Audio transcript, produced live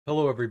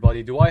Hello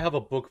everybody, do I have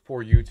a book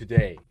for you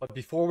today? But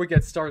before we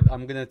get started,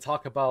 I'm going to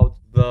talk about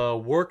the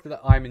work that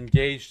I'm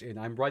engaged in.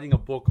 I'm writing a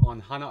book on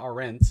Hannah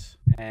Arendt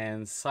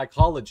and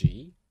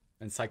psychology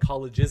and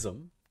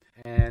psychologism,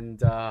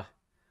 and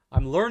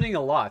I'm learning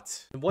a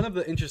lot. And one of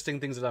the interesting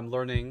things that I'm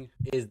learning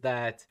is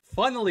that,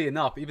 funnily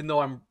enough, even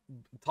though I'm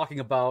talking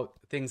about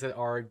things that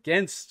are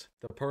against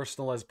the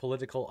personal as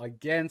political,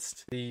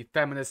 against the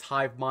feminist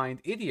hive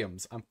mind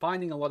idioms, I'm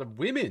finding a lot of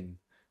women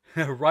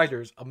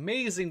writers,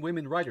 amazing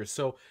women writers.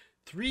 So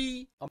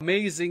three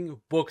amazing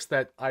books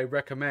that I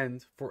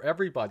recommend for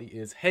everybody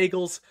is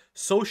Hegel's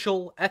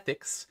Social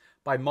Ethics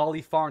by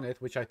Molly Farnett,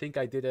 which I think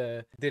I did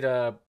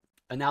a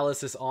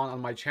analysis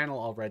on my channel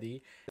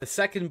already. The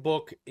second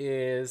book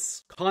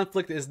is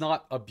Conflict is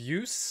Not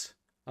Abuse,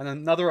 and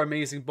another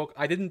amazing book.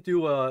 I didn't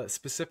do a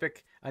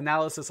specific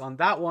analysis on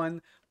that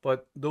one,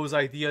 but those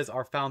ideas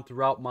are found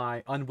throughout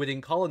my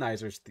Unwitting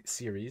Colonizers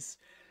series.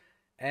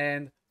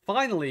 And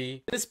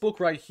finally, this book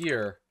right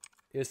here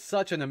is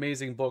such an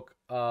amazing book.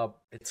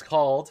 It's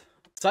called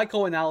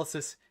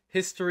Psychoanalysis,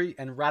 History,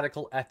 and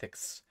Radical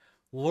Ethics,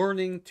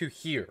 Learning to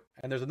Hear.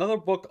 And there's another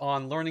book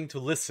on learning to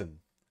listen.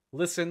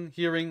 Listen,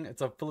 hearing,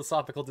 it's a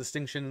philosophical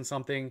distinction and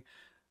something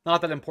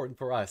not that important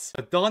for us.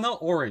 But Donna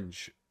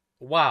Orange,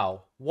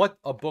 wow, what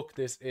a book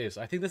this is.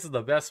 I think this is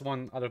the best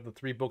one out of the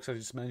three books I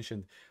just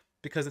mentioned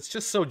because it's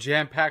just so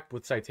jam-packed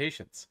with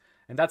citations.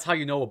 And that's how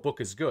you know a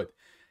book is good.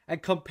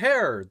 And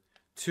compared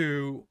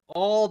to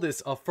all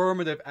this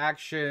affirmative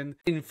action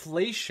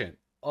inflation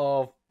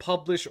of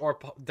publish or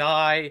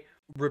die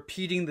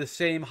repeating the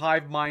same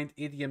hive mind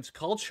idioms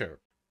culture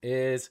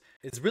is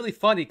really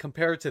funny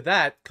compared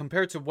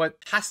to what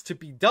has to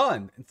be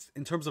done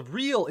in terms of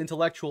real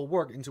intellectual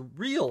work, into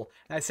real,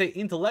 and I say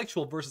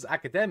intellectual versus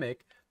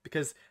academic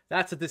because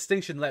that's a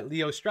distinction that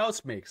Leo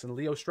Strauss makes, and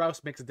Leo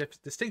Strauss makes a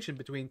distinction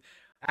between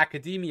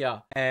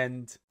academia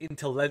and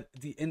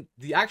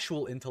the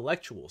actual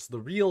intellectuals, the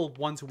real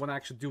ones who want to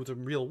actually do the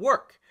real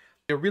work.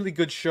 A really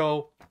good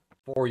show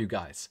for you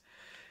guys.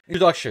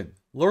 Introduction.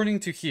 Learning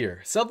to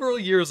hear. Several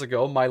years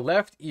ago, my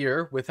left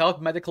ear,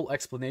 without medical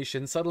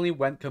explanation, suddenly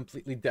went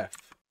completely deaf.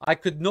 I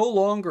could no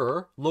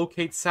longer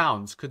locate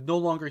sounds, could no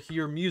longer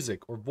hear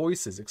music or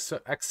voices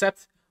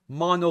except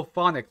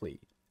monophonically,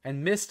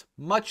 and missed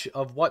much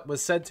of what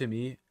was said to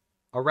me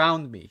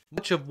around me.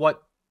 Much of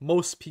what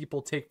most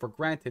people take for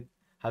granted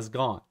has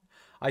gone.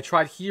 I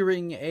tried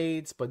hearing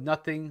aids, but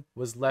nothing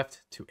was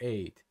left to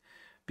aid.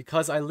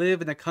 Because I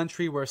live in a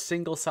country where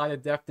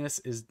single-sided deafness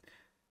is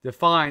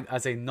defined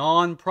as a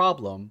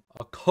non-problem,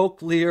 a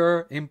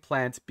cochlear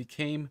implant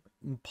became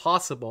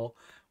impossible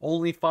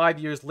only 5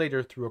 years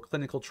later through a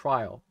clinical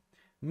trial.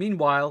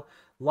 Meanwhile,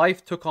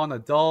 life took on a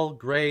dull,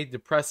 gray,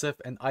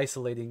 depressive, and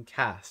isolating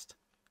cast.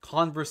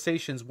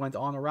 Conversations went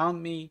on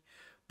around me,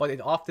 but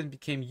it often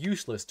became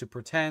useless to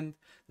pretend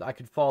that I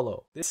could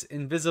follow. This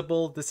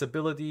invisible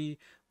disability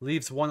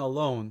leaves one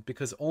alone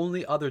because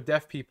only other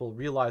deaf people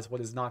realize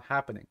what is not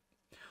happening.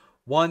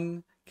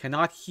 One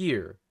cannot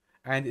hear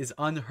and is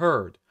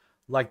unheard,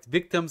 like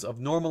victims of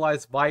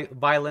normalized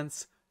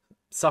violence,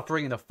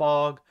 suffering in a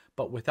fog,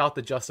 but without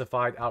the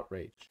justified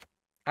outrage.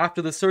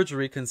 After the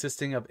surgery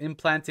consisting of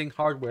implanting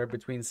hardware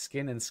between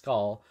skin and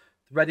skull,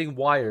 threading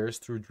wires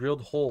through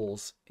drilled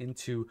holes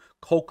into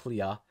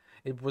cochlea,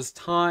 it was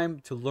time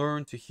to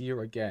learn to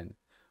hear again.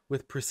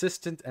 With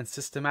persistent and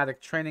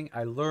systematic training,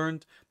 I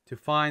learned to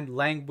find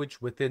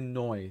language within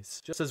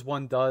noise, just as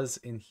one does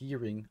in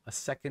hearing a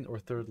second or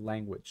third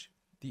language.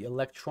 The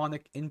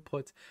electronic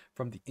input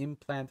from the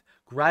implant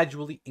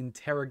gradually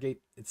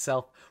interrogate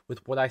itself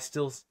with what I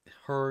still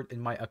heard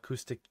in my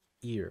acoustic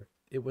ear.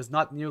 It was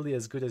not nearly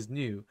as good as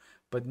new,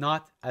 but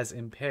not as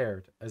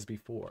impaired as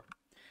before.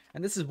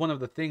 And this is one of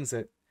the things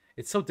that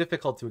it's so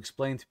difficult to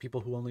explain to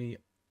people who only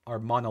are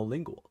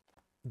monolingual.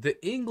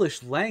 The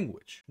English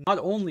language not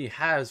only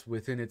has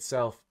within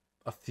itself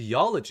a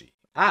theology.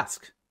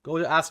 Go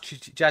to ask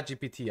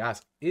ChatGPT,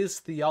 ask, is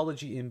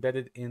theology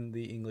embedded in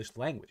the English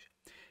language?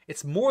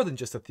 It's more than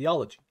just a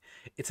theology.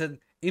 It's an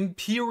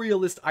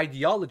imperialist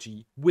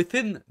ideology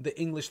within the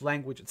English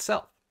language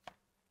itself.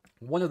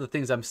 One of the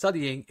things I'm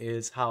studying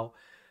is how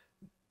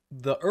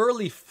the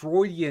early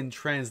Freudian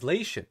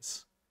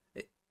translations,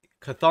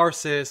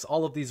 catharsis,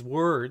 all of these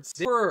words,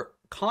 they were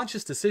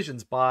conscious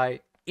decisions by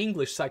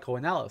English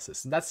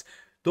psychoanalysis. And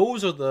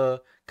those are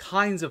the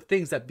kinds of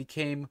things that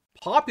became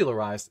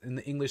popularized in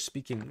the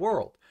English-speaking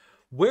world.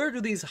 Where do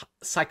these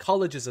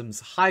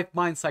psychologisms, hive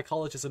mind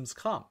psychologisms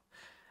come?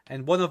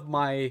 And one of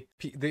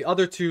the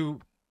other two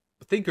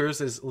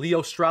thinkers is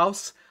Leo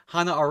Strauss,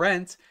 Hannah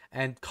Arendt,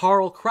 and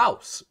Karl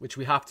Kraus, which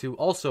we have to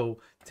also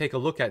take a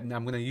look at, and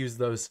I'm going to use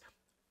those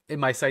in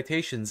my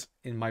citations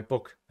in my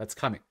book that's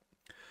coming.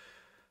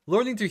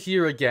 Learning to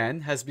hear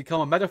again has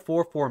become a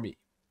metaphor for me.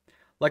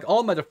 Like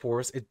all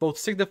metaphors, it both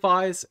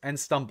signifies and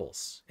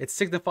stumbles. It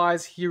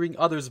signifies hearing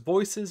others'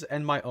 voices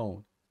and my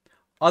own.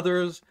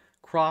 Others'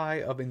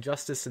 cry of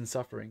injustice and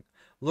suffering.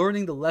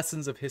 Learning the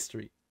lessons of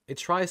history. It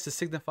tries to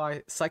signify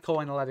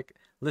psychoanalytic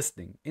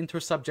listening,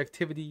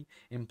 intersubjectivity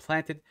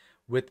implanted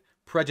with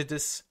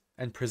prejudice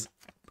and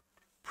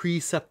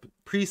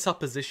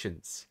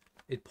presuppositions.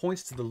 It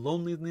points to the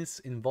loneliness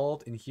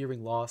involved in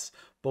hearing loss,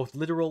 both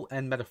literal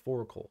and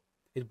metaphorical.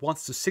 It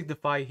wants to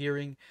signify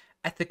hearing,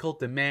 ethical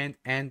demand,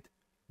 and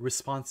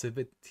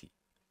responsivity.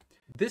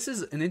 This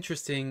is an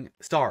interesting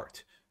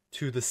start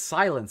to the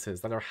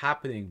silences that are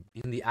happening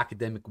in the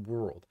academic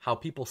world, how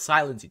people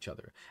silence each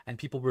other, and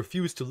people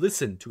refuse to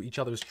listen to each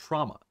other's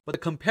trauma. But the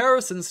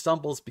comparison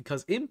stumbles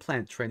because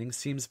implant training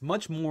seems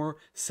much more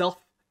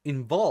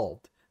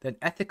self-involved than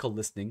ethical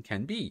listening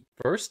can be.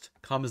 First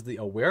comes the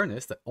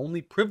awareness that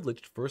only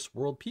privileged first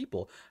world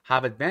people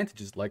have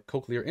advantages like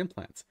cochlear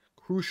implants,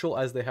 crucial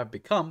as they have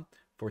become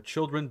for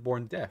children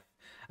born deaf,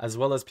 as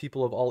well as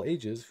people of all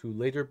ages who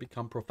later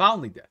become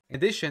profoundly deaf. In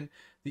addition,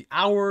 the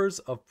hours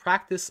of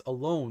practice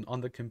alone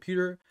on the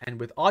computer and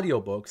with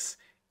audiobooks,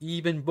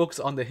 even books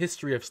on the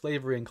history of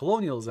slavery and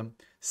colonialism,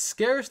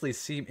 scarcely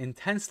seem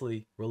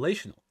intensely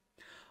relational.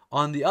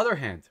 On the other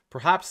hand,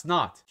 perhaps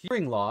not,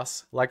 hearing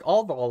loss, like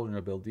all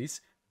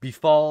vulnerabilities,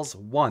 befalls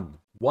one.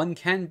 One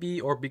can be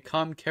or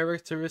become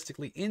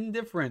characteristically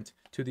indifferent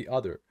to the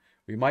other.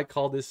 We might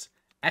call this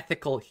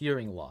ethical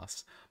hearing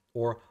loss,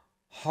 or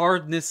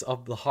hardness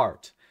of the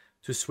heart,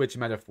 to switch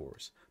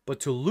metaphors.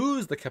 But to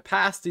lose the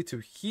capacity to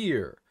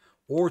hear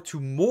or to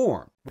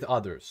mourn with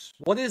others.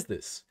 What is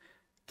this?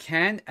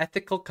 Can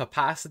ethical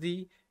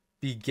capacity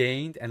be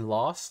gained and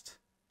lost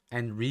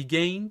and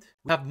regained?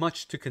 We have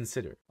much to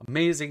consider.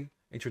 Amazing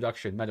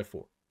introduction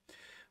metaphor.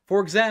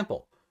 For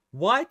example,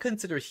 why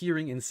consider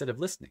hearing instead of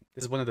listening?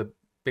 This is one of the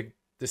big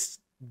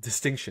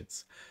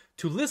distinctions.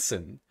 To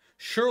listen,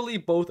 surely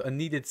both a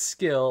needed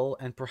skill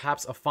and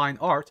perhaps a fine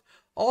art,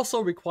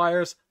 also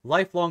requires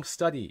lifelong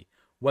study,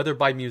 whether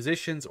by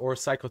musicians or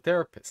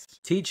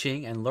psychotherapists.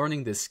 Teaching and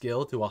learning this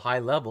skill to a high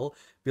level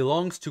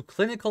belongs to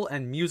clinical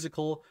and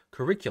musical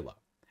curricula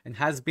and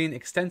has been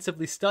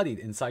extensively studied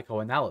in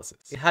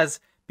psychoanalysis. It has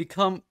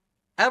become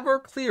ever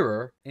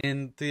clearer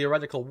in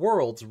theoretical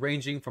worlds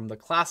ranging from the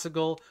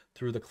classical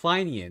through the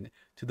Kleinian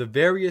to the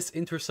various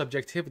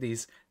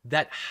intersubjectivities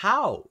that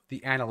how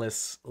the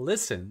analyst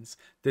listens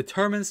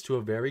determines to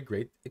a very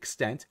great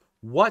extent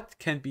what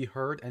can be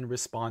heard and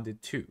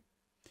responded to.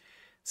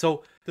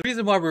 So the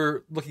reason why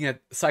we're looking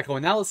at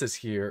psychoanalysis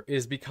here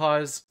is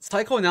because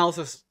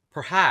psychoanalysis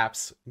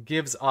perhaps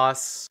gives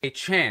us a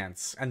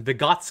chance, and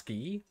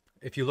Vygotsky,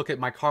 if you look at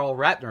my Carl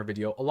Ratner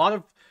video, a lot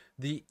of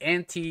the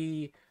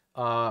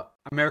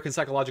American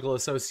Psychological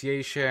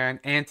Association,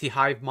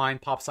 anti-hive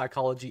mind pop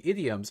psychology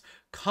idioms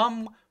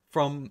come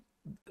from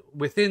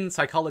within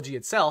psychology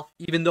itself,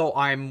 even though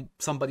I'm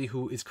somebody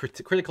who is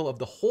critical of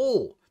the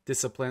whole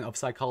discipline of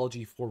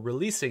psychology for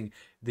releasing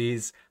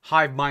these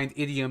hive mind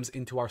idioms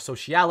into our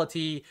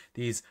sociality,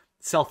 these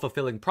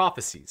self-fulfilling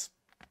prophecies.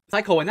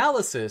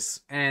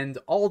 Psychoanalysis and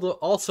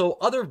also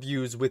other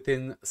views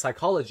within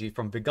psychology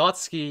from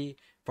Vygotsky,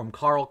 from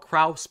Karl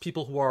Kraus,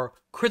 people who are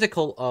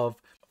critical of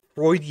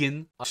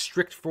Freudian, a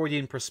strict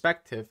Freudian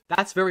perspective,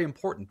 that's very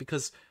important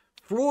because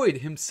Freud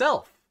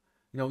himself,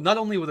 not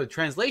only were the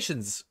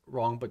translations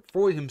wrong, but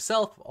Freud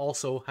himself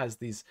also has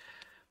these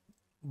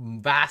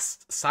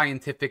vast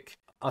scientific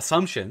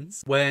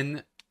assumptions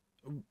when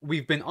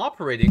we've been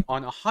operating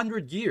on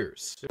 100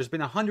 years. There's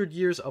been 100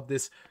 years of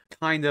this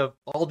kind of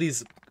all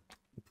these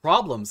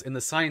problems in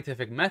the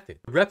scientific method.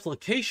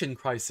 Replication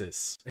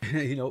crisis.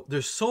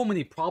 There's so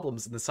many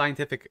problems in the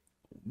scientific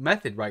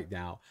method right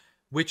now,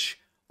 which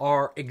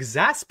are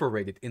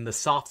exasperated in the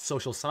soft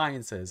social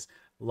sciences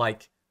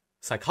like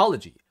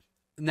psychology.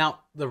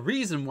 Now, the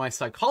reason why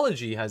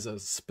psychology has a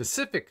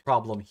specific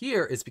problem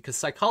here is because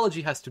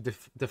psychology has to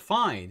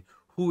define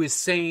who is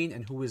sane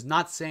and who is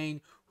not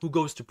sane, who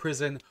goes to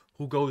prison,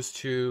 who goes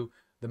to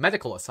the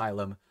medical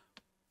asylum.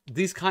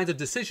 These kinds of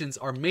decisions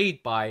are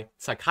made by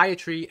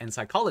psychiatry and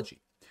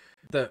psychology.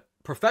 The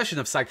profession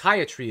of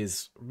psychiatry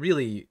is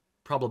really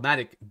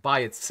problematic by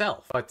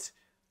itself, but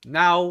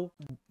now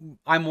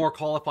I'm more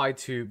qualified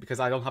to, because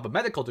I don't have a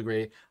medical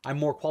degree, I'm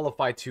more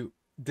qualified to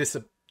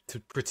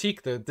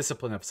critique the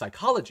discipline of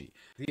psychology.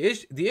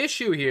 The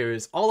issue here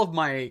is all of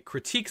my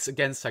critiques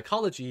against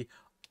psychology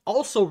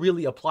also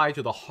really apply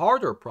to the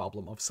harder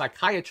problem of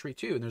psychiatry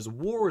too. And there's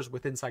wars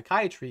within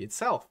psychiatry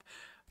itself.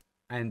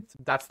 And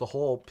that's the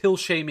whole pill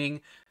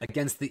shaming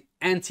against the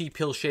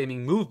anti-pill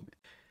shaming movement.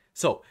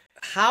 So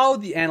how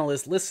the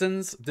analyst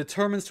listens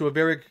determines to a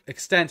very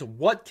extent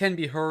what can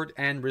be heard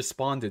and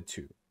responded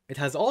to. It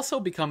has also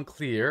become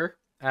clear,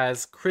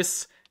 as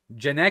Chris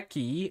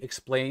Janicki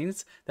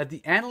explains, that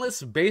the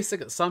analyst's basic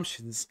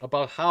assumptions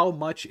about how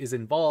much is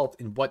involved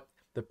in what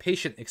the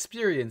patient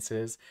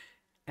experiences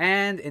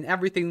and in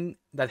everything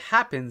that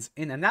happens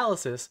in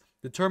analysis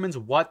determines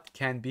what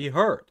can be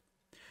heard.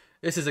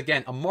 This is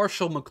again a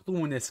Marshall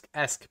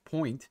McLuhan-esque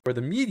point where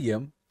the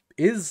medium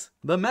is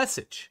the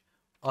message.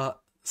 A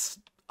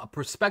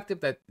perspective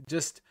that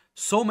just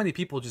so many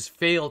people just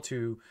fail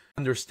to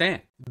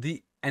understand.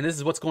 And this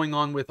is what's going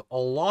on with a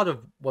lot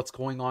of what's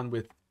going on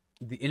with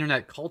the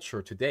internet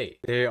culture today.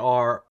 They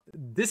are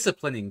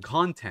disciplining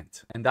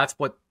content, and that's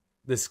what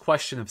this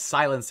question of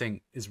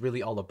silencing is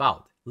really all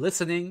about.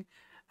 Listening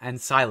and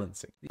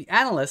silencing. The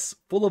analyst,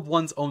 full of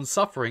one's own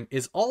suffering,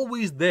 is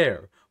always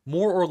there,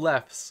 more or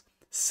less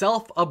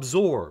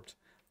self-absorbed,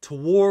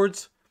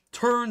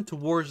 turned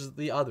towards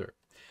the other.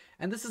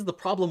 And this is the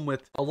problem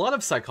with a lot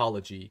of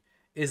psychology,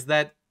 is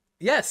that,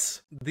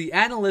 yes, the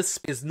analyst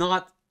is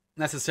not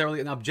necessarily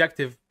an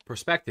objective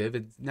perspective.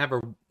 It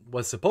never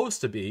was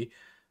supposed to be,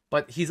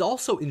 but he's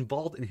also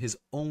involved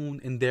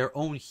in their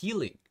own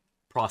healing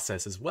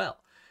process as well.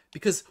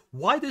 Because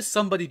why does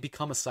somebody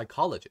become a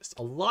psychologist?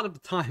 A lot of the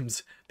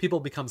times people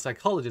become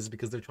psychologists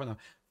because they're trying to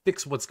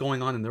fix what's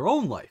going on in their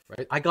own life,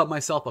 right? I got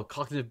myself a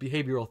cognitive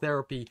behavioral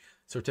therapy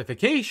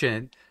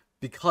certification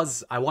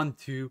because I want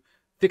to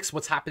fix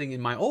what's happening in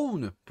my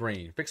own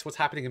brain, fix what's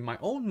happening in my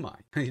own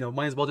mind.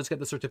 Might as well just get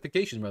the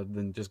certification rather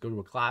than just go to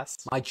a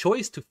class. My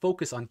choice to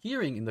focus on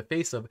hearing in the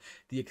face of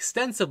the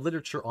extensive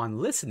literature on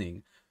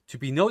listening, to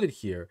be noted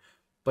here,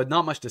 but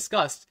not much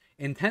discussed,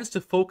 intends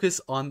to focus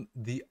on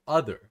the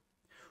other.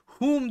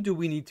 Whom do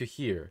we need to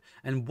hear,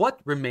 and what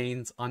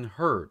remains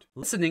unheard?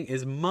 Listening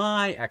is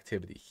my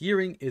activity.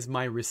 Hearing is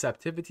my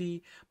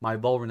receptivity, my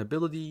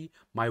vulnerability,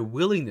 my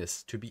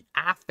willingness to be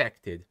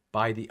affected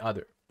by the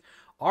other.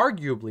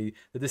 Arguably,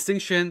 the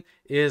distinction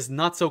is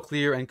not so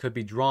clear and could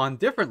be drawn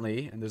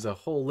differently, and there's a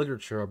whole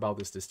literature about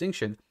this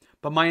distinction,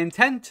 but my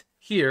intent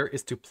here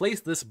is to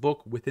place this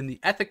book within the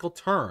ethical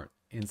turn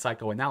in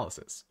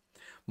psychoanalysis.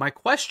 My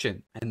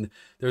question, and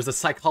there's a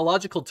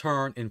psychological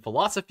turn in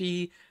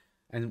philosophy,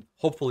 and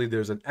hopefully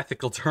there's an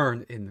ethical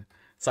turn in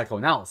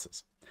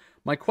psychoanalysis.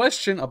 My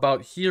question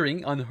about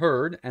hearing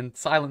unheard and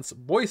silenced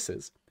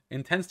voices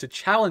intends to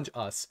challenge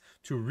us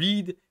to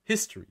read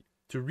history,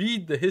 to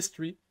read the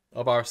history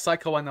of our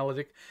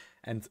psychoanalytic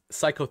and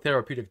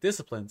psychotherapeutic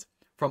disciplines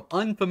from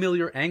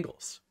unfamiliar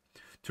angles,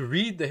 to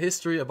read the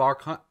history of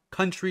our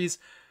countries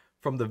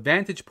from the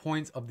vantage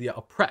point of the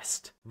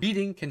oppressed.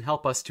 Reading can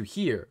help us to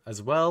hear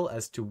as well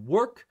as to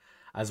work,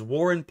 as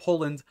Warren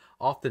Poland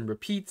often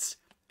repeats,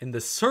 in the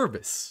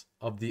service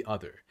of the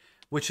other,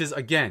 which is,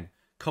 again,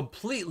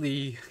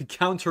 completely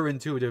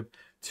counterintuitive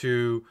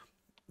to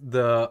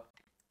the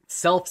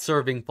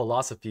self-serving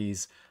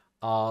philosophies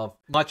of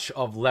much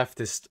of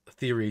leftist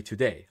theory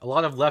today. A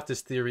lot of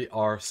leftist theory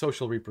are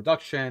social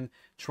reproduction,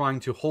 trying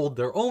to hold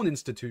their own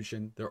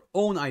institution, their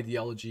own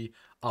ideology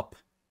up.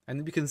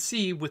 And we can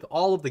see with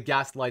all of the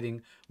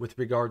gaslighting with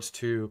regards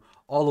to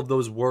all of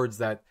those words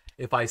that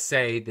if I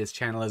say this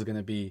channel is going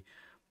to be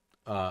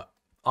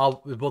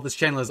this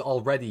channel is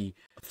already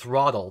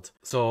throttled,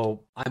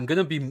 so I'm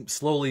gonna be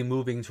slowly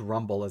moving to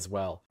Rumble as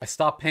well. I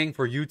stopped paying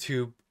for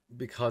YouTube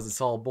because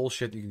it's all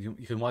bullshit. You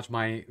can watch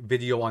my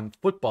video on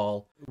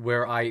football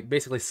where I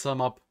basically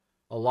sum up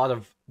a lot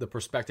of the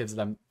perspectives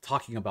that I'm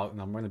talking about and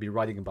I'm going to be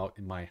writing about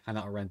in my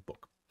Hannah Arendt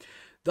book.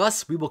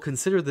 Thus, we will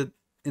consider that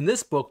in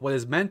this book what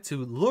is meant to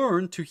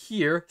learn to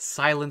hear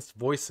silenced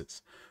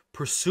voices.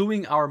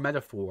 Pursuing our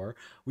metaphor,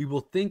 we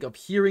will think of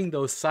hearing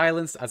those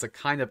silenced as a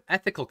kind of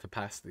ethical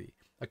capacity,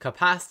 a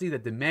capacity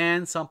that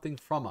demands something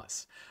from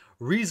us.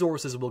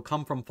 Resources will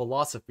come from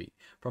philosophy,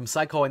 from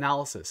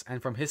psychoanalysis,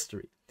 and from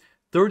history.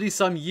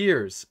 30-some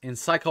years in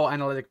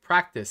psychoanalytic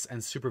practice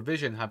and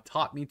supervision have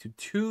taught me to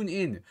tune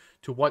in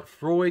to what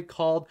Freud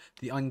called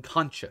the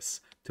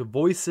unconscious, to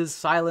voices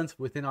silent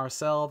within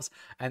ourselves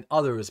and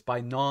others by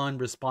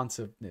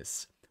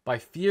non-responsiveness, by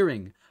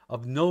fearing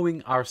of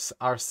knowing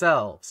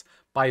ourselves,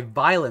 by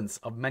violence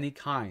of many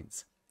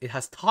kinds. It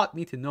has taught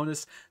me to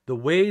notice the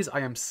ways I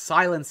am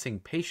silencing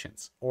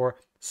patients or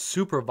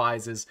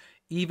supervises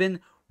even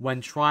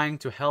when trying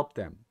to help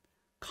them,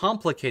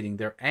 complicating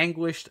their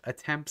anguished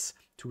attempts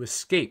to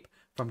escape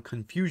from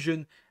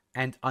confusion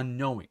and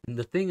unknowing. And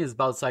the thing is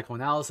about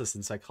psychoanalysis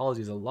and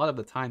psychology is a lot of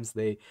the times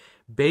they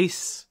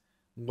base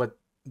what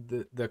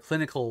the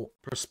clinical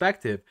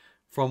perspective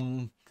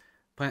from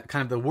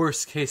kind of the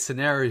worst case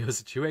scenario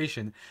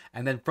situation,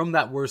 and then from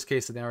that worst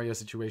case scenario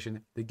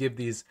situation they give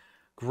these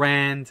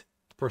grand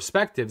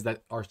perspectives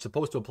that are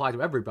supposed to apply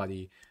to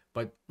everybody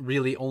but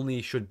really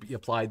only should be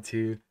applied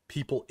to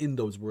people in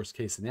those worst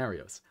case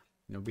scenarios.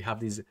 We have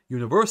these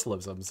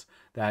universalisms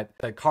that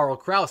Karl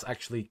Kraus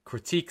actually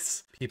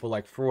critiques people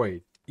like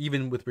Freud,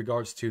 even with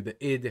regards to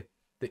the id,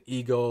 the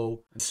ego,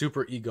 and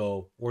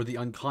superego, or the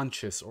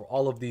unconscious, or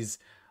all of these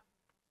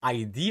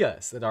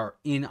ideas that are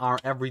in our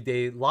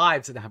everyday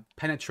lives that have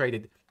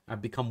penetrated,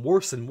 have become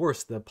worse and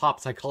worse. The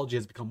pop psychology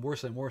has become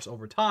worse and worse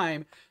over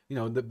time.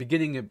 The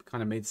beginning it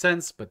kind of made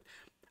sense, but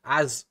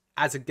as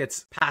it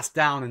gets passed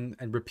down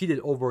and repeated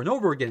over and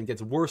over again, it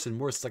gets worse and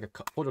worse. It's like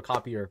a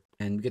photocopier,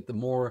 and you get the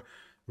more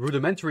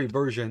rudimentary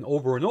version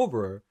over and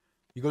over.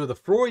 You go to the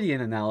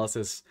Freudian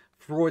analysis.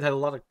 Freud had a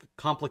lot of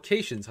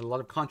complications, had a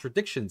lot of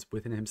contradictions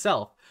within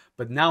himself.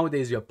 But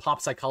nowadays you have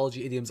pop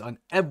psychology idioms on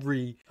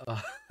every,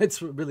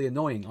 it's really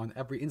annoying, on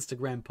every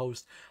Instagram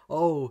post.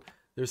 Oh,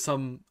 there's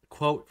some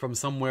quote from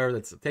somewhere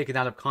that's taken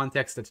out of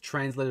context, that's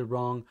translated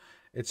wrong.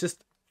 It's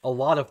just a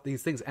lot of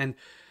these things. And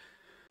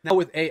now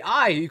with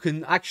AI, you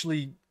can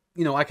actually,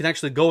 I can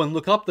actually go and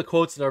look up the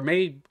quotes that are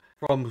made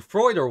from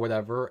Freud or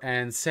whatever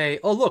and say,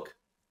 oh, look,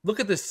 look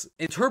at this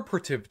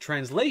interpretive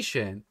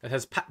translation that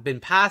has been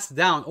passed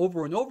down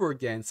over and over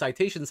again,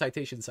 citation,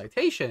 citation,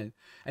 citation,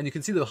 and you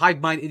can see the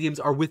hive mind idioms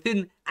are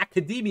within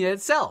academia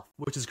itself,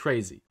 which is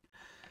crazy.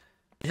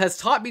 It has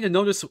taught me to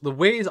notice the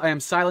ways I am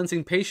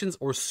silencing patients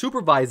or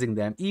supervising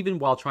them even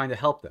while trying to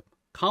help them,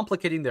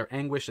 complicating their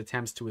anguished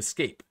attempts to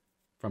escape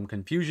from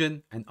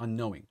confusion and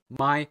unknowing.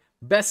 My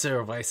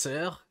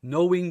Besserwisser,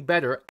 knowing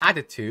better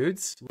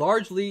attitudes,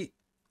 largely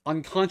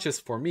unconscious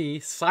for me,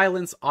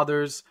 silence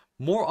others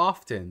more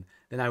often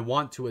than I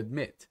want to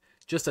admit,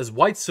 just as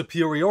white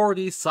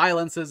superiority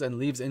silences and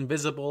leaves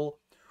invisible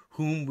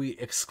whom we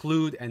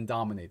exclude and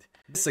dominate.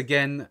 This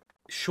again,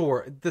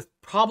 sure, the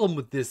problem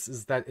with this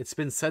is that it's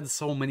been said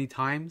so many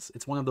times.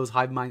 It's one of those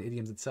hive mind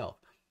idioms itself.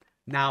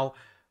 Now,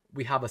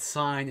 we have a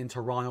sign in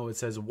Toronto. It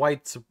says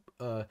white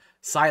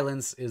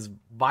silence is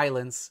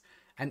violence.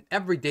 And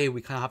every day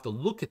we kind of have to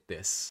look at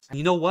this. And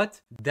you know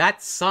what?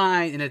 That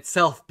sign in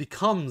itself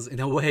becomes, in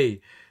a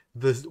way,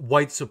 the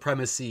white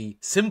supremacy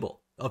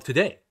symbol of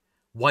today.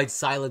 White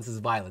silence is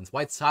violence.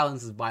 White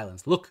silence is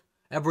violence. Look,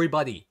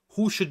 everybody,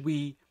 who should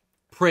we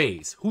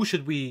praise? Who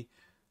should we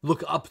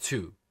look up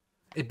to?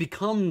 It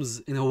becomes,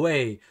 in a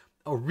way,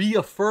 a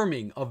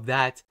reaffirming of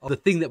that, of the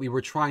thing that we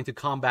were trying to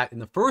combat in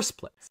the first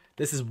place.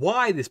 This is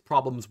why these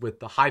problems with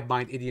the hive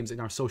mind idioms in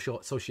our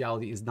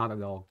sociality is not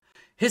at all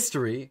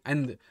history.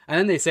 And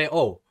then they say,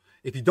 oh,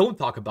 if you don't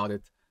talk about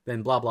it,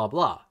 then blah blah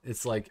blah.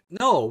 It's like,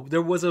 no,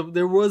 there was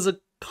a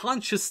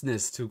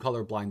consciousness to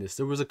colorblindness.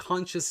 There was a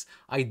conscious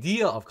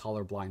idea of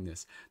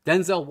colorblindness.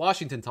 Denzel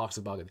Washington talks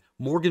about it.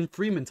 Morgan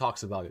Freeman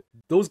talks about it.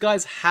 Those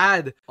guys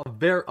had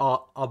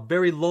a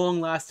very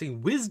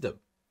long-lasting wisdom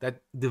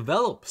that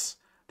develops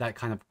that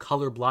kind of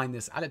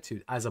colorblindness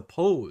attitude, as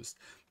opposed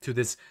to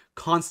this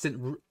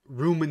constant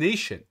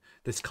rumination,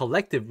 this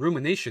collective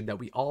rumination that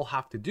we all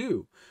have to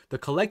do. The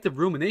collective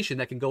rumination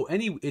that can go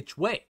any which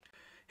way.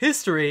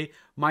 History,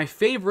 my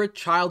favorite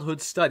childhood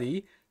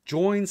study,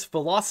 joins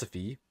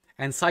philosophy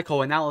and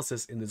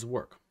psychoanalysis in this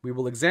work. We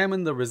will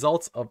examine the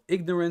results of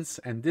ignorance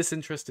and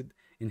disinterested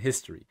in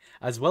history,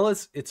 as well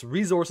as its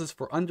resources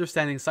for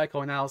understanding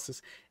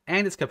psychoanalysis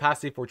and its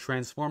capacity for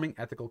transforming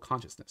ethical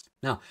consciousness.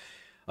 Now,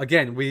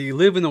 again, we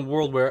live in a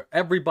world where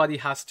everybody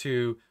has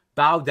to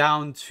bow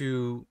down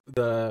to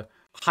the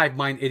hive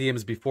mind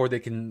idioms before they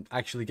can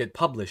actually get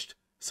published.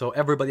 So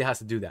everybody has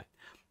to do that.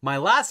 My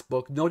last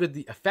book noted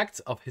the effects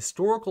of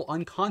historical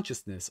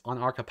unconsciousness on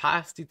our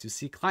capacity to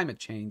see climate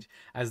change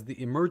as the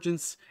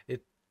emergency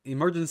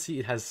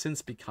it has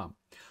since become.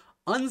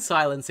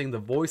 Unsilencing the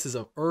voices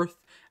of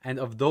Earth and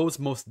of those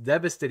most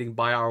devastating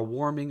by our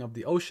warming of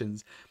the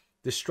oceans,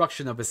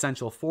 destruction of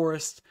essential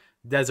forests,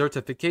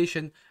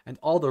 desertification, and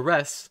all the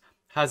rest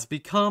has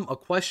become a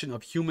question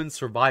of human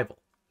survival.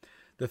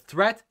 The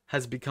threat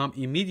has become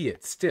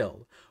immediate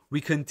still.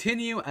 We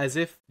continue as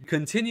if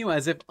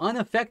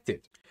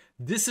unaffected,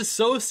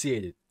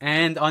 disassociated,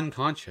 and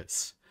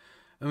unconscious.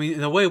 I mean,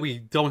 in a way, we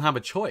don't have a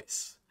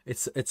choice.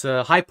 It's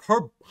a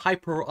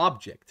hyper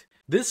object.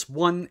 This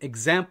one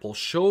example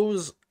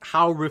shows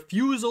how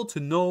refusal to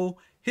know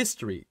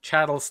history,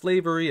 chattel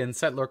slavery, and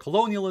settler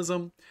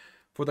colonialism,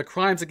 for the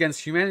crimes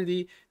against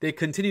humanity they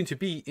continue to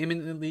be,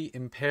 imminently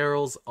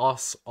imperils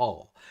us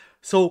all.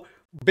 So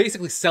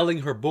basically selling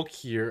her book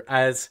here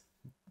as,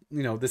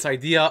 you know, this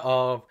idea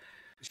of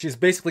she's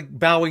basically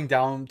bowing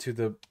down to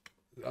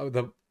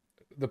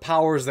the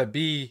powers that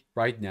be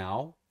right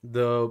now,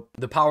 the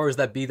powers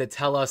that be that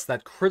tell us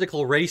that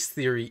critical race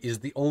theory is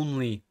the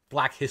only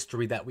black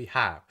history that we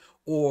have,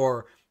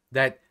 or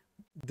that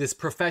this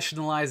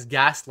professionalized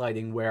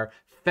gaslighting where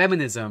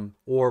feminism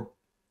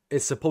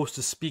is supposed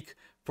to speak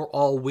for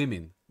all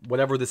women,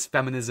 whatever these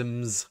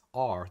feminisms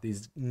are,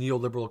 these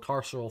neoliberal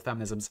carceral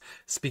feminisms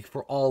speak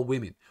for all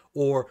women,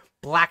 or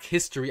black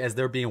history as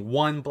there being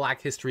one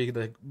black history,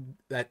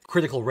 that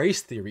critical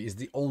race theory is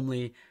the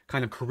only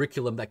kind of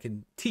curriculum that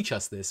can teach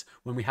us this,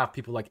 when we have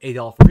people like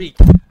Adolf Reed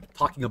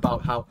talking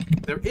about how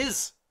there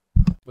is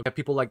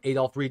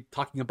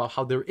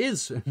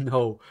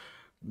no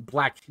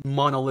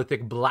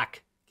monolithic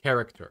black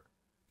character.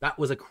 That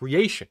was a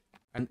creation.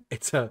 And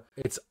it's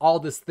all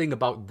this thing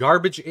about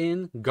garbage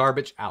in,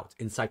 garbage out.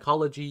 In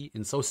psychology,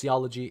 in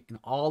sociology, in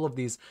all of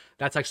these,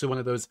 that's actually one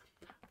of those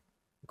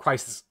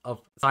crisis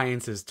of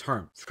science's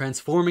terms.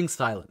 Transforming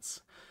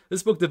silence.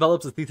 This book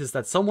develops a thesis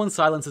that some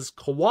silences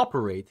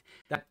cooperate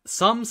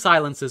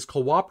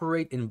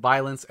in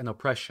violence and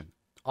oppression,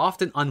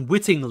 often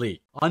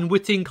unwittingly.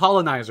 Unwitting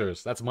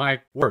colonizers, that's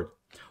my word.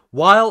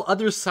 While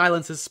other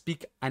silences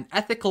speak an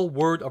ethical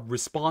word of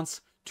response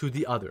to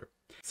the other.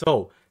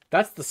 So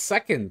that's the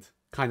second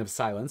kind of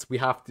silence.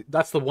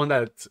 That's the one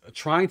that's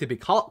trying to be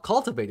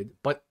cultivated,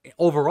 but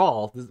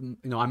overall, you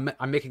know,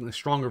 I'm making a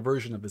stronger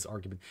version of this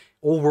argument.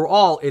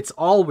 Overall,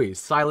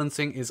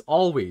 silencing is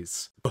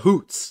always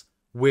cahoots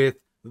with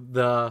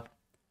the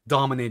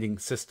dominating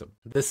system.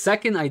 The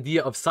second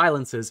idea of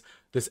silence is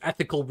this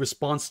ethical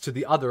response to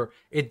the other.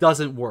 It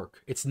doesn't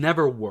work. It's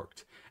never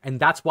worked. And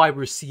that's why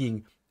we're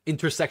seeing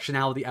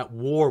intersectionality at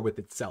war with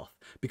itself,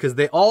 because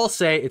they all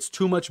say it's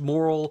too much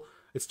moral,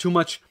 it's too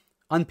much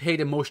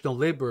unpaid emotional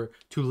labor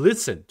to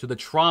listen to the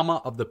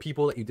trauma of the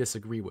people that you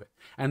disagree with.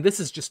 And this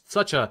is just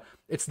such a,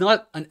 it's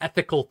not an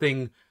ethical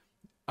thing,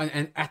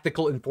 an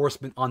ethical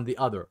enforcement on the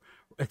other.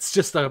 It's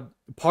just a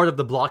part of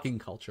the blocking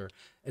culture.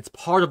 It's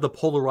part of the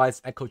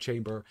polarized echo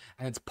chamber,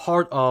 and it's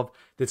part of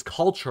this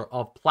culture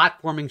of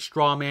platforming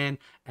strawman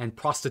and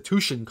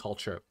prostitution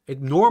culture.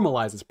 It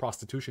normalizes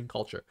prostitution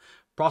culture.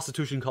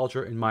 Prostitution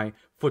culture in my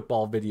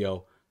football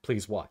video,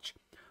 please watch.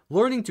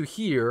 Learning to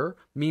hear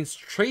means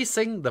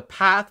tracing the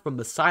path from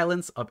the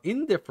silence of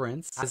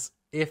indifference as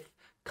if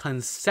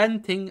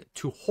consenting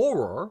to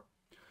horror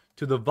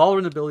to the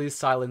vulnerability of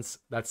silence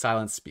that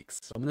silence speaks.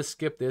 So I'm going to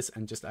skip this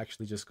and just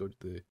go to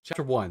the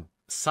chapter 1.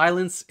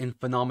 Silence in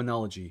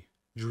phenomenology.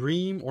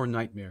 Dream or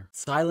nightmare?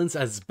 Silence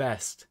as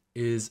best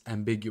is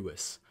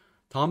ambiguous.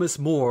 Thomas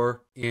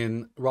More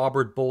in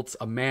Robert Bolt's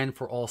A Man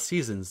for All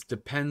Seasons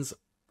depends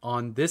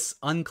on this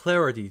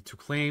unclarity to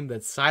claim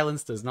that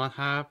silence does not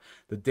have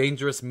the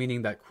dangerous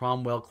meaning that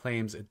Cromwell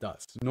claims it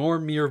does, nor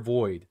mere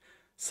void.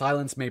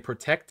 Silence may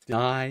protect,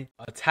 deny,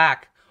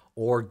 attack,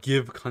 or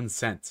give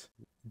consent.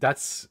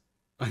 That's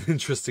an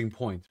interesting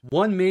point.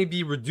 One may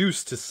be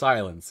reduced to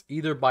silence,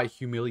 either by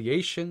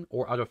humiliation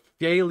or out of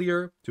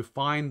failure to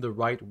find the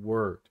right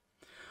word.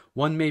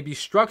 One may be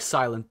struck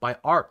silent by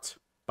art,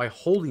 by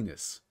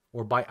holiness,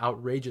 or by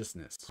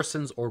outrageousness.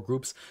 Persons or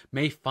groups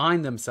may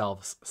find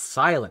themselves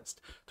silenced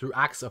through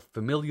acts of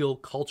familial,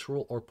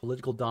 cultural, or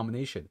political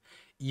domination,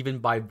 even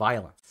by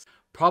violence.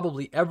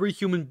 Probably every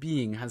human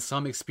being has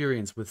some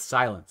experience with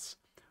silence,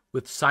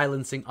 with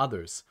silencing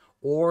others,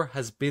 or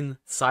has been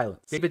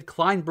silenced. David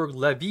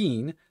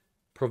Kleinberg-Levine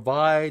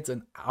provides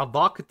an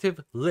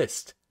evocative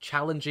list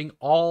challenging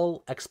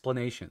all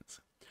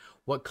explanations.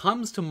 What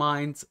comes to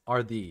mind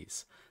are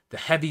these: the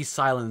heavy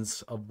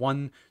silence of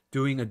one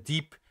doing a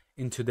deep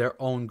into their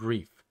own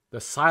grief,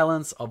 the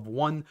silence of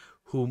one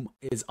whom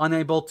is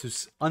unable to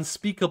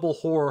unspeakable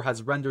horror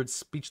has rendered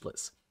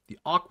speechless, the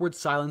awkward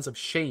silence of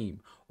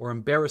shame or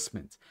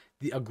embarrassment,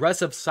 the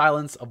aggressive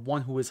silence of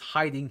one who is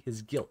hiding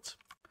his guilt,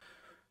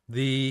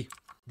 the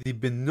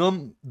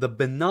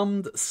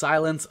benumbed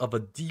silence of a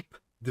deep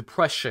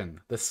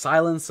depression, the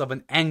silence of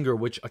an anger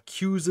which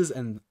accuses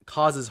and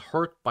causes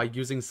hurt by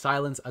using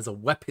silence as a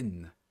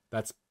weapon.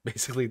 That's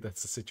the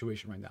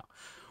situation right now.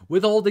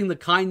 Withholding the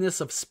kindness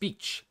of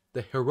speech,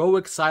 the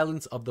heroic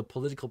silence of the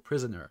political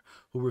prisoner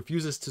who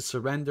refuses to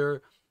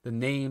surrender the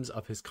names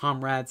of his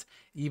comrades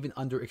even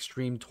under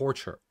extreme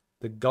torture.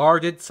 The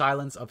guarded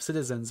silence of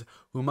citizens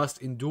who must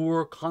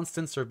endure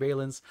constant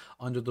surveillance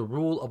under the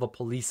rule of a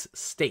police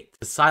state.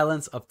 The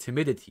silence of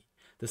timidity,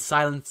 the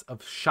silence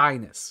of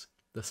shyness,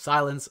 the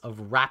silence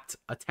of rapt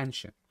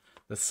attention,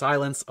 the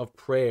silence of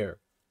prayer,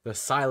 the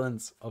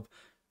silence of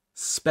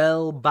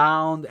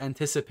spellbound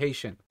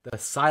anticipation, the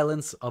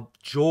silence of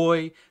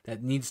joy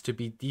that needs to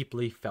be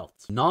deeply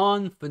felt.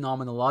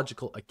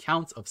 Non-phenomenological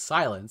accounts of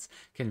silence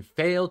can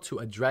fail to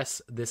address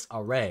this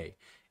array,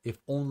 if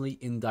only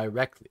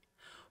indirectly.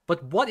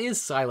 But what is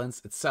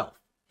silence itself?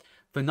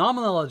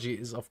 Phenomenology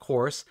is, of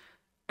course,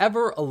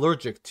 ever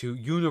allergic to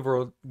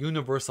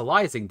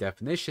universalizing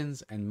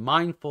definitions, and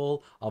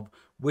mindful of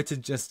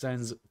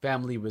Wittgenstein's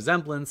family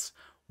resemblance,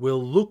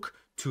 will look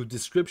to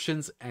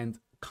descriptions and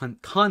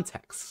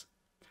contexts.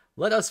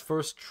 Let us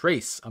first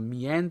trace a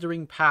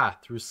meandering path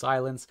through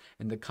silence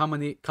in the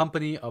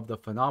company of the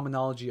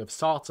phenomenology of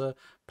Sartre,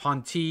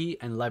 Ponty,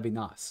 and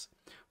Levinas.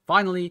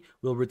 Finally,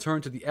 we'll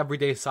return to the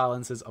everyday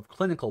silences of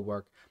clinical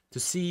work to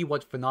see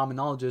what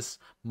phenomenologists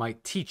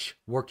might teach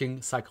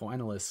working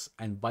psychoanalysts,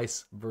 and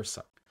vice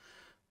versa.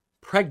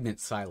 Pregnant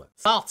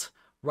silence. Sartre,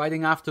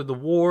 writing after the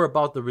war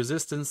about the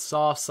resistance,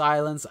 saw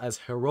silence as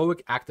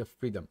heroic act of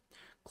freedom.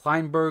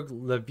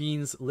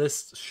 Kleinberg-Levine's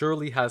list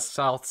surely has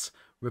Sartre's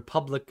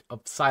Republic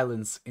of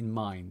Silence in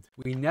mind.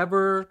 We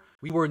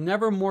were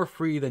never more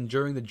free than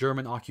during the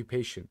German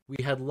occupation.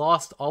 We had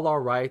lost all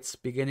our rights,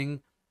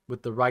 beginning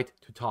with the right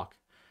to talk.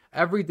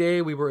 Every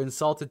day we were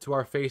insulted to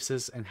our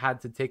faces and had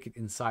to take it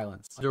in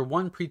silence. Under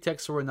one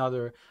pretext or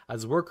another,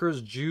 as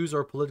workers, Jews,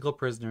 or political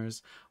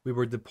prisoners, we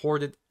were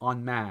deported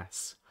en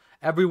masse.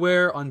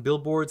 Everywhere, on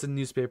billboards and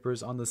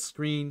newspapers, on the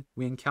screen,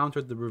 we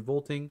encountered the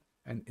revolting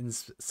and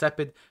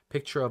insipid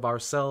picture of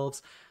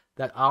ourselves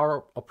that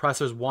our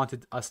oppressors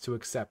wanted us to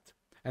accept.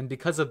 And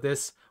because of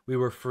this, we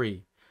were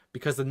free.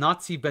 Because the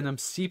Nazi venom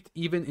seeped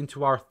even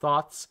into our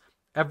thoughts,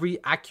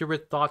 every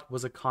accurate thought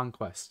was a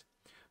conquest.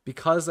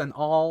 Because an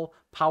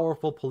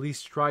all-powerful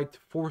police tried to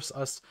force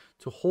us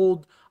to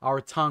hold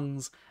our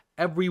tongues,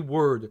 every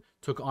word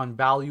took on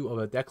value of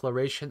a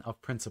declaration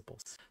of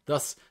principles.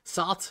 Thus,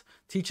 Sartre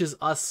teaches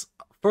us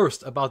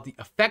first about the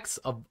effects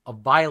of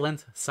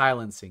violent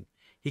silencing.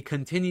 He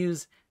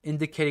continues,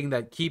 indicating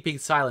that keeping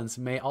silence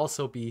may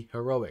also be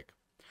heroic.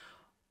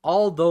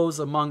 All those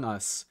among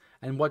us,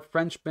 and what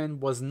Frenchman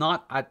was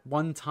not at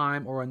one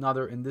time or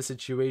another in this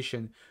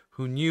situation,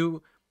 who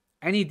knew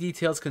any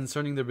details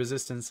concerning the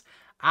resistance,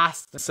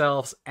 asked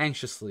themselves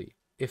anxiously,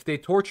 if they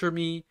torture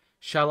me,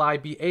 shall I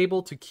be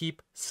able to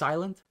keep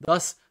silent?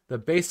 Thus, the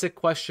basic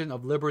question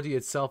of liberty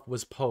itself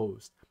was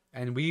posed,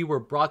 and we were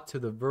brought to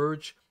the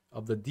verge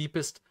of the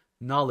deepest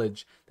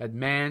knowledge that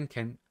man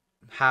can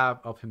have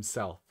of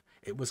himself.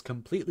 It was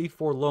completely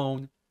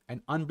forlorn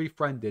and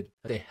unbefriended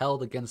that they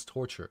held against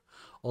torture,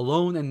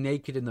 alone and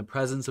naked in the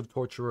presence of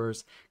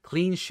torturers,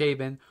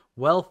 clean-shaven,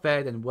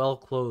 well-fed and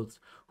well-clothed,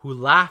 who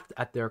laughed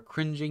at their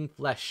cringing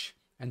flesh,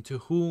 and to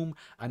whom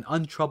an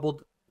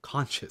untroubled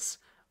conscience,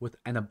 with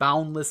a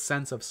boundless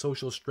sense of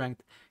social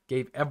strength,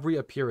 gave every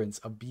appearance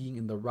of being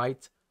in the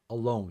right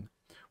alone,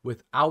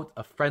 without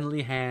a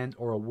friendly hand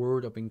or a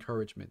word of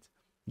encouragement.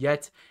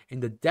 Yet, in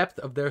the depth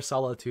of their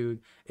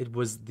solitude, it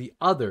was the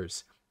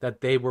others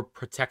that they were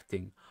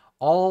protecting,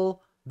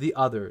 all the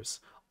others,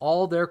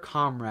 all their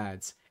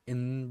comrades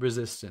in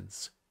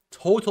resistance.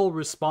 Total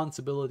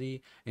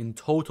responsibility in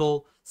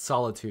total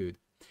solitude.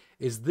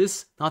 Is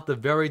this not the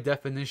very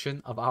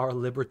definition of our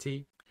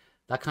liberty?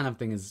 That kind of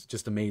thing is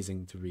just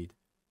amazing to read.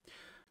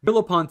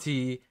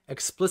 Merleau-Ponty,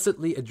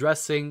 explicitly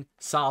addressing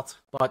Sartre,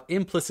 but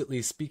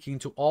implicitly speaking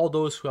to all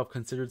those who have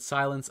considered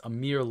silence a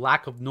mere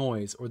lack of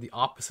noise or the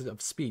opposite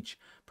of speech,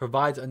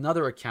 provides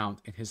another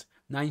account in his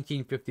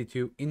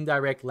 1952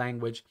 Indirect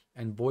Language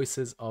and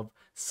Voices of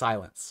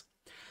Silence.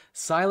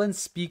 Silence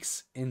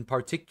speaks in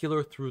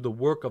particular through the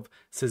work of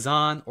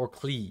Cézanne or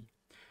Klee,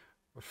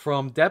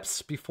 from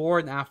depths before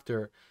and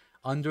after,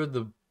 under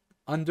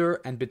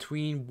and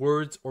between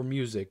words or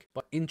music,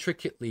 but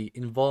intricately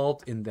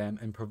involved in them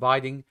and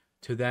providing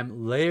to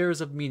them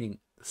layers of meaning.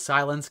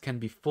 Silence can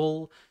be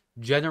full,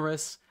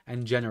 generous,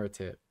 and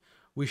generative.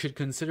 We should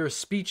consider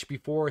speech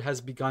before it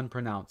has been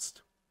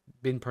pronounced.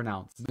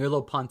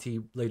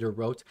 Merleau-Ponty later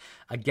wrote,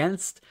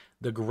 against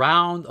the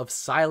ground of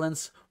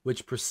silence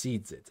which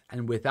precedes it,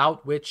 and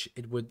without which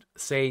it would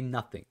say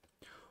nothing.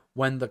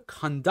 When the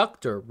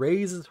conductor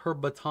raises her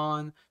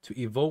baton to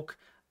evoke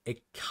a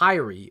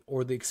Kyrie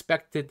or the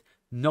expected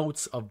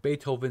notes of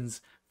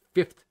Beethoven's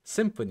Fifth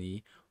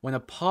Symphony, when a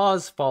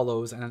pause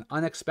follows and an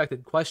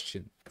unexpected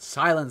question,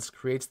 silence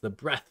creates the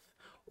breath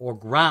or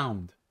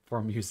ground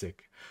for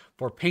music,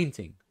 for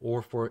painting,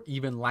 or for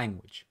even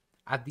language.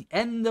 At the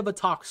end of a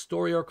talk,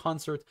 story, or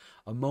concert,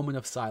 a moment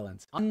of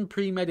silence,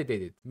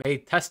 unpremeditated, may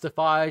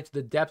testify to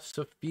the depths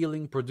of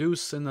feeling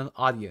produced in an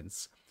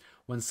audience.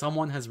 When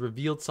someone has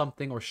revealed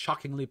something or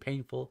shockingly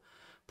painful,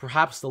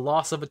 perhaps the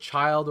loss of a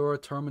child or a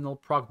terminal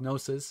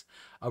prognosis,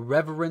 a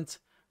reverent,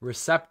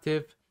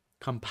 receptive,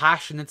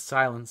 compassionate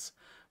silence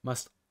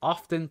must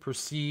often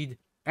precede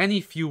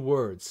any few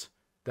words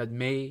that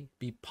may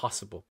be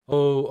possible.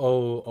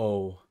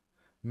 Oh,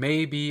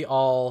 may be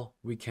all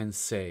we can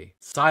say.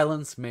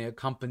 Silence may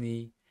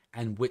accompany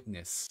and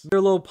witness.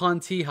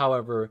 Merleau-Ponty,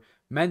 however,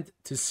 meant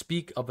to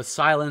speak of a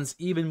silence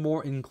even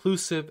more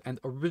inclusive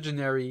and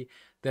originary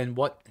than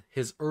what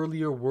his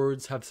earlier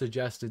words have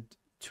suggested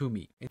to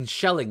me. In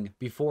Schelling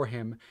before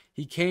him,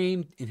 he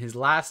came in his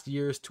last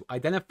years to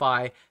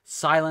identify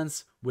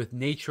silence with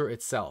nature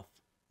itself,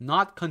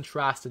 not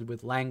contrasted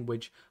with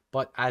language,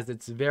 but as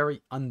its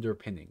very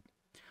underpinning.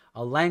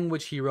 A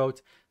language, he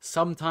wrote,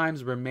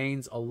 sometimes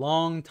remains a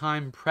long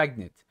time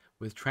pregnant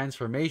with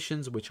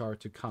transformations which are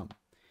to come,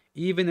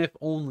 even if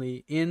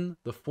only in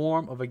the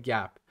form of a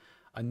gap,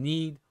 a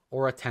need,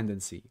 or a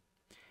tendency.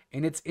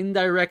 In its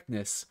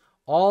indirectness,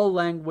 all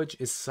language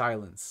is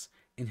silence.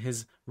 In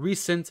his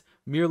recent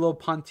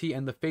Merleau-Ponty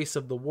and the Face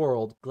of the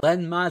World,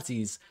 Glenn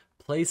Mazes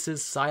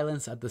places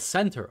silence at the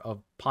center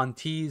of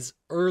Ponty's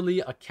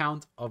early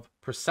account of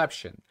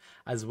perception,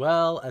 as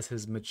well as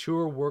his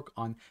mature work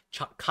on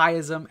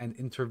chiasm and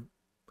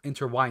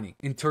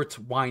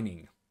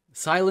intertwining.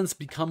 Silence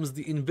becomes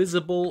the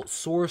invisible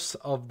source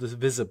of the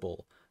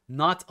visible,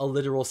 not a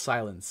literal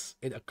silence.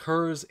 It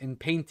occurs in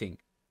painting,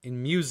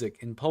 in music,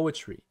 in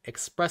poetry,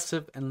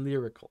 expressive and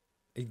lyrical.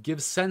 It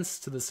gives sense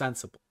to the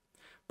sensible.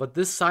 But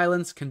this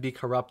silence can be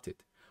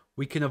corrupted.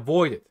 We can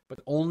avoid it, but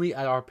only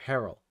at our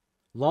peril.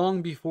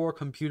 Long before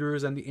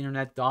computers and the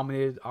internet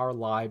dominated our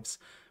lives,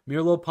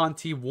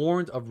 Merleau-Ponty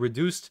warned of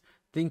reduced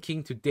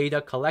thinking to data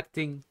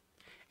collecting.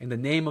 In the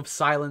name of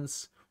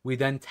silence, we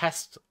then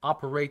test,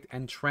 operate,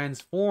 and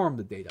transform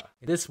the data.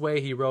 In this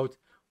way, he wrote,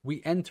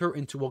 we enter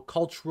into a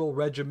cultural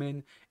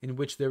regimen in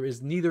which there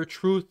is neither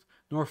truth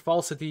nor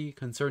falsity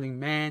concerning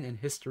man and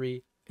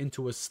history,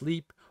 into a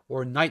sleep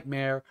or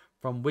nightmare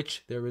from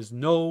which there is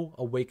no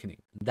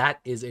awakening. That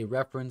is a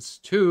reference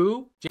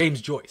to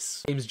James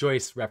Joyce. James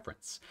Joyce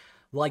reference.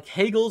 Like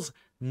Hegel's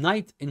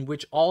night in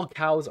which all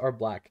cows are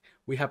black,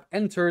 we have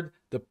entered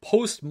the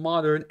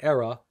postmodern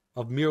era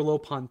of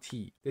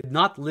Merleau-Ponty, did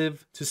not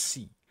live to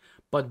see,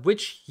 but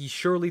which he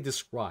surely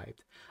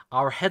described.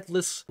 Our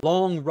headless,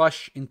 long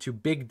rush into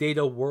big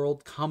data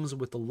world comes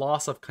with the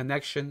loss of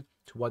connection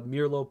to what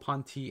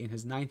Merleau-Ponty in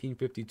his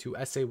 1952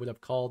 essay would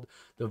have called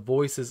the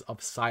voices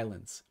of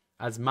silence,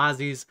 as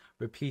Mazes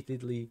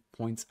repeatedly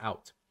points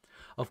out.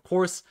 Of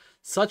course,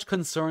 such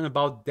concern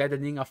about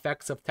deadening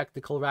effects of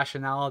technical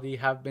rationality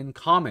have been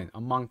common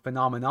among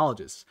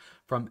phenomenologists,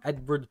 from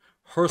Edward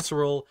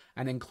Husserl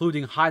and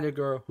including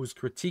Heidegger, whose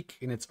critique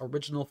in its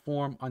original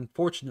form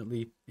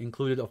unfortunately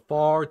included a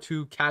far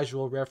too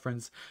casual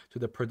reference to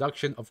the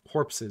production of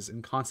corpses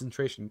in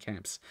concentration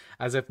camps,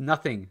 as if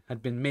nothing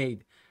had been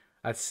made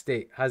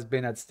has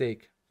been at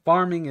stake.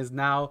 Farming is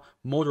now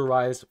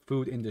motorized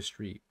food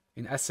industry.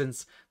 In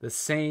essence, the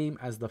same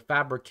as the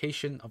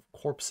fabrication of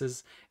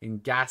corpses in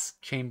gas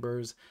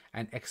chambers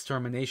and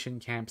extermination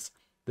camps,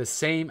 the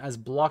same as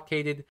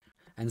blockaded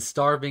and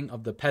starving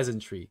of the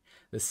peasantry,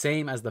 the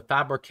same as the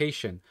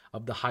fabrication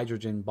of the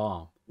hydrogen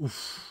bomb.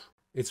 Oof.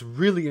 It's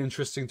really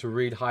interesting to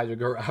read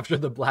Heidegger after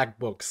the Black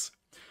Books.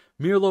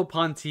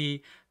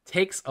 Merleau-Ponty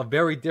takes a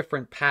very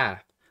different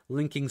path,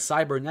 linking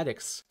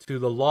cybernetics to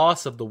the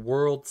loss of the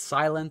world's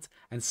silent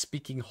and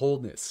speaking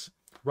wholeness.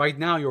 Right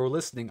now, you're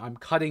listening, I'm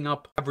cutting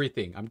up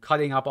everything. I'm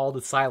cutting up all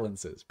the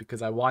silences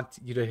because I want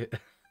you to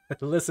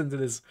listen to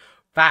this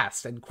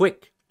fast and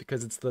quick,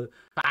 because it's the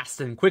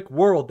fast and quick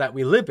world that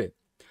we live in.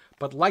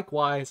 But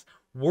likewise,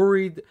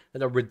 worried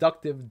that a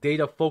reductive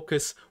data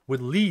focus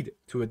would lead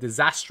to a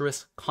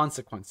disastrous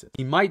consequences.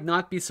 He might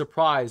not be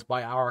surprised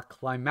by our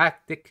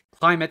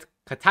climate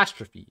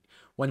catastrophe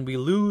when we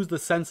lose the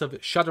sense of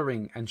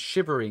shuddering and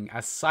shivering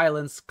as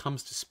silence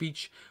comes to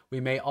speech. We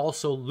may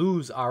also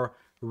lose our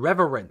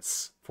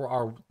reverence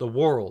for the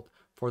world,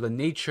 for the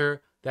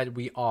nature that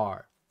we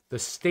are, the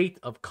state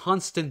of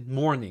constant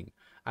mourning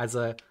as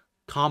a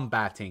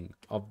combating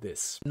of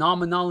this.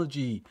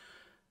 Phenomenology.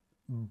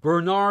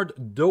 Bernard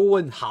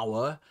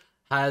Dauenhauer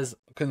has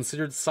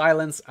considered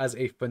silence as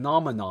a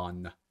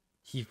phenomenon.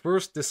 He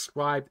first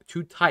described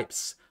two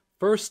types.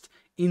 First,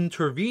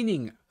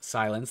 intervening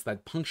silence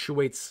that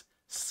punctuates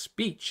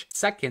speech.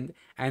 Second,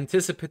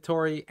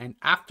 anticipatory and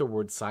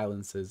afterward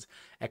silences,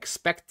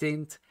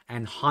 expectant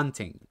and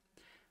haunting.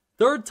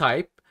 Third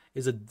type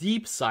is a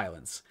deep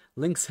silence,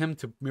 links him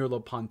to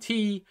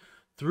Merleau-Ponty,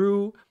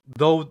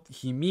 though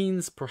he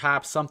means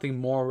perhaps something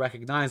more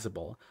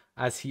recognizable,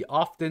 as he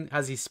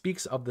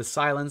speaks of the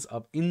silence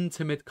of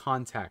intimate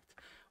contact,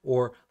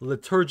 or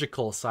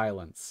liturgical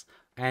silence,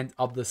 and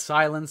of the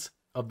silence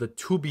of the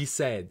to be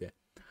said.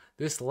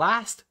 This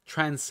last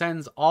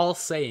transcends all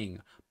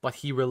saying, but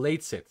he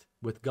relates it,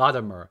 with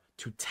Gadamer,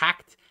 to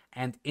tact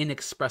and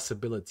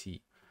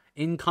inexpressibility,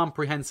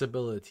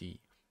 incomprehensibility,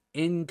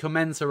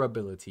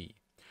 incommensurability.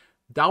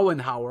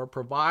 Dauenhauer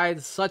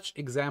provides such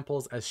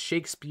examples as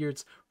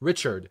Shakespeare's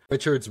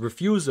Richard's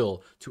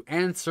refusal to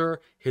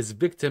answer his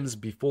victims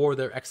before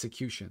their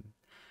execution.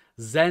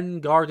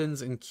 Zen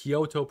gardens in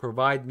Kyoto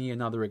provide me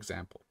another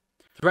example.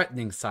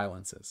 Threatening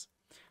silences.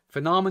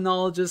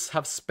 Phenomenologists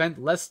have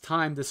spent less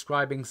time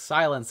describing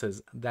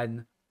silences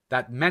than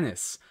that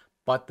menace,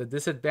 but the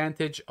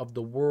disadvantage of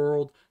the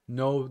world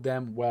know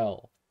them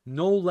well.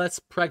 No less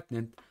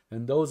pregnant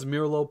than those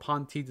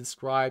Merleau-Ponty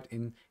described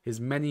in his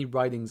many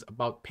writings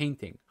about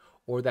painting,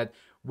 or that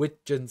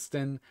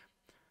Wittgenstein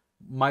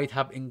might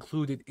have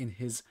included in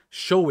his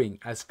showing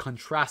as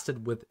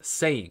contrasted with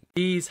saying.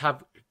 These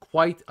have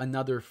quite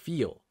another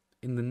feel.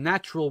 In the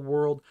natural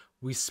world,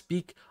 we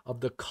speak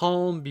of the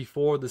calm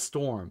before the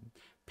storm.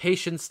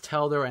 Patients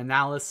tell their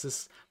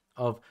analysis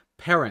of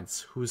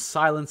parents whose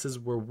silences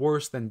were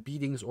worse than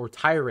beatings or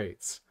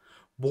tirades.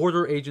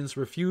 Border agents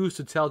refuse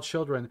to tell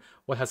children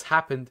what has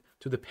happened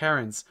to the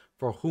parents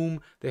for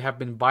whom they have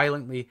been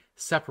violently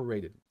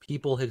separated.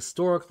 People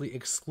historically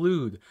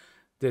excluded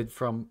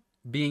from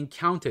being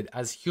counted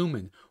as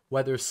human,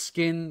 whether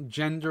skin,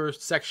 gender,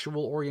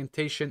 sexual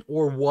orientation,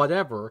 or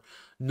whatever,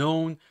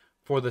 known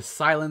for the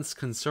silence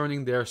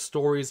concerning their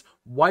stories,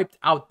 wiped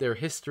out their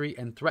history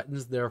and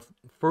threatens their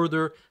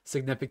further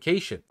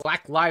signification.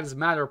 Black Lives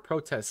Matter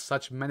protests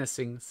such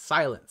menacing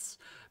silence.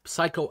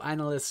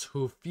 Psychoanalysts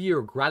who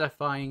fear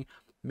gratifying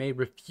may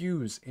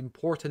refuse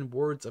important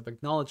words of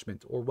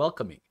acknowledgement or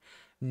welcoming.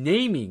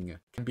 Naming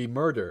can be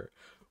murder,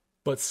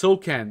 but so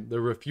can the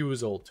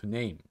refusal to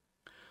name.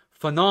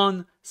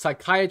 Fanon,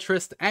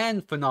 psychiatrists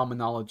and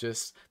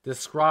phenomenologists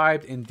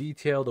described in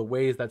detail the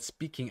ways that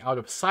speaking out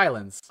of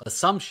silence,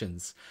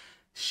 assumptions,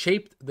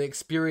 shaped the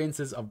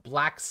experiences of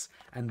blacks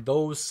and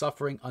those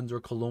suffering under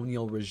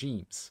colonial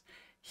regimes.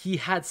 He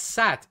had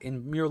sat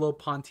in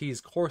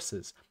Merleau-Ponty's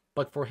courses,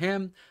 but for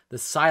him, the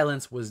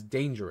silence was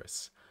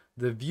dangerous.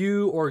 The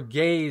view or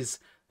gaze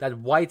that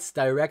whites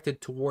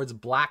directed towards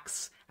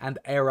blacks and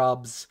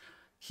Arabs,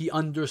 he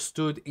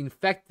understood,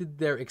 infected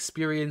their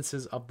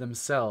experiences of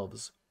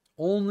themselves.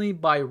 Only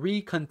by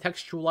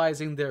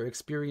recontextualizing their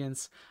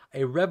experience,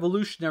 a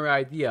revolutionary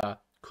idea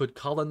could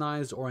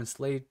colonize or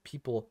enslaved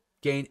people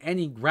gain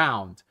any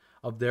ground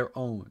of their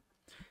own.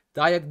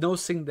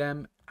 Diagnosing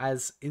them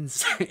as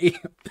insane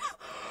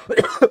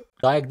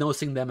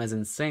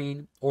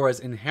or as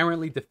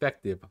inherently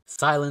defective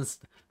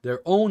silenced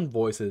their own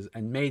voices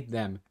and made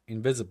them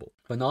invisible.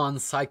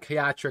 Fanon's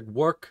psychiatric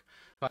work,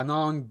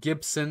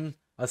 Fanon's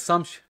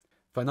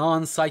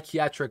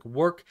psychiatric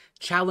work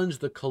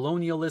challenged the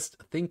colonialist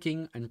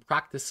thinking and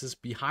practices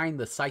behind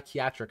the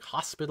psychiatric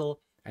hospital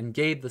and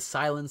gave the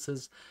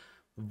silenced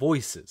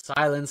voices.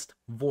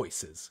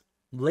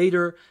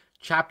 Later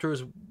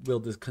chapters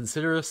will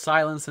consider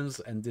silences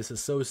and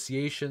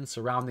disassociation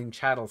surrounding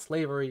chattel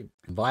slavery,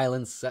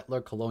 violence, settler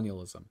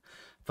colonialism.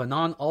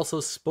 Fanon also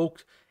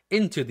spoke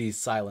into these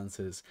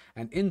silences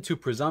and into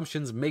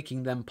presumptions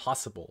making them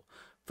possible.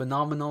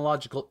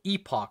 phenomenological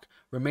epoch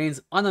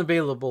remains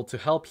unavailable to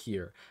help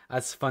here,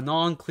 as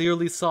Fanon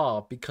clearly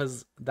saw,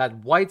 because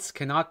that whites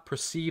cannot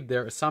perceive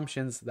their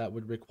assumptions that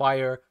would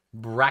require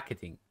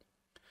bracketing.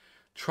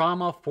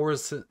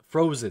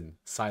 Trauma-frozen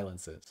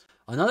silences.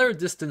 Another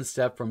distant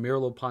step from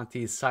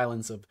Merleau-Ponty's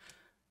silence of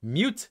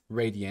mute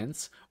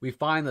radiance, we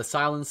find the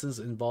silences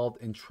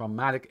involved in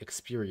traumatic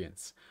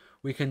experience.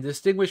 We can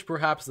distinguish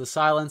perhaps the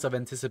silence of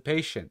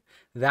anticipation,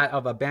 that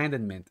of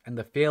abandonment, and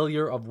the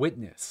failure of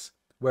witness,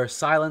 where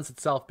silence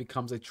itself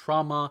becomes a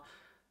trauma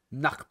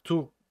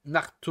nachtraglich,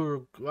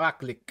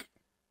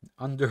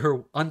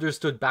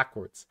 understood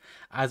backwards,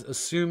 as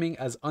assuming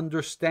as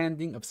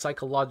understanding of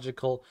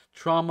psychological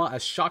trauma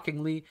as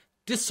shockingly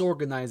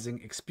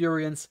disorganizing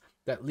experience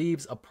that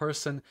leaves a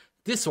person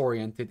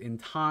disoriented in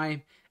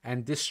time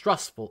and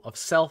distrustful of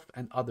self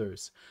and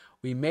others.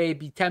 We may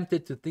be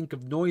tempted to think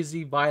of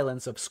noisy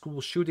violence of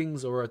school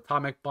shootings or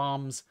atomic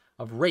bombs,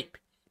 of rape.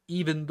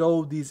 Even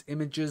though these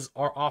images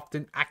are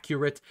often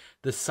accurate,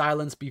 the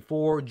silence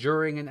before,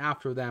 during, and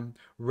after them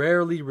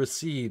rarely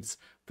receives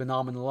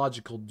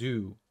phenomenological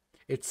due.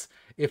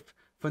 If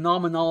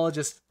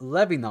phenomenologist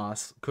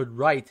Levinas could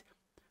write,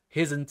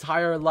 his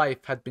entire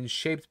life had been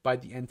shaped by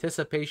the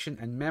anticipation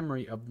and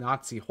memory of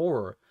Nazi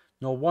horror.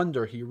 No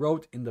wonder he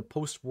wrote in the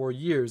post-war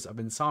years of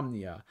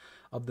insomnia,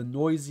 of the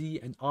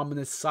noisy and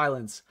ominous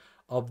silence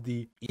of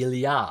the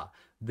Ilia.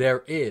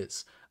 There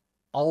is,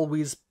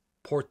 always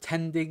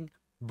portending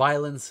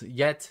violence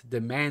yet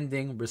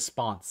demanding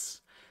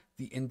response.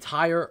 The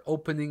entire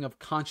opening of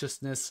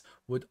consciousness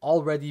would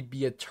already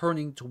be a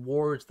turning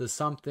towards the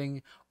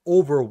something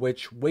over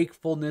which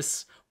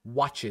wakefulness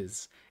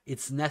watches.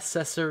 It's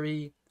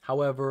necessary,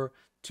 however,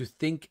 to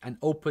think an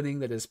opening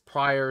that is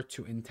prior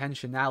to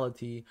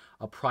intentionality,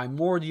 a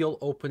primordial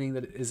opening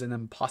that is an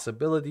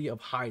impossibility of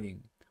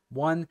hiding,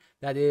 one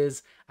that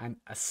is an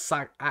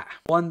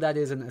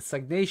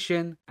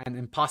assignation, an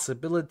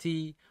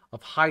impossibility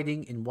of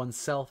hiding in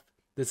oneself.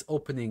 This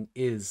opening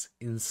is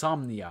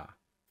insomnia,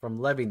 from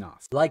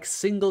Levinas. Like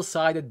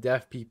single-sided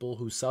deaf people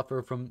who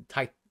suffer from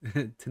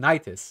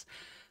tinnitus,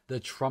 the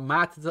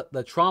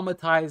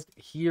traumatized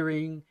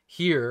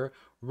hear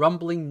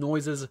rumbling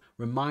noises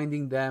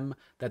reminding them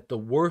that the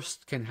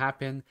worst can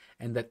happen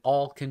and that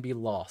all can be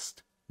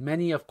lost.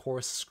 Many, of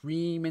course,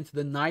 scream into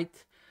the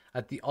night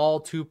at the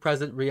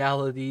all-too-present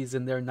realities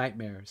in their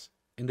nightmares.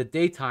 In the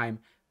daytime,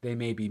 they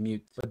may be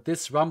mute, but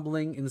this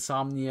rumbling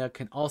insomnia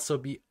can also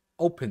be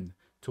open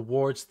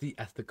towards the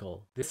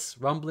ethical. This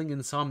rumbling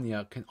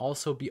insomnia can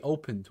also be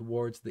open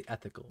towards the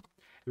ethical.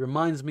 It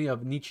reminds me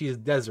of Nietzsche's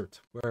desert,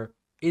 where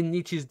in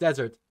Nietzsche's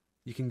desert,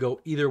 you can go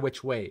either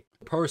which way.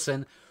 The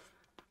person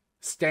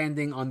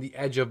standing on the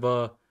edge of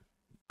a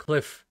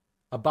cliff,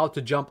 about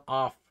to jump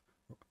off,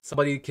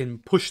 somebody can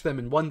push them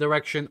in one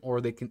direction, or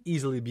they can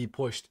easily be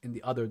pushed in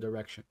the other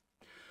direction.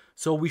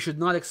 So we should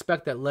not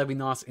expect that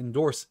Levinas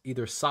endorse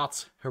either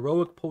Sartre's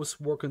heroic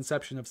post-war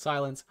conception of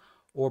silence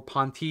or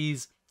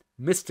Ponty's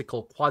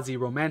mystical,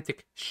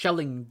 quasi-romantic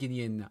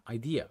Schellinginian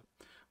idea.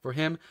 For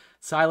him,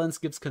 silence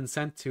gives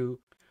consent to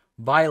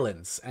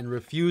violence and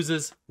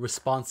refuses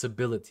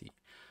responsibility.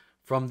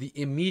 From the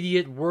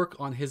immediate work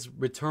on his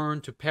return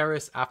to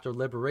Paris after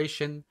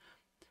liberation,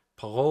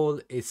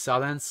 Parole et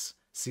Silence,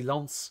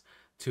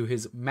 to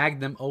his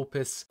magnum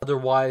opus,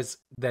 Otherwise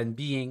Than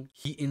Being,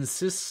 he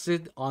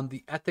insisted on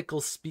the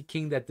ethical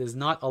speaking that does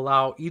not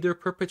allow either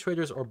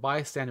perpetrators or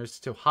bystanders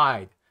to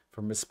hide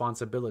from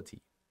responsibility.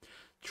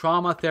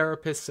 Trauma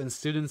therapists and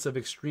students of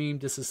extreme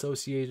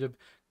dissociative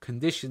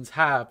conditions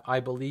have, I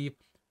believe,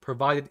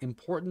 provided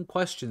important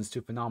questions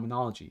to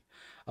phenomenology,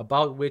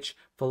 about which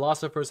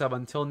philosophers have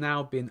until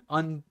now been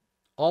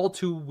all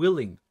too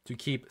willing to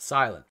keep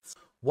silence.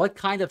 What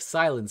kind of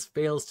silence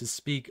fails to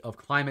speak of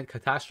climate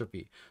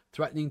catastrophe,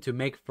 threatening to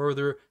make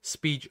further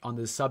speech on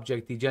this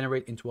subject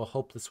degenerate into a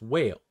hopeless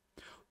wail?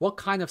 What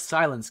kind of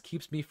silence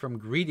keeps me from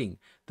greeting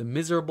the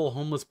miserable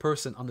homeless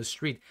person on the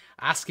street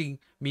asking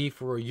me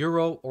for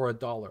 €1 or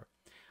 $1?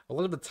 A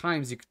lot of the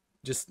times,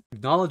 just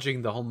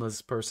acknowledging the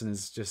homeless person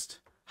is just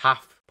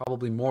half,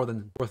 probably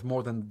worth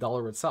more than the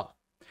dollar itself.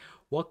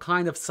 What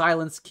kind of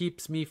silence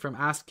keeps me from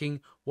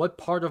asking what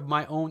part of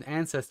my own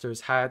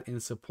ancestors had in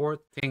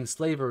supporting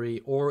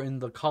slavery or in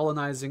the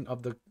colonizing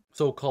of the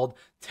so-called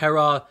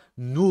terra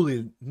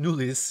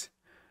nullius,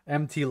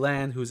 empty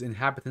land whose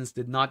inhabitants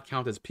did not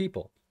count as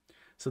people,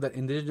 so that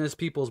indigenous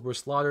peoples were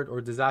slaughtered or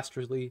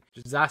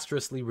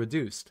disastrously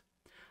reduced?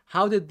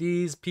 How did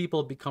these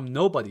people become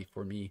nobody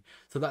for me,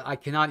 so that I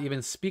cannot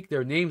even speak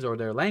their names or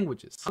their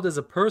languages? How does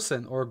a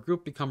person or a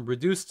group become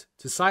reduced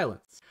to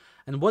silence?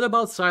 And what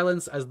about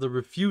silence as the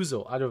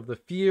refusal, out of the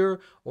fear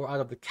or out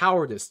of the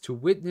cowardice, to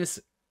witness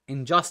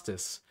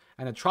injustice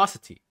and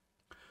atrocity?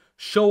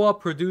 Shoah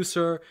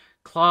producer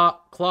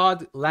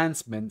Claude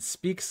Lanzmann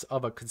speaks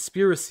of a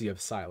conspiracy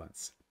of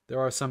silence. There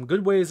are some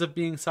good ways of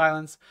being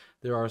silenced,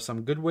 there are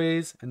some good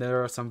ways, and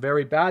there are some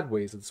very bad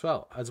ways as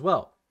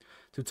well.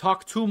 To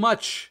talk too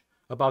much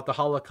about the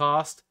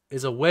Holocaust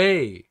is a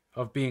way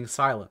of being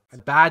silent. A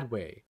bad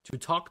way. To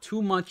talk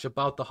too much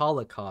about the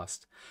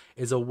Holocaust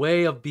is a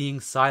way of being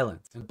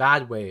silent. A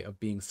bad way of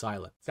being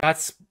silent.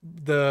 That's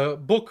the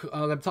book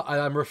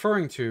I'm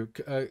referring to.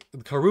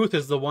 Carruth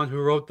is the one who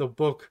wrote the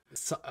book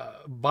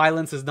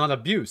Violence is Not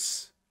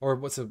Abuse. Or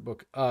what's the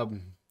book?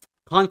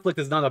 Conflict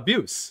is Not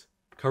Abuse.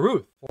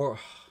 Carruth. Or...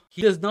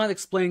 He does not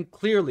explain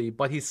clearly,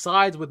 but he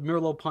sides with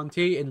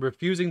Merleau-Ponty in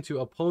refusing to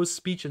oppose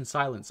speech and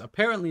silence.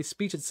 Apparently,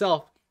 speech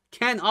itself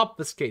can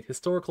obfuscate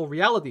historical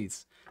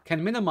realities,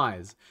 can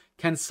minimize,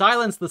 can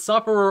silence the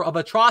sufferer of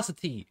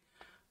atrocity.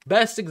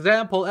 Best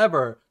example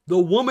ever, the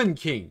Woman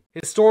King.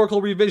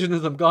 Historical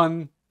revisionism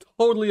gone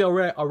totally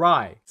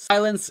awry.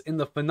 Silence in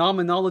the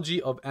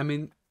phenomenology of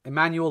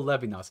Emmanuel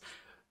Levinas.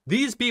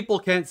 These people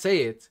can't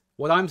say it,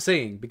 what I'm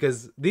saying,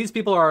 because these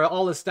people are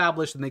all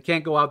established and they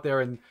can't go out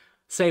there and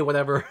say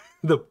whatever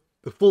the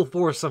full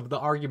force of the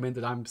argument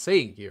that I'm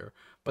saying here.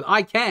 But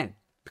I can,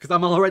 because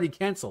I'm already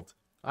cancelled.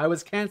 I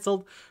was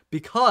cancelled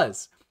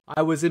because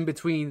I was in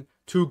between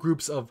two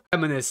groups of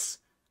feminists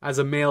as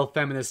a male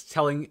feminist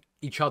telling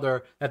each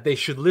other that they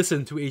should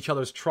listen to each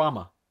other's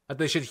trauma, that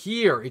they should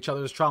hear each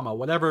other's trauma,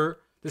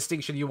 whatever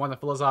distinction you want, a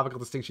philosophical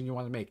distinction you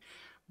want to make.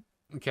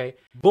 Okay?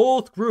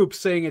 Both groups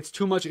saying it's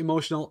too much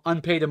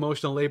unpaid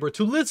emotional labor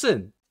to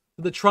listen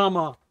to the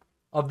trauma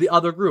of the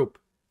other group.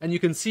 And you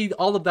can see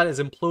all of that is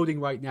imploding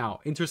right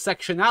now.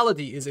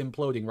 Intersectionality is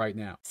imploding right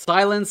now.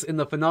 Silence in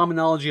the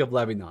phenomenology of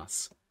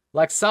Levinas.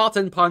 Like Sartre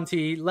and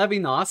Ponty,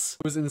 Levinas,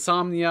 whose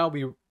insomnia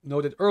we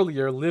noted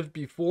earlier, lived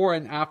before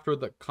and after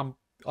the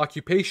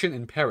occupation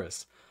in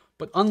Paris.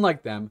 But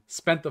unlike them,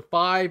 spent the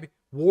 5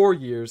 war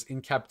years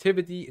in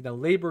captivity in a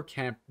labor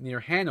camp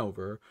near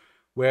Hanover,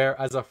 where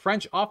as a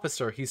French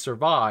officer he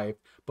survived,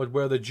 but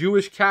where the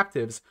Jewish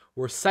captives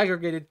were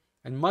segregated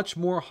and much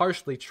more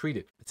harshly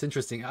treated. It's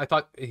interesting. I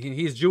thought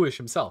he's Jewish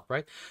himself,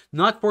 right?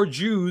 Not for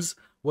Jews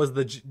was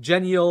the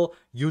genial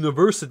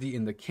university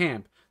in the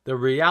camp, the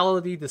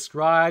reality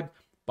described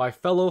by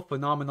fellow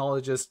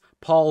phenomenologist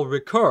Paul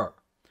Ricoeur.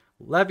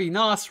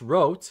 Levinas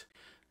wrote,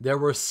 "There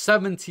were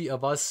 70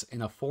 of us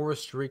in a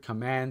forestry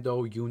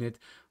commando unit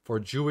for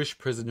Jewish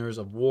prisoners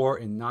of war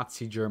in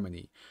Nazi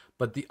Germany,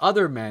 but the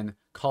other men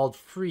called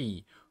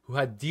free, who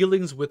had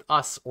dealings with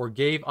us or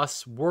gave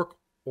us work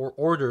or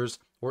orders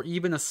or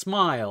even a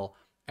smile,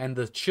 and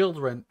the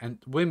children and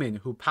women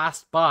who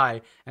passed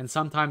by and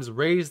sometimes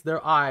raised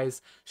their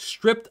eyes,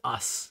 stripped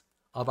us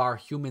of our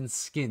human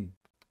skin.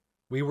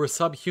 We were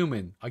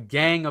subhuman, a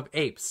gang of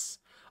apes.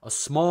 A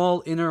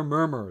small inner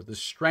murmur, the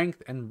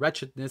strength and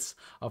wretchedness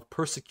of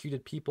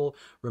persecuted people,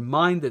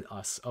 reminded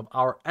us of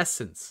our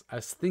essence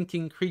as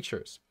thinking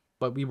creatures,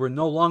 but we were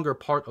no longer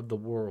part of the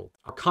world.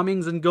 Our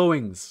comings and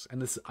goings,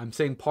 and this, I'm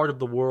saying part of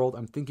the world,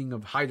 I'm thinking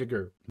of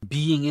Heidegger,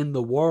 being in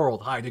the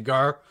world,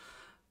 Heidegger.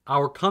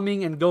 Our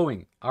coming and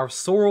going, our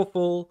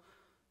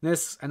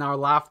sorrowfulness and our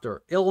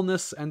laughter,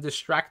 illness and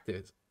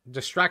distractions,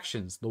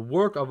 the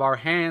work of our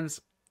hands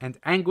and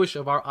anguish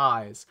of our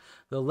eyes,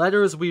 the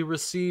letters we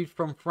received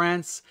from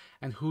France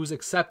and whose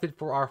accepted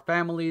for our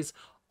families,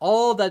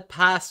 all that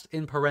passed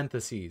in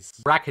parentheses,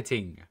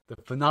 bracketing, the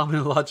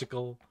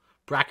phenomenological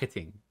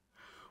bracketing.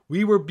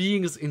 We were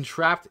beings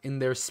entrapped in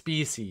their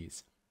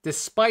species,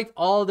 despite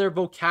all their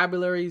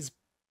vocabularies,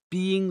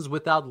 beings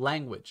without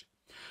language.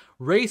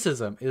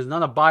 Racism is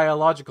not a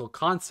biological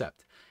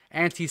concept.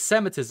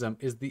 Anti-Semitism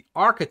is the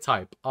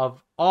archetype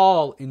of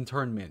all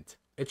internment.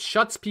 It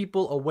shuts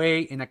people away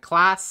in a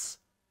class,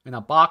 in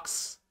a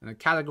box, in a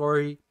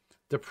category,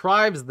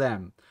 deprives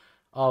them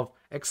of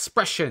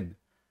expression,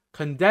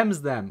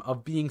 condemns them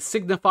of being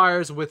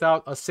signifiers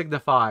without a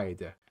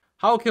signified.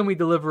 How can we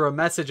deliver a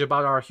message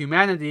about our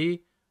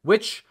humanity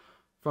which,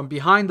 from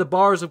behind the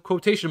bars of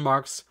quotation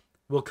marks,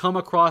 will come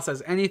across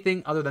as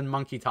anything other than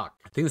monkey talk?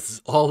 I think this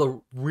is all a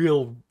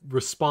real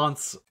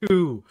response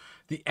to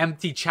the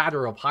empty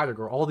chatter of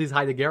Heidegger, all these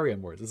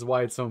Heideggerian words. This is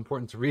why it's so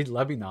important to read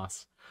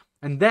Levinas.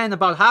 And then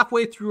about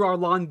halfway through our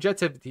long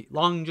captivity,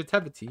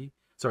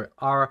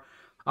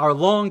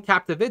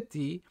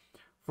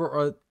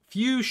 for a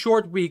few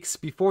short weeks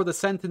before the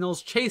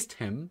sentinels chased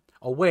him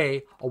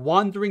away, a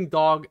wandering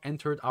dog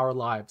entered our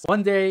lives.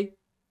 One day,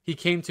 he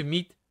came to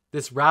meet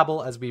this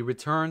rabble as we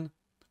returned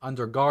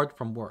under guard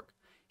from work.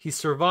 He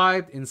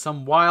survived in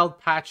some wild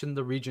patch in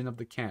the region of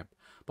the camp,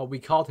 but we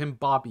called him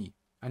Bobby,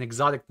 an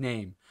exotic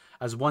name,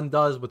 as one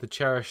does with a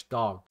cherished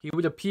dog. He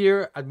would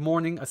appear at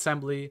morning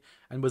assembly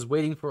and was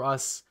waiting for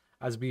us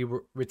as we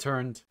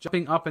returned,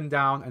 jumping up and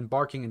down and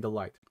barking in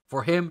delight.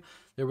 For him,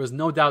 there was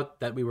no doubt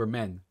that we were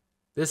men.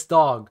 This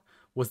dog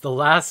was the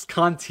last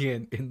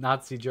Kantian in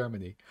Nazi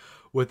Germany,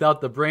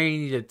 without the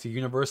brain needed to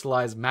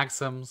universalize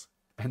maxims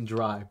and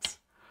drives.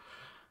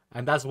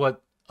 And that's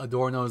what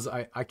Adorno's,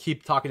 I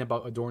keep talking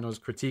about Adorno's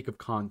critique of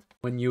Kant.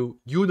 When you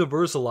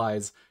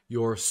universalize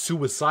your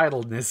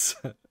suicidalness,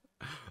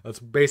 that's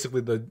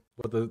basically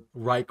what the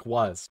Reich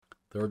was.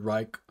 Third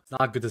Reich. It's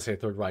not good to say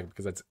Third Reich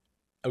because that's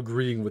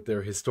agreeing with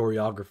their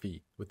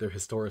historiography, with their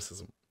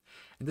historicism.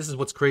 And this is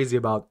what's crazy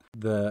about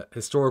the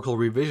historical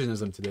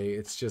revisionism today.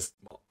 It's just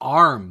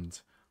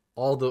armed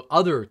all the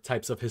other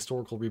types of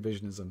historical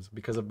revisionisms,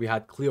 because we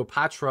had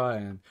Cleopatra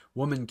and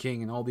Woman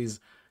King and all these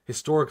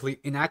historically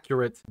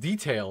inaccurate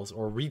details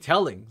or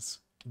retellings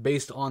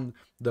based on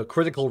the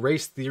critical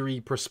race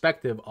theory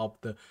perspective of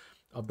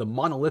the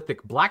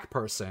monolithic black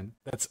person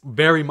that's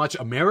very much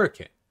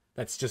American,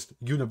 that's just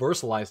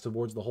universalized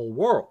towards the whole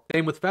world.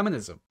 Same with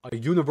feminism, a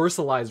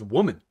universalized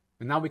woman.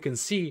 And now we can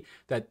see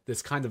that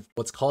this kind of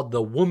what's called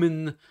the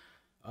woman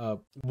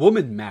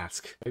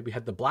mask. Right? We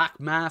had the black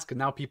mask, and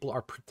now people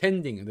are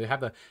pretending, and they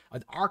have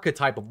an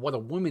archetype of what a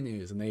woman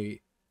is,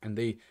 and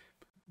they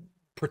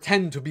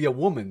pretend to be a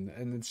woman,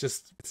 and it's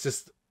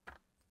just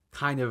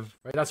kind of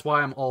right. That's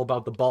why I'm all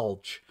about the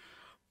bulge.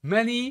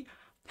 Many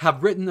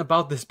have written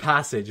about this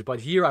passage,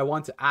 but here I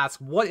want to ask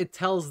what it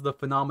tells the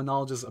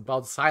phenomenologists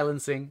about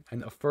silencing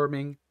and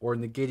affirming or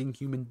negating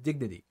human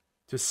dignity.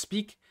 To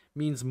speak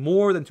means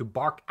more than to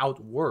bark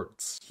out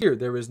words. Here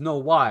there is no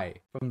why.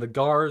 From the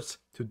guard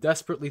to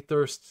desperately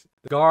thirsty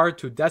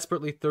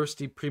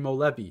Primo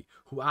Levi,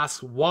 who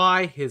asks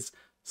why his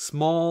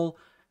small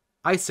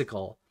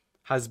icicle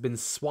has been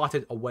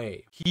swatted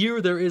away.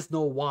 Here there is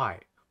no why.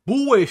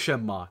 不为什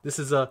么? This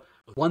is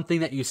one thing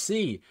that you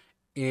see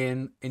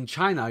in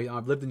China.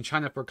 I've lived in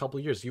China for a couple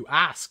of years. You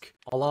ask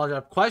a lot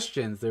of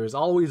questions. There's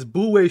always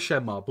不为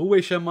什么? 不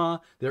为什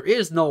么? There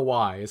is no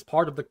why. It's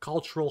part of the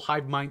cultural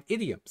hive mind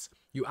idioms.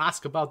 You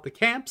ask about the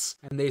camps,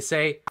 and they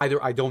say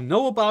either I don't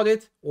know about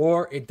it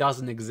or it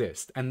doesn't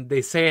exist. And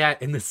they say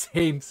that in the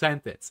same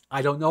sentence.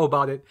 I don't know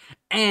about it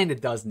and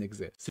it doesn't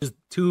exist.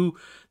 To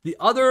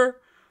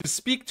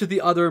speak to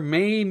the other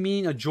may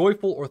mean a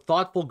joyful or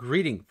thoughtful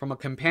greeting from a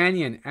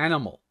companion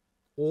animal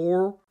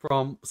or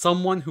from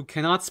someone who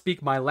cannot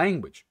speak my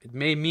language. It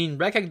may mean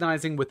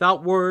recognizing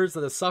without words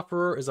that a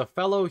sufferer is a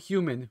fellow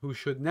human who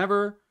should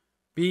never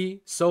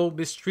be so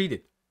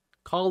mistreated.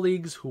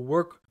 Colleagues who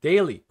work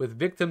daily with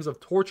victims of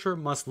torture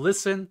must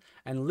listen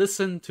and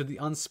listen to the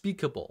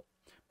unspeakable,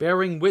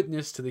 bearing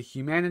witness to the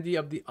humanity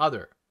of the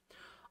other.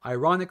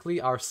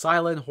 Ironically, our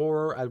silent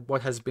horror at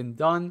what has been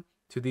done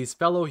to these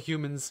fellow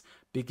humans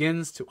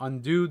begins to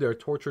undo their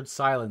tortured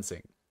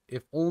silencing,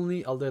 if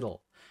only a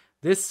little.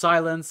 This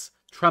silence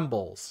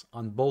trembles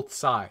on both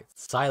sides,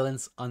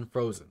 silence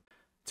unfrozen.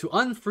 To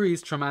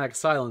unfreeze traumatic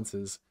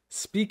silences,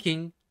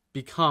 speaking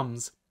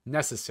becomes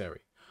necessary.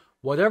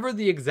 Whatever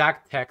the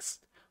exact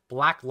text,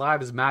 Black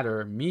Lives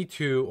Matter, Me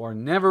Too, or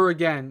Never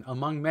Again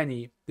among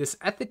many, this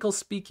ethical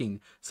speaking,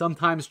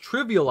 sometimes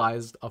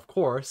trivialized, of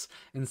course,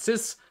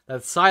 insists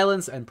that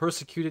silence and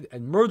persecuted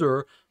and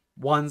murdered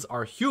ones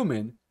are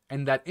human,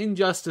 and that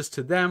injustice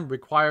to them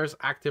requires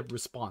active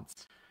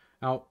response.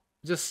 Now,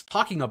 just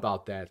talking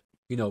about that,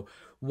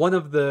 one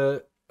of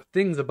the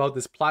things about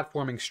this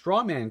platforming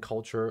strawman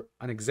culture,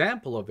 an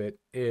example of it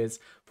is,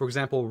 for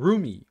example,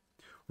 Rumi.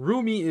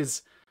 Rumi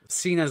is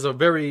seen as a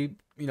very,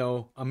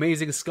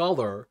 amazing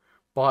scholar,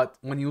 but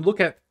when you look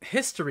at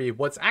history,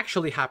 what's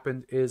actually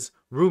happened is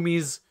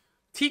Rumi's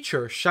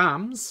teacher,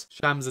 Shams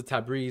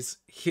Tabriz,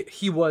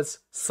 he was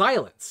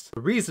silenced. The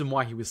reason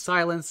why he was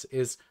silenced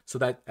is so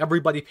that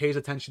everybody pays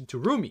attention to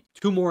Rumi.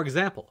 Two more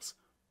examples.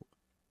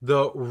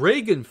 The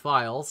Reagan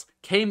files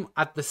came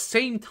at the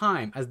same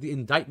time as the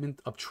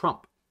indictment of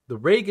Trump. The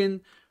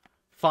Reagan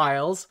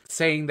files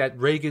saying that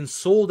Reagan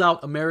sold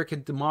out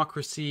American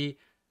democracy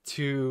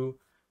to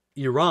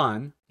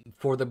Iran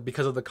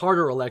because of the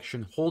Carter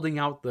election, holding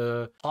out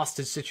the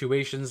hostage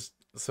situations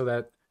so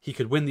that he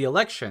could win the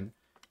election,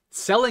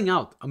 selling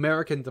out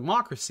American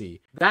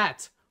democracy.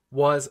 That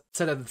was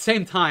said at the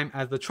same time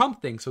as the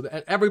Trump thing, so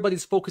that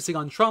everybody's focusing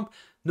on Trump.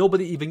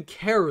 Nobody even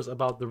cares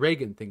about the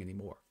Reagan thing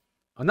anymore.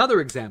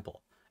 Another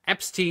example,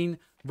 Epstein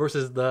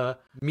versus the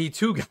Me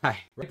Too guy.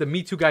 Right? The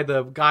Me Too guy,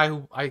 the guy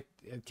who, I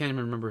can't even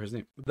remember his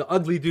name, the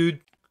ugly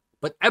dude,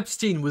 but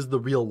Epstein was the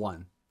real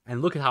one.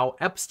 And look at how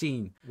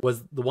Epstein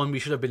was the one we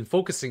should have been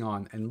focusing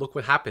on, and look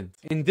what happened.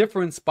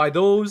 Indifference by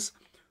those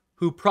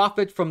who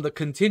profit from the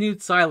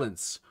continued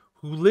silence,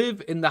 who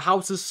live in the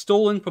houses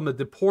stolen from the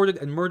deported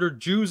and murdered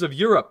Jews of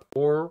Europe,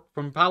 or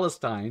from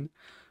Palestine,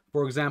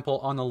 for example,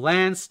 on the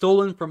land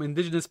stolen from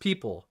indigenous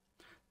people,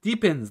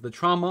 deepens the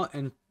trauma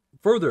and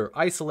further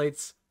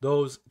isolates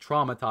those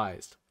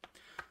traumatized.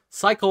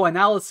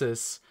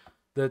 Psychoanalysis,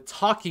 the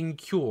talking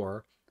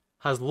cure,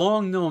 has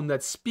long known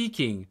that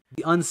speaking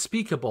the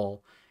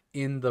unspeakable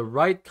in the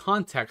right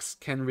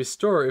context can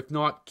restore, if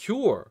not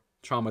cure,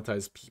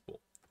 traumatized people.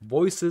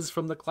 Voices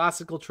from the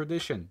classical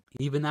tradition,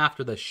 even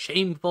after the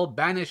shameful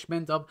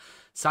banishment of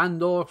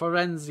Sandor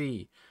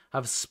Ferenczi,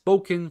 have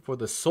spoken for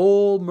the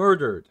soul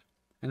murdered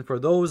and for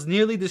those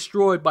nearly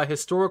destroyed by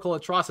historical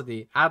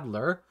atrocity.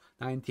 Adler,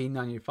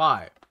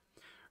 1995.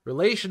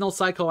 Relational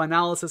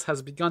psychoanalysis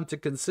has begun to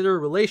consider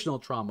relational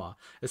trauma,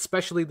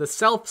 especially the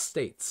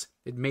self-states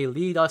it may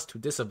lead us to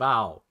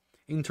disavow.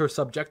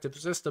 Intersubjective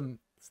system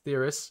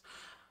theorists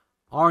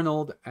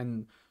Arnold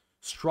and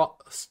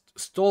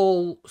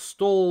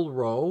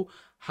Stolrow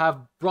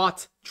have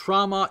brought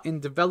trauma in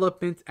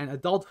development and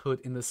adulthood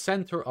in the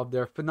center of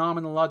their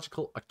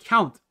phenomenological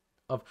account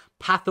of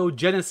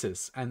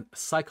pathogenesis and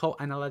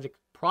psychoanalytic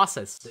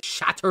process. The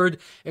shattered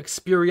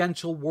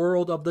experiential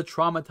world of the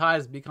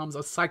traumatized becomes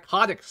a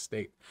psychotic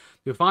state,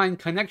 to find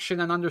connection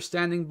and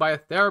understanding by a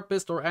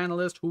therapist or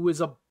analyst who is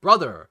a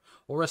brother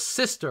or a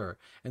sister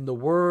in the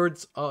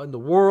worlds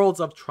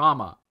of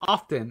trauma.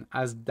 Often,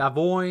 as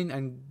Davoine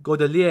and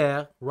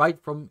Godelier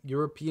write from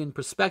European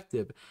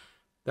perspective,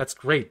 that's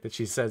great that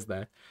she says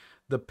that,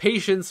 the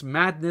patient's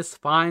madness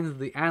finds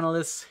the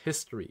analyst's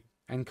history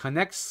and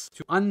connects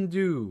to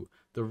undo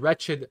the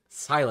wretched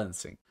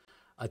silencing.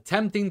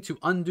 Attempting to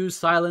undo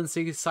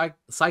silencing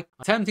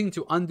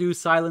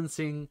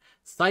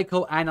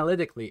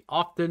psychoanalytically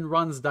often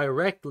runs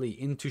directly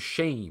into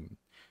shame.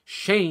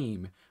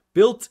 Shame,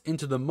 built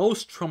into the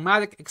most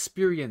traumatic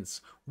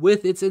experience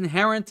with its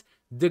inherent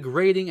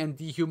degrading and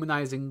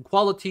dehumanizing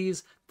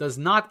qualities, does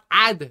not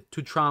add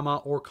to trauma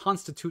or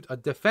constitute a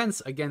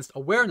defense against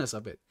awareness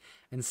of it.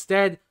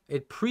 Instead,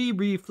 it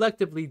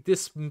pre-reflectively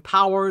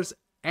disempowers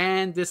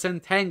and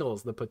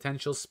disentangles the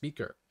potential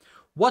speaker.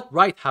 What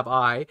right have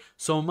I,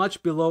 so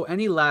much below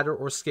any ladder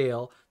or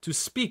scale, to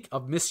speak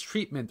of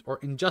mistreatment or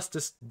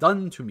injustice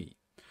done to me?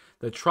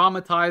 The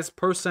traumatized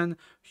person,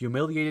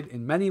 humiliated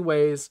in many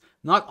ways,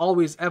 not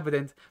always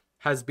evident,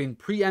 has been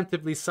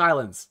preemptively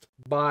silenced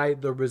by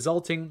the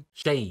resulting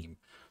shame.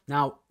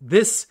 Now,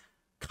 this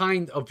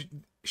kind of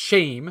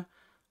shame,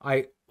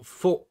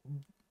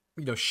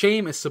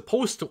 shame is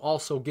supposed to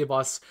also give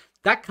us,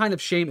 that kind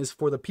of shame is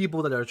for the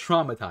people that are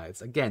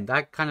traumatized. Again,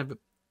 that kind of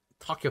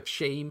talk of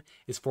shame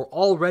is for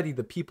already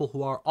the people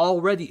who are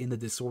already in the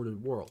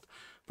disordered world.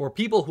 For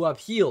people who have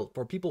healed,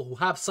 for people who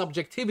have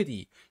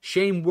subjectivity,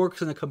 shame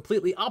works in a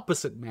completely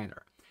opposite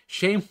manner.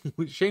 Shame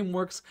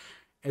works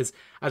as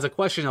a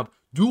question of,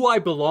 do I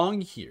belong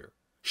here?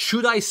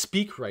 Should I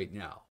speak right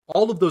now?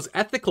 All of those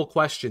ethical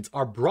questions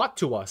are brought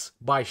to us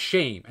by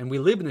shame, and we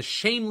live in a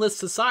shameless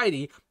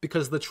society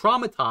because the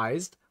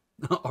traumatized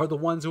are the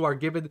ones who are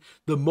given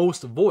the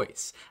most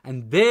voice,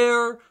 and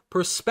their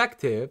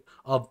perspective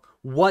of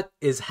what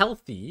is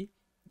healthy,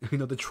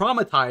 the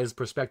traumatized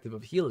perspective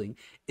of healing,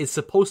 is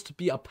supposed to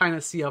be a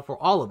panacea for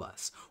all of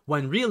us,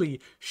 when really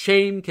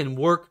shame can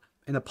work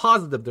in a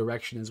positive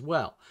direction as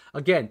well.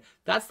 Again,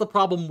 that's the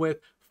problem with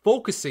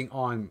focusing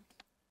on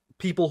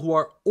people who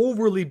are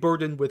overly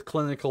burdened with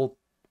clinical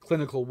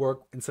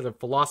work instead of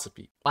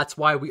philosophy. That's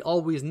why we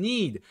always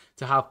need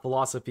to have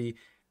philosophy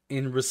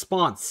in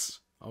response.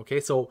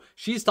 Okay, so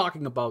she's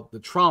talking about the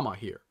trauma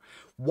here.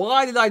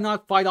 Why did I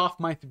not fight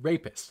off my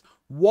rapist?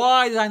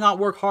 Why did I not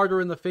work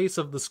harder in the face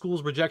of the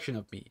school's rejection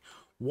of me?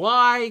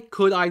 Why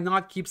could I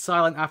not keep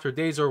silent after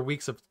days or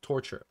weeks of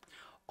torture?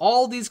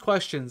 All these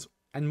questions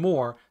and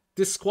more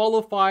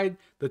disqualified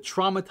the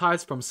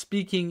traumatized from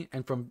speaking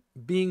and from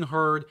being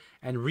heard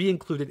and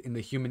re-included in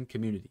the human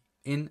community.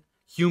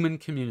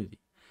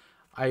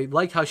 I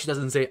like how she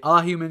doesn't say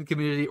a human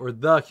community or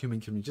the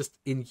human community, just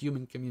in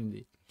human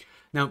community.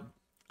 Now,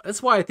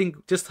 that's why I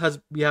think just as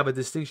we have a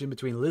distinction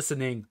between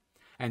listening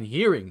and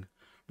hearing,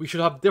 we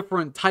should have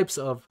different types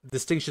of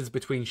distinctions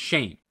between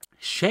shame.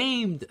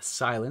 Shamed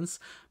silence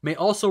may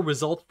also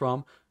result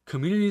from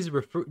community's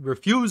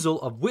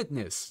refusal of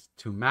witness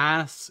to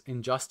mass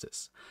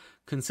injustice.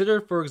 Consider,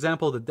 for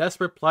example, the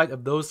desperate plight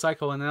of those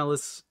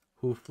psychoanalysts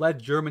who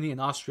fled Germany and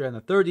Austria in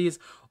the 30s,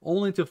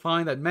 only to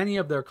find that many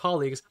of their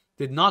colleagues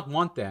did not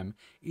want them,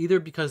 either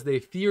because they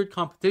feared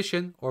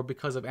competition or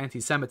because of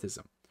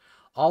anti-Semitism.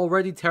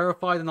 Already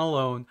terrified and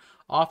alone,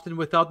 often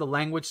without the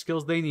language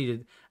skills they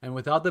needed, and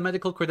without the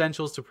medical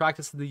credentials to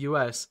practice in the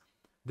US,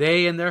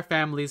 they and their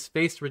families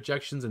faced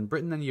rejections in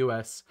Britain and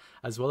US,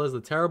 as well as the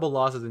terrible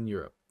losses in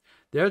Europe.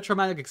 Their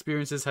traumatic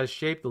experiences has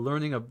shaped the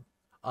learning of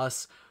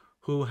us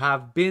who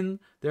have been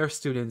their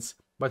students,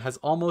 but has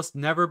almost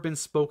never been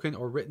spoken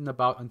or written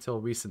about until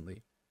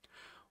recently.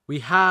 We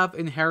have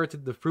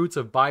inherited the fruits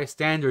of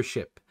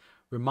bystandership,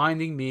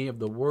 reminding me of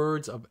the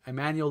words of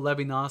Emmanuel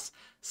Levinas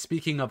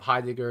speaking of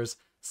Heidegger's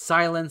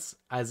silence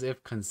as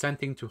if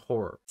consenting to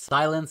horror,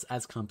 silence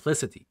as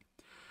complicity.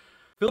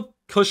 Philip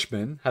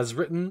Cushman has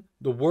written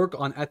the work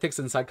on ethics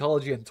and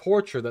psychology and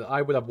torture that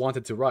I would have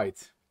wanted to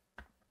write.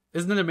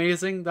 Isn't it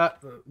amazing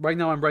that right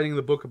now I'm writing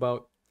the book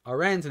about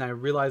Arendt, and I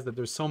realize that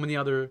there's so many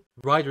other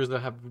writers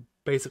that have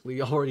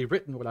basically already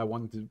written what I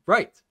wanted to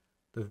write,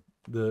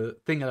 the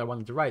thing that I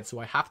wanted to write, so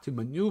I have to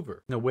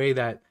maneuver in a way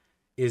that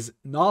is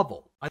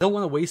novel. I don't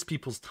want to waste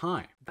people's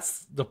time.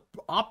 That's the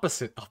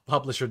opposite of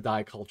publish or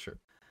die culture.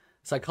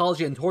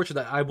 Psychology and torture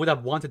that I would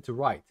have wanted to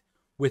write,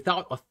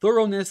 without a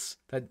thoroughness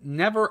that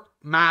never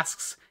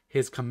masks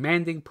his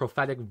commanding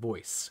prophetic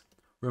voice,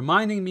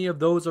 reminding me of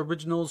those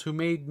originals who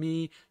made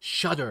me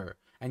shudder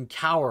and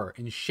cower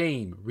in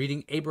shame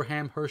reading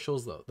Abraham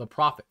Herschel's The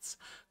Prophets,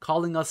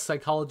 calling us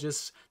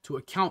psychologists to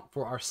account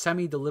for our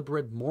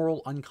semi-deliberate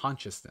moral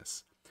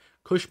unconsciousness.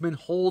 Cushman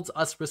holds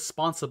us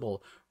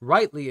responsible,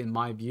 rightly in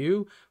my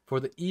view, for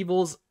the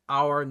evils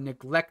our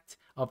neglect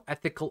of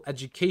ethical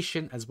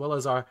education as well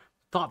as our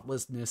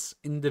thoughtlessness,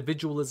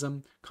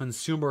 individualism,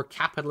 consumer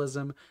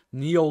capitalism,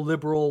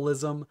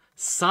 neoliberalism,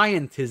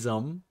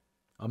 scientism,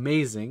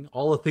 amazing.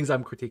 All the things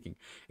I'm critiquing.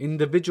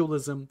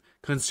 Individualism,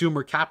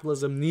 consumer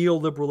capitalism,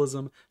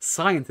 neoliberalism,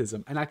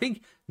 scientism. And I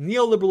think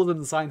neoliberalism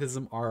and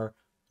scientism are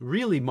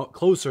really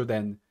closer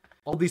than...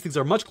 All these things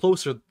are much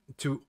closer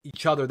to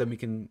each other than we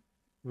can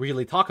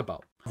really talk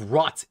about.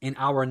 Rot in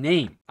our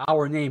name.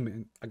 Our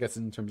name, I guess,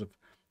 in terms of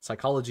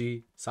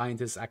psychology,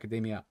 scientists,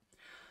 academia.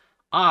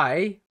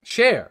 I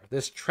share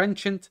this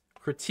trenchant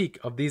critique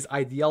of these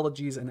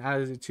ideologies and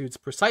attitudes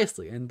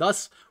precisely, and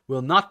thus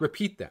will not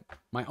repeat them.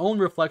 My own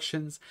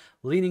reflections,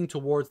 leaning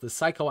towards the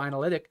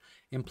psychoanalytic,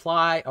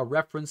 imply a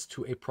reference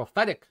to a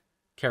prophetic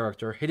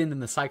character hidden in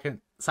the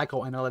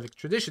psychoanalytic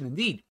tradition,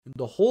 indeed, in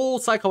the whole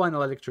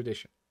psychoanalytic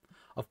tradition.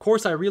 Of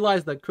course, I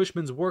realize that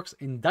Cushman's works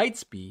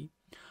indicts me,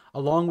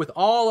 along with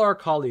all our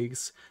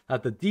colleagues,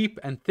 that the deep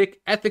and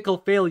thick ethical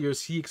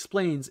failures he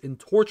explains in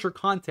torture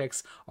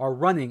contexts are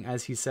running,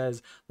 as he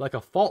says, like a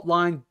fault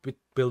line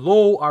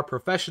below our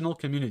professional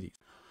communities.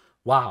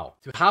 Wow.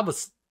 To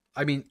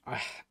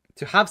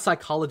have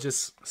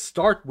psychologists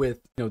start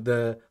with,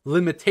 the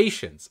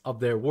limitations of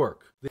their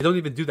work. They don't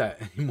even do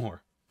that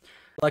anymore.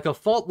 Like a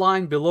fault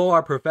line below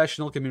our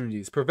professional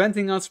communities,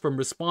 preventing us from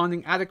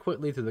responding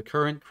adequately to the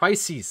current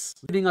crises,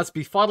 leaving us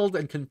befuddled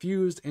and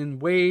confused in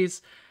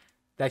ways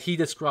that he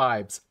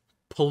describes,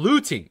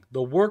 polluting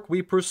the work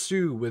we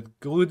pursue with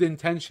good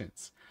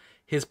intentions.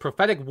 His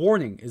prophetic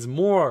warning is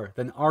more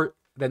than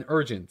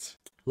urgent.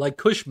 Like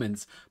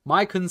Cushman's,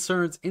 my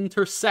concerns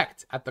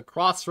intersect at the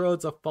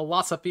crossroads of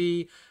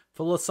philosophy,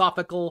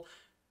 philosophical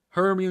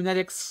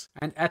hermeneutics,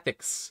 and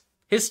ethics.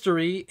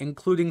 History,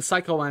 including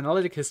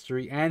psychoanalytic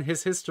history and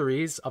his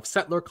histories of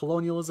settler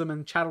colonialism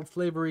and chattel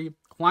slavery,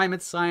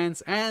 climate science,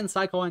 and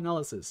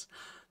psychoanalysis.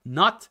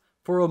 Not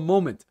for a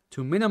moment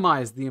to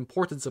minimize the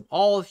importance of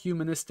all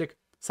humanistic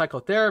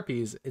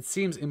psychotherapies, it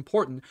seems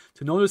important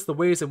to notice the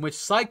ways in which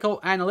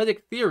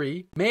psychoanalytic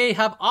theory may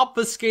have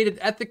obfuscated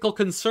ethical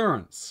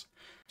concerns.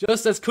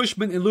 Just as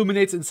Cushman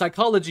illuminates in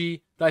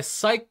psychology, the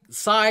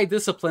psi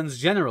disciplines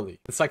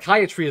generally, the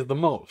psychiatry is the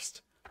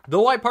most.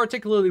 Though I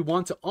particularly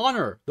want to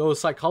honor those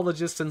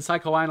psychologists and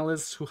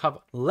psychoanalysts who have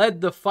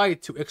led the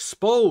fight to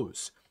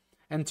expose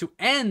and to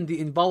end the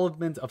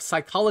involvement of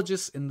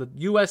psychologists in the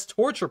US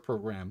torture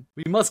program,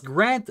 we must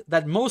grant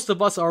that most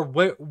of us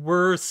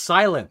were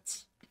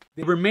silent.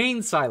 They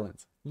remain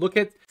silent. Look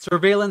at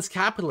surveillance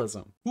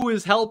capitalism. Who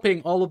is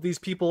helping all of these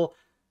people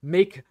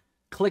make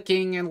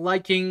clicking and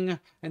liking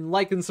and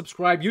like and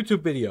subscribe YouTube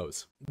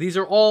videos? These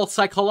are all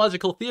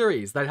psychological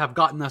theories that have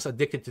gotten us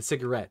addicted to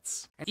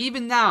cigarettes. And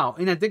even now,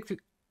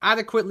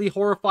 adequately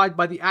horrified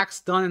by the acts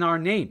done in our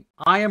name.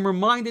 I am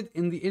reminded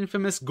in the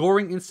infamous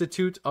Goring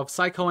Institute of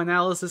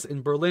Psychoanalysis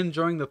in Berlin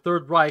during the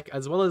Third Reich,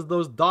 as well as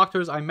those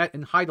doctors I met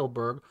in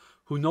Heidelberg,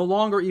 who no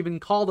longer even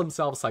call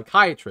themselves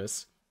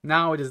psychiatrists.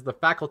 Now it is the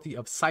faculty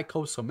of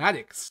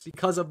psychosomatics,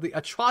 because of the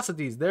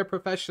atrocities their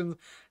professions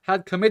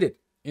had committed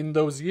in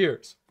those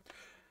years.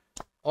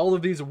 All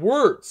of these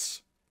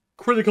words,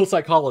 critical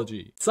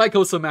psychology,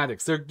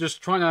 psychosomatics, they're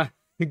just trying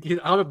to get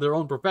out of their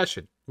own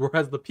profession.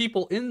 Whereas the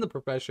people in the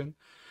profession,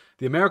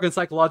 the American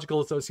Psychological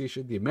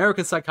Association, the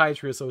American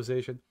Psychiatry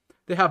Association,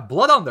 they have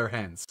blood on their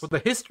hands with the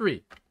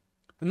history.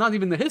 And not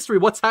even the history,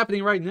 what's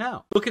happening right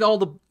now. Look at all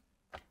the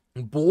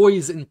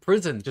boys in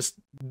prison just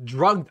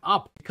drugged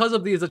up because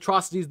of these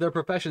atrocities their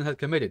profession had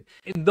committed.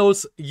 In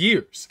those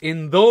years.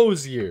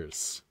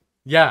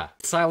 Yeah,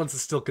 silence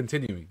is still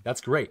continuing.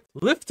 That's great.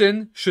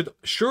 Lifton should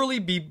surely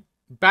be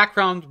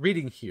background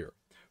reading here.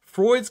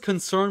 Freud's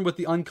concern with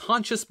the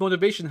unconscious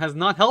motivation has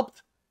not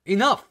helped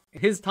enough in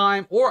his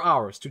time or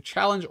ours to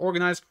challenge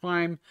organized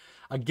crime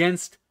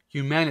against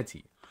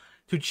humanity.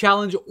 To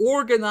challenge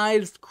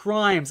organized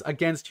crimes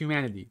against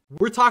humanity.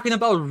 We're talking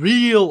about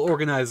real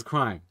organized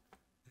crime.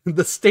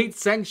 The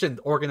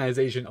state-sanctioned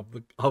organization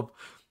of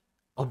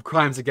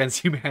crimes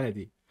against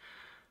humanity.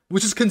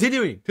 Which is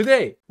continuing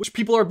today, which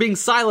people are being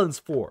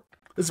silenced for.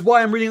 This is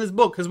why I'm reading this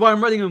book, this is why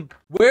I'm writing them.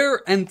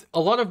 And a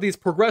lot of these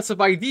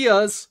progressive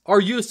ideas are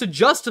used to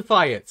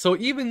justify it. So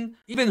even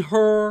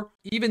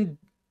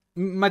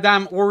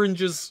Madame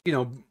Orange's,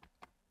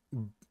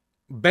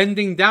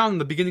 bending down in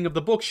the beginning of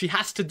the book, she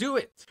has to do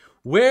it.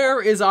 Where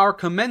is our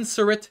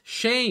commensurate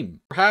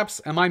shame?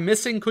 Perhaps, am I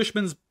missing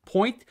Cushman's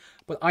point?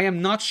 But I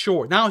am not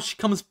sure. Now she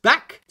comes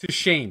back to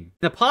shame.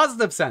 In a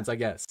positive sense, I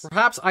guess.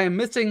 Perhaps I am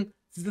missing...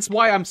 This is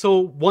why I'm so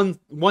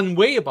one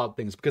way about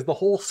things, because the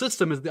whole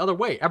system is the other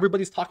way.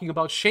 Everybody's talking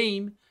about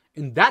shame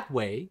in that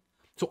way,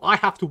 so I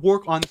have to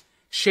work on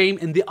shame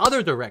in the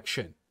other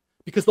direction.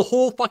 Because the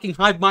whole fucking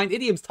hive mind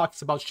idioms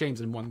talks about shames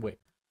in one way.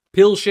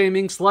 Pill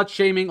shaming, slut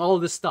shaming, all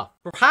of this stuff.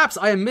 Perhaps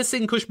I am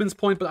missing Cushman's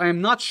point, but I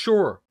am not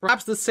sure.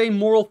 Perhaps the same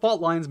moral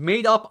fault lines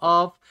made up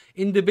of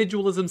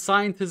individualism,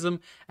 scientism,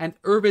 and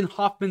Irving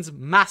Hoffman's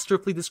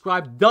masterfully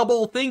described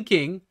double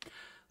thinking,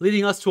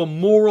 leading us to a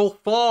moral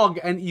fog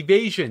and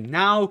evasion,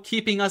 now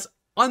keeping us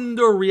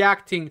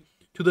underreacting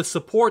to the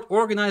support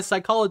organized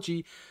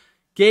psychology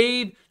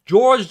gave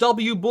George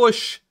W.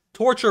 Bush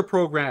torture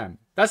program.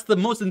 That's the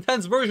most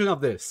intense version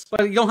of this.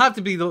 But you don't have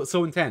to be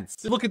so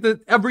intense. Look at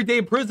the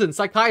everyday prison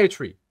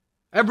psychiatry.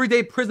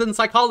 everyday prison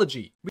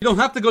psychology. We don't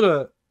have to go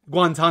to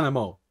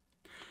Guantanamo.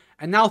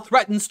 And now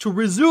threatens to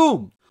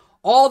resume.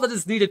 All that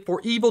is needed for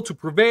evil to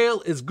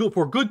prevail is good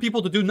for good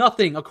people to do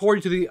nothing,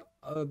 according to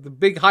the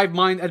big hive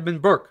mind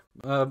Edmund Burke,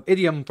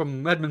 idiom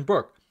from Edmund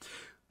Burke.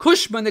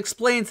 Cushman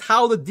explains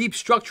how the deep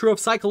structure of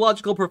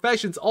psychological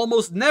professions,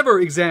 almost never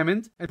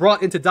examined and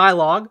brought into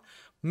dialogue,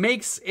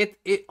 makes it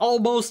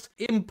almost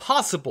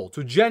impossible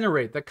to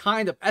generate the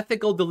kind of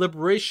ethical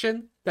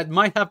deliberation that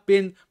might have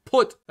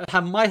put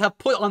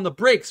on the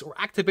brakes or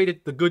activated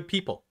the good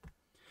people.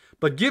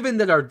 But given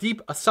that our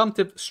deep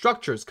assumptive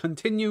structures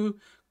continue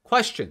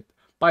questioned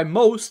by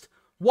most,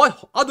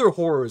 what other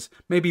horrors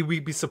maybe we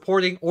be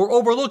supporting or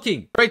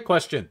overlooking? Great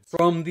question.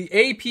 From the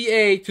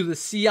APA to the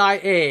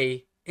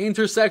CIA,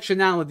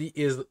 intersectionality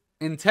is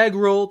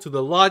integral to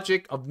the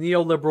logic of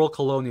neoliberal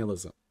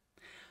colonialism.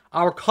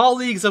 Our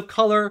colleagues of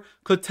color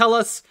could tell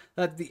us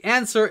that the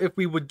answer if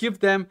we would give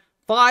them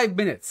 5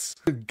 minutes.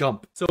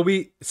 Gump.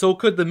 So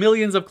could the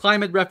millions of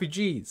climate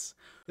refugees.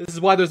 This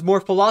is why there's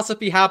more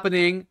philosophy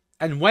happening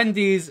and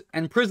Wendy's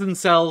and prison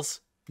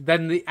cells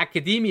than the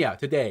academia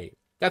today.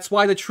 That's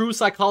why the true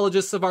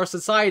psychologists of our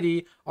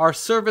society are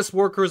service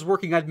workers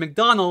working at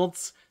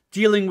McDonald's,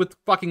 dealing with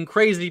fucking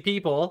crazy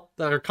people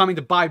that are coming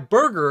to buy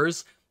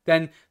burgers,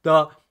 than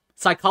the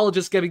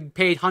psychologists getting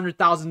paid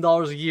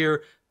 $100,000 a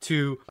year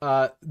to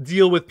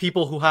deal with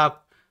people who have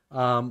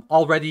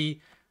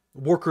already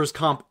workers'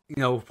 comp,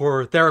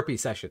 for therapy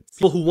sessions.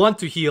 People who want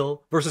to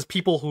heal versus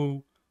people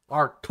who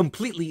are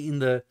completely in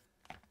the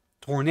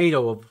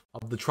tornado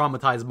of the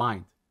traumatized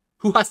mind.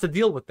 Who has to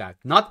deal with that?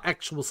 Not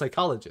actual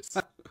psychologists.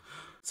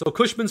 So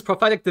Cushman's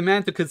prophetic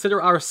demand to consider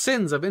our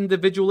sins of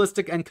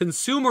individualistic and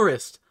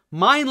consumerist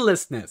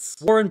mindlessness.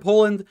 War in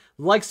Poland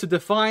likes to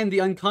define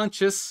the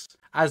unconscious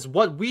as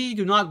what we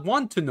do not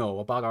want to know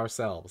about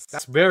ourselves.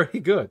 That's very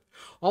good.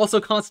 Also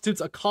constitutes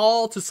a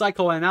call to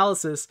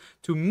psychoanalysis,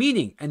 to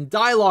meaning and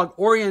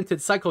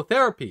dialogue-oriented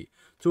psychotherapy,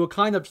 to a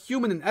kind of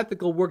human and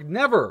ethical work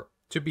never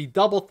to be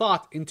double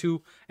thought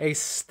into a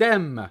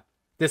STEM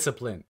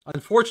discipline.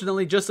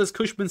 Unfortunately, just as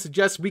Cushman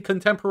suggests, we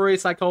contemporary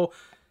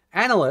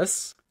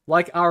psychoanalysts,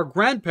 like our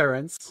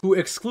grandparents, who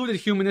excluded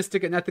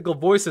humanistic and ethical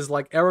voices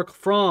like Erich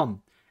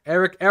Fromm,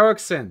 Erik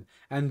Erikson,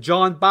 and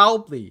John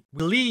Bowlby,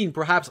 lean,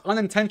 perhaps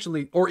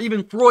unintentionally, or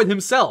even Freud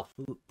himself,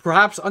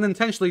 perhaps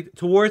unintentionally,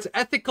 towards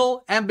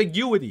ethical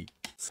ambiguity.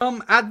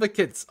 Some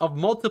advocates of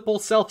multiple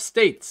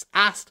self-states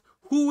asked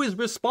who is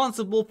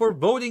responsible for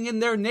voting in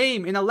their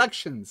name in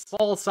elections.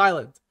 Fall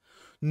silent.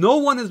 No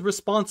one is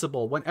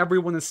responsible when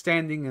everyone is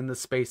standing in the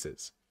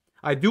spaces.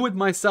 I do it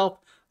myself,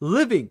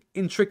 living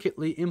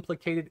intricately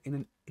implicated in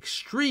an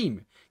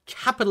extreme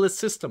capitalist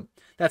system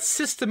that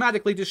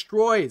systematically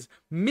destroys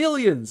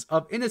millions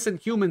of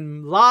innocent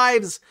human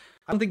lives.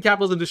 I don't think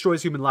capitalism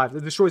destroys human lives.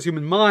 It destroys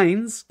human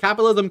minds.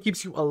 Capitalism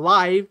keeps you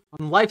alive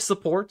on life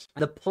support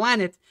and a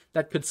planet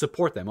that could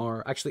support them,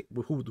 or actually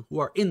who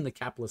are in the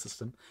capitalist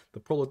system,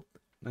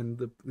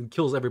 and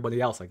kills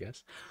everybody else, I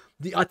guess.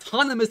 The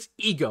autonomous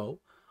ego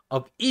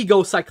of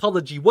ego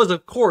psychology was,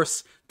 of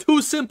course,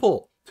 too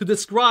simple to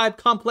describe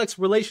complex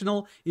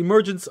relational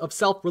emergence of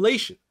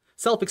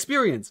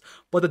self-experience,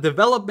 but the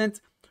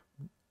development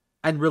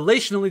and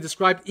relationally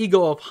described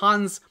ego of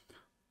Hans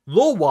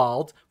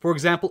Lowald, for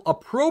example,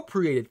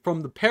 appropriated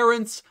from the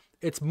parents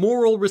its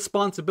moral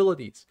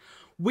responsibilities.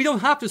 We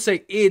don't have to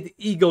say id,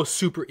 ego,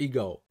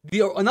 superego.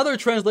 Another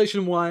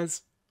translation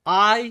was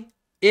I,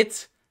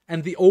 it,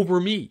 and the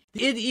over me.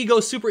 The id, ego,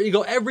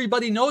 superego,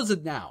 everybody knows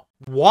it now.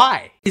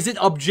 Why? Is it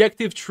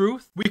objective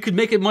truth? We could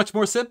make it much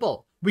more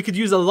simple. We could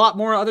use a lot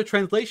more other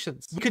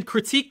translations. We could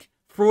critique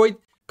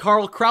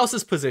Karl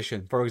Kraus's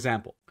position, for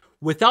example.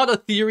 Without a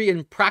theory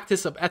and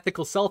practice of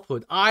ethical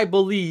selfhood, I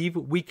believe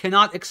we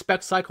cannot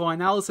expect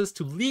psychoanalysis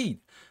to lead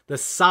the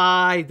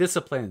psi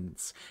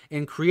disciplines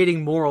in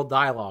creating moral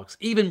dialogues,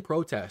 even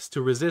protests,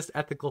 to resist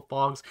ethical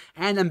fogs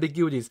and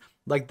ambiguities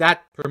like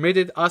that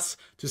permitted us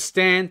to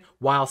stand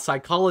while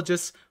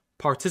psychologists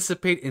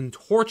participate in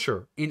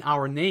torture in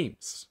our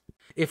names.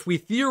 If we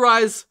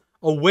theorize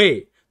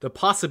away the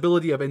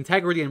possibility of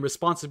integrity and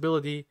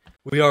responsibility,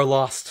 we are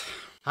lost.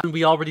 Haven't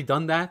we already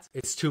done that?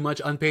 It's too much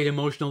unpaid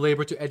emotional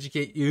labor to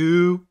educate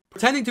you.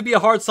 Pretending to be a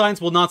hard science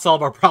will not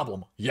solve our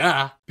problem.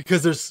 Yeah,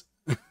 because there's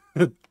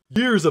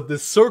years of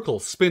this circle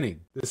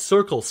spinning.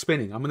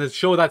 I'm going to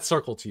show that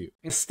circle to you.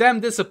 In STEM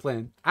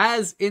discipline,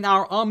 as in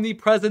our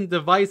omnipresent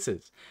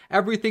devices,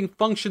 everything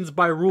functions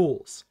by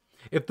rules.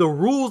 If the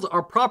rules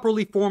are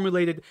properly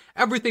formulated,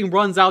 everything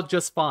runs out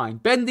just fine.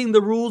 Bending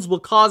the rules will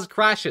cause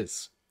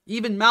crashes.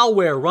 Even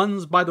malware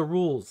runs by the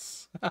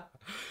rules.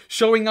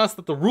 Showing us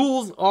that the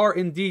rules are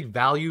indeed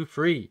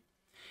value-free.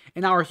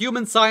 In our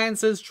human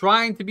sciences,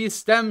 trying to be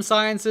STEM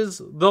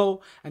sciences,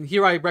 though, and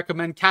here I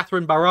recommend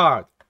Catherine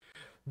Barrard,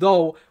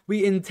 though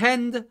we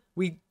tend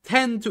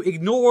to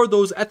ignore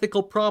those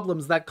ethical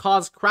problems that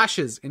cause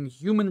crashes in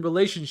human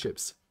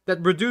relationships,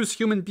 that reduce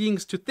human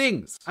beings to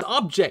things, as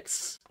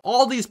objects.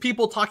 All these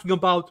people talking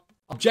about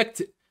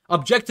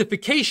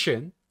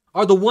objectification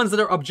are the ones that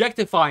are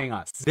objectifying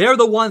us. They're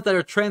the ones that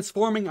are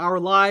transforming our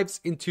lives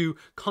into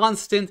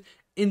constant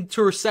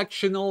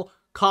intersectional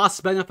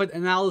cost-benefit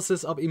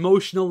analysis of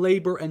emotional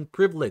labor and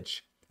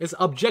privilege. It's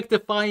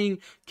objectifying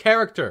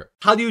character.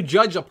 How do you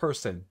judge a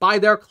person? By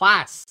their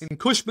class. In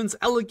Cushman's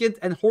elegant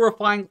and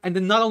horrifying, and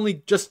then not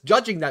only just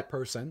judging that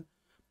person,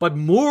 but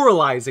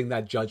moralizing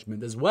that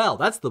judgment as well.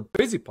 That's the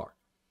busy part.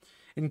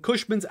 In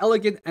Cushman's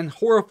elegant and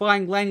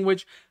horrifying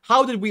language,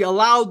 how did we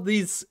allow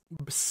these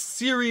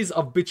series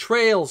of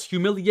betrayals,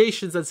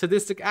 humiliations, and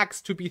sadistic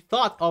acts to be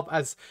thought of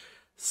as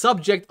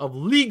subject of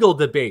legal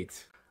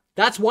debate?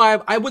 That's why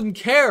I wouldn't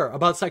care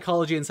about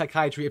psychology and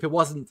psychiatry if it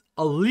wasn't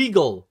a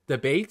legal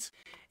debate,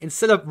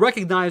 instead of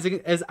recognizing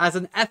it as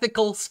an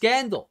ethical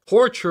scandal.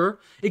 Torture,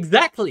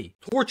 exactly.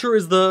 Torture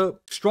is the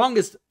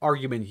strongest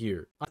argument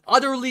here. An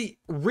utterly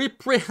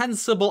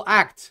reprehensible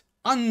act.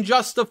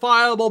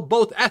 Unjustifiable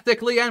both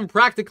ethically and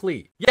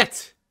practically.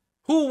 Yet,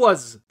 who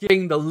was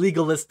giving the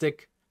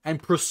legalistic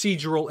and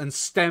procedural and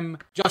STEM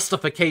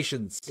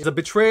justifications? It's a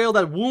betrayal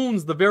that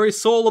wounds the very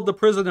soul of the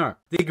prisoner,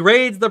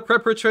 degrades the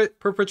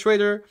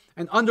perpetrator,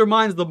 and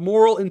undermines the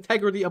moral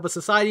integrity of a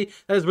society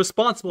that is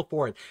responsible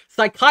for it.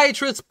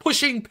 Psychiatrists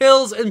pushing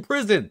pills in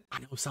prison.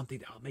 I know something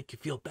that will make you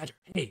feel better.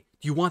 Hey,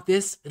 do you want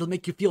this? It'll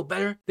make you feel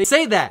better. They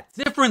say that.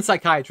 Different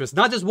psychiatrists,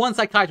 not just one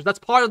psychiatrist. That's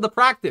part of the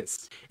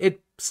practice.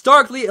 It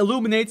starkly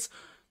illuminates,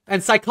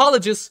 and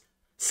psychologists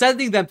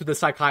sending them to the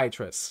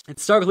psychiatrist. It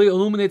starkly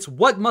illuminates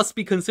what must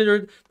be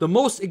considered the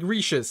most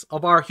egregious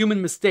of our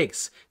human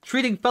mistakes,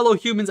 treating fellow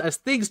humans as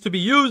things to be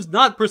used,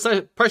 not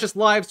precious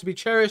lives to be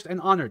cherished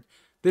and honored.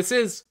 This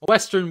is a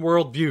Western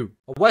worldview.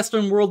 A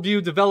Western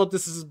worldview developed,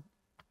 this is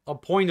a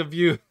point of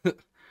view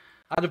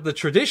out of the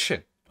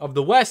tradition of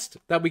the West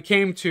that we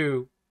came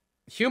to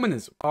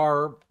humanism,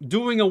 are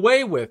doing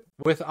away with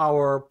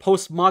our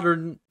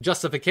postmodern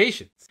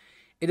justifications.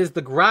 It is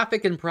the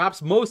graphic and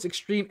perhaps most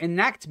extreme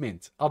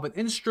enactment of an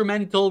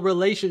instrumental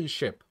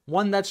relationship,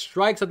 one that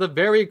strikes at the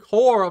very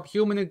core of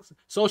human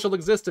social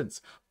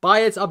existence by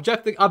its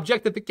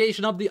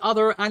objectification of the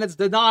other and its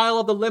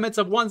denial of the limits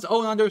of one's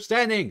own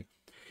understanding.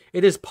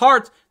 It is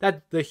part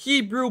that the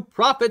Hebrew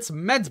prophets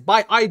meant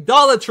by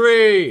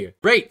idolatry.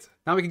 Great.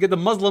 Now we can get the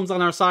Muslims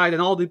on our side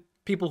and all the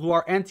people who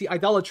are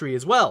anti-idolatry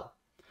as well.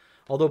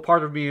 Although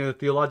part of me,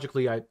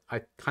 theologically, I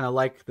kind of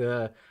like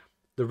the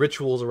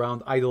rituals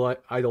around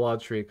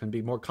idolatry. Can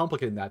be more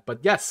complicated than that. But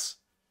yes,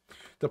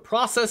 the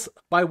process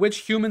by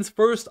which humans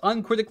first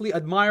uncritically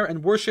admire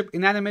and worship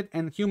inanimate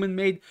and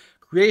human-made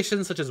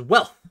creations such as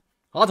wealth,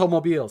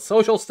 automobiles,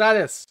 social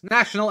status,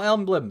 national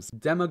emblems,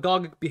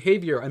 demagogic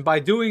behavior, and by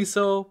doing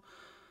so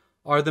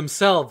are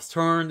themselves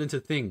turned into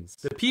things.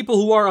 The people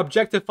who are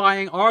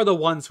objectifying are the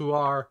ones who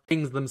are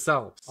things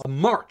themselves. A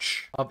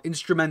march of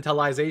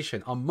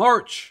instrumentalization, a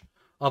march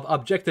of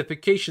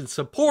objectification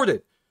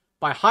supported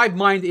by hive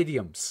mind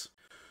idioms.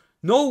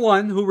 No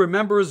one who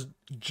remembers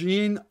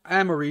Jean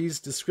Amory's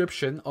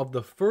description of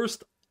the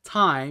first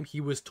time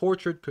he was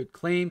tortured could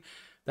claim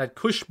that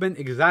Cushman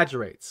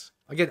exaggerates.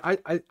 Again,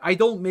 I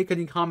don't make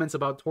any comments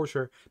about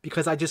torture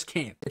because I just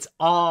can't. It's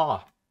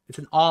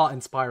an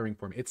awe-inspiring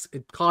for me.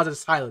 It causes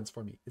silence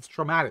for me. It's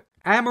traumatic.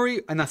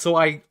 Amory, and so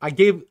I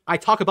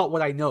talk about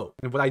what I know,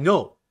 and what I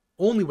know,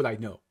 only what I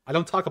know. I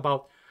don't talk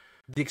about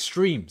the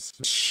extremes.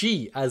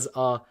 She, as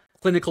a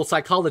clinical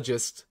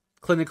psychologist,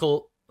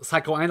 clinical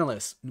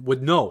psychoanalyst,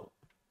 would know.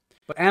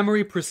 But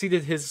Amory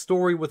preceded his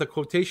story with a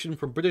quotation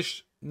from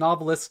British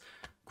novelist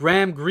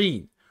Graham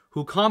Greene,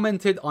 who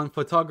commented on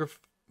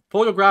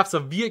photographs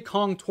of Viet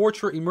Cong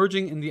torture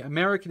emerging in the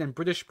American and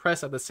British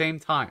press at the same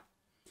time.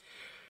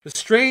 The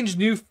strange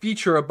new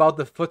feature about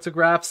the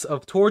photographs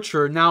of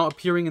torture now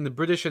appearing in the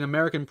British and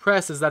American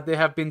press is that they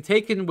have been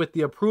taken with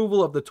the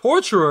approval of the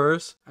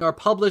torturers and are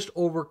published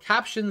over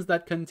captions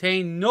that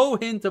contain no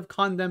hint of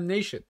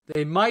condemnation.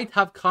 They might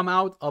have come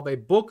out of a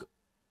book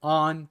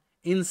on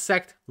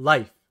insect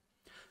life.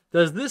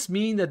 Does this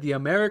mean that the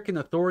American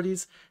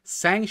authorities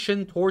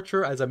sanction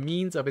torture as a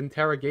means of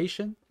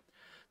interrogation?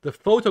 The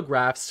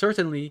photographs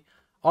certainly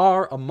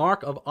are a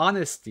mark of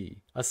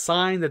honesty, a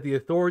sign that the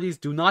authorities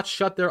do not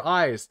shut their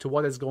eyes to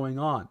what is going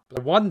on. But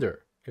I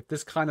wonder if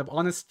this kind of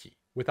honesty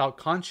without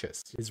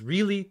conscience is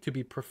really to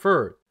be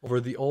preferred over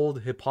the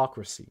old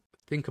hypocrisy.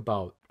 Think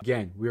about,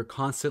 again, we are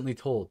constantly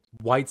told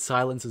white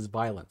silence is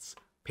violence,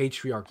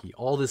 patriarchy,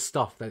 all this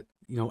stuff that,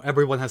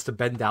 everyone has to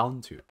bend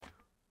down to.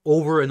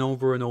 Over and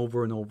over and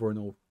over and over and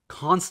over.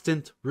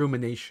 Constant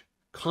rumination.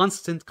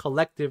 Constant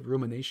collective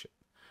rumination.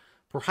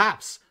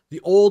 Perhaps the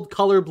old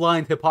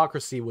colorblind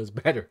hypocrisy was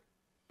better.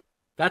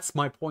 That's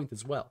my point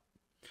as well.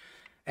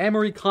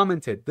 Amory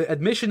commented, the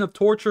admission of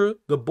torture,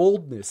 the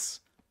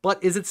boldness,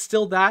 but is it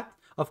still that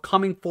of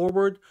coming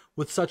forward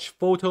with such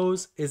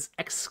photos is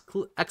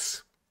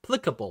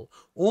explicable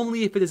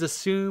only if it is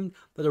assumed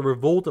that a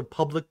revolt of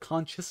public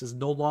conscience is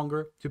no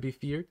longer to be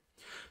feared?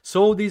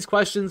 So these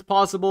questions,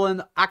 possible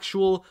and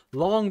actual,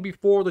 long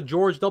before the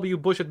George W.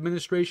 Bush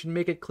administration,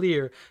 make it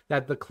clear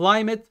that the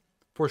climate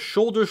for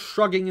shoulder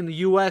shrugging in the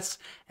US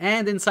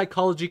and in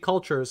psychology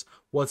cultures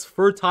was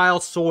fertile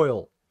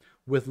soil,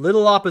 with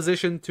little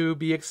opposition to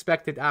be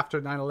expected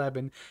after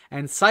 9/11,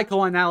 and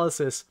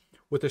psychoanalysis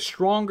with a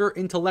stronger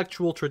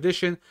intellectual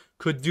tradition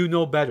could do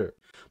no better.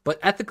 But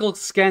ethical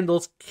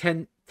scandals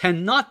tend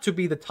not to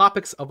be the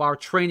topics of our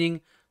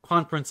training,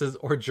 conferences,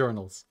 or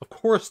journals. Of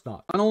course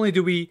not. Not only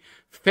do we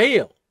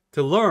fail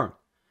to learn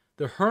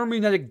the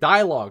hermeneutic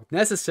dialogue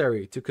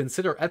necessary to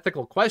consider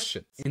ethical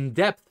questions in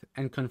depth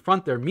and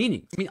confront their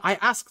meanings. I mean, I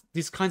ask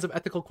these kinds of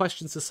ethical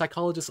questions to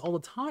psychologists all the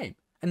time,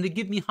 and they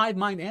give me hive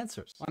mind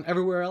answers. On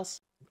everywhere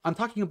else, I'm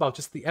talking about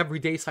just the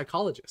everyday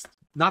psychologist,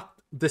 not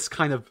this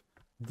kind of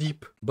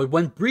deep. But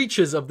when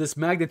breaches of this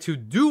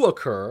magnitude do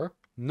occur,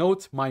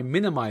 note my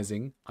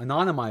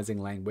anonymizing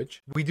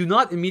language, we do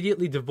not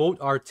immediately devote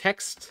our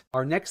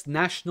next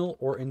national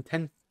or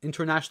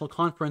international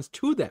conference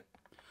to them.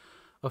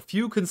 A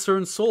few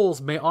concerned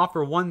souls may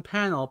offer one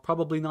panel,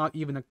 probably not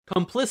even a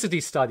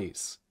complicity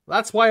studies.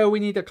 That's why we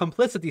need a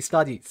complicity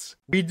studies.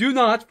 We do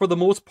not, for the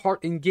most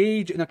part,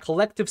 engage in a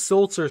collective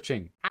soul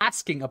searching,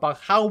 asking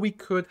about how we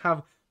could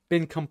have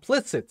been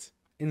complicit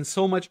in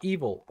so much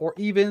evil, or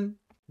even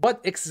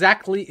what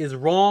exactly is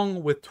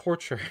wrong with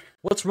torture.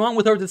 What's wrong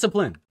with our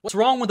discipline? What's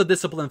wrong with the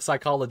discipline of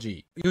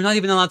psychology? You're not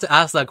even allowed to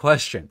ask that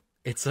question.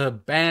 It's a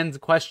banned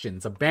question.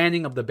 It's a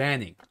banning of the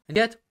banning. And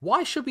yet,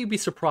 why should we be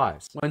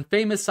surprised when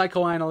famous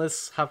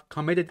psychoanalysts have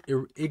committed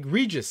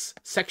egregious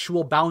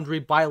sexual boundary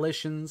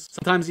violations,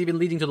 sometimes even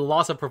leading to the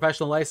loss of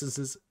professional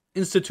licenses,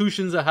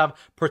 institutions that have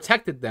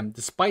protected them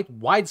despite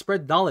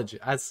widespread knowledge,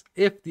 as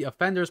if the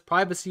offender's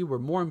privacy were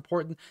more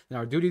important than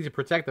our duty to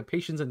protect the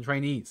patients and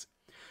trainees.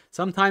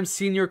 Sometimes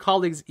senior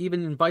colleagues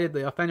even invited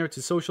the offender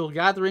to social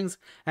gatherings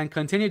and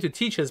continued to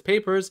teach his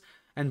papers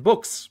and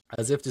books,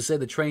 as if to say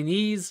the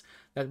trainees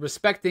that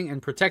respecting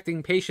and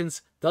protecting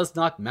patients does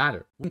not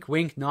matter. Wink,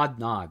 wink, nod,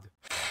 nod.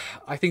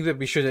 I think that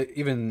we should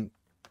even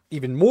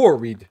more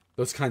read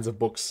those kinds of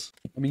books.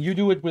 I mean, you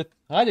do it with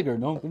Heidegger,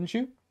 no, didn't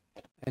you?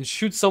 And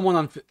shoot someone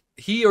on...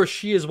 He or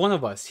she is one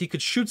of us. He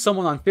could shoot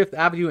someone on Fifth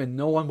Avenue and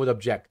no one would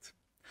object.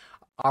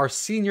 Our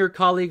senior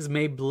colleagues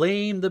may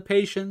blame the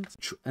patient,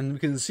 and we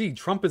can see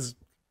Trump is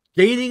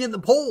gaining in the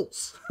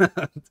polls.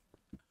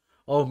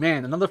 Oh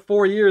man, another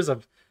 4 years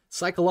of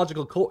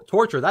psychological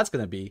torture that's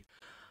going to be.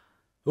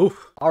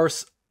 Oof.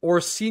 Our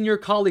senior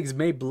colleagues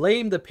may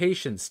blame the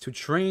patients to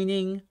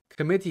training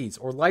committees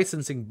or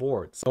licensing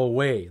boards. No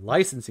way,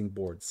 licensing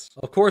boards.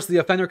 Of course, the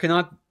offender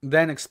cannot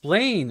then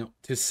explain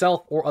to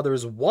self or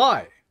others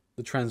why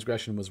the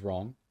transgression was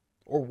wrong,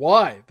 or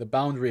why the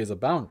boundary is a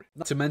boundary.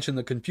 Not to mention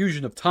the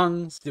confusion of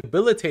tongues,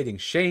 debilitating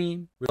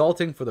shame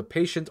resulting for the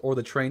patient or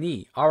the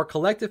trainee. Our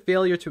collective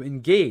failure to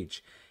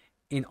engage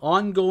in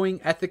ongoing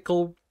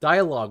ethical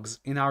dialogues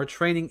in our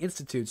training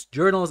institutes,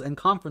 journals, and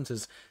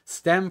conferences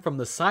stem from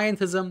the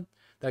scientism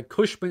that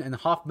Cushman and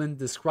Hoffman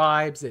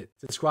describes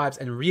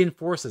and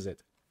reinforces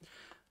it.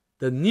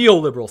 The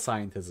neoliberal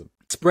scientism,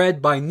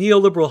 spread by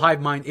neoliberal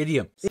hive mind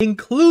idioms,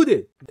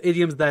 included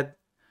idioms that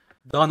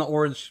Donna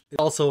Orange is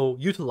also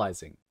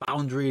utilizing.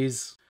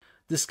 Boundaries.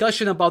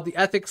 Discussion about the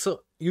ethics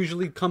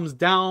usually comes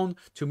down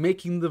to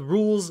making the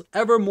rules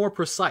ever more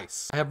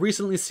precise. I have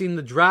recently seen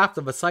the draft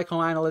of a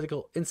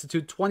Psychoanalytical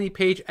Institute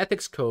 20-page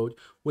ethics code,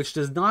 which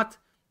does not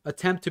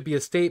attempt to be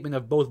a statement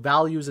of both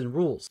values and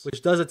rules.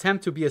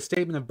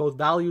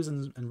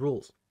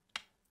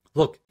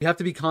 Look, we have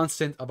to be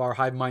constant of our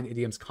hive mind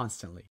idioms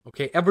constantly.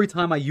 Okay, every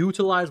time I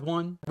utilize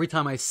one, every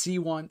time I see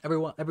one,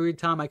 every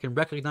time I can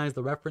recognize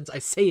the reference, I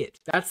say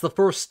it. That's the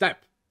first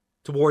step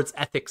towards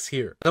ethics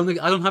here. I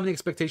don't have any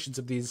expectations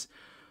of these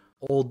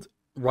old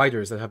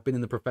writers that have been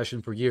in the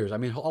profession for years. I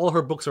mean, all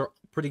her books are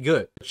pretty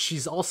good. But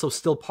she's also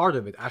still part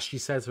of it, as she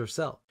says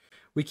herself.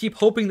 We keep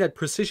hoping that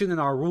precision in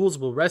our rules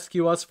will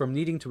rescue us from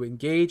needing to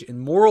engage in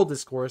moral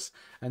discourse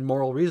and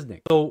moral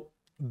reasoning. So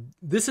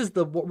this is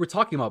what we're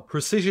talking about,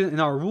 precision in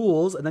our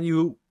rules, and then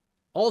you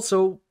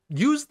also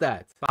use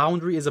that.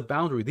 Boundary is a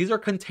boundary. These are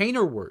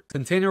container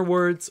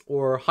words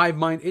or hive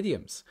mind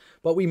idioms.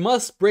 But we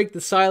must break the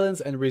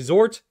silence and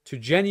resort to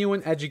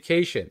genuine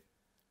education.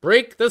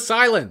 Break the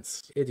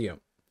silence,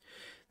 idiom.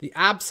 The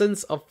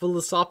absence of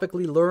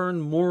philosophically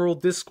learned moral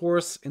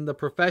discourse in the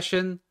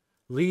profession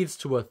leads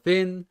to a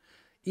thin,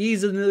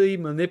 easily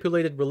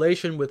manipulated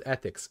relation with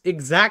ethics.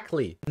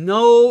 Exactly.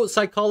 No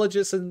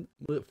psychologists and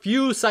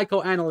few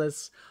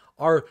psychoanalysts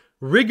are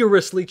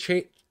rigorously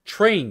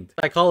trained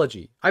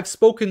psychology. I've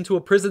spoken to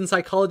a prison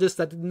psychologist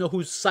that didn't know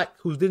who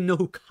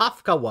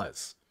Kafka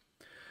was.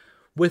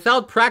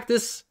 Without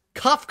practice,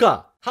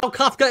 Kafka. How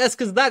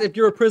Kafkaesque is that if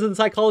you're a prison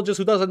psychologist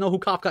who doesn't know who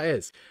Kafka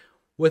is?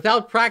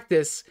 Without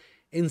practice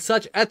in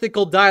such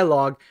ethical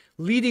dialogue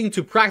leading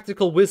to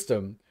practical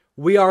wisdom,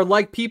 we are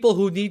like people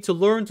who need to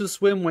learn to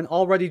swim when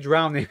already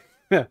drowning.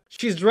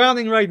 She's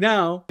drowning right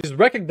now. She's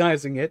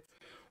recognizing it.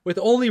 With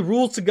only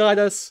rules to guide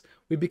us,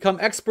 we become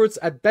experts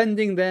at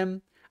bending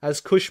them,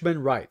 as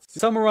Cushman writes. To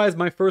summarize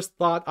my first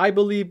thought, I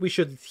believe we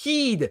should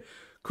heed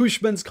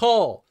Cushman's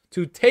call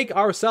to take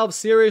ourselves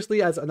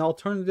seriously as an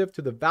alternative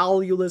to the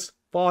valueless,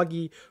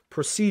 foggy,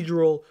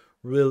 procedural,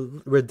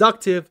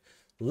 reductive,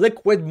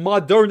 liquid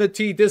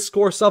modernity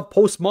discourse of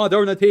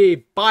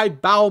postmodernity by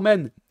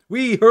Bauman.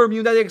 We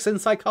hermeneutics in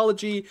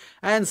psychology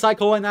and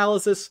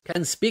psychoanalysis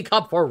can speak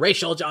up for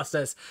racial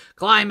justice,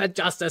 climate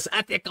justice,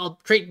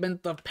 ethical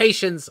treatment of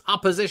patients,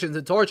 opposition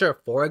to torture,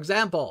 for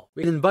example.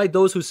 We invite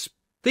those who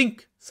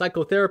think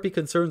psychotherapy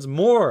concerns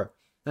more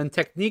than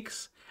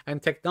techniques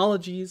and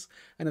technologies,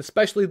 and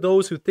especially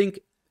those who think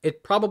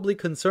it probably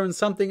concerns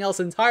something else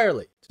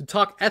entirely, to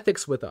talk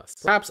ethics with us.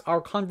 Perhaps our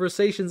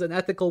conversations and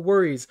ethical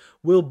worries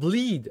will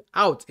bleed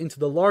out into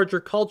the larger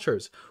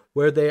cultures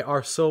where they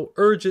are so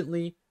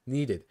urgently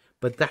needed.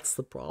 But that's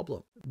the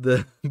problem.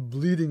 The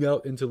bleeding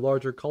out into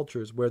larger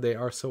cultures where they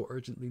are so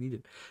urgently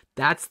needed.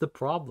 That's the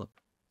problem.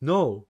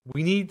 No,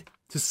 we need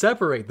to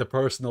separate the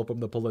personal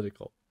from the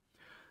political.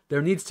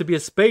 There needs to be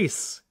a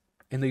space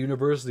in the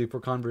university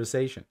for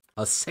conversation.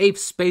 A safe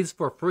space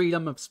for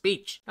freedom of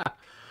speech.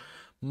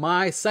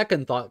 My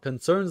second thought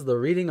concerns the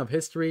reading of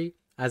history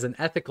as an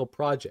ethical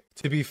project,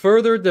 to be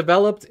further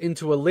developed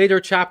into a later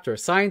chapter.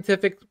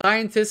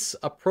 Scientists'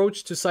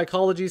 approach to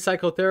psychology,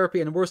 psychotherapy,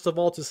 and worst of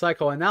all to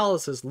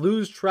psychoanalysis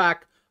lose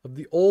track of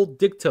the old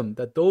dictum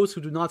that those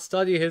who do not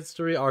study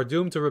history are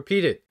doomed to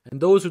repeat it,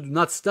 and those who do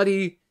not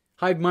study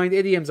hive mind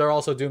idioms are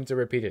also doomed to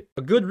repeat it.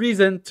 A good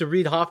reason to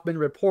read Hoffman's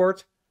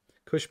report,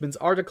 Cushman's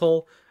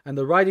article, and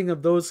the writing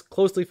of those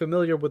closely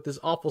familiar with this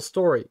awful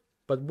story.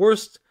 But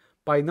worst,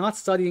 by not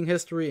studying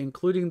history,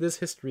 including this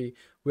history,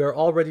 we are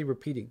already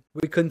repeating.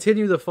 We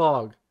continue the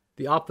fog,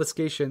 the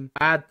obfuscation,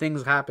 bad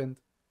things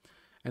happened,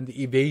 and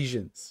the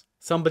evasions.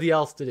 Somebody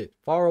else did it,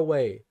 far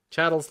away.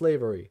 Chattel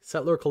slavery,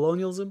 settler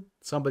colonialism,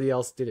 somebody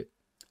else did it,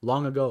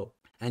 long ago.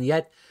 And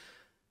yet,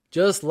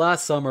 just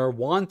last summer,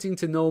 wanting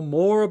to know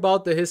more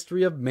about the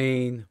history of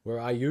Maine, where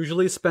I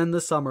usually spend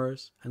the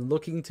summers, and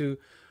looking to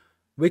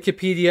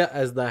Wikipedia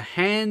as the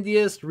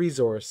handiest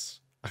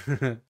resource,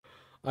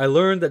 I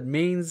learned,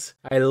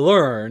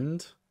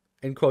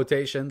 in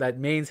quotation, that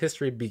Maine's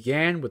history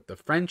began with the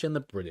French and the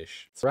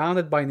British,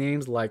 surrounded by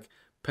names like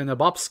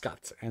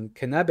Penobscot and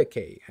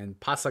Kennebec and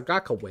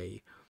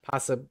Passagakaway,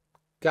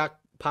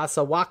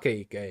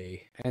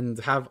 Passawakake, and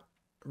have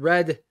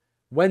read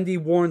Wendy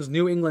Warren's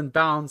New England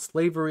Bound,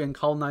 Slavery and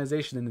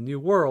Colonization in the New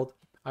World.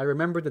 I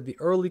remembered that the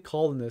early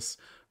colonists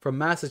from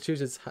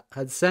Massachusetts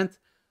had sent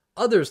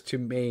others to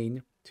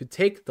Maine to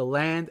take the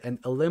land and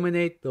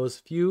eliminate those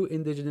few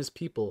indigenous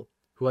people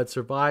who had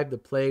survived the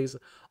plagues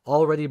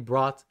already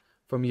brought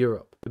from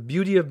Europe. The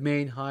beauty of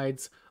Maine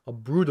hides a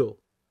brutal,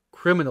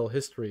 criminal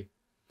history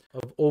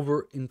of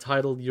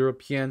over-entitled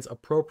Europeans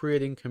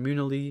appropriating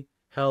communally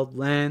held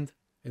land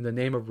in the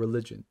name of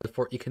religion, but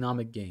for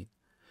economic gain.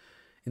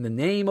 In the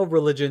name of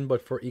religion,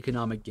 but for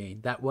economic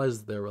gain. That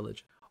was their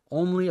religion.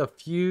 Only a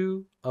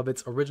few of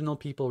its original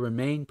people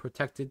remain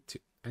protected to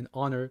and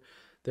honor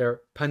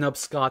their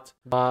Penobscot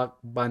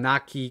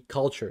Banaki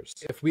cultures.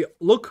 If we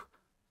look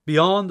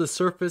beyond the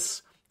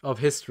surface of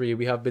history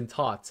we have been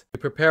taught, we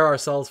prepare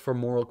ourselves for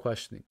moral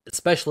questioning,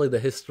 especially the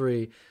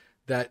history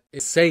that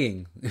is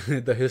saying,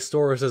 the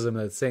historicism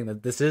that's saying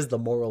that this is the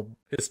moral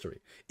history,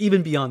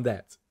 even beyond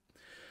that.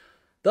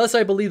 Thus,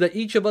 I believe that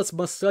each of us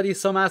must study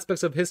some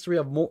aspects of history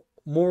of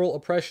moral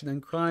oppression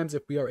and crimes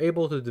if we are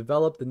able to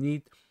develop the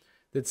needed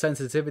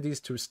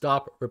sensitivities to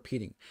stop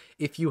repeating.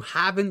 If you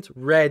haven't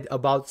read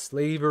about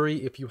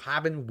slavery, if you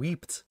haven't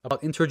wept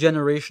about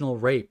intergenerational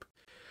rape,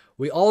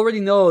 we already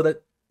know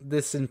that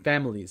this in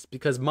families,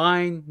 because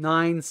mine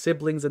 9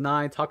 siblings and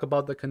I talk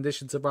about the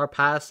conditions of our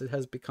past. It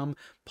has become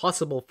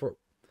possible for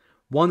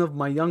one of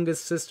my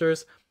youngest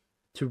sisters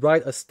to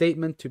write a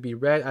statement to be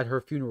read at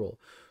her funeral.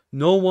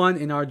 No one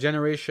in our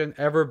generation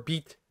ever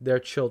beat their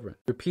children.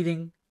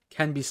 Repeating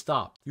can be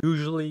stopped,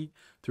 usually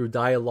through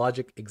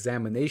dialogic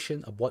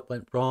examination of what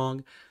went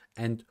wrong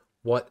and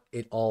what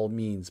it all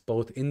means,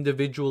 both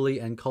individually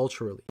and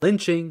culturally.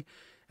 Lynching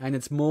and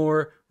its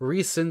more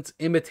recent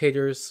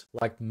imitators,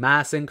 like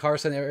mass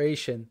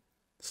incarceration,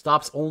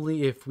 stops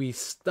only if we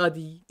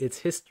study its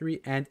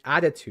history and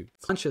attitudes.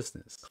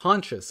 Consciousness,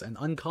 conscious and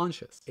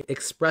unconscious, it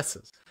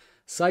expresses.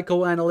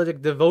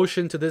 Psychoanalytic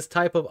devotion to this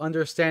type of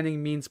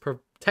understanding means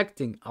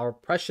protecting our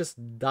precious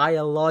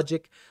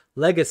dialogic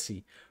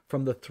legacy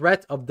from the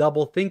threat of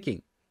double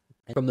thinking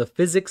and from the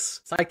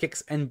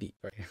psychic's envy.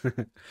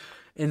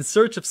 In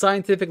search of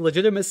scientific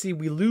legitimacy,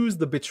 we lose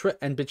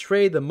and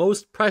betray the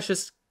most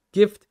precious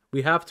gift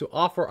we have to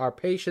offer our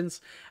patients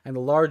and the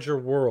larger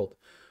world.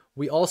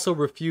 We also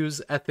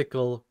refuse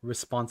ethical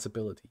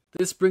responsibility.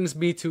 This brings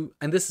me to,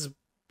 and this is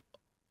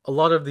a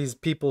lot of these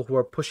people who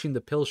are pushing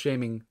the pill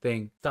shaming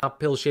thing, stop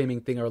pill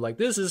shaming thing, are like,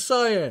 this is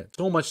science,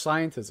 so much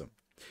scientism.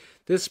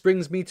 This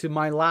brings me to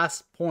my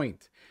last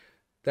point,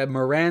 that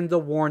Miranda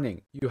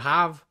warning. You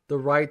have the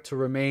right to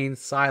remain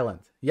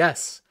silent.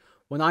 Yes,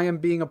 when I am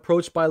being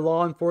approached by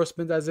law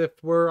enforcement as if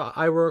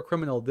I were a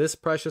criminal, this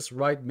precious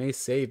right may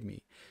save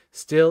me.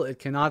 Still, it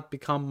cannot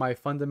become my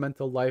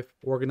fundamental life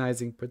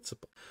organizing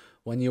principle.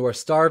 When you are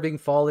starving,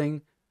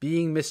 falling,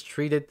 being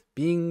mistreated,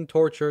 being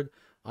tortured,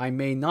 I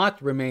may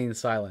not remain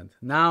silent.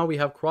 Now we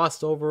have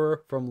crossed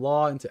over from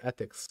law into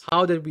ethics.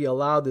 How did we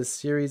allow this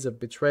series of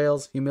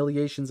betrayals,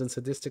 humiliations, and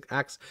sadistic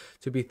acts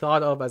to be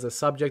thought of as a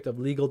subject of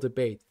legal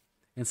debate?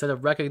 instead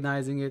of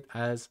recognizing it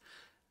as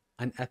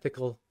an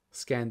ethical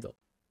scandal.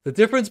 The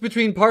difference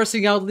between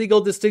parsing out legal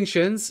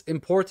distinctions,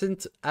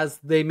 important as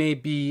they may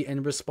be,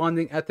 and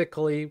responding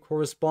ethically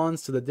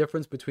corresponds to the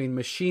difference between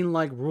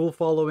machine-like rule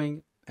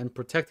following and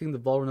protecting the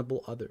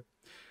vulnerable other,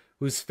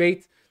 whose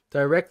fate,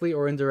 directly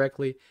or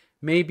indirectly,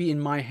 may be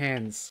in my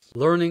hands.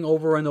 Learning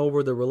over and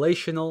over the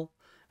relational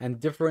and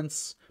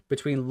difference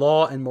between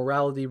law and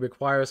morality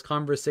requires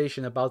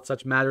conversation about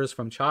such matters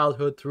from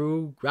childhood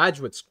through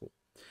graduate school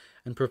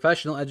and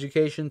professional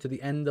education to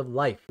the end of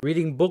life.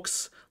 Reading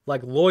books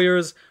like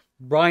Lawyers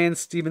Brian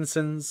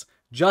Stevenson's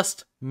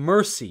Just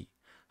Mercy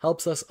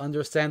helps us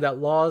understand that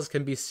laws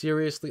can be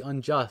seriously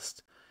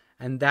unjust,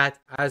 and that,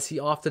 as he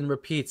often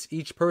repeats,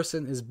 each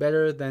person is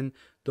better than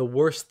the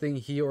worst thing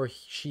he or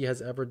she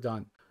has ever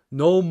done.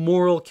 No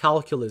moral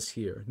calculus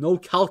here,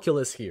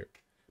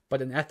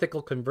 but an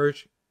ethical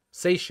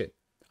conversation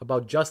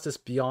about justice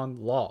beyond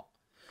law.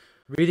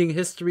 Reading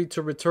history,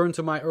 to return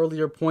to my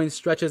earlier point,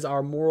 stretches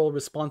our moral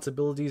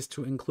responsibilities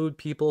to include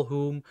people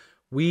whom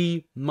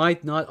we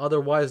might not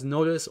otherwise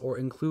notice or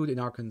include in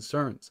our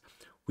concerns.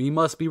 We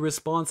must be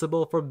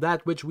responsible for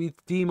that which we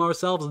deem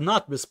ourselves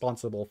not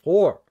responsible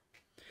for.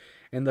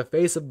 In the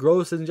face of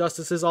gross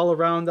injustices all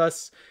around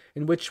us,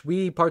 in which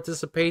we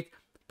participate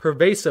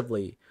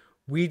pervasively,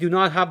 we do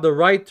not have the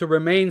right to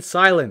remain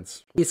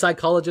silent. We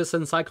psychologists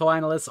and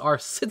psychoanalysts are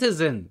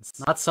citizens,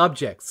 not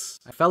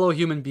subjects, fellow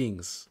human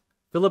beings.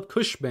 Philip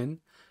Cushman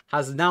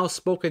has now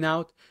spoken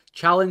out,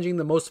 challenging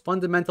the most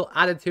fundamental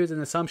attitudes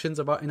and assumptions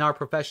in our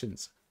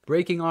professions,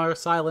 breaking our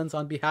silence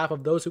on behalf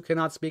of those who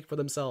cannot speak for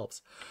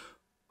themselves.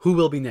 Who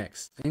will be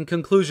next? In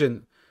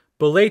conclusion,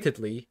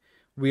 belatedly,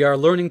 we are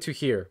learning to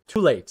hear. Too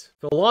late.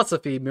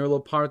 Philosophy,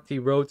 Merleau-Ponty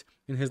wrote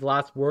in his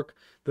last work,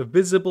 the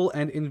visible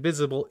and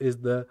invisible is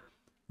the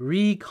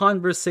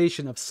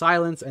reconversation of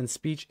silence and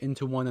speech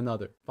into one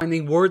another.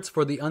 Finding words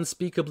for the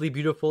unspeakably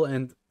beautiful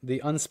and the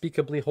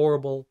unspeakably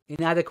horrible,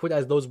 inadequate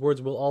as those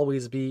words will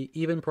always be,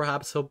 even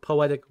perhaps so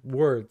poetic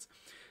words.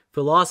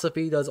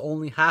 Philosophy does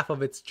only half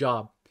of its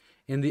job.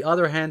 In the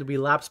other hand, we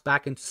lapse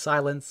back into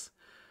silence,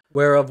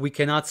 whereof we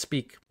cannot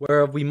speak,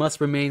 whereof we must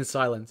remain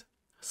silent.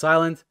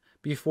 Silent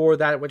before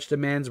that which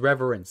demands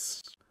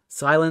reverence.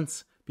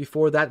 Silence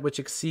before that which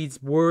exceeds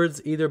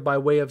words, either by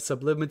way of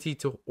sublimity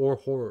or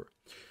horror.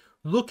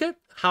 Look at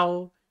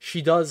how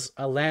she does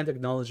a land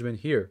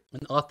acknowledgement here,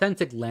 an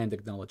authentic land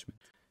acknowledgement.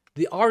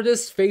 The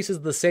artist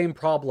faces the same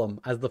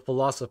problem as the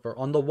philosopher.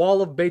 On the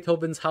wall of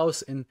Beethoven's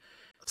house in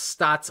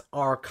Stadt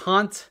are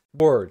Kant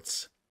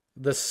words,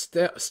 the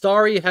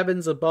starry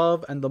heavens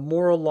above and the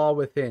moral law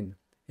within.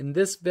 In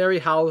this very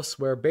house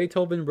where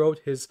Beethoven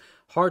wrote his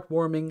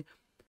heartwarming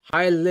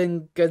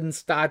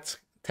Heiligenstadt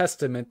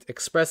Testament,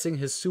 expressing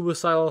his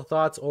suicidal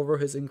thoughts over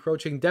his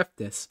encroaching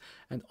deafness,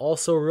 and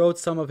also wrote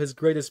some of his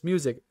greatest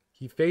music,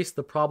 he faced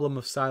the problem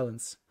of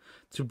silence.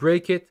 To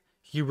break it,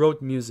 he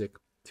wrote music.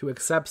 To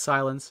accept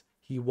silence,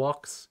 he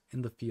walks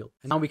in the field.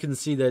 And now we can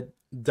see that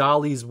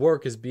Dali's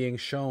work is being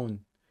shown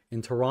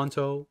in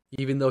Toronto,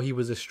 even though he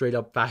was a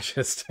straight-up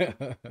fascist.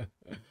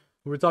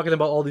 We're talking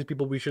about all these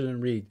people we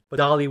shouldn't read. But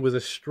Dali was a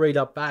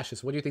straight-up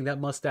fascist. What do you think that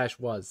mustache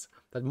was?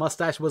 That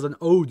mustache was an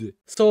ode.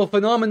 So a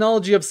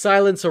phenomenology of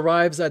silence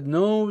arrives at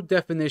no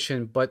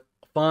definition, but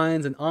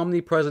finds an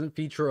omnipresent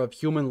feature of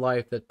human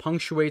life that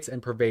punctuates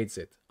and pervades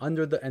it,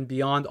 under the and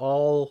beyond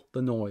all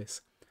the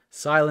noise.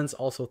 Silence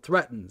also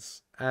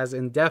threatens, as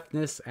in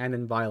deafness and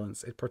in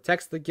violence. It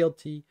protects the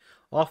guilty,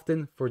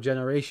 often for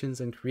generations,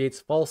 and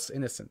creates false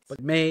innocence,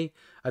 but may,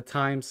 at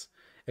times,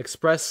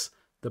 express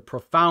the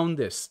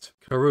profoundest.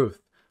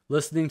 Caruth,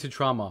 listening to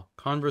trauma,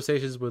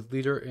 conversations with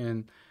leader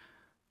in...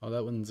 Oh,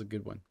 that one's a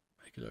good one.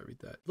 I could read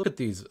that. Look at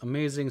these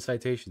amazing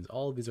citations.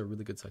 All of these are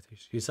really good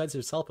citations. She cites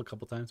herself a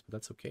couple times, but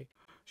that's okay.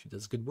 She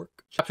does good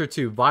work. Chapter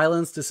 2,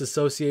 Violence,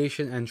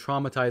 Disassociation, and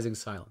Traumatizing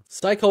Silence.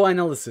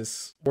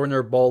 Psychoanalysis,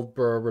 Werner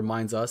Baldber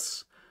reminds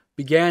us,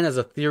 began as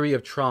a theory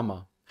of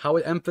trauma. How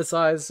its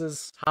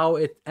emphasis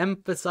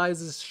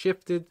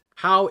shifted,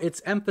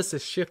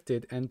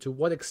 and to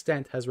what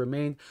extent has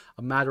remained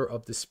a matter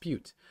of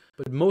dispute.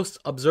 But most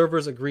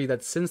observers agree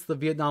that since the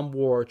Vietnam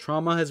War,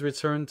 trauma has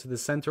returned to the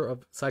center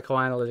of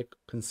psychoanalytic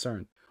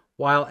concern.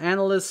 While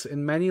analysts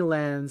in many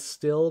lands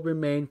still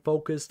remain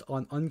focused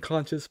on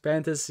unconscious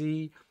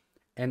fantasy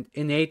and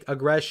innate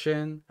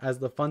aggression as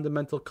the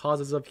fundamental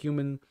causes of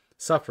human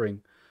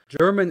suffering,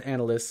 German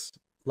analysts,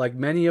 like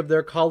many of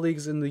their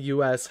colleagues in the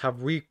US, have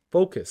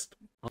refocused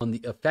on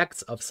the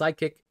effects of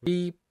psychic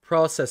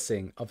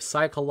reprocessing of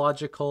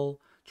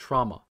psychological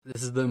trauma.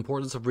 This is the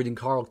importance of reading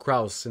Karl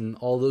Kraus, and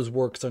all those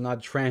works are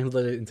not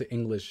translated into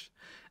English.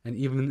 And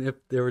even if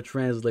they were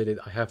translated,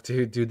 I have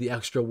to do the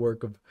extra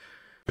work of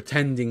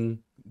pretending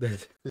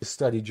that to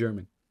study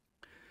German.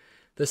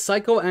 The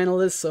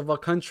psychoanalysts of a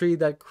country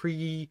that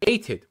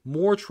created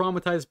more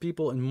traumatized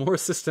people in more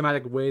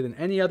systematic way than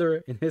any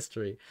other in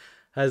history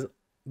has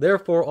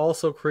therefore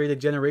also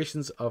created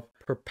generations of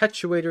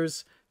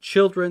perpetuators,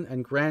 children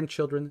and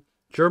grandchildren.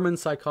 German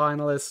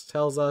psychoanalysts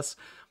tells us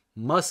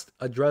must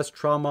address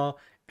trauma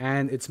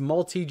and its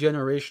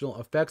multi-generational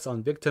effects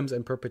on victims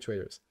and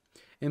perpetrators.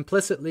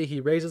 Implicitly,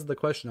 he raises the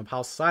question of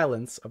how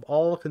silence of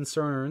all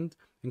concerned,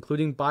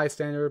 including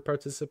bystander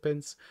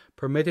participants,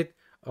 permitted,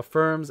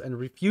 affirms, and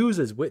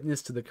refuses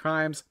witness to the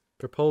crimes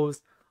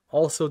proposed,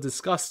 also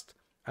discussed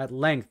at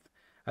length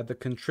at the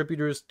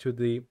contributors to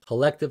the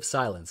collective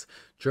silence,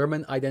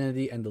 German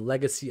identity, and the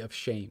legacy of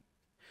shame.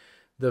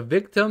 The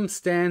victim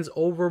stands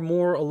over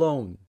more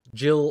alone.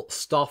 Jill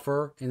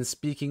Stauffer in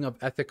speaking of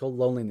ethical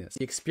loneliness,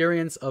 the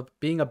experience of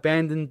being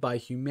abandoned by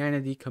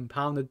humanity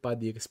compounded by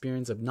the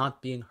experience of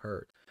not being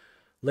heard.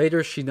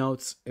 Later she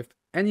notes, if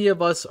any of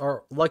us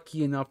are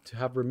lucky enough to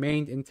have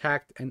remained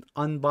intact and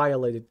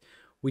unviolated,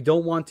 we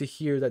don't want to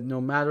hear that no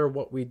matter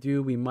what we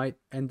do, we might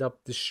end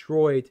up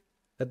destroyed,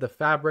 that the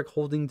fabric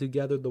holding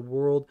together the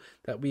world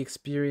that we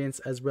experience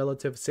as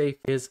relative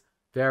safety is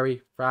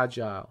very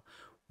fragile.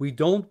 We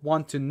don't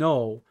want to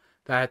know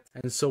that,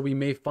 and so we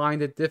may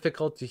find it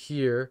difficult to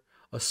hear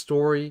a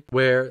story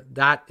where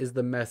that is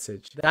the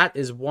message. That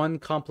is one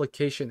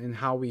complication in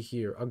how we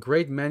hear. A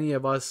great many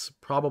of us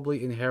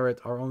probably inherit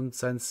our own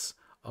sense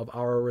of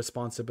our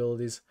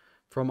responsibilities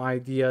from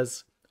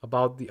ideas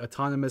about the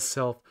autonomous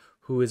self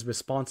who is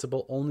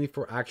responsible only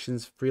for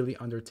actions freely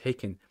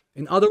undertaken.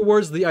 In other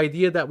words, the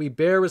idea that we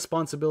bear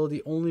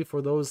responsibility only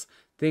for those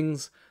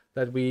things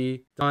that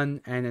we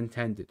done and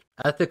intended.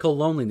 Ethical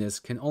loneliness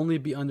can only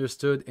be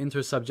understood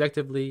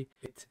intersubjectively.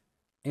 It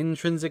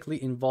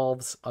intrinsically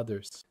involves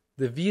others.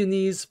 The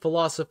Viennese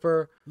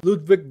philosopher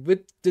Ludwig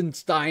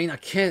Wittgenstein, I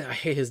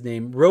hate his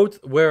name,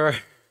 wrote, where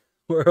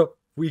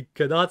we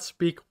cannot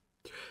speak,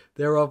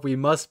 thereof we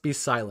must be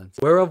silent.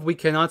 Whereof we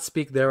cannot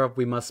speak, thereof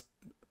we must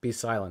be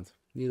silent.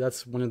 Yeah,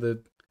 that's one of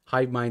the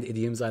hive mind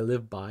idioms I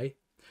live by.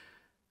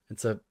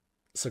 It's a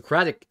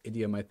Socratic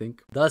idiom, I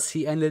think. Thus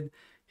he ended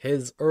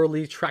his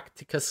early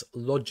Tractatus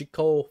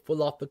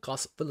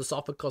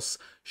Logico-Philosophicus,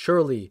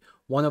 surely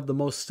one of the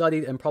most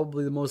studied and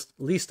probably the most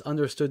least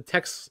understood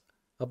texts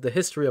of the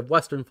history of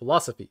Western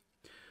philosophy.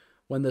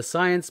 When the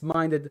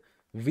science-minded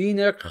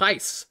Wiener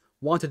Kreis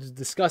wanted to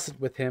discuss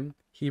it with him,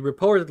 he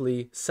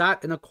reportedly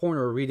sat in a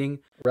corner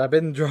reading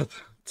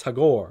Rabindranath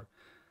Tagore.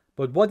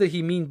 But what did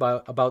he mean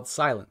about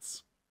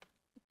silence?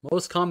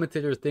 Most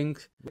commentators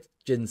think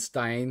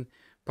Wittgenstein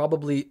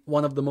probably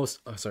one of the most,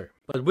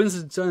 but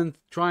Wittgenstein,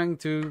 trying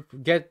to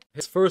get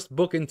his first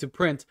book into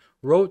print,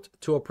 wrote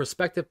to a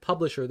prospective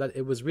publisher that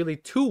it was really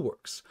two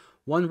works,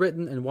 one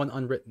written and one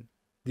unwritten.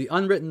 The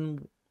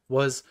unwritten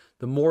was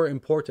the more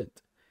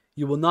important.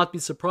 You will not be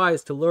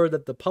surprised to learn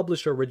that the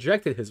publisher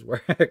rejected his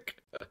work.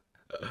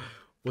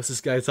 What's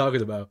this guy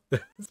talking about?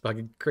 This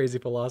fucking crazy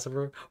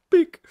philosopher.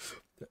 Beak.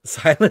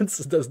 Silence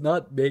does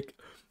not make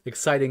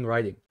exciting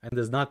writing and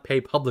does not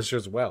pay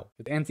publishers well.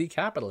 It's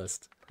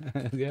anti-capitalist.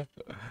 Yeah.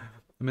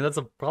 I mean, that's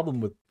a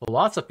problem with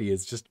philosophy.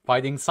 It's just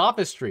fighting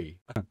sophistry.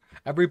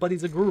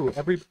 Everybody's a guru.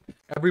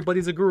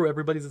 Everybody's a guru.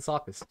 Everybody's a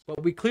sophist.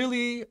 But we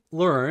clearly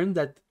learned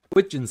that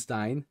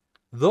Wittgenstein,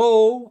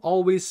 though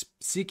always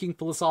seeking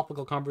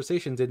philosophical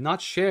conversation, did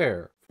not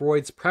share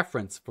Freud's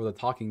preference for the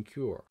talking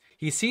cure.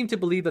 He seemed to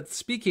believe that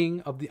speaking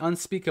of the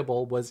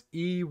unspeakable was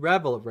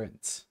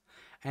irrelevant,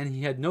 and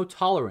he had no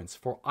tolerance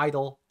for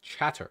idle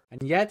chatter.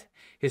 And yet,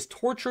 his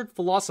tortured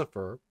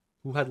philosopher,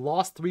 who had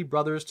lost 3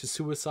 brothers to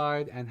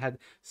suicide and had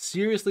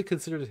seriously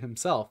considered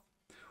himself,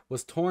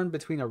 was torn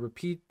between a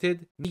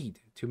repeated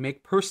need to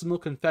make personal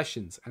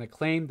confessions and a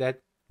claim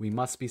that we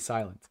must be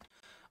silent.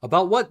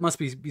 About what must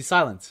we be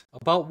silent?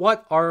 About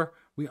what are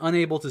we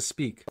unable to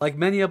speak? Like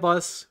many of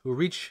us who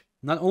reach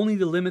not only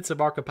the limits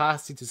of our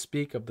capacity to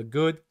speak of the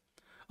good,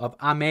 of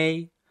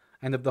Ame,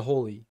 and of the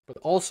holy, but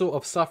also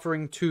of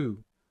suffering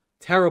too,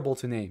 terrible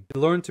to name. He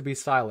learned to be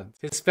silent.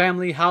 His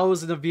family,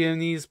 housed in a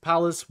Viennese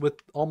palace with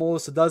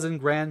almost a dozen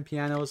grand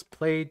pianos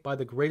played by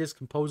the greatest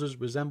composers,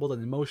 resembled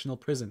an emotional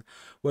prison,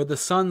 where the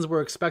sons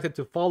were expected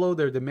to follow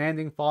their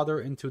demanding father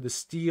into the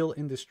steel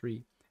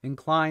industry.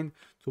 Inclined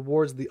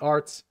towards the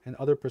arts and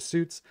other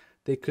pursuits,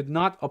 they could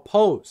not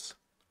oppose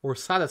or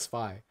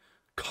satisfy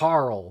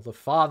Karl, the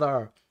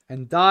father,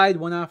 and died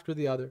one after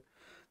the other.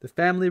 The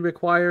family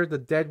required the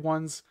dead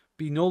ones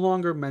be no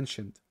longer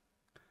mentioned.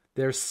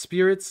 Their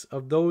spirits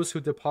of those who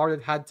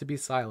departed had to be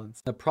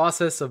silenced. The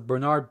process of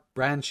Bernard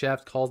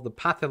Brandschaft calls the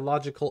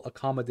pathological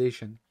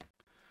accommodation.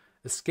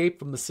 Escape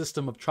from the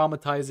system of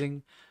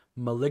traumatizing,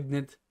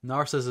 malignant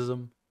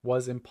narcissism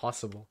was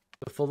impossible.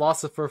 The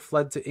philosopher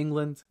fled to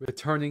England,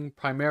 returning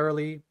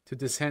primarily to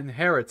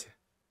disinherit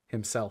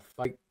himself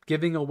by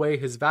giving away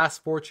his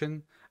vast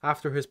fortune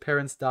after his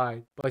parents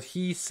died. But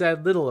he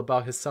said little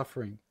about his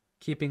suffering,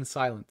 keeping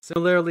silent.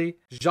 Similarly,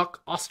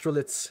 Jacques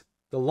Austerlitz,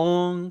 the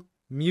long,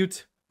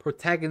 mute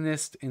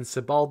protagonist in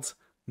Sebald's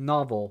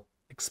novel,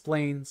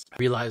 explains, I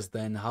realized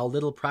then how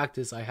little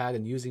practice I had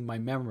in using my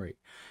memory,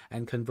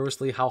 and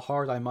conversely how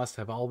hard I must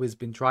have always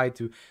been tried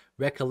to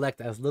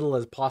recollect as little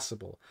as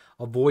possible,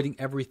 avoiding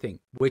everything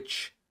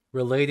which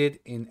related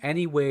in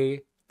any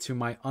way to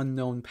my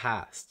unknown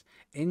past,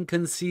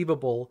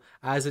 inconceivable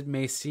as it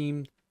may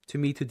seem to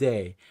me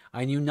today.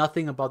 I knew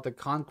nothing about the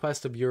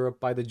conquest of Europe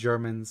by the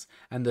Germans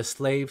and the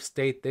slave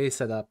state they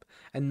set up,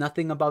 and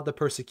nothing about the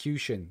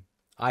persecution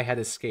I had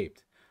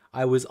escaped.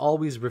 I was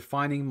always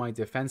refining my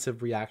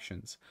defensive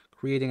reactions,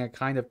 creating a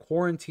kind of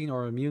quarantine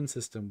or immune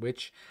system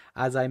which,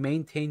 as I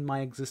maintained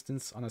my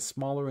existence on a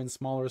smaller and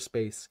smaller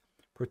space,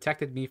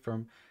 protected me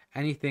from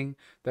anything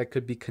that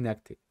could be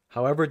connected,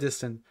 however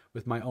distant,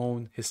 with my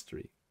own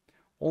history.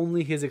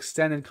 Only his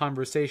extended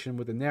conversation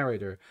with the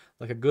narrator,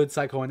 like a good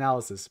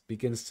psychoanalysis,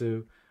 begins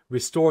to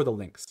restore the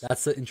links.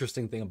 That's the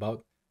interesting thing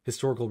about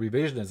historical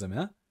revisionism,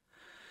 eh?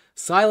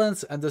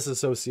 Silence and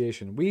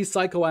disassociation. We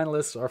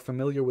psychoanalysts are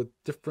familiar with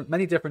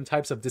many different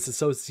types of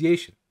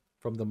disassociation,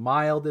 from the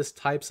mildest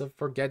types of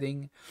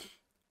forgetting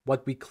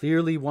what we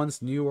clearly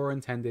once knew or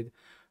intended,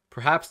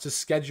 perhaps to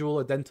schedule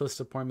a dentist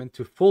appointment,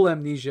 to full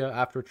amnesia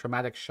after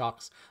traumatic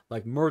shocks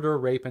like murder,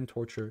 rape, and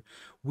torture.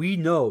 We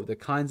know the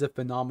kinds of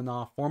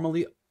phenomena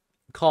formerly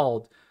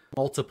called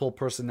multiple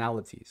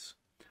personalities.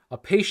 A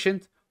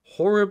patient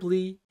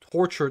horribly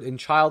tortured in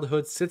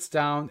childhood sits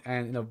down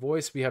and, in a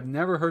voice we have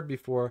never heard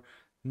before,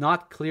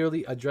 not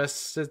clearly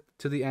addressed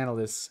to the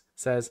analyst,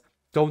 says,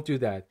 "Don't do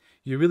that.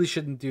 You really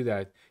shouldn't do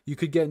that. You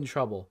could get in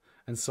trouble,"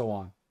 and so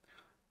on.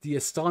 The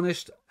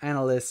astonished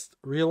analyst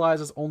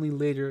realizes only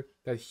later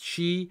that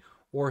she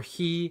or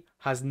he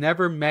has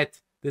never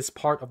met this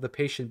part of the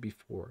patient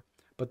before.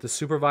 But the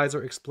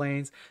supervisor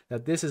explains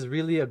that this is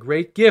really a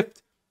great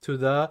gift to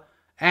the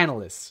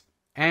analyst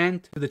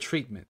and to the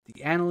treatment.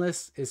 The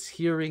analyst is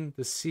hearing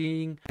the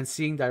seeing and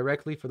seeing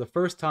directly for the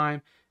first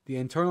time. The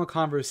internal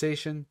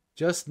conversation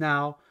just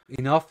now,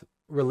 enough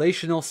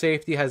relational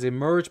safety has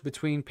emerged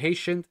between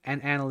patient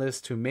and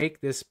analyst to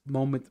make this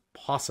moment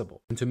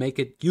possible and to make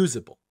it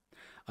usable.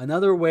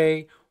 Another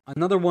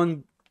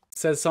one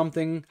says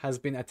something has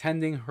been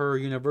attending her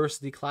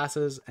university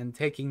classes and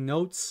taking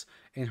notes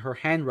in her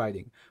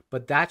handwriting,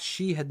 but that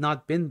she had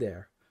not been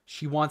there.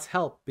 She wants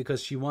help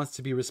because she wants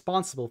to be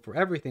responsible for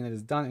everything that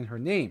is done in her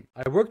name.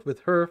 I worked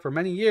with her for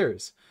many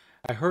years.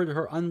 I heard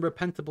her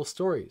unrepentable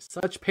stories.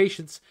 Such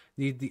patients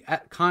need the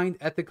kind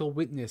ethical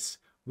witness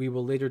we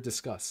will later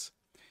discuss.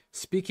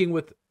 Speaking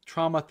with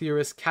trauma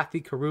theorist Kathy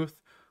Caruth,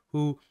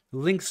 who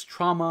links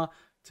trauma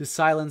to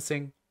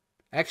silencing,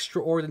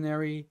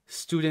 extraordinary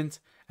student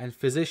and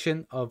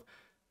physician of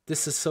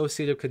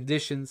dissociative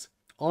conditions,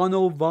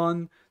 Onno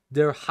van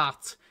der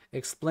Haat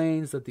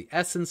explains that the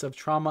essence of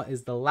trauma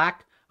is the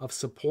lack of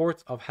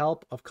support, of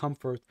help, of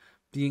comfort,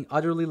 being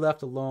utterly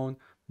left alone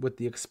with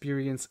the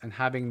experience and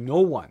having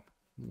no one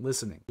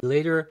listening. He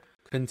later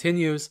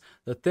continues,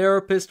 the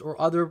therapist or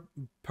other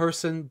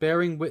person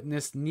bearing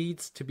witness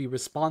needs to be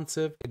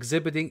responsive,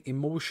 exhibiting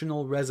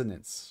emotional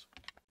resonance.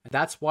 And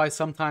that's why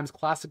sometimes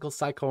classical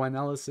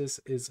psychoanalysis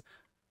is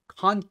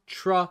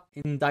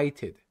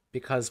contra-indicted,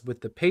 because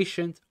with the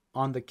patient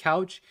on the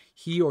couch,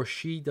 he or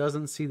she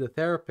doesn't see the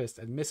therapist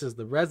and misses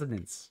the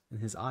resonance in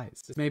his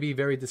eyes. This may be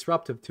very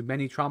disruptive to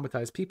many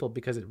traumatized people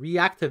because it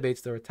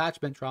reactivates their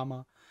attachment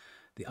trauma,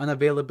 the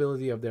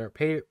unavailability of their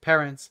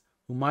parents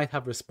who might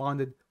have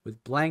responded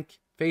with blank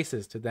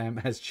faces to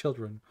them as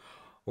children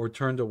or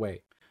turned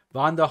away.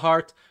 Van der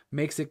Hart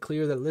makes it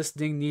clear that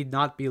listening need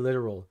not be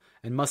literal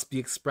and must be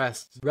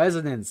expressed.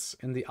 Resonance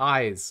in the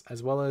eyes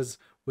as well as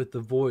with the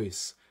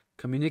voice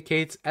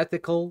communicates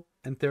ethical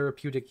and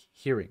therapeutic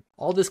hearing.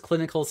 All this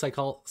clinical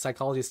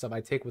psychology stuff I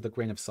take with a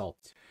grain of salt.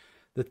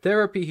 The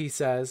therapy, he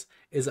says,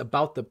 is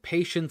about the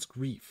patient's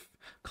grief,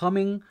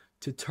 coming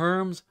to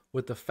terms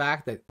with the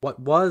fact that what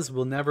was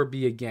will never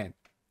be again.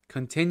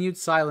 Continued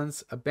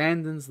silence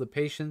abandons the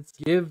patient,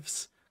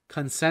 gives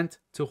consent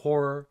to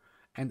horror,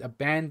 and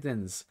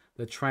abandons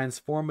the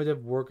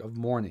transformative work of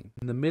mourning.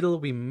 In the middle,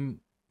 we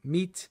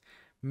meet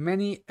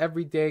many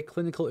everyday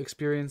clinical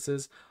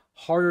experiences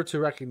harder to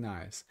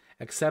recognize,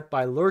 except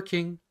by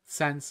lurking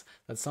sense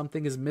that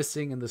something is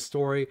missing in the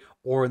story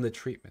or in the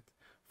treatment.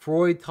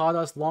 Freud taught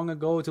us long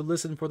ago to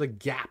listen for the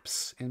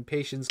gaps in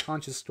patients'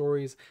 conscious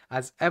stories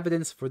as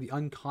evidence for the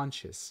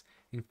unconscious.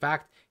 In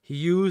fact, he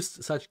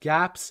used such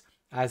gaps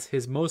as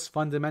his most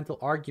fundamental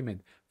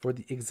argument for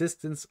the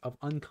existence of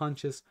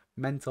unconscious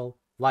mental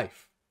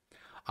life.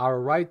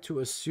 Our right to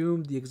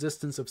assume the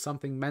existence of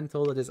something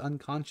mental that is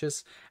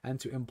unconscious and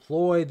to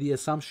employ the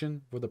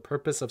assumption for the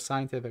purpose of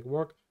scientific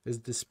work is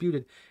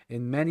disputed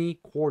in many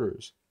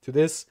quarters. To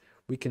this,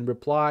 we can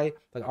reply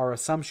that our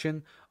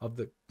assumption of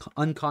the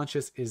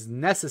unconscious is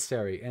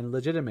necessary and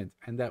legitimate,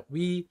 and that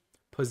we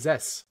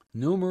possess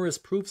numerous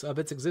proofs of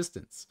its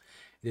existence.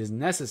 It is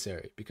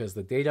necessary because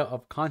the data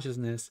of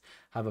consciousness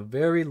have a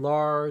very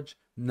large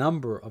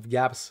number of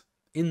gaps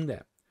in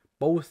them,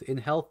 both in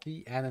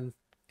healthy and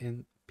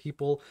in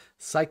people.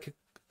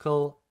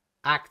 Psychical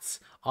acts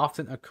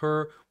often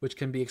occur which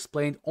can be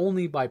explained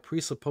only by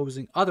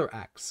presupposing other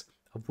acts,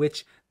 of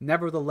which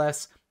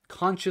nevertheless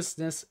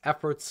consciousness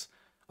efforts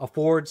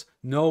affords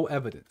no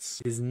evidence.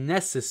 It is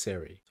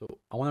necessary. So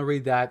I want to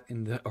read that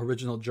in the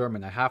original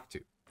German. I have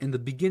to. In the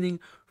beginning,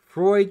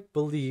 Freud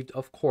believed,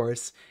 of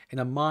course, in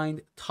a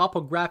mind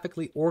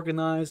topographically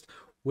organized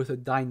with a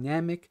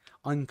dynamic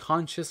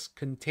unconscious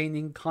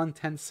containing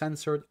content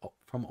censored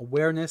from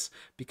awareness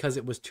because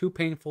it was too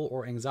painful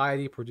or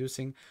anxiety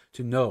producing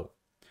to know.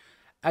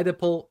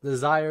 Oedipal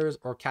desires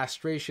or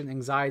castration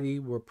anxiety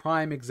were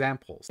prime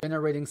examples,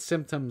 generating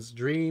symptoms,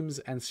 dreams,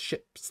 and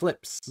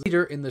slips.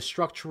 Later in the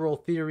structural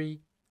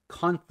theory,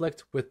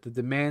 conflict with the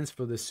demands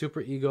for the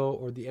superego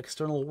or the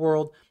external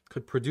world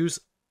could produce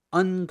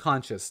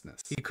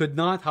unconsciousness. He could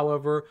not,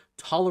 however,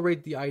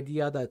 tolerate the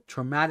idea that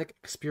traumatic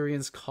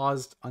experience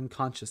caused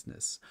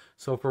unconsciousness.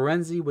 So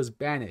Ferenczi was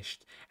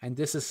banished, and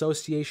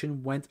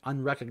disassociation went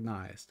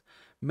unrecognized.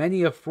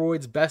 Many of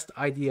Freud's best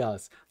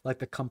ideas, like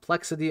the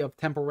complexity of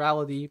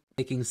temporality,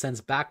 making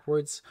sense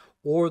backwards,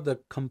 or the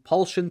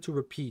compulsion to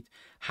repeat,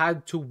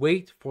 had to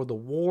wait for the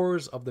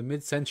wars of the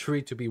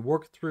mid-century to be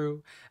worked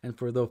through and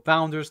for the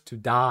founders to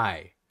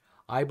die.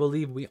 I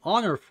believe we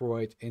honor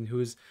Freud, in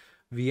whose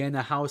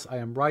Vienna house I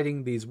am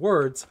writing these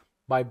words,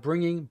 by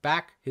bringing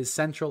back his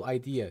central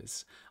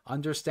ideas,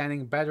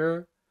 understanding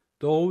better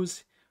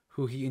those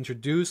who he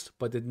introduced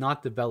but did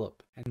not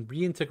develop, and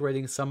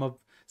reintegrating some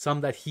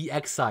that he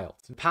exiled.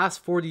 In the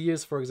past 40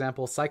 years, for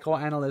example,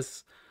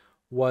 Psychoanalysis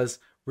has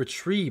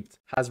retrieved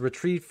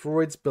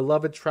Freud's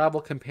beloved travel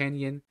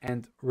companion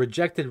and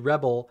rejected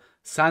rebel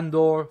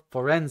Sandor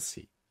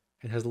Ferenczi,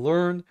 and has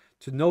learned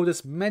to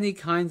notice many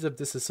kinds of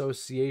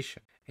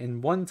disassociation.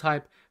 In one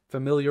type,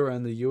 familiar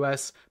in the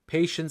US,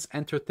 patients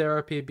enter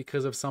therapy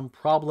because of some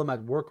problem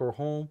at work or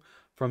home,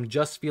 from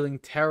just feeling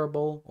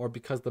terrible, or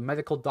because the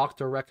medical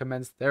doctor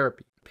recommends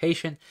therapy. The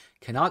patient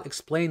cannot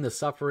explain the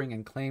suffering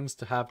and claims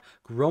to have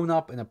grown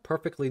up in a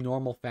perfectly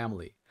normal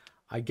family.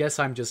 I guess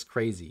I'm just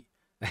crazy.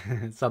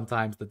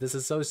 Sometimes the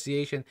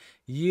disassociation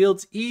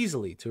yields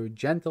easily to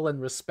gentle and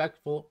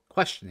respectful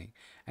questioning,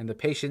 and the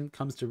patient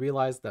comes to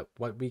realize that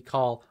what we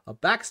call a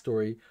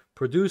backstory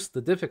produced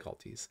the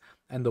difficulties,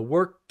 and the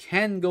work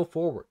can go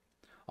forward.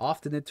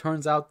 Often it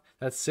turns out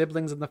that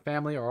siblings in the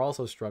family are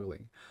also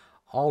struggling.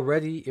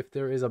 Already, if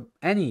there is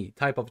any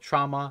type of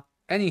trauma,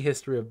 any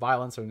history of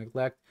violence or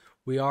neglect,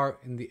 we are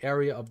in the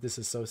area of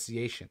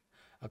disassociation,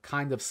 a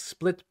kind of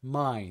split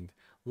mind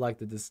like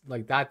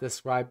that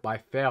described by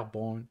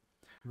Fairbairn,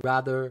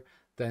 rather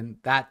than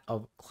that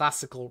of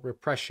classical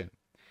repression,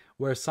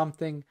 where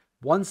something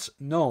once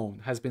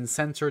known has been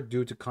censored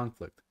due to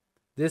conflict.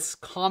 This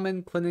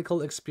common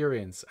clinical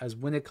experience, as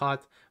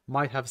Winnicott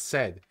might have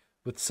said,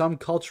 with some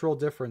cultural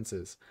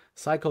differences,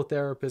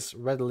 psychotherapists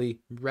readily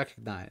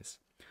recognize.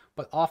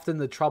 But often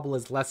the trouble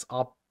is less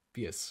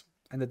obvious,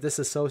 and the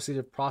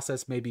dissociative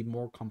process may be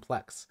more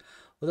complex.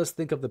 Let us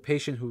think of the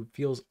patient who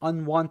feels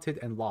unwanted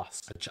and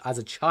lost. As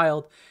a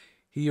child,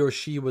 he or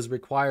she was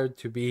required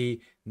to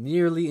be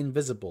nearly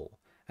invisible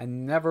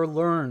and never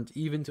learned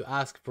even to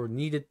ask for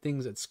needed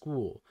things at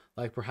school,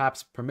 like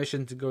perhaps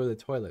permission to go to the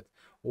toilet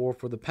or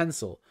for the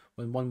pencil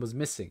when one was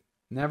missing.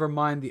 Never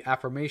mind the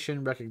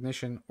affirmation,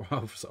 recognition,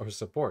 or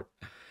support.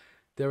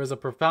 There is a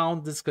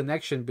profound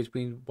disconnection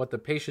between what the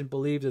patient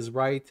believes is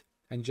right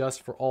and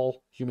just for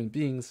all human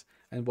beings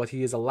and what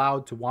he is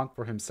allowed to want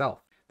for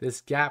himself.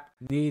 This gap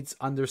needs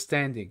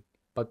understanding,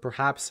 but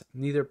perhaps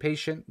neither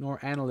patient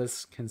nor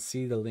analyst can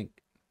see the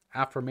link.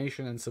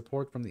 Affirmation and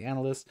support from the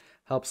analyst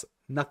helps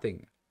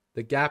nothing.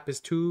 The gap is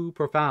too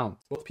profound.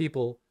 Both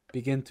people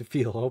begin to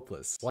feel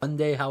hopeless. One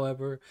day,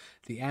 however,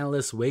 the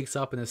analyst wakes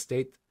up in a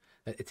state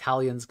that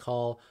Italians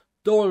call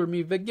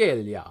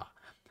dormiveglia,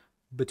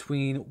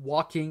 between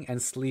walking and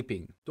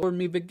sleeping.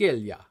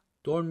 Dormiveglia,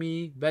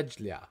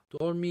 dormiveglia.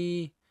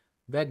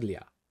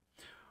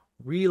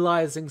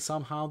 Realizing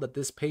somehow that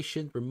this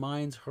patient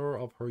reminds her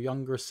of her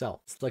younger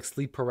self. It's like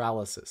sleep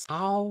paralysis.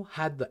 How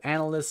had the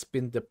analyst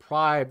been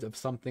deprived of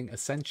something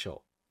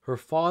essential? Her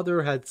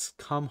father had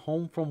come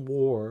home from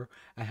war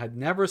and had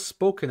never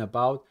spoken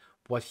about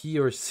what he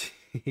or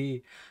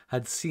she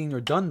had seen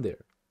or done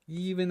there.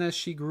 Even as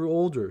she grew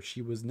older,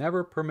 she was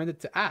never permitted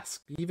to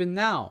ask. Even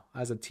now,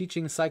 as a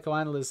teaching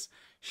psychoanalyst,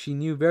 she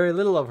knew very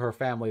little of her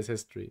family's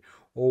history,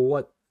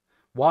 or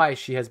why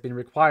she has been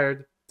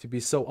required to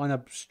be so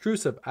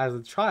unobtrusive as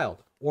a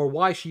child, or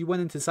why she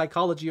went into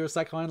psychology or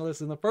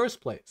psychoanalysis in the first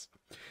place.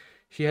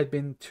 She had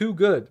been too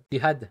good. She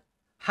had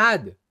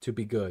to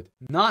be good,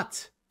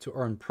 not to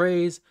earn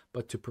praise,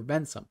 but to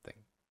prevent something.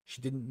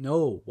 She didn't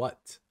know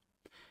what.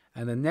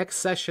 And the next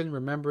session,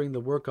 remembering the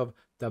work of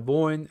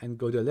Davoin and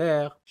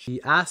Baudelaire,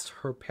 she asked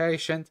her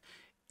patient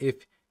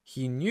if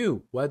he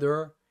knew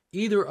whether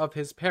either of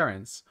his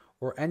parents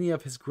or any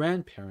of his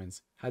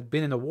grandparents had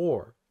been in a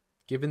war.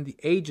 Given the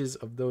ages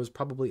of those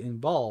probably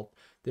involved,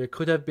 there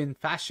could have been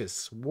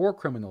fascists, war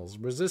criminals,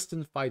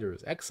 resistance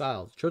fighters,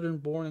 exiles, children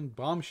born in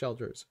bomb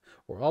shelters,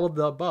 or all of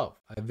the above.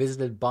 I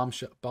visited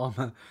bunkers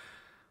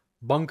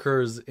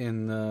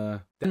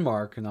in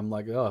Denmark, and I'm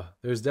like,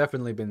 there's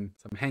definitely been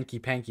some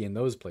hanky-panky in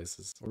those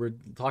places. We're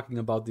talking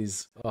about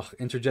these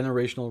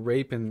intergenerational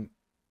rape and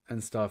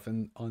stuff,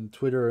 and on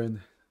Twitter, and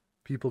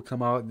people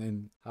come out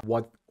and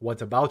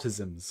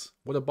whataboutisms.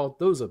 What about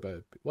those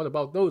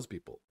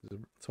people?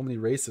 There's so many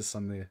racists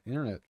on the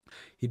internet.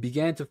 He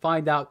began to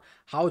find out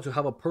how to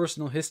have a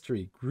personal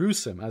history,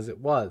 gruesome as it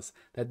was,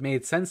 that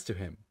made sense to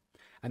him.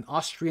 An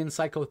Austrian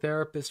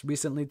psychotherapist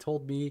recently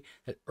told me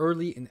that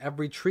early in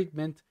every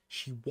treatment,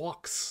 she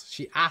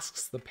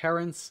asks the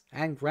parents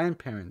and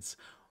grandparents,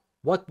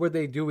 what were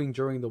they doing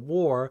during the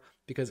war?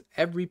 Because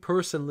every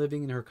person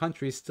living in her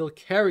country still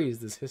carries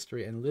this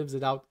history and lives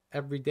it out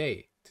every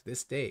day, to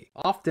this day.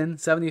 Often,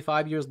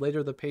 75 years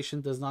later, the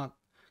patient does not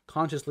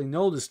consciously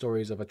know the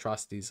stories of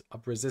atrocities,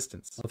 of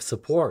resistance, of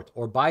support,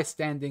 or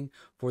bystanding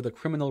for the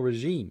criminal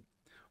regime,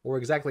 or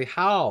exactly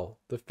how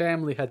the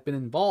family had been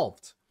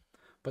involved.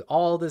 But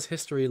all this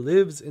history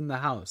lives in the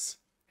house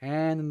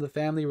and in the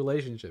family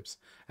relationships,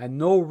 and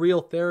no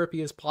real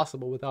therapy is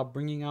possible without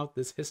bringing out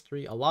this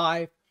history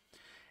alive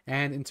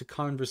and into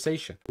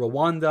conversation.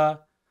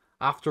 Rwanda,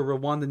 after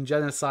Rwandan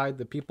genocide,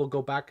 the people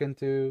go back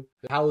into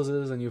the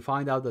houses and you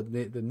find out that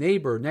the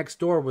neighbor next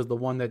door was the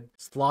one that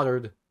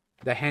slaughtered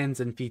the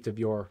hands and feet of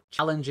your.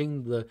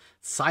 Challenging the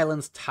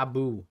silence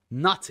taboo,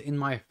 not in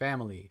my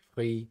family,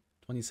 Free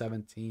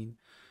 2017,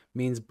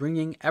 means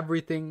bringing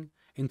everything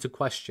into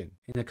question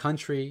in a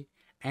country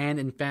and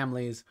in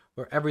families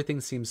where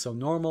everything seems so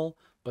normal,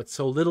 but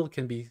so little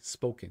can be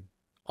spoken.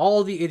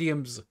 All the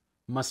idioms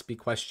must be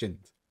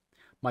questioned.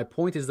 My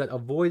point is that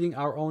avoiding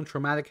our own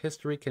traumatic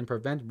history can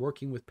prevent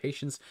working with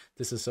patients'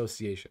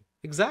 disassociation.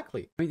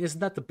 Exactly. I mean,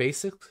 isn't that the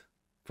basic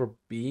for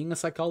being a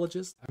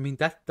psychologist? I mean,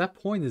 that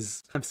point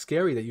is kind of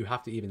scary that you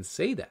have to even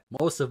say that.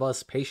 Most of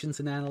us, patients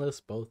and analysts,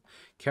 both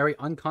carry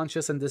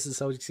unconscious and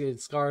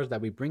disassociated scars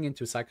that we bring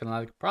into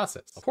psychoanalytic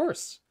process. Of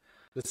course.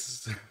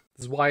 This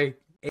is why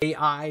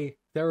AI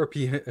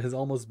therapy is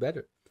almost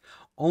better.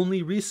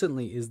 Only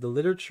recently is the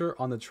literature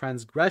on the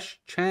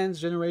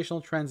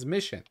transgenerational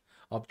transmission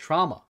of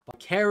trauma,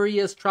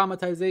 vicarious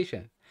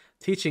traumatization,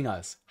 teaching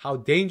us how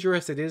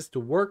dangerous it is to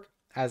work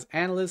as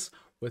analysts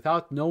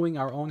without knowing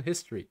our own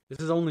history. This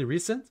is only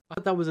recent? I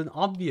thought that was an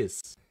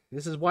obvious.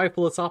 This is why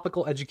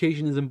philosophical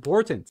education is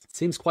important. It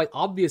seems quite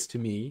obvious to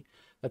me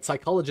that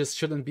psychologists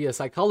shouldn't be a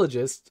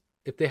psychologist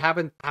if they have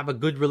a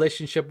good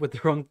relationship with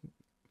their own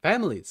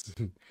families.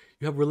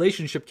 You have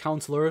relationship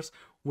counselors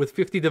with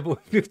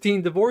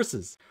 15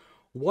 divorces.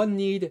 One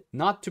need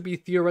not to be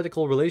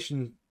theoretical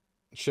relationalists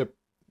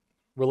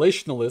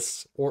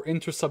or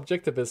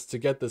intersubjectivists to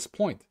get this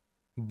point.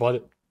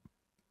 But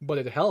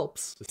it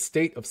helps. The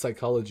state of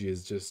psychology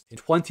is just... In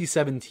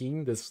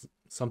 2017,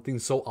 something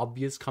so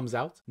obvious comes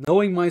out.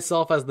 Knowing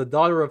myself as the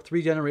daughter of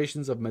 3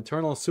 generations of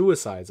maternal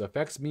suicides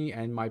affects me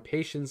and my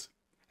patients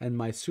and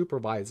my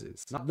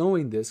supervisors. Not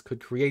knowing this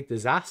could create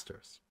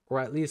disasters, or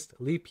at least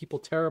leave people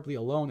terribly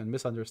alone and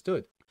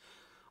misunderstood.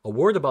 A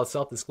word about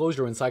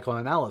self-disclosure in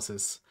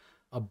psychoanalysis.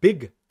 A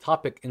big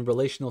topic in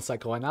relational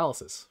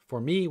psychoanalysis. For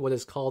me, what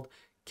is called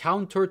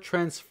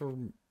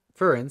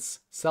counter-transference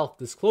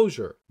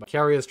self-disclosure,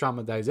 vicarious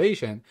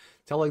traumatization,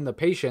 telling the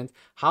patient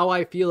how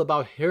I feel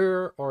about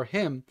her or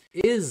him,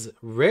 is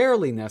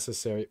rarely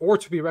necessary or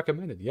to be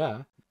recommended.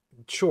 Yeah,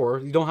 sure,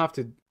 you don't have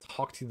to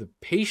talk to the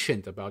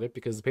patient about it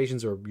because the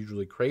patients are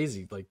usually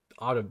crazy, like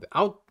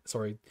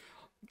sorry,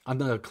 I'm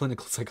not a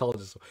clinical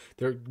psychologist, so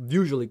they're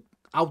usually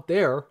out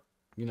there,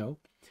 you know.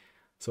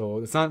 So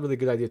it's not really a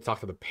good idea to talk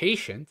to the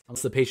patient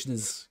unless the patient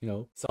is, you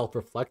know,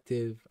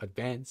 self-reflective,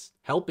 advanced,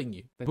 helping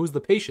you. Then who's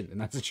the patient in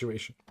that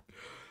situation?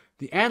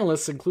 The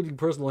analyst, including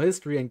personal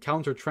history and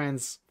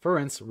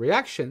counter-transference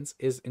reactions,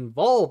 is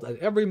involved at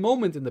every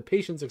moment in the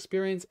patient's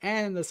experience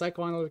and in the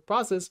psychoanalytic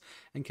process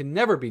and can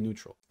never be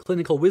neutral.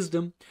 Clinical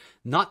wisdom,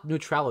 not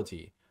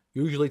neutrality,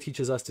 usually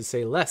teaches us to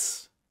say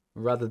less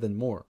rather than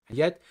more. And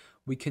yet,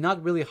 we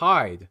cannot really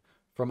hide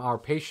from our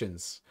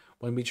patients.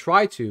 When we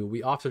try to,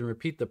 we often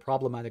repeat the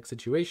problematic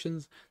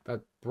situations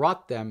that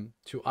brought them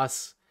to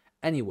us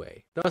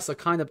anyway. Thus, a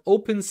kind of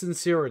open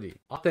sincerity,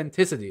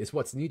 authenticity is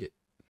what's needed.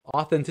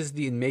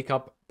 Authenticity in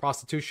makeup,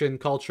 prostitution,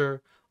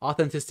 culture.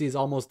 Authenticity is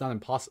almost not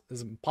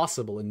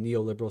impossible in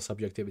neoliberal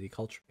subjectivity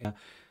culture.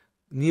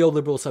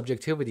 Neoliberal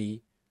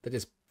subjectivity that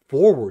is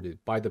forwarded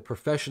by the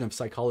profession of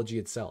psychology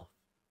itself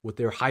with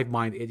their hive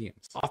mind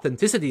idioms.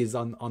 Authenticity is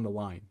on the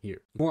line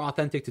here. More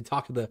authentic to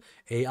talk to the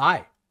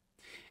AI.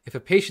 If a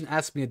patient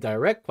asks me a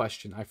direct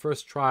question, I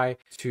first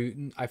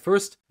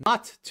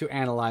not to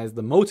analyze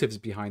the motives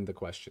behind the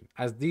question,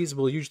 as these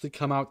will usually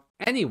come out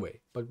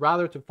anyway, but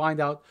rather to find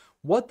out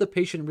what the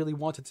patient really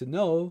wanted to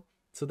know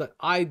so that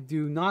I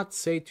do not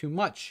say too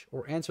much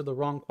or answer the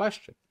wrong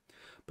question.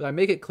 But I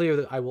make it clear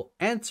that I will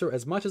answer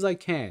as much as I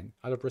can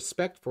out of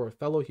respect for a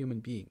fellow human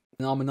being.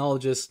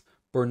 Phenomenologist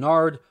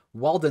Bernard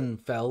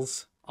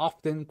Waldenfels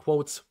often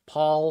quotes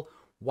Paul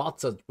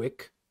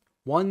Watzlawick,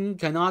 "One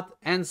cannot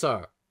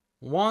answer.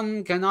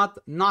 One cannot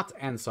not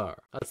answer."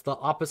 That's the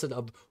opposite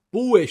of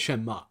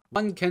Bueshema.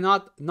 One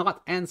cannot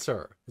not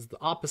answer is the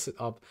opposite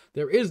of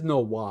there is no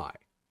why.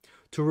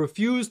 To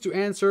refuse to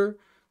answer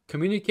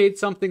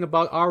communicates something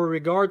about our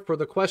regard for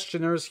the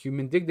questioner's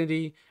human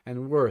dignity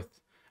and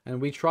worth,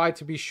 and we try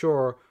to be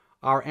sure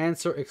our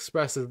answer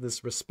expresses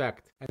this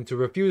respect. And to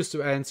refuse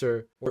to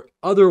answer, or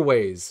other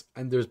ways,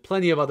 and there's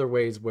plenty of other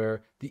ways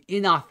where the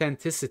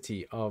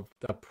inauthenticity of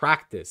the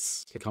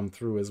practice can come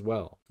through as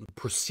well. The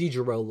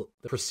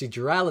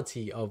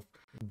procedurality of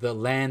the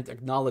land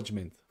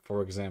acknowledgement,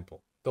 for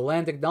example. The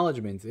land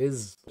acknowledgement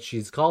is,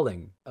 she's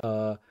calling,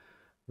 a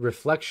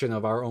reflection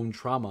of our own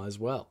trauma as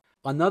well.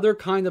 Another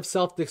kind of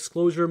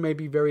self-disclosure may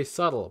be very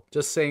subtle.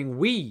 Just saying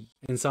we,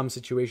 in some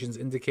situations,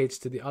 indicates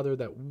to the other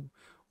that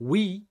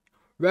we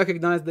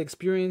recognize the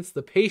experience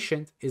the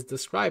patient is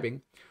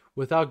describing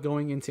without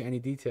going into any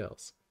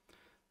details.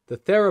 The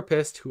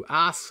therapist who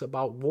asks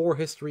about war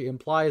history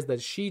implies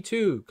that she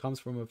too comes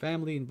from a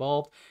family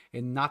involved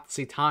in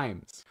Nazi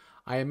times.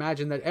 I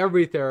imagine that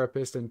every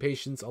therapist and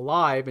patient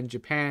alive in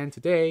Japan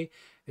today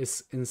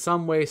is in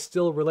some way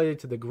still related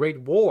to the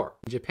Great War.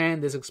 In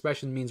Japan, this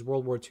expression means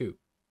World War II.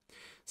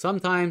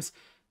 Sometimes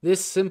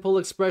this simple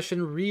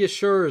expression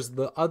reassures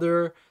the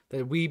other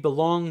that we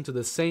belong to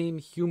the same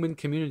human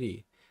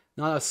community.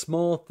 Not a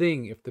small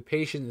thing if the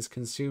patient is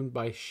consumed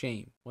by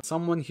shame. When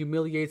someone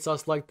humiliates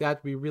us like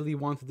that, we really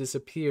want to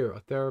disappear, a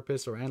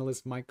therapist or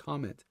analyst might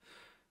comment.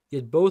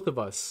 Yet both of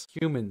us,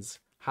 humans,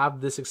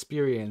 have this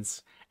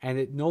experience, and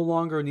it no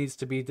longer needs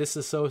to be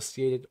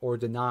disassociated or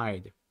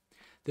denied.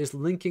 This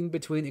linking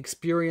between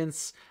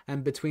experience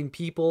and between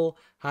people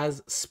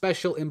has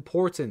special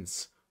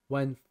importance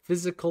when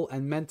physical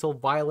and mental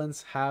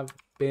violence have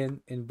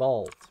been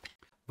involved.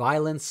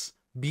 Violence,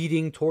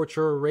 beating,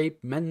 torture, rape,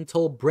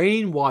 mental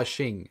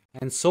brainwashing,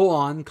 and so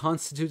on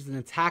constitutes an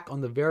attack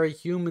on the very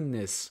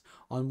humanness,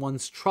 on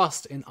one's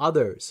trust in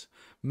others.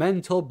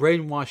 Mental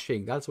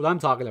brainwashing, that's what I'm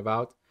talking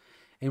about.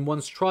 In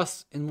one's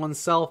trust in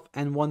oneself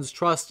and one's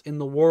trust in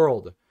the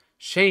world.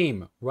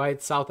 Shame,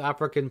 writes South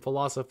African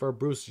philosopher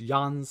Bruce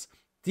Jans,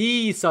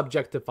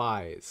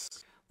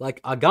 desubjectifies.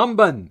 Like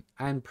Agamben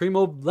and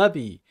Primo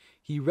Levi,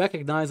 he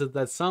recognizes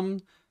that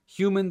some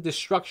human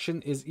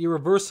destruction is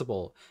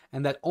irreversible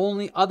and that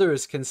only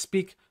others can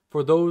speak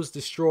for those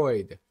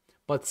destroyed.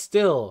 But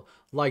still,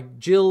 like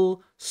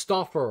Jill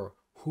Stauffer,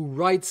 who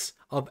writes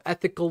of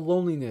ethical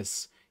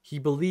loneliness, he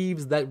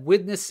believes that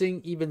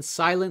witnessing, even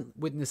silent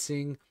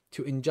witnessing,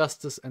 to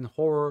injustice and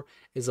horror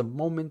is a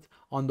moment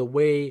on the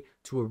way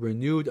to a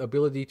renewed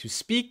ability to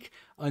speak,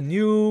 a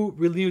new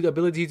renewed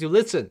ability to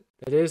listen.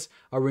 That is,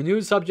 a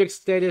renewed subject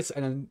status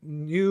and a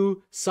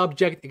new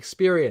subject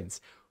experience.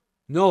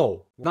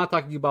 No, we're not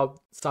talking about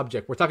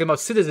subject. We're talking about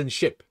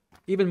citizenship.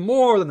 Even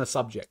more than the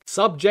subject.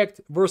 Subject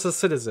versus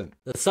citizen.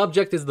 The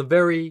subject is the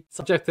very,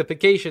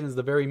 subjectification is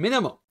the very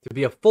minimum to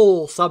be a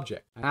full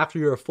subject. And after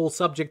you're a full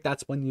subject,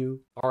 that's when you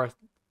are a,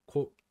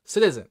 quote,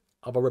 citizen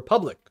of a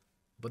republic,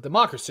 of a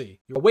democracy.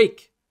 You're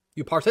awake.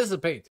 You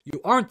participate.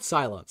 You aren't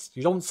silenced.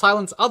 You don't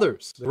silence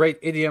others. The great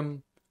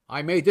idiom,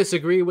 I may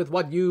disagree with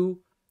what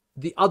you,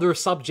 the other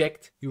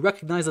subject, you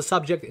recognize the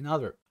subject in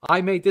other.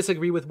 I may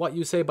disagree with what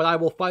you say, but I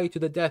will fight to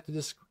the death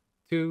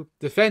to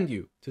defend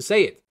you, to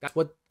say it. That's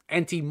what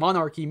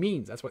anti-monarchy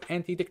means. That's what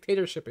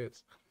anti-dictatorship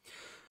is.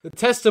 The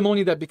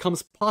testimony that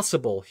becomes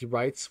possible, he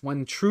writes,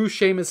 when true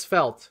shame is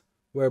felt,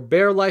 where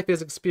bare life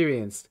is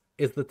experienced,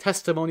 is the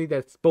testimony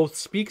that both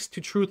speaks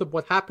to truth of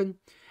what happened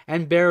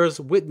and bears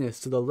witness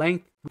to the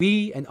length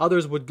we and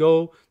others would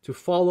go to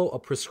follow a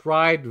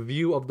prescribed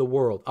view of the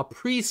world. A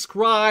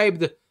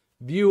prescribed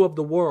view of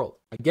the world.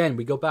 Again,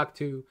 we go back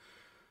to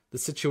the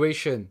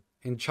situation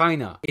in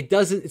China.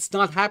 It's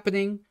not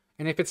happening,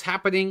 and if it's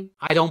happening,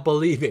 I don't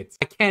believe it.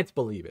 I can't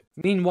believe it.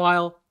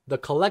 Meanwhile, the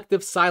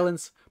collective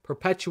silence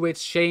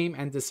perpetuates shame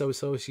and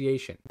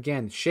disassociation.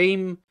 Again,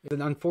 shame is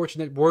an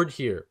unfortunate word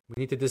here.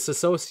 We need to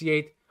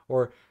disassociate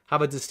or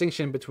have a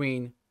distinction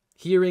between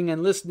hearing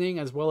and listening,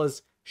 as well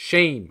as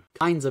shame,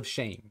 kinds of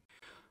shame.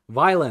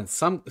 Violence,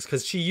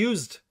 because she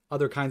used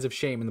other kinds of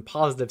shame in the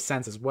positive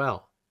sense as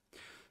well.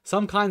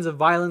 Some kinds of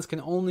violence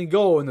can only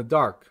go on in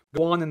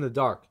the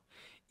dark,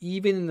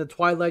 even in the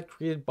twilight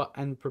created by,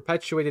 and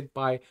perpetuated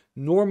by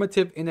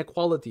normative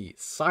inequality.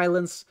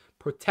 Silence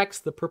protects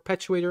the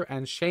perpetuator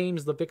and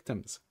shames the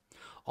victims.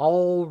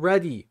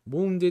 Already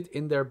wounded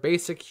in their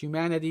basic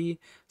humanity,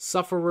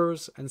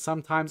 sufferers and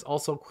sometimes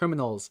also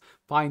criminals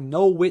find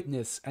no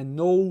witness and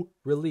no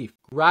relief.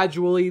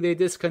 Gradually, they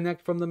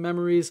disconnect from the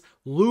memories,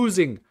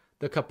 losing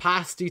the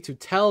capacity to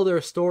tell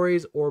their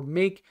stories or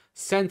make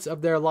sense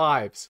of their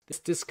lives. This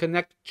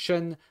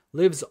disconnection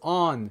lives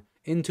on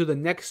into the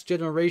next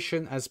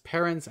generation as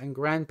parents and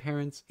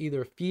grandparents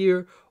either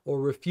fear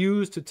or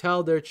refuse to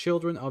tell their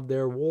children of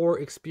their war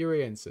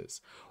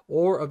experiences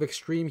or of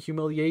extreme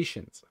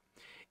humiliations.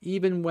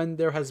 Even when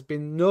there has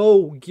been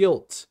no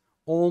guilt,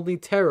 only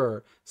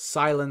terror,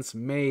 silence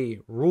may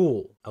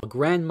rule. A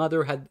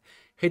grandmother had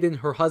hidden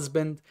her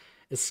husband,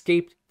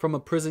 escaped from a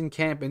prison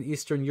camp in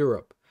Eastern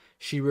Europe.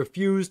 She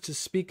refused to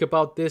speak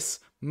about this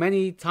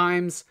many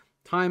times,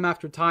 time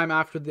after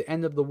the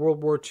end of the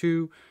World War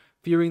II,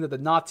 fearing that the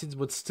Nazis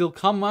would still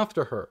come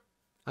after her.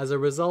 As a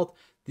result,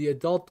 the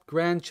adult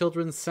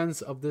grandchildren's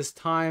sense of this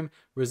time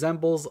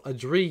resembles a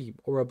dream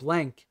or a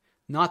blank.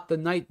 not the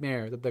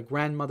nightmare that the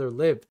grandmother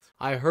lived.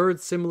 I heard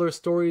similar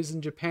stories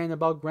in Japan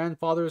about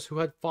grandfathers who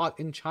had fought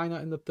in China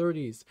in the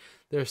 30s.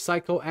 Their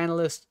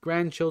psychoanalyst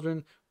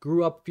grandchildren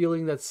grew up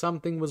feeling that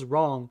something was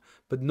wrong,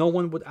 but no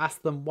one would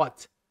ask them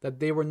what, that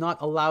they were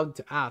not allowed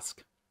to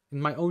ask.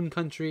 In my own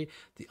country,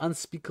 the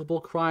unspeakable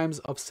crimes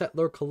of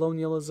settler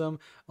colonialism,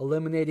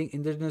 eliminating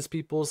indigenous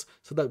peoples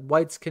so that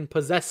whites can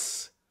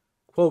possess,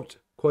 quote,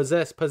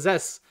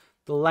 possess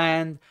the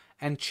land,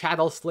 and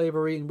chattel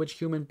slavery in which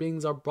human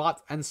beings are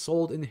bought and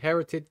sold,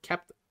 inherited,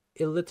 kept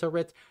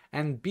illiterate,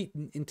 and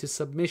beaten into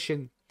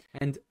submission,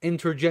 and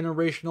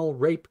intergenerational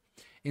rape.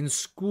 In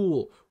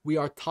school, we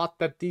are taught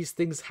that these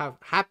things have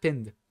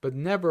happened, but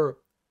never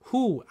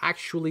who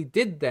actually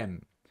did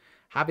them.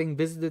 Having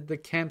visited the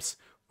camps,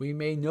 we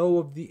may know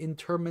of the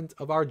internment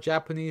of our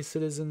Japanese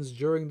citizens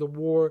during the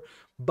war,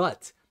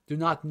 but do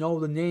not know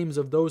the names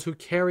of those who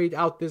carried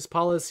out this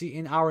policy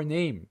in our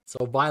name.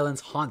 So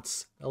violence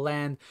haunts the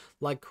land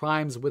like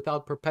crimes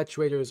without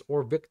perpetrators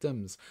or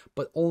victims,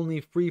 but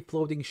only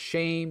free-floating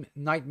shame,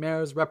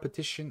 nightmares,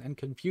 repetition, and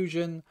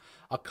confusion,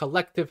 a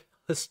collective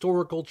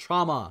historical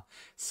trauma.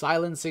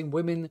 Silencing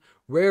women,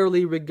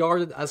 rarely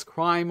regarded as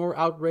crime or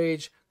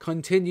outrage,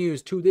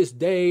 continues to this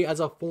day as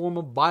a form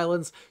of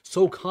violence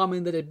so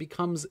common that it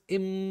becomes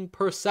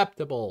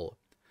imperceptible.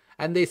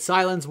 And they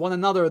silence one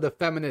another, the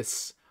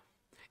feminists.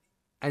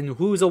 And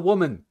who's a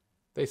woman?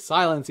 They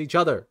silence each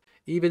other.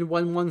 Even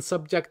when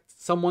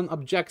someone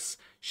objects,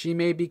 she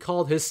may be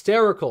called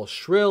hysterical,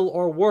 shrill,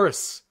 or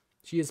worse.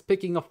 She is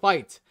picking a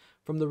fight.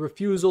 From the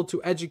refusal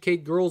to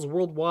educate girls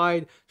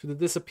worldwide to the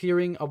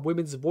disappearing of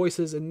women's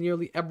voices in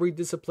nearly every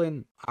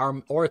discipline,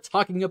 or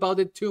talking about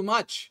it too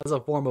much as a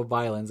form of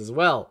violence as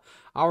well.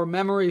 Our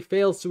memory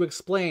fails to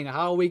explain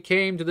how we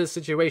came to this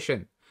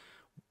situation.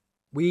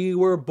 We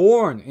were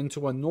born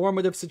into a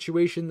normative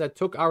situation that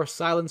took our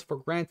silence for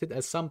granted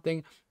as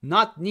something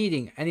not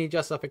needing any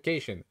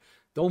justification.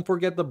 Don't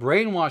forget the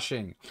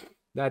brainwashing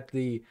that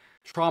the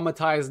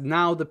traumatized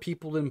now the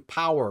people in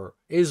power,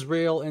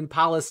 Israel and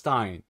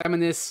Palestine,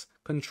 feminists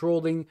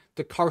controlling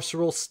the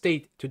carceral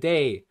state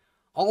today,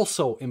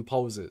 also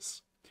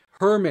imposes.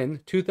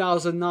 Herman,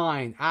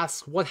 2009,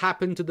 asks what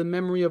happened to the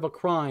memory of a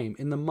crime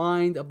in the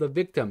mind of the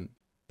victim.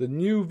 The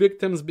new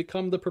victims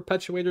become the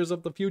perpetuators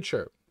of the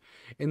future.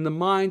 In the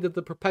mind of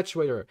the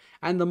perpetuator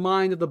and the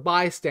mind of the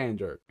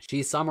bystander.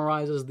 She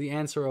summarizes the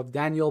answer of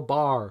Daniel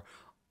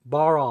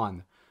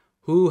Baron,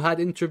 who had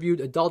interviewed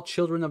adult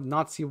children of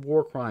Nazi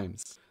war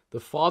crimes. The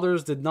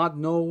fathers did not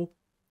want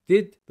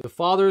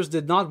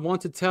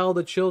to tell,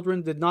 the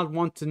children did not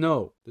want to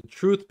know. The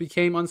truth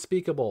became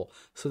unspeakable,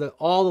 so that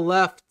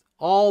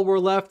all were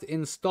left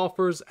in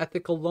Stauffer's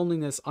ethical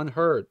loneliness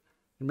unheard.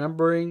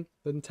 Remembering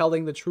and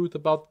telling the truth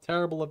about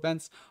terrible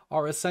events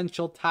are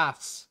essential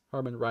tasks,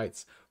 Herman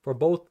writes, for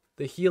both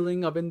the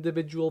healing of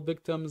individual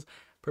victims,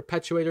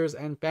 perpetrators,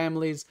 and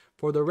families,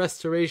 for the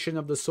restoration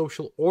of the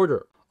social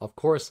order. Of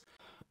course,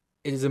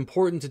 it is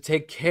important to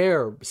take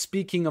care.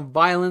 Speaking of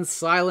violence,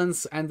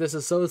 silence, and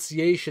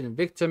disassociation,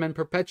 victim and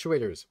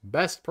perpetrators,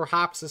 best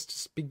perhaps is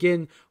to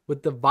begin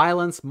with the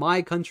violence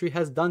my country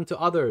has done to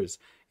others.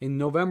 In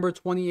November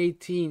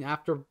 2018,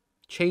 after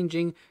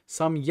changing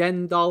some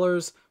yen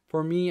dollars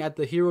for me at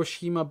the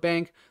Hiroshima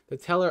bank, the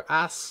teller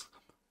asks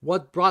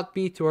what brought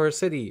me to her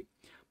city.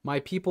 My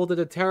people did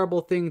a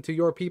terrible thing to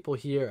your people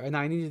here, and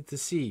I needed to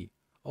see.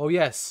 Oh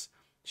yes,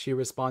 she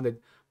responded,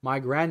 my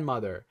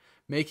grandmother,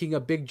 making a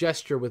big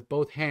gesture with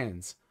both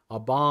hands. A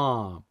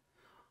bomb.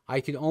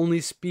 I could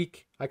only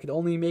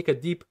make a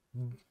deep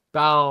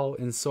bow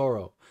in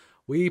sorrow.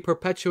 We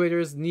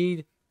perpetuators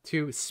need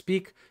to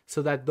speak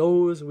so that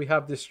those we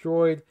have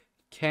destroyed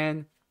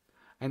and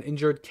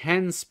injured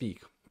can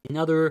speak. In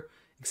other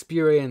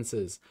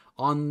experiences,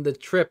 on the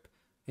trip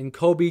in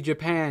Kobe,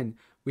 Japan,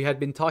 we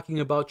had been talking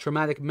about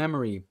traumatic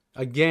memory,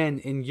 again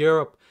in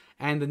Europe,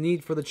 and the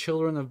need for the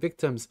children of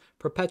victims,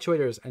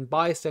 perpetrators, and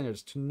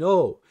bystanders to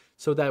know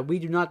so that we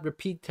do not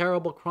repeat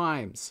terrible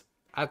crimes.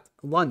 At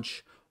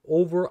lunch,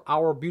 over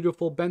our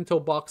beautiful bento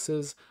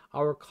boxes,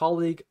 one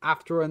colleague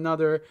after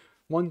another,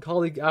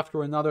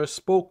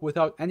 spoke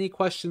without any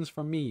questions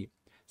from me,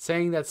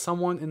 saying that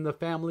someone in the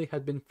family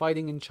had been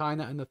fighting in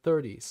China in the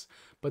 30s,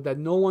 but that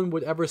no one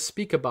would ever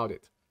speak about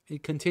it.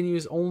 It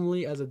continues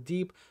only as a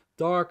deep,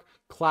 dark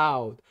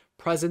cloud,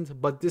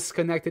 present but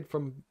disconnected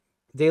from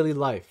daily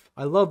life.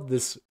 I love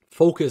this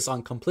focus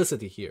on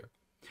complicity here.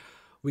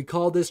 We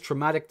call this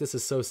traumatic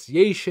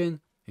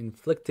disassociation,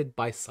 inflicted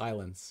by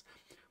silence.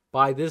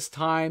 By this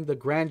time, the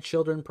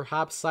grandchildren,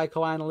 perhaps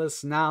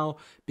psychoanalysts now,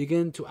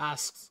 begin to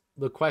ask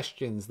the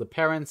questions. The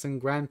parents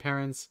and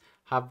grandparents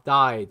have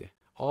died.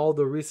 All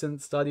the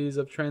recent studies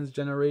of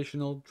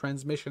transgenerational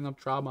transmission of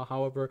trauma,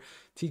 however,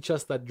 teach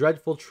us that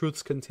dreadful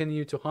truths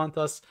continue to haunt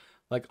us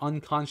like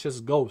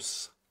unconscious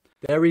ghosts.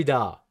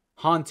 Derrida,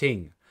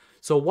 haunting.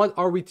 So what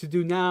are we to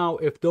do now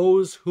if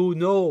those who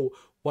know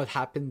what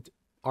happened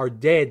are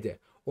dead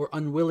or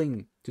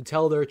unwilling to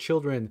tell their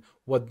children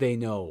what they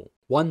know?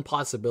 One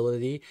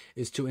possibility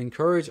is to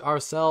encourage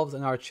ourselves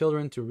and our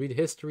children to read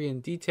history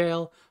in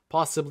detail,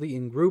 possibly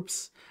in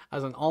groups,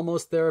 as an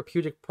almost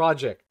therapeutic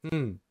project.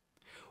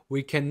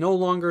 We can no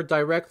longer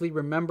directly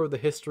remember the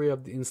history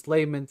of the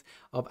enslavement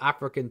of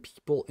African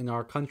people in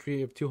our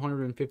country of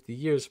 250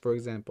 years, for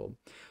example.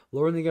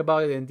 Learning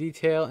about it in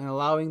detail and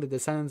allowing the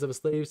descendants of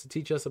slaves to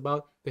teach us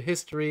about the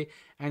history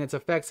and its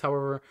effects,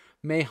 however,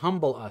 may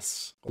humble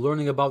us.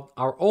 Learning about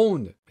our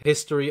own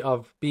history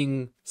of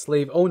being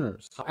slave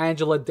owners.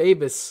 Angela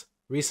Davis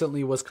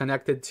recently was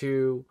connected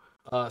to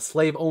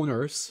slave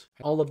owners.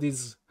 All of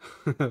these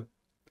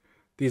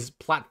these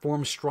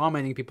platform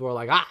strawmanning people are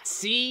like,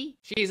 see,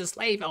 she's a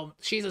slave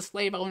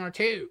owner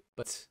too.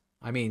 But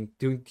I mean,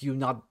 do you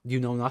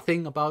know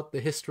nothing about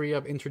the history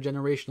of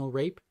intergenerational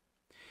rape?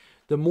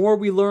 The more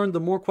we learn, the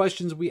more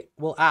questions we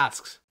will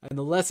ask, and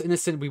the less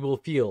innocent we will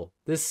feel.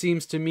 This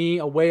seems to me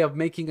a way of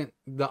making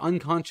the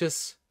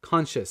unconscious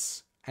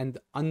conscious and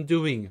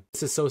undoing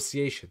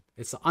disassociation.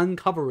 It's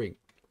uncovering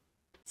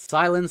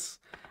silence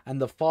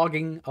and the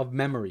fogging of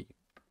memory.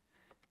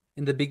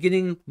 In the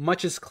beginning,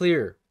 much is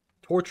clear.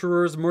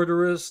 Torturers,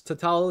 murderers,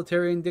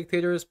 totalitarian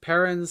dictators,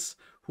 parents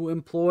who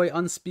employ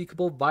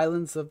unspeakable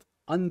violence of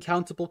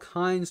uncountable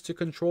kinds to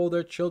control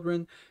their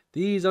children.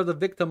 These are the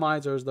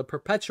victimizers, the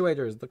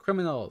perpetuators, the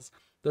criminals,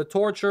 the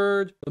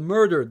tortured, the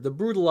murdered, the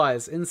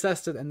brutalized,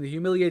 incested, and the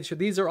humiliated.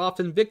 These are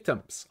often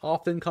victims,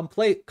 often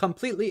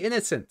completely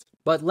innocent.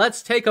 But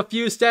let's take a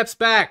few steps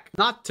back,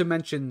 not to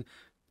mention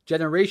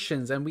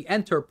generations, and we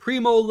enter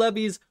Primo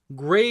Levi's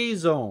gray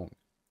zone.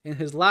 In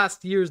his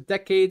last years,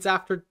 decades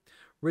after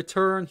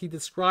return, he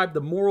described the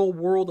moral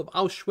world of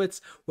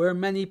Auschwitz, where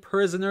many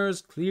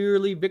prisoners,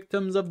 clearly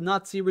victims of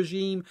Nazi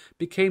regime,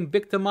 became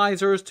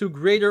victimizers to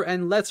greater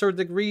and lesser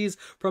degrees,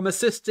 from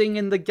assisting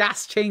in the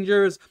gas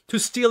changers to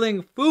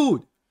stealing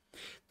food.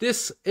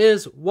 This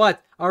is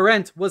what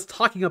Arendt was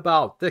talking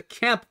about, the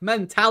camp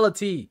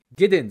mentality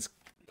Giddens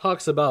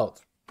talks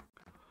about.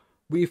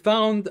 We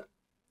found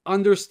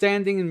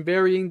understanding in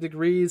varying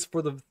degrees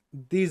for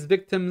these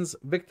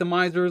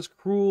victimizers,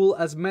 cruel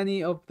as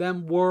many of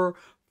them were,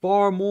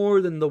 far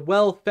more than the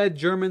well-fed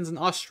Germans and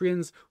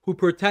Austrians who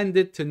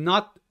pretended to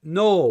not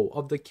know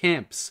of the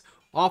camps,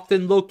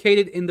 often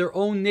located in their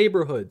own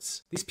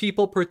neighborhoods. These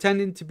people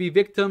pretended to be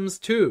victims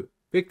too,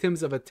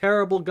 victims of a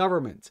terrible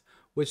government,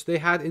 which they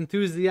had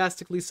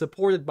enthusiastically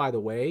supported, by the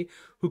way,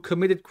 who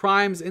committed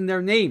crimes in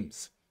their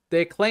names.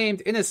 They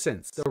claimed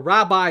innocence, the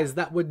rabbis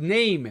that would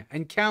name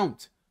and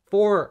count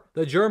for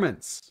the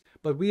Germans.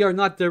 But we are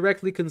not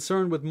directly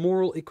concerned with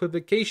moral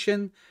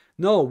equivocation.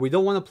 No, we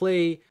don't want to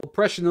play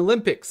oppression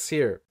Olympics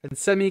here and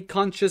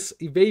semi-conscious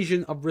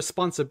evasion of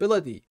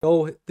responsibility.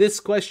 Though this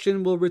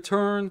question will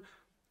return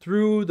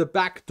through the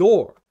back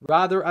door.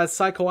 Rather, as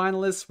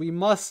psychoanalysts, we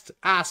must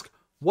ask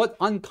what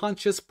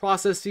unconscious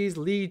processes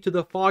lead to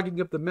the fogging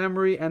of the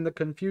memory and the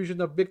confusion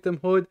of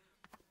victimhood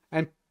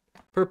and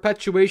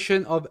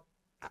perpetuation,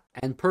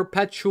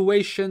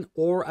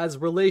 or as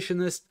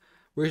relationalist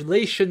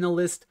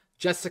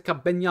Jessica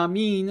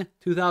Benjamin,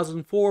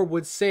 2004,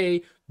 would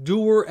say,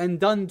 doer and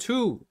done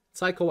to.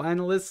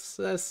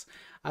 Psychoanalysis,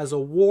 as a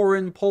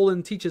Warren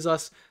Poland teaches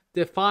us,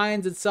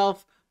 defines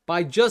itself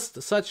by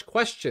just such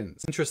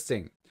questions.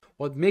 Interesting.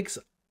 What makes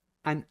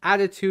an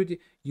attitude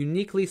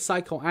uniquely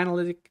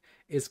psychoanalytic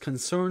is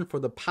concern for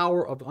the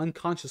power of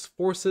unconscious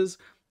forces,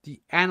 the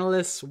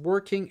analysts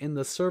working in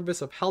the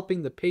service of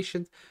helping the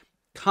patient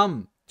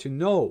come to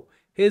know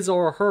his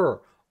or her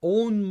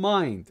own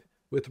mind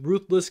with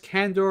ruthless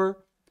candor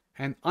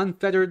and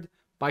unfettered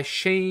by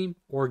shame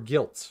or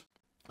guilt.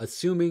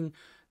 Assuming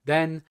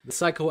we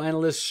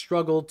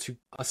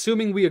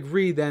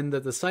agree then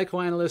that the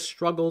psychoanalysts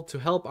struggle to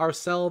help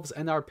ourselves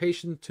and our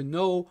patient to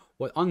know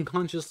what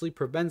unconsciously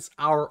prevents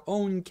our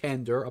own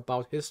candor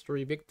about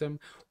history, victim,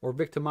 or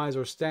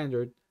victimizer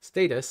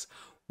status,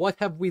 what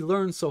have we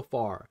learned so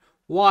far?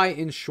 Why,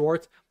 in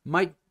short,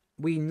 might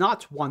we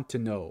not want to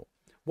know?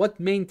 What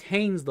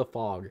maintains the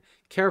fog,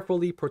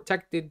 carefully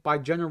protected by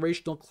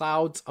generational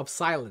clouds of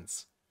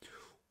silence?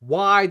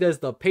 Why does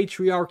the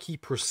patriarchy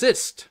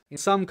persist? In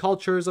some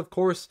cultures, of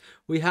course,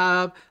 we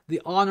have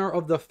the honor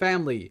of the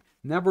family,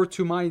 never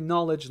to my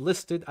knowledge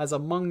listed as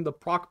among the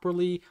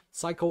properly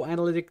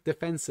psychoanalytic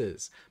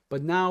defenses.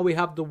 But now we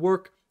have the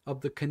work of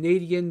the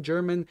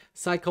Canadian-German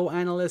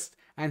psychoanalyst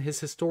and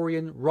his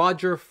historian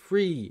Roger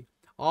Free,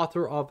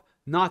 author of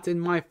Not in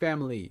My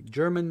Family,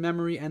 German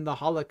Memory and the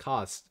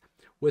Holocaust.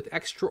 With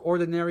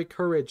extraordinary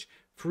courage,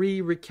 Free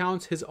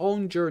recounts his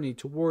own journey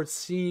towards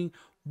seeing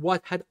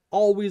what had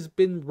always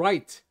been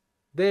right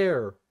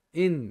there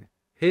in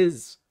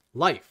his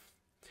life.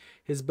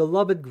 His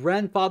beloved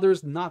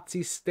grandfather's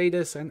Nazi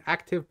status and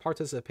active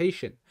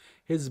participation.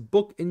 His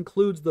book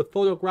includes the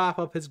photograph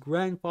of his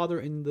grandfather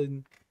in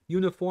the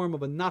uniform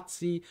of a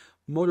Nazi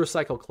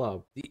motorcycle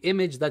club, the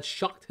image that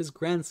shocked his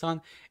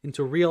grandson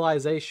into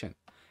realization.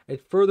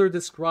 It further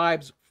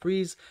describes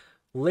Free's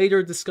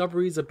later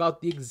discoveries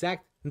about the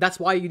exact... And that's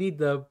why you need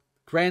the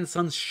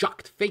grandson's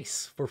shocked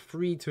face for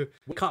Free to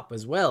wake up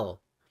as well.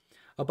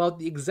 About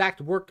the exact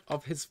work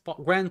of his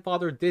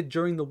grandfather did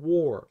during the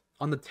war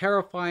on the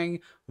terrifying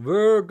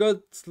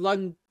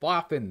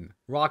Vergeltungswaffen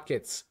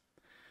rockets,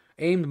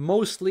 aimed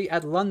mostly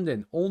at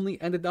London, only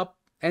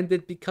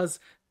ended because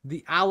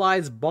the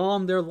Allies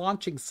bombed their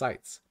launching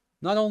sites.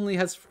 Not only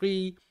has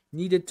Free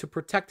needed to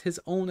protect his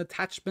own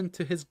attachment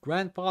to his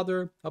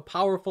grandfather, a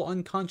powerful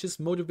unconscious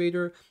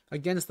motivator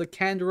against the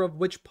candor of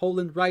which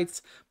Poland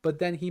writes, but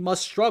then he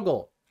must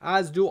struggle,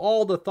 as do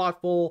all the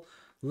thoughtful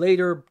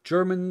later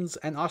Germans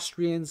and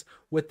Austrians,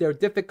 with their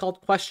difficult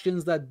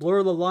questions that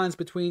blur the lines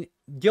between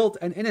guilt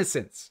and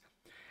innocence.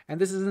 And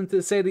this isn't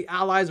to say the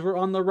Allies were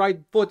on the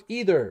right foot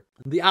either.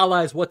 The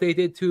Allies, what they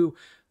did to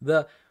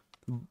the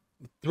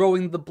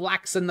throwing the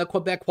blacks and the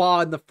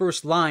Quebecois in the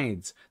first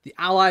lines. The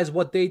Allies,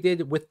 what they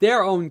did with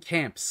their own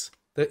camps,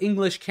 the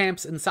English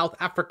camps in South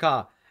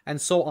Africa, and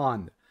so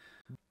on.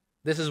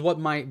 This is what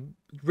my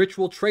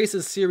Ritual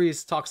Traces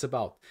series talks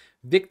about.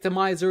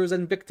 Victimizers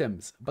and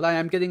victims. But I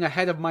am getting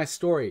ahead of my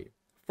story.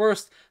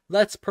 First,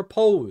 let's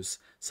propose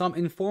some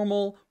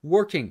informal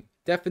working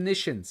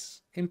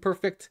definitions,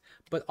 imperfect,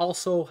 but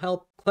also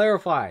help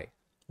clarify.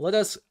 Let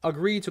us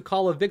agree to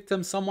call a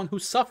victim someone who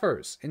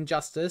suffers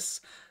injustice,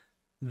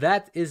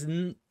 that is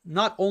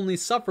not only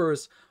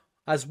suffers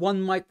as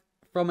one might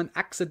from an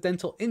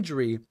accidental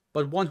injury,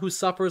 but one who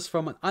suffers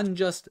from an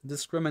unjust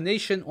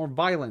discrimination or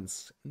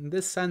violence. In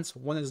this sense,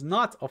 one is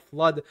not a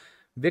flood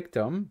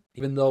victim,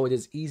 even though it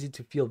is easy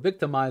to feel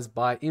victimized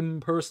by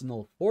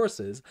impersonal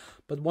forces,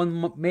 but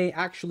one may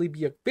actually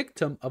be a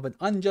victim of an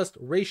unjust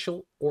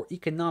racial or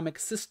economic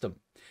system.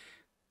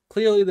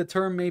 Clearly, the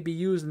term may be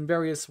used in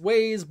various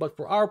ways, but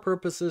for our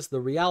purposes,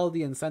 the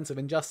reality and sense of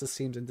injustice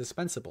seems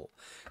indispensable.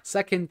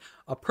 Second,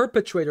 a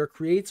perpetrator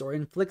creates or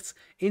inflicts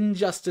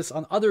injustice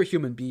on other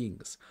human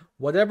beings.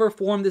 Whatever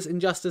form this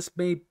injustice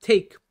may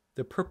take,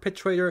 the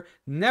perpetrator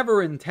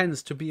never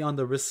intends to be on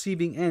the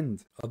receiving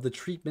end of the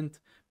treatment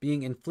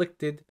being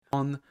inflicted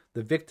on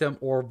the victim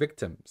or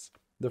victims.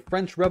 The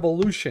French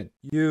Revolution,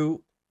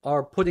 you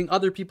are putting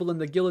other people in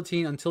the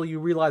guillotine until you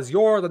realize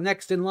you're the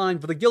next in line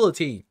for the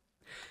guillotine.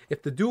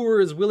 If the doer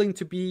is willing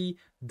to be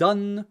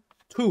done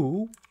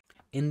to,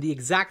 in the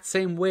exact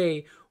same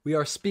way, we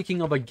are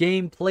speaking of a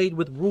game played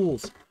with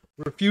rules.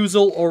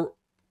 Refusal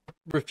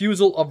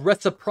of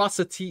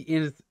reciprocity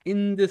is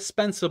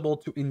indispensable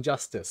to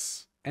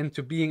injustice and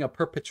to being a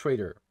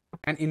perpetrator.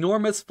 An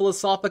enormous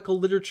philosophical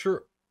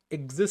literature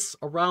exists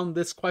around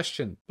this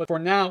question, but for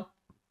now,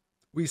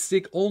 we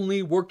seek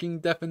only working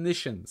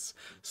definitions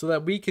so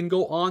that we can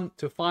go on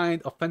to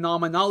find a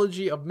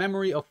phenomenology of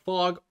memory of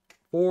fog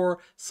for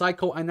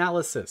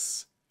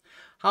psychoanalysis.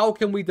 How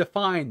can we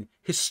define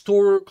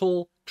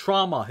historical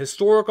trauma,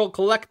 historical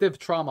collective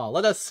trauma?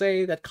 Let us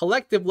say that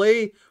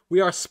collectively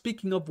we are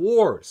speaking of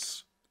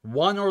wars,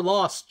 won or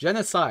lost,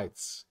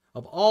 genocides,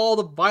 of all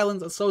the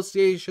violence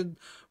associated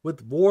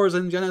with wars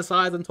and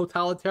genocides and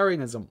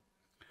totalitarianism.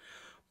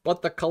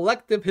 But the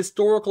collective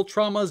historical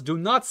traumas do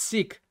not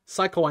seek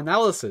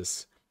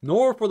psychoanalysis,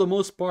 nor for the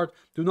most part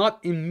do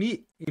not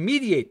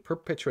immediate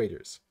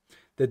perpetrators,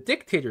 the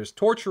dictators,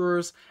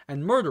 torturers,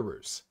 and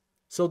murderers.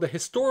 So the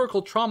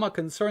historical trauma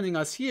concerning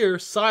us here,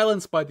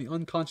 silenced by the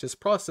unconscious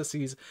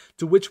processes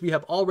to which we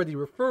have already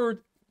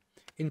referred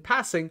in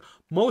passing,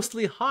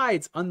 mostly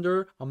hides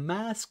under a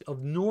mask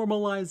of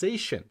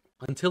normalization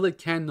until it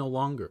can no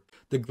longer.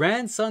 The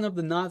grandson of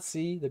the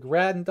Nazi, the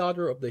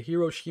granddaughter of the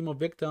Hiroshima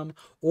victim,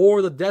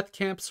 or the death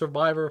camp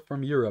survivor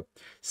from Europe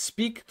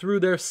speak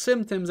through their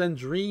symptoms and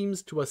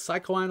dreams to a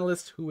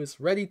psychoanalyst who is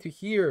ready to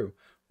hear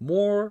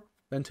more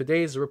than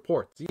today's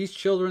report. These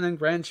children and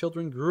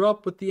grandchildren grew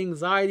up with the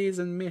anxieties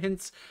and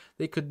hints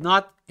they could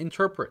not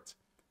interpret.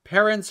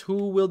 Parents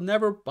who will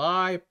never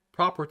buy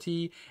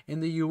property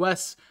in the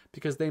US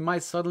because they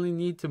might suddenly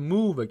need to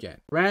move again.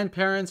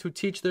 Grandparents who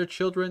teach their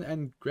children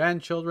and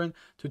grandchildren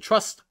to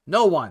trust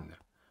no one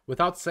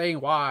without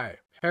saying why.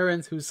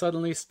 Parents who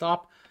suddenly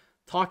stop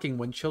talking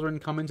when children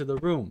come into the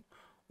room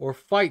or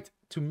fight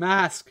to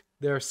mask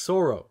their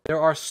sorrow. There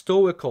are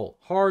stoical,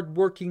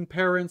 hard-working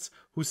parents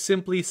who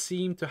simply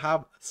seem to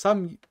have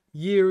some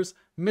years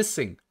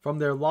missing from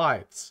their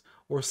lives,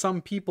 or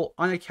some people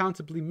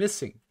unaccountably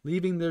missing,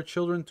 leaving their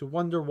children to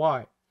wonder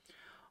why.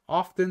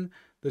 Often,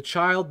 the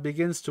child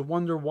begins to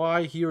wonder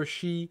why he or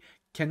she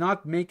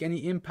cannot make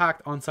any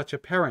impact on such a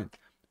parent,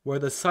 where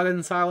the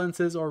sudden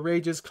silences or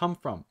rages come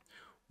from,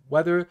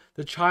 whether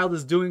the child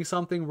is doing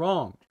something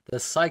wrong. The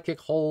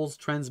psychic holes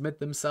transmit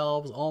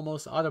themselves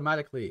almost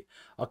automatically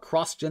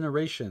across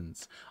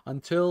generations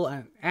until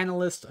an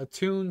analyst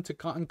attuned to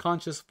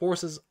unconscious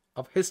forces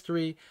of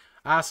history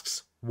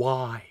asks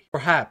why.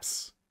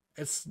 Perhaps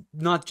it's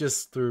not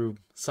just through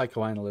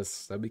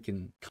psychoanalysts that we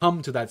can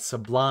come to that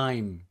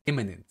sublime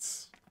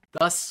immanence.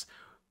 Thus,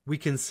 we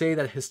can say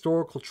that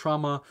historical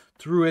trauma,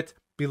 through it,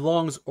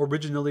 belongs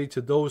originally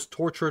to those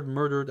tortured,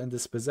 murdered, and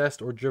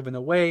dispossessed or driven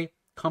away,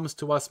 comes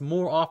to us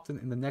more often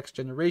in the next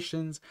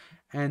generations,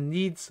 and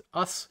needs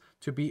us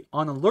to be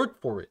on alert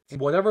for it, in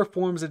whatever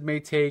forms it may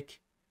take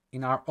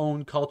in our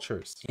own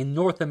cultures. In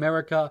North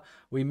America,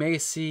 we may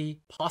see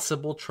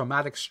possible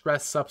traumatic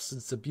stress,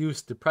 substance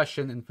abuse,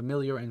 depression in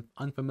familiar and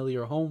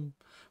unfamiliar home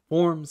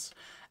forms,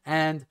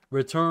 and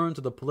return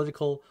to the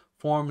political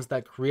forms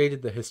that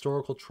created the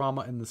historical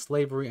trauma in the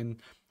slavery and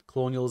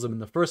colonialism in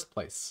the first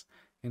place.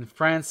 In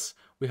France,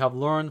 we have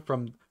learned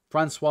from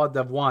Francois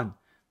Davoine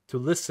to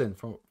listen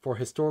for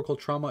historical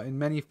trauma in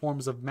many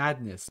forms of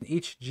madness. In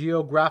each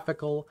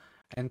geographical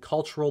and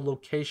cultural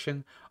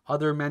location,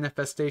 other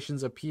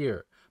manifestations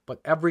appear.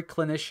 But every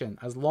clinician,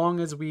 as long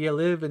as we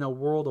live in a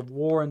world of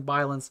war and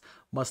violence,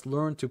 must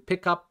learn to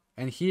pick up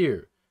and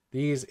hear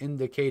these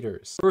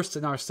indicators, first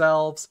in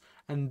ourselves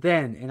and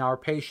then in our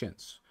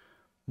patients.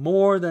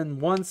 More than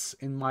once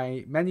in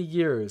my many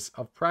years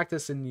of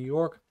practice in New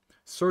York,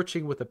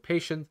 searching with a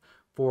patient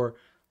for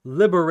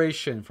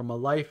liberation from a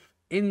life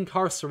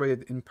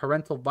incarcerated in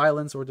parental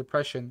violence or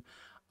depression,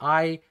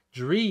 I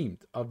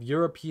dreamed of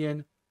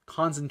European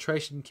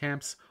concentration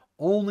camps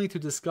only to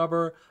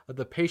discover that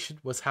the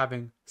patient was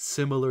having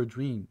similar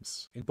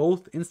dreams. In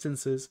both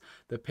instances,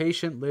 the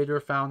patient later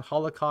found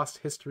Holocaust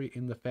history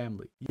in the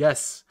family.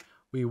 Yes,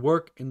 we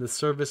work in the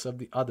service of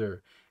the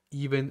other,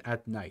 even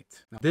at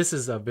night. Now, this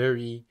is a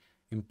very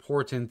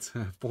important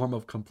form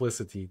of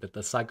complicity that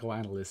the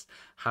psychoanalyst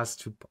has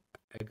to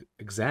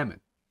examine.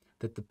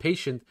 That the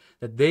patient,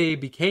 that they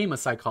became a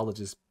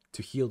psychologist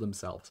to heal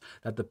themselves.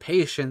 That the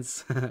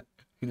patients,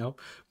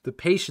 the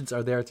patients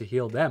are there to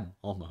heal them,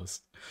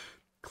 almost.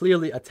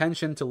 Clearly,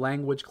 attention to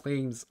language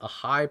claims a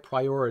high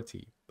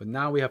priority, but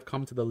now we have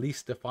come to the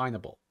least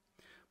definable,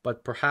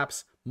 but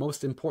perhaps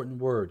most important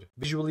word.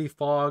 Visually,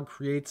 fog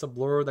creates a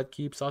blur that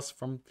keeps us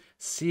from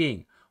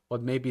seeing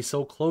what may be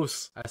so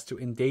close as to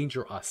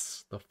endanger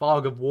us. The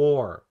fog of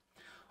war.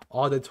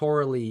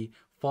 Auditorily,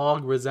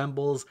 fog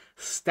resembles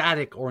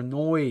static or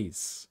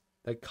noise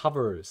that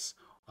covers.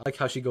 I like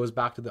how she goes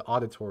back to the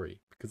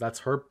auditory, because that's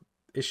her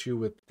issue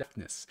with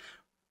deafness.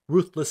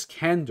 Ruthless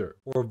candor,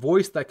 or a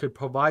voice that could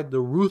provide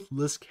the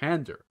ruthless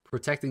candor,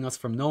 protecting us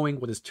from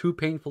knowing what is too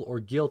painful or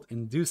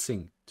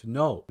guilt-inducing to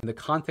know. In the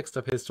context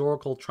of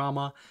historical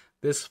trauma,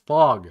 this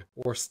fog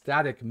or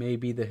static may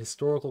be the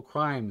historical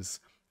crimes,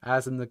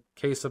 as in the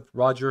case of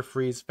Roger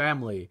Free's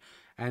family,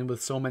 and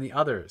with so many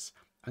others.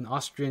 An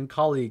Austrian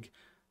colleague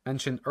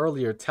mentioned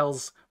earlier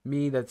tells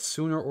me that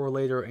sooner or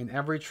later in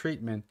every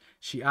treatment,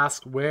 she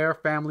asked where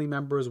family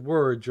members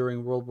were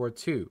during World War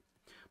II.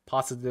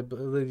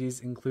 Possibilities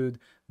include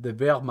the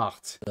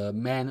Wehrmacht, the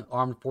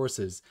man-armed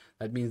forces.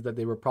 That means that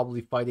they were probably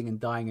fighting and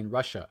dying in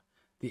Russia.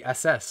 The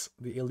SS,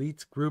 the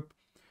elite group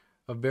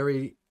of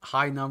very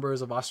high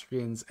numbers of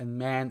Austrians and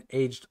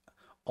man-aged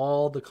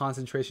all the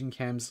concentration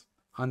camps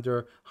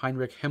under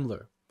Heinrich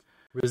Himmler.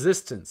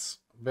 Resistance,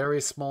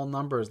 very small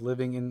numbers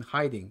living in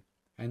hiding,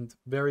 and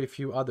very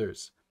few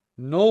others.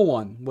 No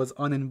one was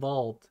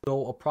uninvolved,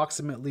 though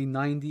approximately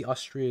 90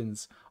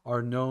 Austrians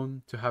are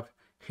known to have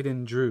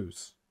hidden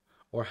Jews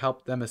or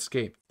helped them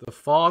escape. The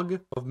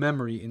fog of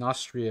memory in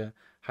Austria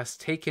has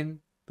taken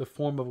the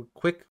form of a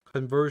quick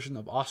conversion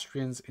of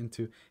Austrians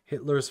into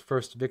Hitler's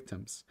first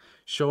victims,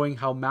 showing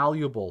how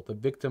malleable the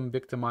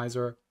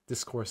victim-victimizer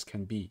discourse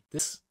can be.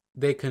 This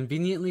they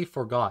conveniently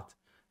forgot.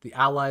 The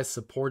Allies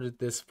supported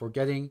this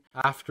forgetting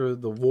after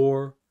the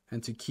war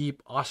and to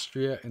keep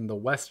Austria in the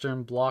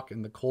Western Bloc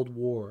in the Cold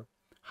War,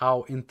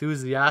 how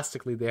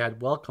enthusiastically they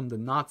had welcomed the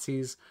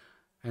Nazis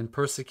and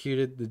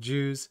persecuted the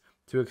Jews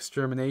to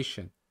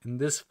extermination. In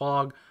this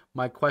fog,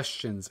 my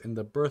questions in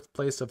the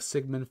birthplace of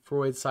Sigmund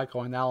Freud's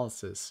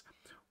psychoanalysis.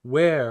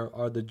 Where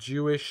are the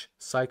Jewish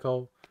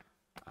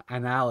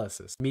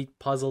psychoanalysis? Meet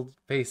puzzled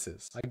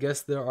faces. I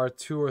guess there are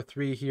 2 or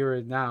 3 here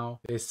and now,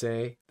 they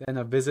say. Then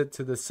a visit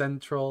to the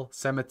central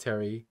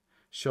cemetery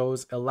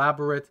shows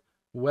elaborate,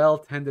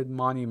 well-tended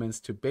monuments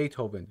to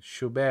Beethoven,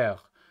 Schubert,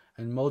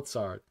 and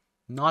Mozart,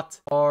 not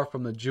far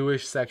from the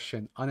Jewish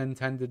section,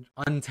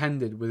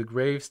 untended with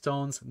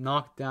gravestones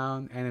knocked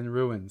down and in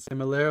ruins.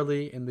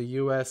 Similarly, in the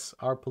US,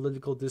 our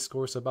political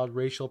discourse about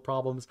racial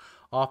problems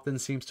often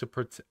seems to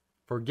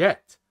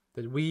forget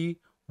that we,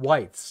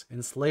 whites,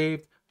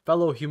 enslaved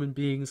fellow human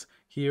beings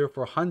here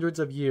for hundreds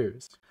of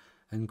years,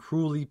 and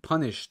cruelly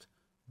punished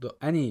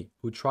any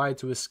who tried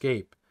to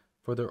escape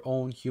for their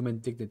own human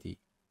dignity,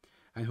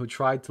 and who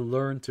tried to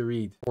learn to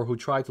read, or who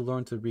tried to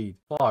learn to read.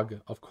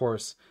 Fog, of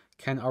course,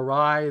 can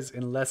arise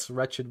in less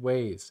wretched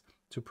ways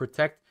to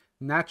protect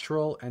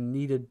natural and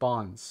needed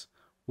bonds.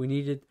 We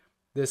needed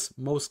this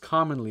most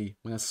commonly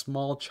when a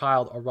small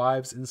child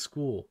arrives in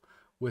school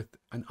with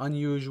an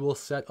unusual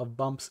set of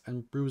bumps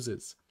and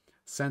bruises.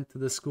 Sent to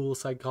the school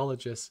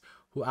psychologist,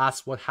 who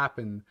asks what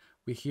happened.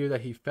 We hear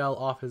that he fell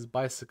off his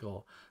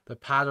bicycle. The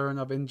pattern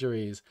of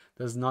injuries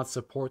does not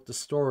support the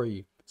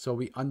story, so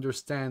we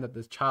understand that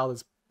the child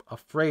is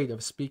afraid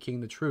of speaking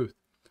the truth.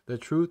 The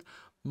truth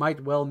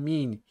might well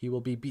mean he will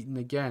be beaten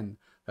again,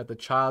 that the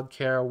child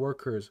care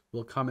workers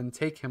will come and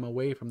take him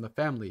away from the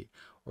family,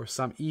 or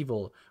some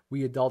evil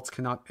we adults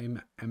cannot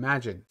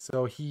imagine.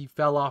 So he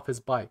fell off his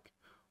bike.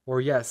 Or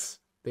yes,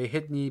 they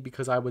hit me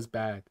because I was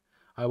bad.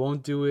 I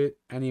won't do it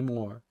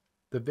anymore.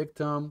 The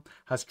victim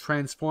has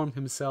transformed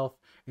himself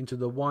into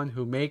the one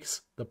who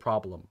makes the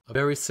problem. A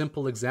very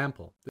simple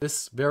example.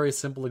 This very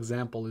simple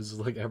example is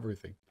like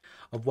everything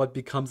of what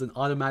becomes an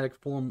automatic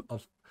form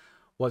of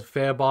what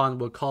Fairbairn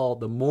would call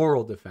the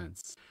moral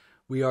defense.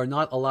 We are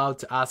not allowed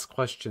to ask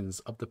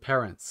questions of the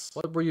parents.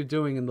 What were you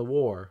doing in the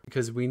war?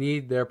 Because we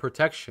need their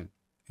protection.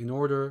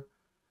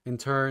 In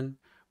turn,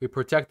 we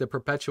protect the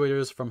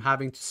perpetrators from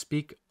having to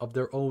speak of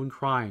their own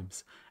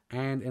crimes.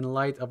 And in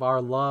light of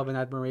our love and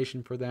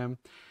admiration for them,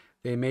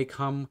 they may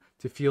come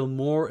to feel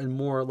more and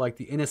more like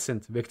the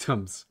innocent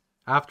victims.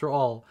 After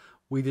all,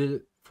 we did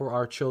it for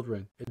our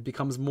children. It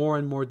becomes more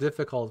and more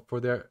difficult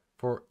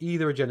for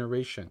either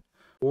generation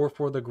or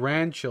for the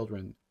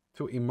grandchildren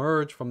to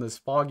emerge from this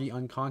foggy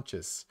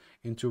unconscious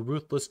into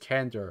ruthless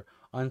candor,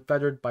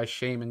 unfettered by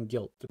shame and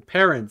guilt. The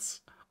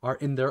parents are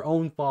in their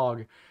own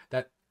fog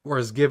that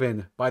was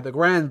given by the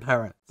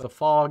grandparents. The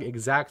fog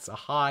exacts a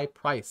high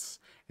price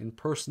in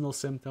personal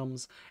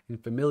symptoms, in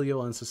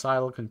familial and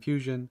societal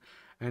confusion,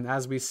 and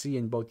as we see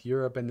in both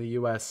Europe and the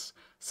US,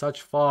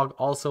 such fog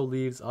also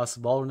leaves us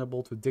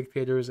vulnerable to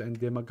dictators and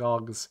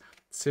demagogues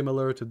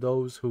similar to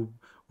those who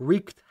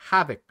wreaked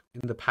havoc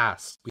in the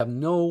past. We have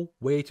no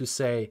way to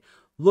say,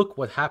 look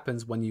what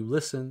happens when you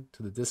listen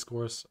to the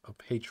discourse of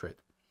hatred.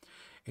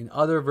 In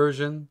other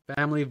version,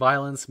 family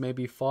violence may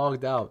be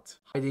fogged out,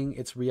 hiding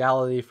its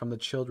reality from the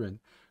children,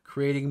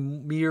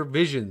 creating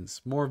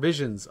more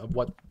visions of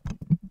what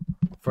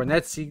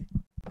Fernetzi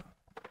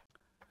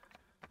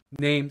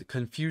named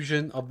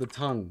confusion of the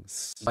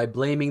tongues, by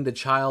blaming the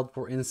child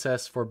for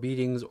incest, for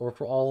beatings, or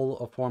for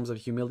all forms of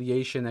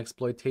humiliation,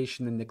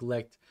 exploitation, and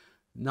neglect.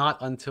 Not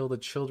until the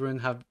children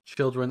have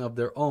children of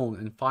their own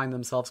and find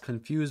themselves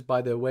confused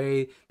by the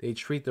way they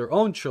treat their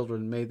own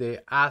children may they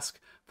ask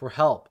for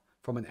help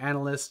from an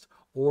analyst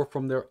or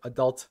from their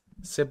adult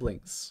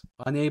siblings.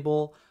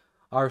 Unable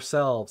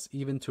ourselves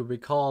even to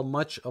recall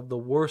much of the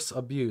worst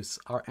abuse,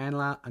 our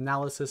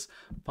analysis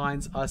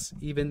finds us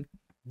even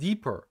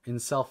deeper in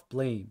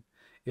self-blame.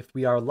 If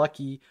we are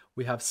lucky,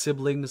 we have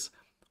siblings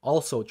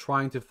also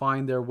trying to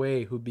find their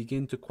way who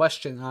begin to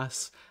question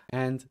us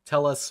and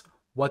tell us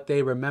what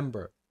they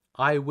remember.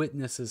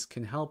 Eyewitnesses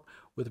can help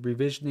with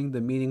revisioning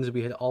the meanings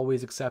we had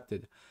always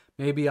accepted.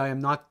 Maybe I am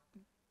not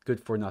good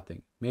for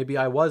nothing. Maybe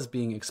I was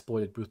being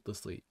exploited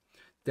ruthlessly,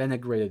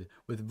 denigrated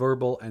with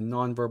verbal and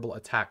non-verbal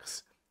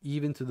attacks,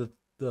 even to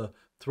the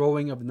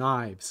throwing of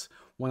knives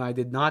when I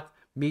did not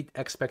meet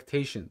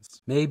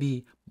expectations.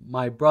 Maybe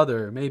my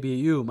brother, maybe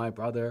you, my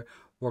brother,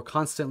 were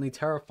constantly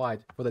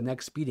terrified for the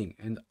next beating.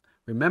 And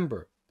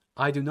remember,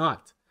 I do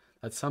not.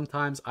 That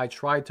sometimes I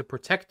tried to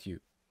protect you.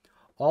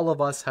 All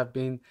of us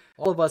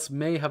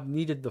may have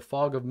needed the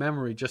fog of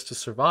memory just to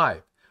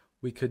survive.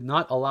 We could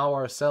not allow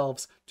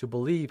ourselves to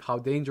believe how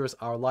dangerous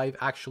our life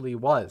actually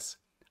was.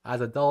 As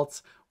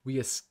adults,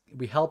 we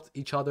helped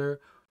each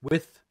other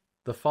with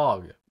the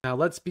fog. Now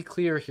let's be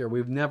clear here,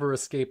 we've never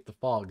escaped the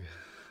fog.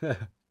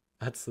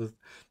 That's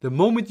the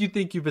moment you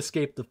think you've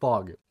escaped the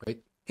fog, right?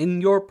 In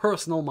your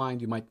personal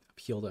mind, you might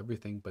have healed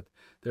everything, but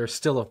there's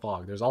still a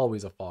fog. There's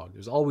always a fog.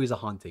 There's always a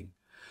haunting.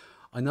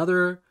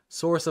 Another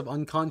source of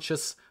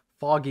unconscious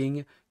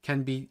fogging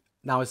can be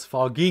what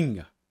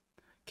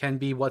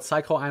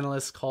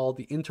psychoanalysts call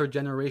the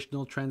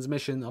intergenerational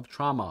transmission of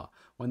trauma,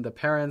 when the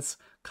parents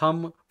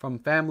come from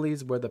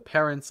families where the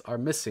parents are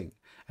missing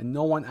and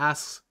no one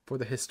asks for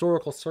the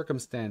historical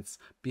circumstance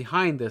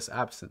behind this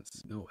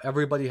absence.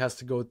 Everybody has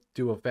to go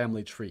do a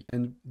family tree,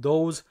 and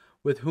those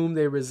with whom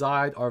they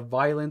reside are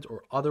violent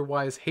or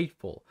otherwise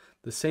hateful.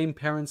 The same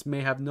parents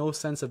may have no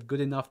sense of good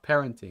enough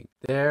parenting.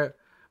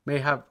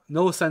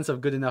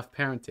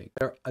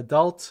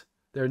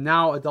 Their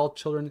now adult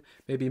children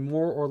may be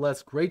more or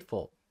less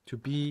grateful to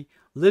be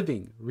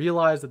living,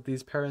 realize that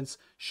these parents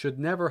should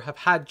never have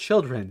had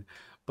children,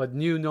 but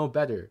knew no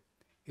better.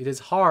 It is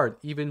hard,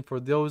 even for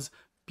those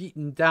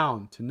beaten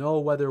down, to know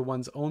whether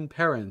one's own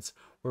parents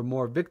were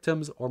more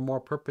victims or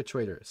more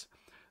perpetrators,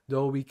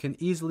 though we can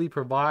easily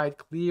provide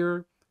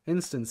clear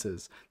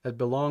instances that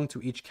belong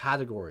to each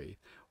category.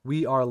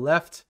 We are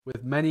left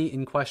with many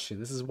in question.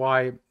 This is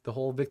why the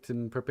whole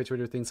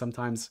victim-perpetrator thing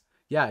sometimes,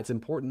 yeah, it's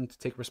important to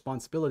take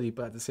responsibility,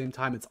 but at the same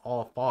time, it's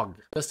all fog.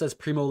 Just as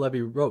Primo Levi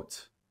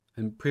wrote,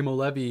 and Primo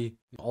Levi,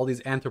 all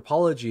these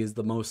anthropology is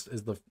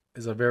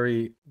a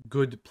very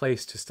good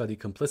place to study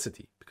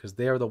complicity, because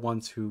they are the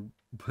ones who,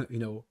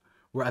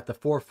 were at the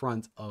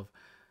forefront of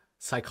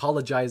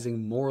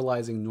psychologizing,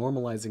 moralizing,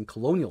 normalizing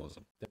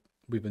colonialism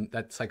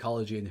that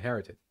psychology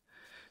inherited.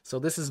 So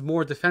this is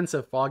more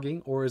defensive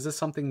fogging, or is this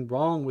something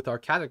wrong with our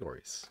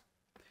categories?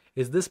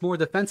 Is this more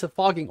defensive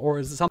fogging, or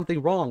is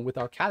something wrong with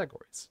our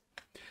categories?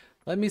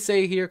 Let me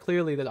say here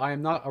clearly that I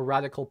am not a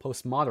radical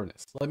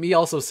postmodernist. Let me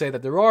also say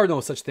that there are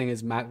no such thing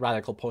as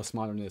radical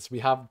postmodernists. We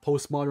have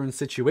postmodern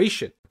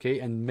situation, okay,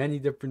 and many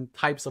different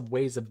types of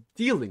ways of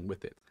dealing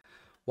with it.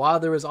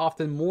 While there is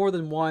often more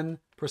than one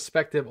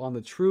perspective on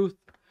the truth,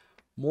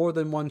 more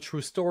than one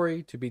true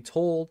story to be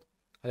told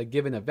at a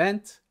given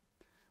event,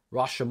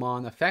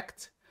 Rashomon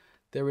effect,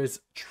 there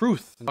is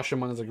truth. And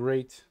Rashomon is a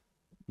great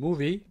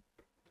movie.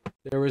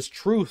 There is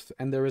truth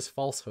and there is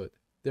falsehood.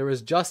 There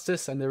is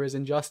justice and there is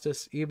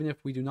injustice, even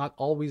if we do not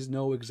always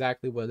know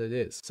exactly what it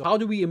is. So how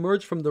do we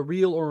emerge from the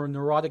real or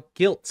neurotic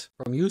guilt,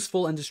 from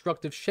useful and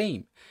destructive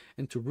shame,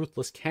 into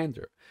ruthless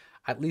candor,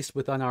 at least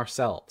within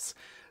ourselves?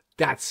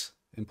 That's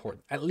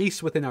important, at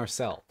least within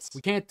ourselves.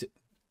 We can't,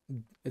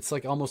 it's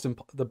like almost,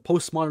 the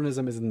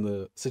postmodernism is in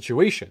the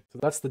situation. So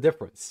that's the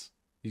difference.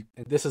 And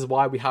this is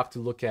why we have to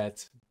look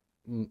at,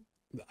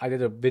 I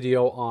did a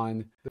video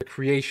on the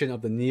creation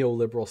of the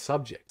neoliberal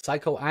subject.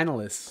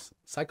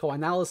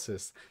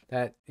 Psychoanalysis,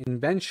 that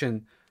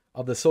invention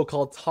of the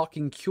so-called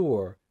talking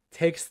cure,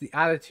 takes the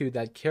attitude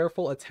that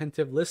careful,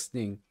 attentive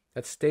listening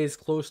that stays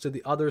close to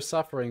the other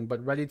suffering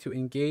but ready to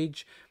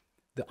engage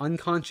the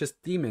unconscious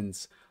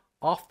demons,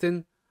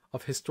 often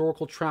of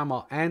historical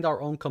trauma and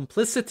our own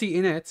complicity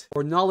in it,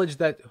 or knowledge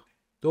that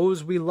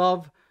those we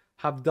love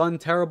have done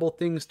terrible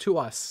things to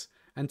us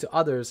and to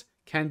others,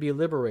 can be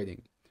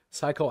liberating.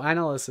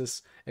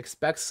 Psychoanalysis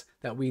expects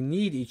that we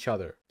need each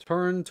other.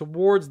 Turn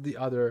towards the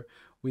other,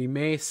 we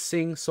may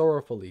sing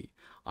sorrowfully.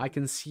 I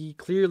can see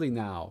clearly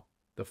now,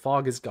 the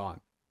fog is gone.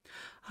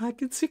 I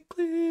can see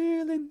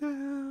clearly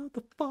now,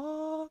 the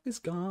fog is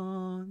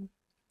gone.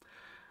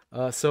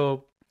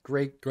 So,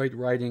 great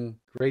writing,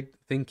 great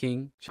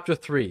thinking. Chapter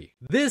 3.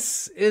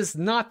 This is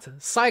not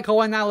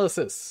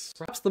psychoanalysis.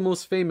 Perhaps the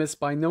most famous,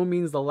 by no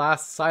means the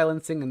last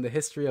silencing in the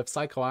history of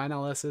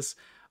psychoanalysis,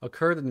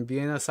 occurred in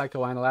Vienna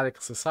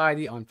Psychoanalytic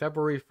Society on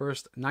February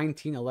 1st,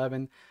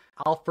 1911.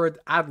 Alfred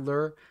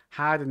Adler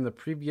had in the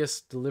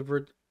previous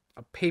delivered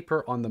a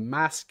paper on the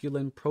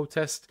masculine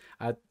protest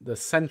at the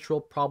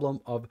central problem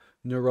of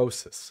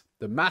neurosis.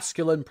 The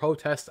masculine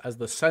protest as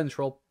the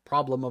central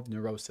problem of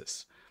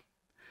neurosis.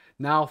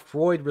 Now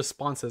Freud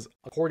responds,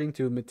 according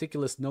to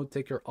meticulous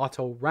note-taker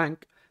Otto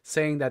Rank,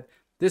 saying that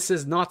this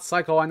is not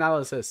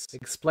psychoanalysis,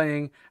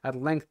 explaining at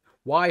length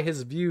why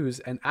his views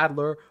and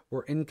Adler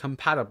were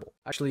incompatible.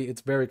 Actually,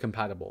 it's very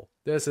compatible.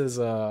 This is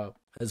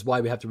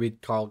why we have to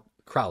read Karl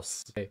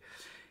Kraus. Okay.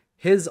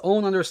 His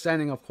own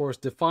understanding, of course,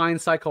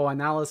 defined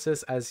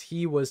psychoanalysis as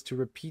he was to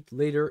repeat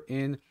later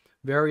in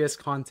various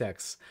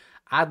contexts.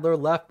 Adler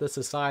left the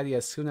society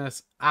as soon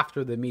as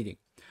after the meeting.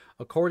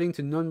 According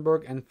to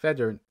Nunberg and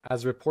Federn,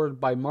 as reported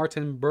by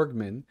Martin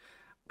Bergman,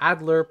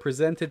 Adler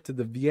presented to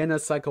the Vienna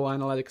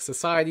Psychoanalytic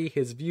Society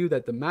his view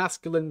that the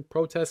masculine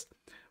protest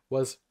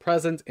was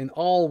present in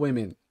all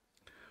women.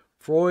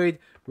 Freud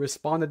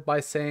responded by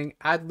saying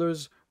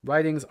Adler's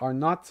writings are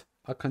not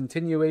a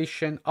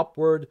continuation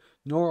upward,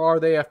 nor are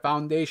they a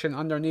foundation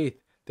underneath.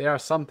 They are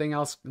something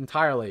else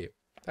entirely.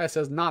 That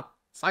says not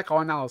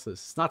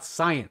psychoanalysis. It's not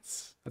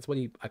science. That's what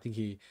I think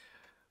he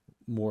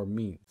more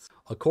means.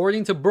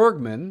 According to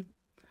Bergman,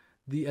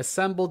 the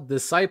assembled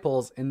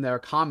disciples in their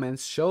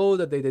comments show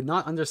that they did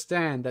not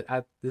understand that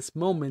at this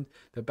moment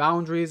the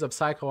boundaries of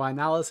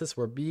psychoanalysis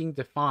were being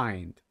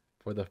defined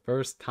for the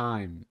first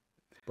time.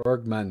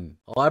 Bergman.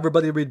 Oh,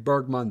 everybody read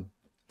Bergman.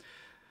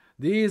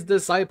 These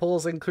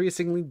disciples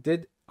increasingly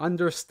did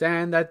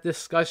understand that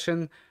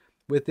discussion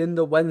within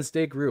the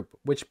Wednesday group,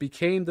 which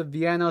became the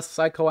Vienna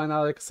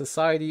Psychoanalytic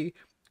Society,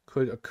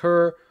 could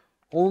occur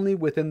only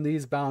within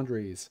these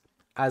boundaries.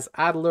 As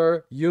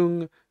Adler,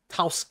 Jung,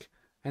 Tausk,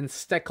 and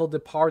Steckel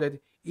departed,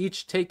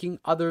 each taking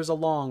others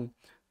along,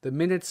 the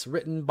minutes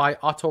written by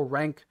Otto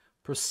Rank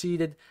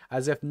proceeded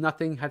as if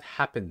nothing had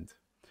happened,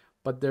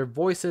 but their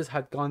voices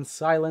had gone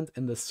silent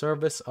in the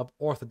service of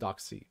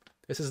orthodoxy.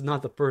 This is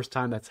not the first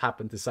time that's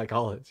happened to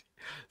psychoanalysis.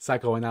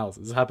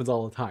 This happens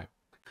all the time.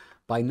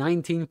 By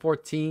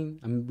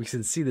 1914, we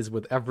can see this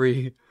with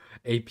every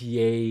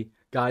APA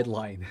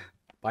guideline.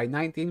 By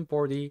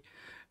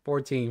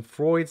 1914,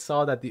 Freud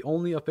saw that the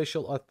only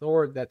official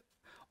authority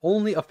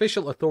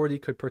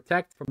could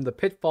protect from the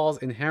pitfalls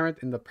inherent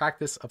in the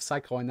practice of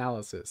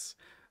psychoanalysis.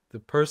 The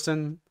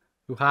person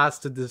who has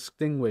to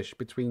distinguish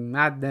between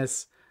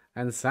madness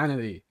and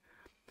sanity.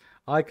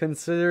 I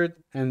considered,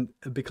 and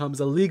it becomes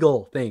a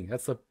legal thing.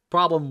 That's the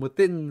problem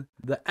within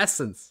the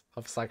essence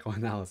of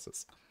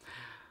psychoanalysis.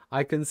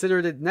 I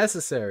considered it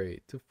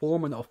necessary to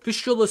form an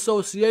official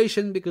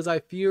association because I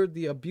feared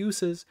the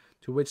abuses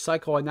to which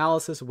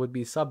psychoanalysis would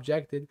be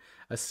subjected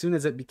as soon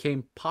as it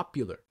became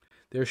popular.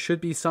 There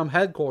should be some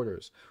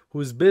headquarters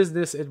whose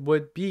business it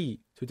would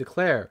be to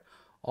declare,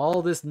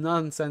 all this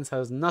nonsense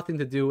has nothing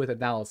to do with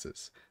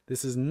analysis.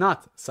 This is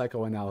not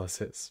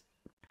psychoanalysis.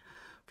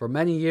 For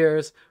many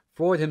years,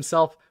 Freud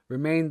himself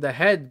remained that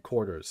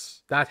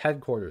headquarters,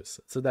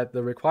 so that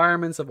the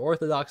requirements of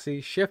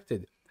orthodoxy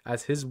shifted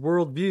as his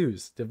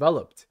worldviews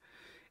developed.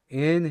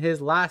 In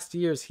his last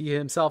years, he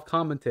himself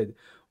commented,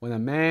 when a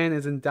man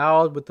is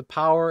endowed with the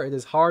power, it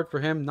is hard for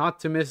him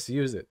not to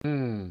misuse it.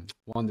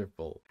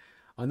 Wonderful.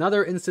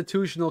 Another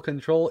institutional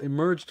control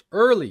emerged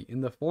early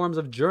in the forms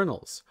of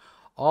journals,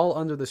 all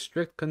under the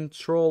strict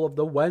control of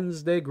the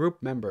Wednesday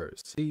group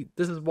members. See,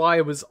 this is why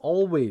it was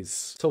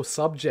always so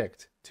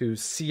subject to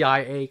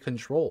CIA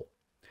control.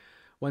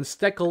 When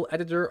Steckel,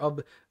 editor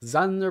of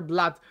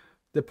Zanderblatt,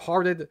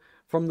 departed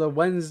from the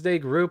Wednesday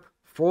group,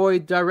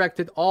 Freud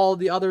directed all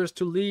the others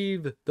to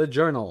leave the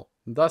journal,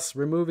 thus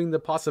removing the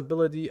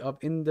possibility of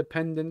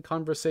independent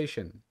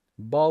conversation.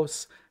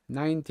 Bose,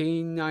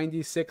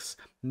 1996,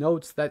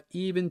 notes that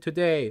even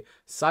today,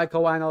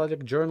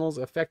 psychoanalytic journals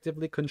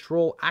effectively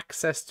control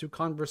access to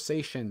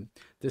conversation,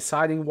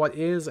 deciding what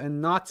is and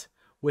not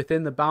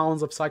within the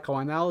bounds of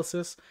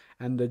psychoanalysis,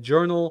 and the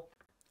journal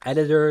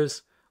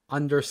editors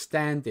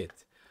understand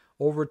it.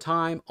 Over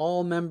time,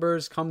 all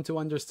members come to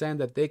understand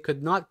that they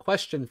could not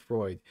question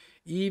Freud,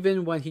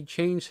 even when he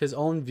changed his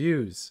own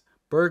views.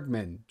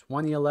 Bergman,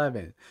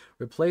 2011,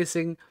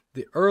 replacing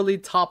the early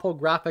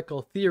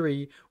topographical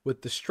theory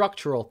with the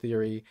structural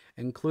theory,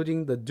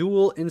 including the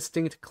dual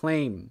instinct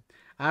claim.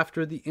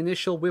 After the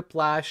initial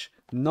whiplash,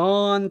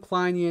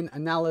 non-Kleinian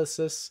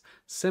analysis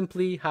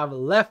simply have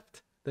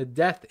left the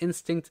death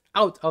instinct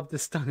out of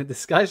this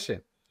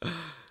discussion.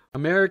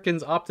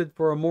 Americans opted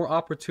for a more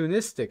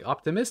optimistic,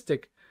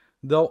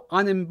 though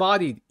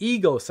unembodied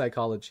ego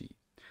psychology.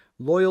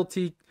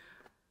 Loyalty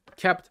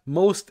kept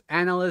most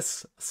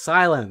analysts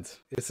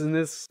silent. Isn't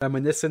this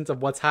reminiscent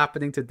of what's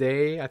happening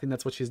today? I think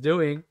that's what she's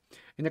doing.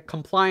 In a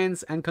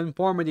compliance and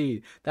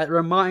conformity that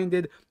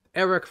reminded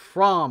Erich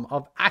Fromm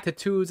of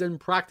attitudes and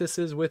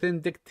practices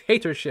within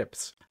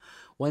dictatorships.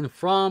 When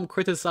Fromm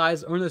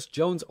criticized Ernest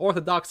Jones'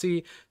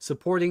 orthodoxy,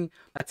 supporting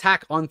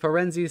attack on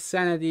Ferenczi's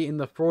sanity in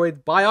the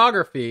Freud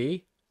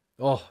biography,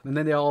 and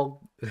then they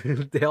all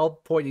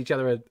point each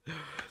other at,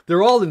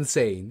 they're all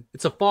insane.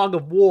 It's a fog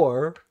of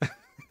war.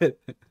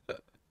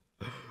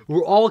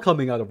 We're all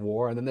coming out of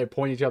war, and then they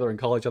point each other and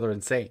call each other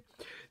insane.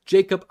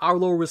 Jacob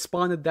Arlo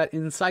responded that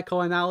in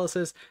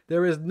psychoanalysis,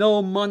 there is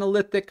no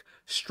monolithic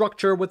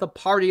structure with a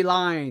party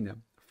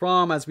line.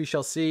 Fromm, as we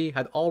shall see,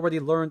 had already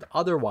learned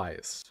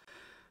otherwise.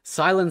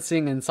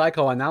 Silencing in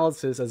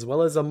psychoanalysis, as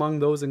well as among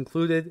those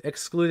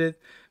excluded,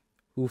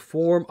 who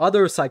form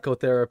other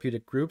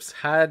psychotherapeutic groups,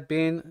 had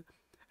been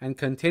and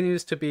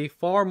continues to be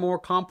far more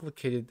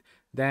complicated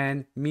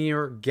than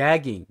mere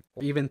gagging,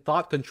 or even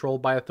thought control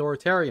by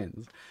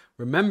authoritarians.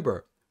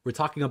 Remember, we're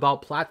talking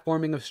about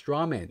platforming of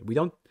straw men. We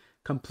don't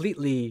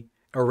completely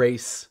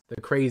erase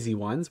the crazy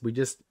ones. We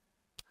just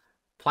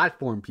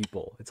platform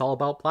people. It's all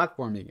about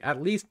platforming.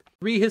 At least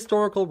 3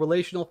 historical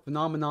relational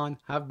phenomenon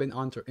have been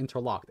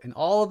interlocked. And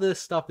all of this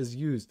stuff is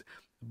used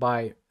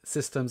by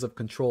systems of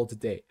control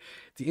today.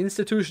 The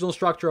institutional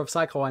structure of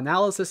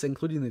psychoanalysis,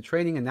 including the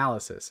training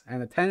analysis,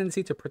 and a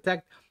tendency to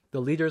protect the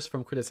leaders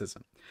from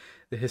criticism.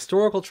 The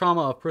historical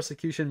trauma of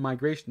persecution,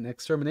 migration, and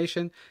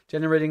extermination,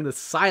 generating the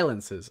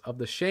silences of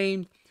the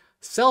shamed,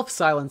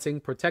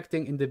 self-silencing,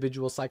 protecting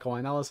individual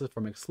psychoanalysis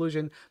from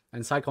exclusion,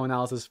 and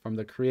psychoanalysis from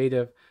the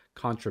creative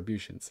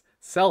contributions.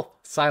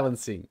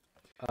 Self-silencing,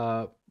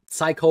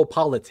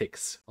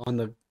 psychopolitics, on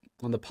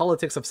the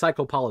politics of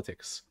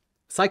psychopolitics.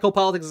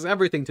 Psychopolitics is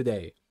everything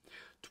today.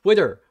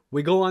 Twitter,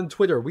 we go on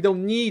Twitter. We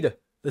don't need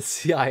the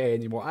CIA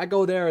anymore. I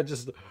go there and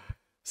just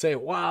say,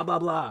 blah, blah,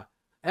 blah.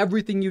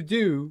 Everything you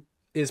do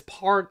is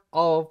part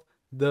of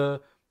the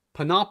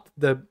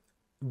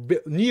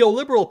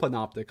neoliberal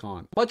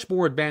panopticon, much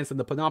more advanced than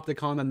the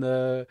panopticon and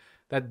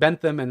that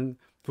Bentham and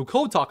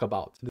Foucault talk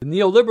about. The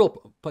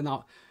neoliberal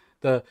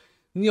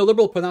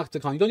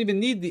panopticon, you don't even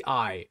need the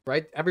I,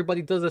 right?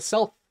 Everybody does a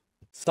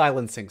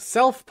self-silencing,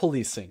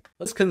 self-policing.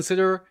 Let's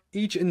consider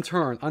each in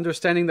turn,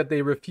 understanding that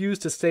they refuse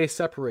to stay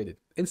separated.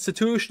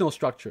 Institutional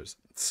structures.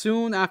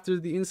 Soon after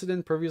the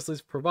incident previously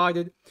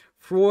provided,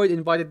 Freud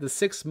invited the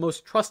 6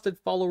 most trusted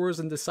followers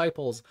and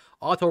disciples,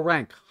 Otto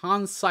Rank,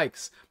 Hans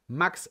Sykes,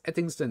 Max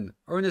Ettington,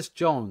 Ernest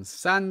Jones,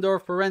 Sandor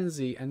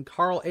Ferenczi, and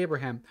Carl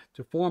Abraham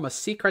to form a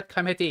secret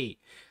committee,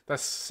 the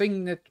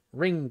Signet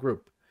Ring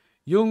Group.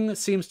 Jung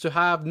seems to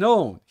have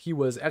known he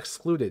was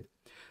excluded.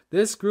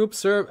 This group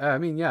served,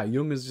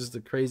 Jung is just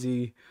a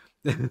crazy,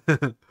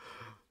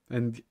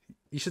 and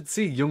you should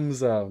see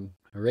Jung's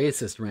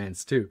racist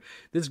rants too.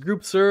 This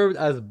group served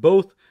as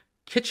both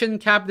kitchen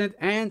cabinet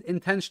and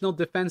intentional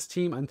defense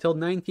team until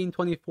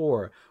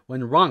 1924,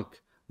 when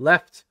Rank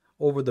left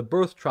over the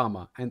birth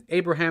trauma and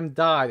Abraham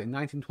died in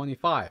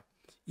 1925.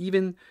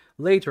 Even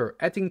later,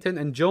 Ettington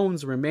and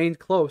Jones remained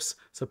close,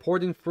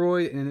 supporting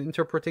Freud in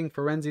interpreting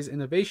Ferenczi's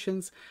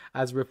innovations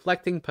as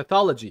reflecting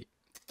pathology.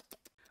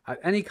 At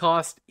any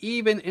cost,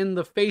 even in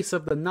the face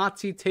of the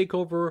Nazi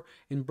takeover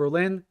in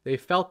Berlin, they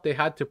felt they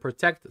had to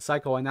protect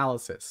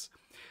psychoanalysis.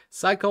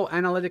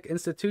 Psychoanalytic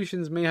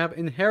institutions may have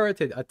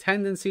inherited a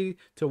tendency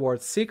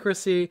towards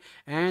secrecy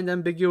and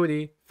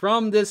ambiguity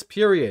from this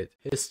period.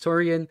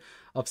 Historian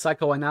of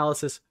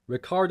psychoanalysis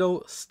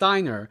Ricardo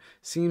Steiner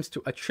seems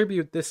to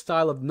attribute this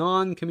style of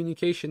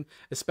non-communication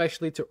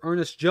especially to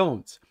Ernest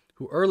Jones,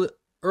 who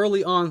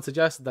early on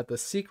suggested that the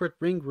secret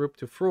ring group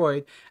to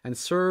Freud and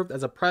served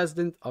as a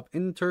president of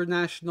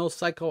International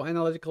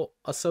Psychoanalytical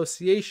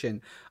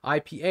Association,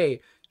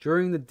 IPA,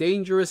 during the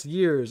dangerous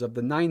years of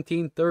the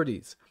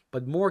 1930s.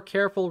 But more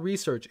careful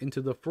research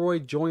into the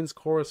Freud-Jones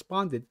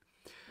correspondence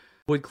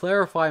would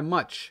clarify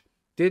much.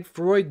 Did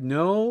Freud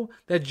know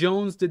that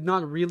Jones did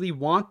not really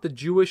want the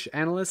Jewish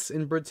analysts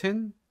in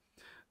Britain?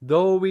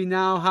 Though we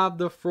now have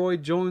the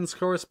Freud-Jones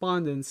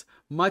correspondence,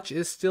 much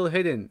is still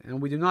hidden,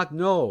 and we do not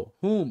know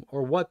whom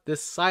or what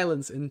this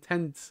silence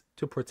intends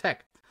to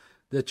protect.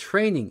 The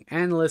training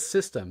analyst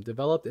system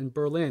developed in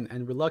Berlin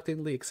and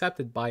reluctantly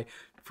accepted by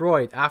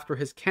Freud after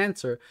his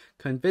cancer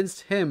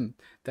convinced him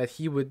that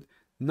he would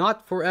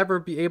not forever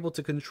be able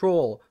to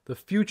control the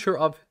future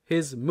of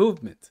his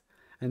movement.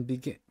 and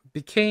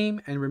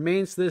became and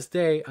remains to this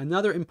day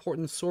another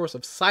important source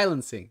of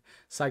silencing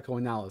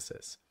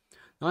psychoanalysis.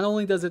 Not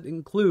only does it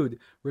include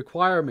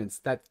requirements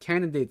that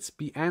candidates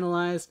be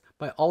analyzed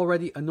by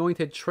already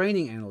anointed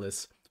training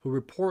analysts who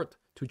report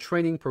to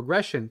training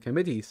progression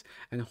committees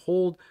and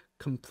hold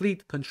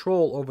complete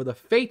control over the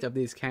fate of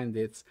these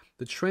candidates,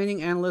 the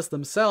training analysts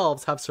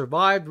themselves have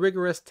survived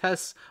rigorous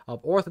tests of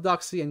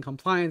orthodoxy and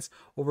compliance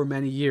over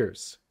many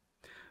years.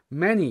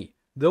 Many,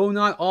 though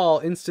not all,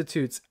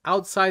 institutes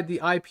outside the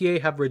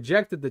IPA have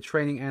rejected the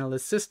training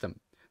analyst system.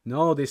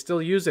 No, they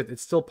still use it.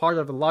 It's still part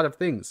of a lot of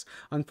things.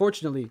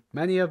 Unfortunately,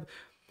 many have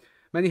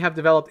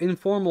developed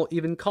informal,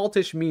 even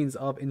cultish means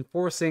of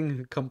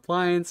enforcing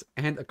compliance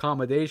and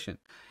accommodation.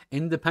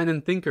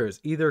 Independent thinkers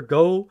either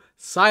go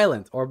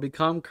silent or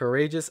become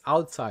courageous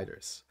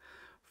outsiders.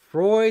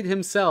 Freud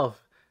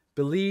himself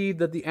believed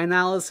that the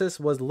analysis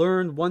was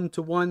learned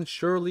one-to-one,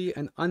 surely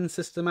an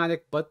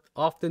unsystematic but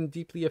often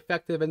deeply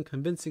effective and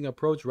convincing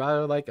approach,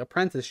 rather like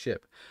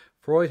apprenticeship.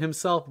 Freud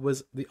himself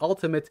was the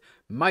ultimate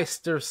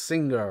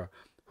Meistersinger,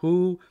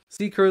 who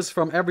seekers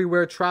from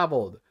everywhere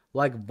traveled.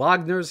 Like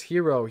Wagner's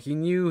hero, he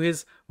knew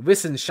his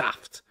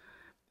Wissenschaft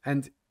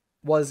and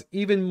was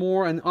even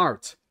more an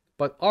art.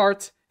 But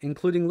art,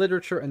 including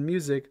literature and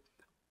music,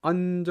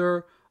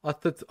 under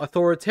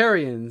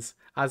authoritarians,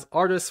 as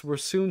artists were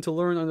soon to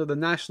learn under the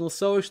National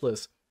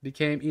Socialists,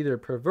 became either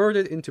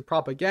perverted into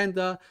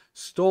propaganda,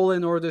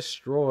 stolen, or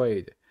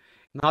destroyed.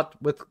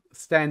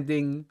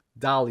 Notwithstanding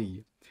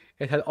Dali,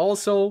 it had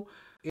also,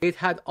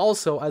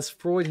 as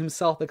Freud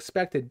himself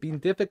expected, been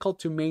difficult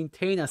to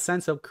maintain a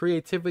sense of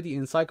creativity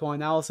in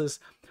psychoanalysis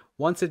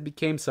once it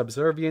became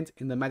subservient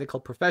in the medical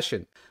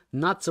profession.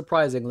 Not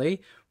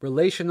surprisingly,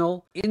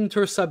 relational,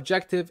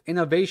 intersubjective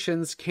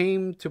innovations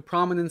came to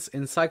prominence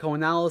in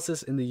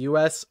psychoanalysis in the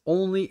US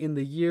only in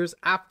the years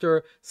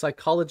after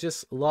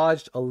psychologists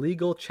lodged a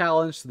legal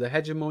challenge to the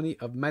hegemony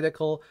of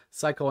medical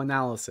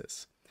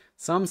psychoanalysis.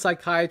 Some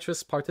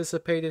psychiatrists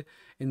participated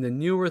in the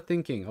newer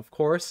thinking, of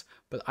course,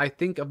 but I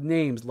think of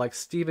names like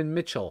Stephen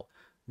Mitchell,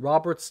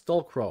 Robert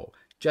Stolkrow,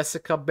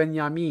 Jessica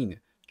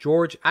Benjamin,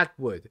 George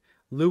Atwood,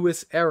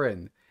 Lewis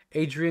Aaron,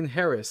 Adrian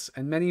Harris,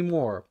 and many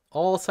more,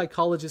 all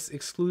psychologists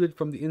excluded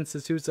from the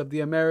institutes of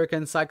the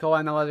American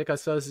Psychoanalytic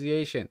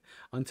Association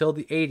until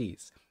the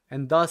 80s,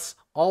 and thus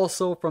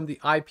also from the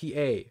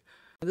IPA.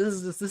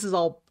 This is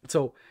all.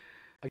 So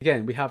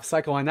again, we have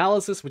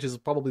psychoanalysis, which is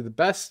probably the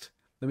best,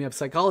 then we have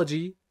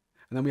psychology,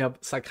 and then we have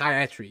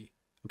psychiatry.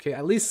 Okay,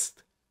 at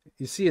least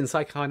you see in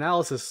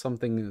psychoanalysis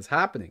something is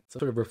happening, some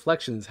sort of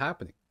reflection is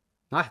happening.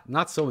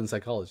 Not so in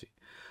psychology.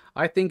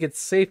 I think it's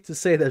safe to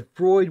say that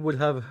Freud would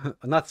have,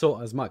 not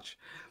so as much,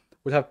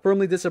 would have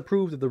firmly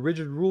disapproved of the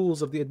rigid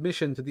rules of the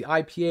admission to the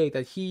IPA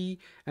that he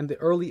and the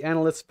early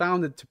analysts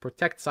founded to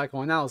protect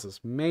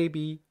psychoanalysis.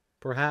 Maybe,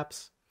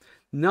 perhaps.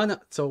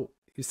 So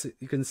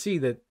you can see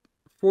that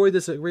Freud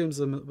disagrees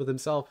with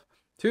himself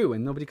too,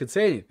 and nobody could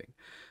say anything.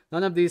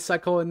 None of these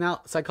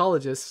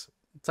psychologists,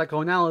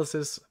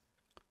 psychoanalysis,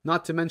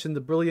 not to mention the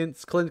brilliant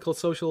clinical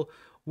social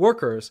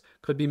workers,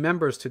 could be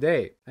members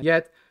today. And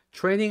yet,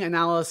 training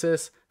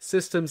analysis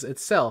systems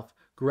itself,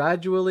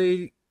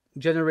 gradually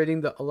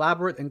generating the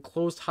elaborate and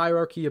closed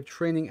hierarchy of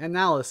training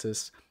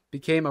analysis,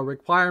 became a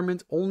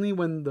requirement only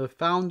when the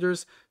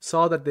founders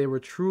saw that they were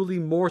truly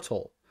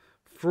mortal.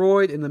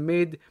 Freud in the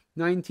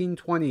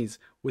mid-1920s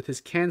with his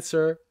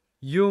cancer,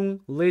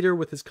 Jung later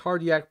with his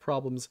cardiac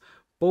problems,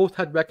 both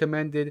had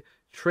recommended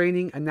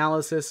training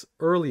analysis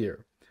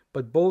earlier,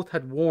 but both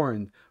had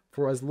warned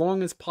for as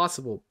long as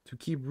possible to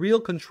keep real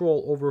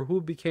control over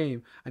who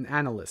became an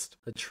analyst.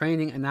 The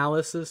training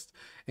analyst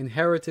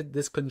inherited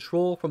this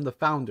control from the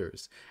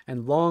founders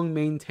and long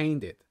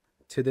maintained it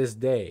to this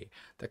day.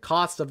 The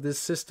cost of this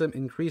system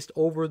increased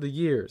over the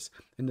years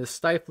in the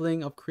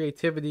stifling of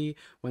creativity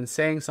when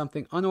saying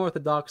something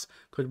unorthodox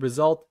could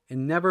result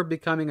in never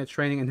becoming a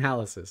training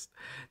analyst,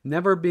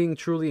 never being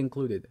truly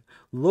included.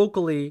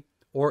 Locally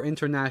or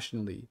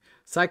internationally,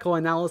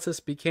 psychoanalysis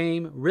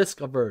became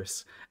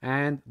risk-averse,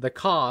 and the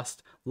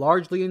cost,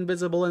 largely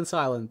invisible and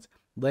silent,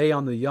 lay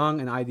on the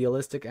young and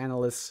idealistic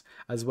analysts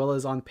as well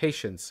as on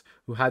patients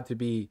who had to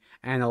be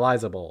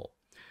analyzable.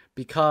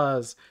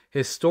 Because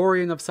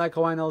historian of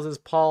psychoanalysis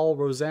Paul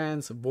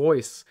Rozan's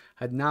voice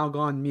had now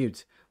gone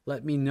mute,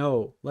 let me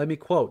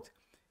quote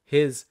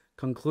his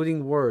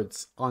concluding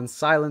words on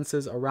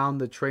silences around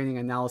the training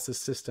analysis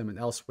system and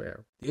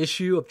elsewhere. The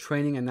issue of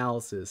training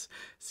analysis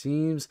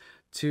seems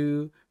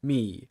to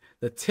me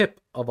the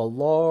tip of a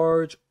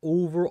large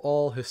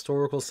overall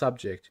historical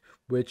subject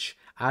which,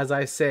 as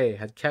I say,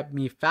 had kept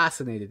me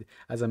fascinated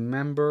as a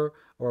member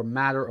or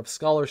matter of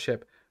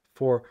scholarship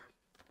for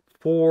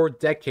 4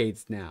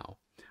 decades now.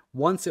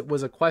 Once it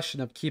was a question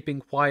of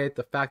keeping quiet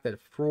the fact that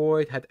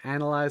Freud had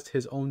analyzed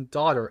his own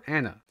daughter,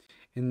 Anna.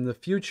 In the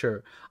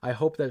future, I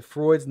hope that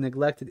Freud's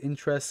neglected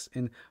interests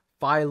in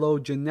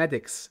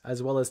phylogenetics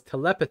as well as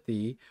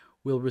telepathy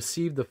will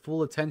receive the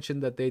full attention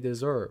that they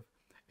deserve.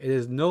 It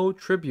is no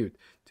tribute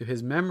to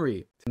his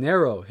memory to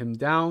narrow him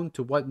down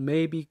to what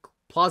may be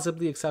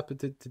plausibly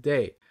accepted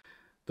today,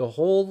 The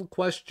whole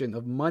question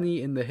of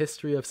money in the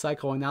history of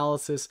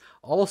psychoanalysis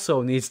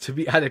also needs to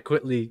be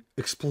adequately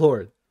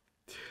explored.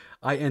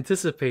 I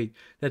anticipate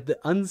that the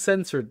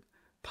uncensored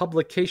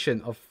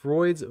publication of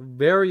Freud's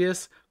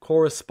various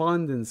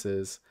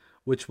correspondences,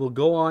 which will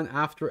go on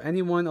after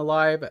anyone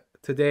alive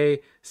today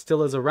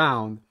still is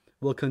around,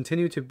 will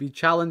continue to be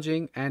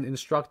challenging and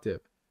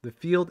instructive. The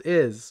field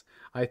is,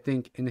 I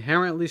think,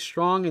 inherently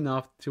strong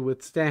enough to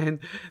withstand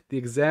the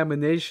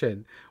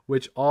examination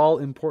which all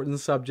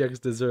important subjects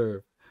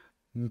deserve.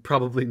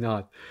 Probably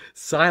not.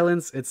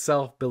 Silence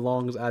itself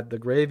belongs at the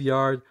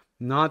graveyard,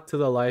 not to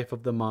the life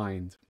of the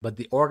mind. But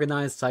the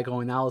organized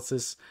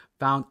psychoanalysis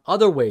found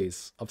other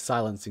ways of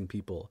silencing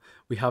people.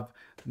 We have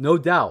no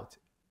doubt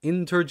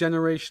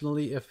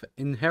intergenerationally if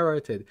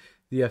inherited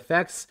the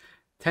effects,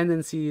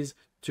 tendencies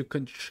to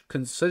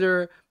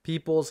consider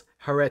people's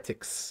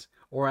heretics,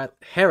 or at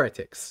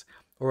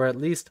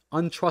least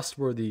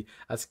untrustworthy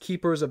as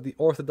keepers of the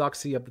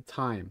orthodoxy of the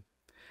time.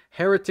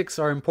 Heretics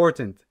are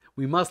important.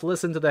 We must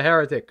listen to the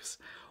heretics.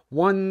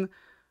 The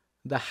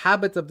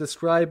habit of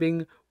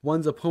describing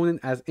one's opponent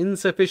as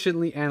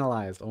insufficiently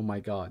analyzed, oh my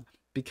God,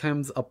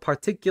 becomes a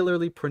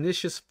particularly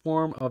pernicious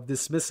form of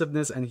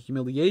dismissiveness and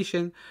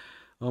humiliation.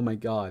 Oh my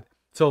God.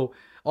 So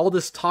all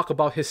this talk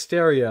about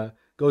hysteria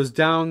goes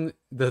down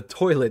the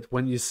toilet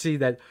when you see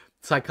that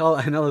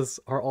psychoanalysts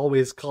are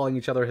always calling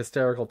each other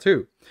hysterical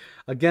too,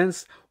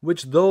 against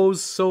which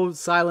those so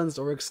silenced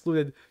or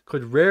excluded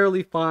could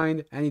rarely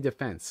find any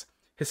defense.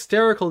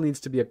 Hysterical needs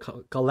to be a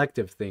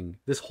collective thing.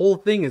 This whole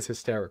thing is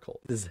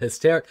hysterical. This is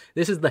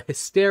the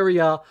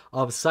hysteria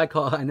of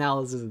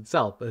psychoanalysis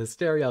itself, the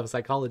hysteria of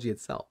psychology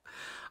itself.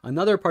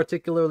 Another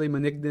particularly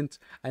malignant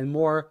and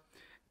more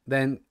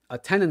than a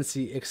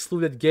tendency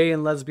excluded gay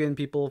and lesbian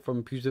people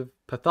from putative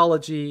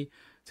pathology.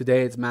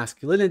 Today it's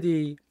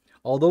masculinity.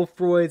 Although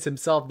Freud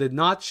himself did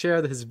not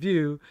share his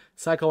view,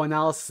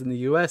 psychoanalysis in the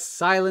US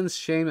silenced,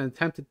 shamed, and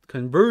attempted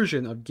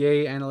conversion of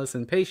gay analysts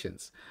and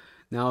patients.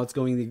 Now it's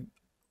going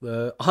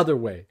the other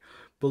way.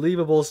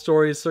 Believable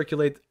stories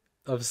circulate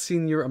of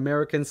senior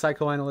American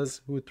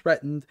psychoanalysts who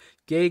threatened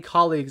gay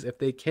colleagues if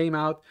they came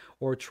out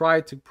or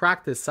tried to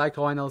practice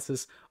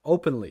psychoanalysis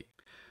openly.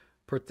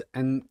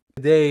 And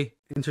today,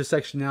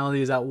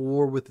 intersectionality is at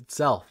war with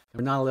itself.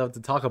 We're not allowed to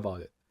talk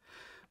about it.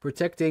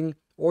 Protecting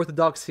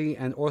orthodoxy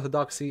and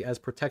orthodoxy as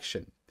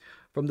protection.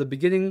 From the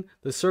beginning,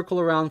 the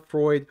circle around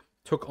Freud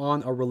took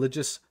on a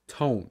religious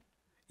tone,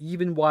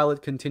 even while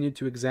it continued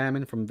to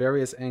examine from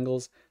various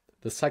angles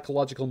the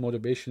psychological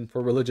motivation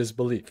for religious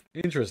belief.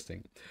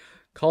 Interesting.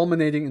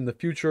 Culminating in the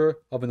future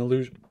of an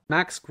illusion.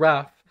 Max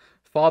Graf,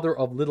 father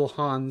of little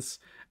Hans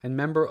and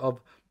member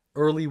of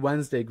Early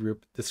Wednesday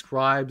group,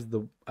 describes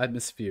the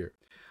atmosphere.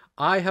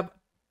 I have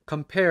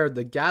compared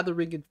the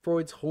gathering in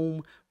Freud's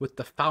home with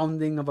the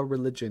founding of a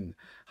religion.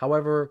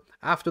 However,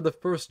 after the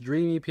first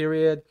dreamy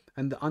period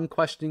and the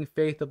unquestioning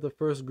faith of the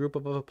first group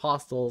of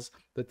apostles,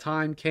 the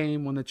time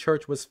came when the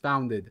church was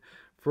founded.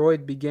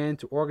 Freud began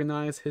to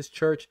organize his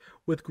church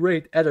with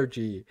great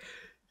energy.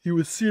 He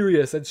was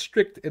serious and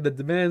strict in the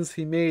demands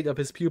he made of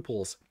his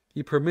pupils.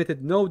 He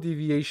permitted no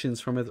deviations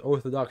from his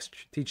orthodox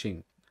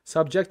teaching.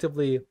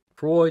 Subjectively,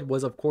 Freud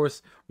was of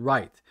course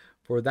right,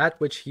 for that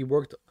which he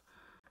worked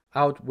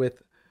out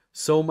with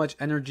so much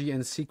energy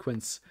and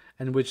sequence,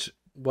 and which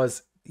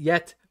was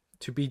yet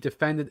to be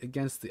defended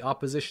against the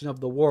opposition of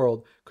the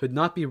world, could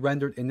not be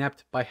rendered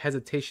inept by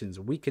hesitations,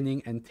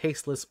 weakening, and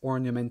tasteless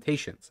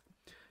ornamentations.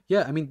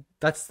 Yeah, I mean,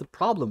 that's the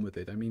problem with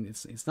it. I mean,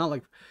 it's not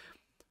like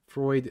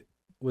Freud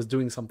was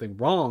doing something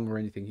wrong or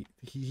anything.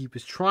 He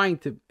was trying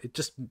to, it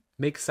just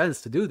makes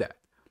sense to do that.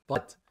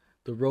 But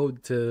the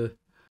road to,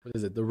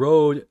 the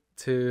road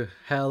to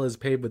hell is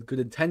paved with good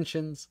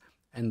intentions,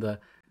 and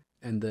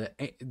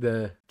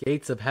the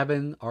gates of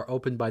heaven are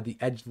opened by the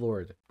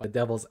edgelord, by the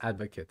devil's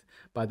advocate,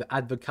 by the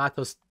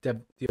advocatus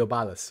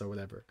diabolis or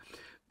whatever.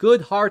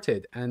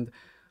 Good-hearted and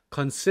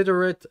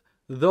considerate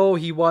though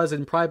he was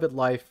in private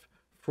life,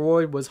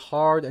 Freud was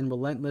hard and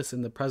relentless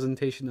in the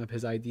presentation of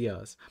his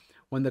ideas.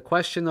 When the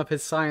question of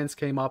his science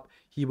came up,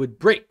 he would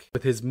break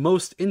with his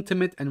most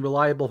intimate and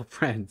reliable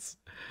friends.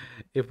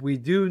 If we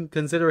do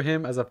consider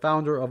him as a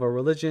founder of a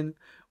religion,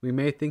 we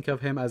may think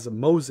of him as a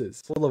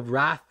Moses, full of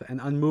wrath and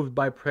unmoved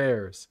by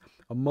prayers.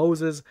 A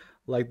Moses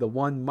like the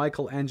one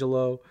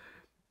Michelangelo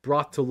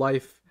brought to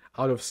life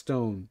out of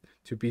stone,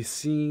 to be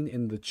seen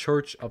in the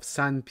church of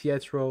San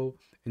Pietro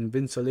in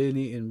Vincenzo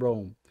in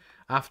Rome.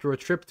 After a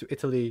trip to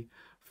Italy,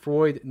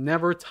 Freud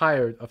never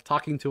tired of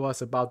talking to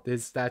us about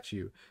his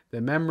statue. The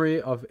memory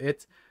of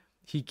it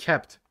he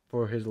kept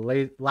for his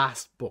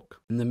last book.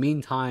 In the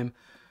meantime,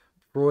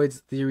 Freud's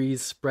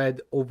theories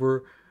spread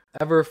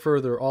ever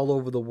further all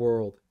over the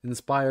world.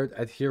 Inspired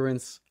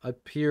adherents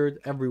appeared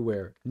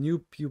everywhere. New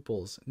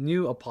pupils,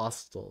 new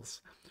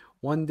apostles.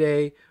 One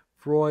day,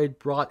 Freud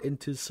brought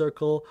into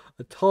circle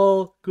a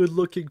tall,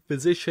 good-looking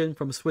physician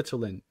from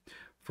Switzerland.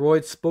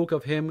 Freud spoke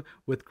of him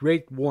with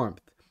great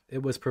warmth.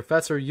 It was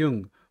Professor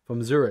Jung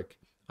from Zurich.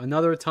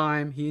 Another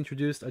time, he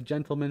introduced a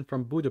gentleman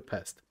from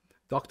Budapest,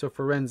 Dr.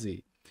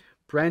 Ferenczi.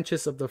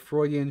 Branches of the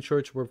Freudian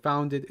Church were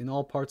founded in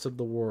all parts of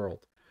the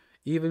world.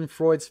 Even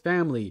Freud's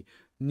family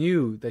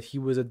knew that he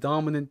was a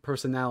dominant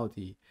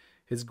personality.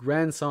 His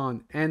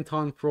grandson,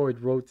 Anton Freud,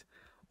 wrote,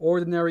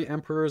 "Ordinary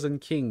emperors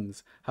and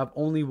kings have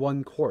only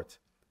one court.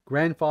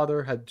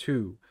 Grandfather had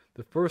two.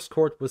 The first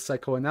court was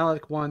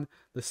psychoanalytic one.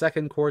 The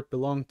second court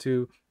belonged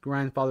to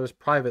grandfather's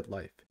private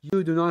life.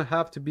 You do not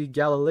have to be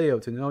Galileo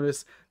to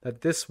notice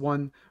that this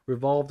one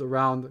revolved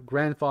around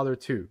grandfather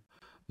too."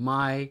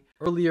 My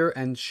earlier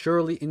and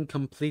surely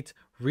incomplete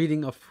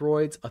reading of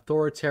Freud's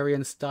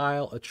authoritarian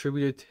style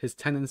attributed his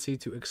tendency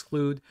to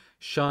exclude,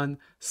 shun,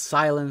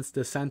 silence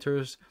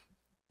dissenters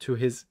to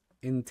his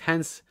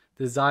intense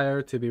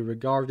desire to be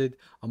regarded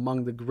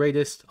among the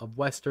greatest of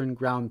Western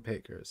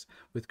groundbreakers,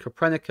 with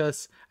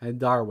Copernicus and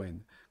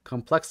Darwin,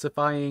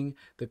 complexifying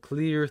the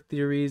clear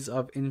theories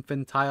of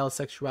infantile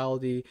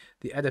sexuality,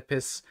 the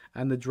Oedipus,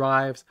 and the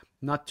drives,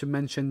 not to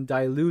mention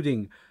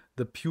diluting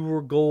the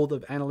pure gold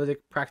of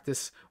analytic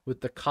practice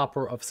with the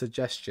copper of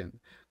suggestion,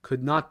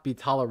 could not be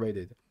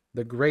tolerated.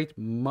 The great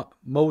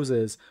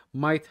Moses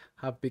might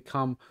have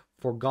become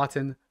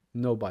forgotten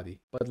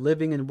nobody. But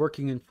living and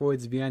working in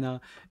Freud's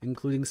Vienna,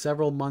 including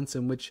several months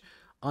in which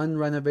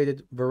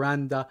unrenovated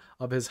veranda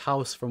of his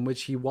house from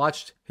which he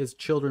watched his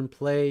children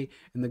play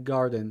in the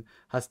garden,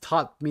 has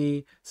taught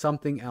me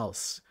something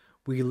else.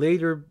 We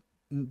later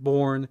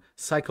born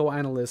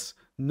psychoanalysts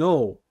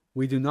know,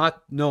 we do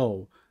not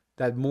know,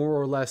 that more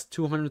or less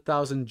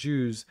 200,000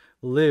 Jews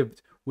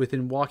lived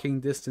within walking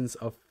distance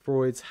of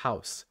Freud's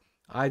house.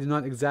 I do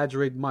not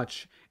exaggerate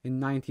much in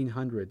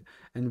 1900,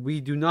 and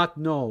we do not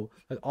know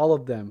that all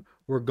of them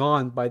were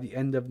gone by the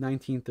end of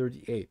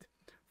 1938.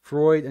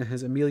 Freud and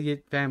his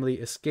immediate family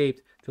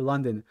escaped to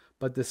London,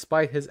 but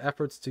despite his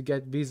efforts to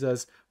get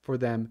visas for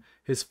them,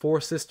 his four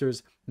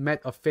sisters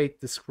met a fate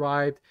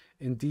described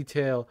in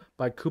detail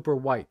by Cooper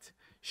White.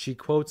 She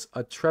quotes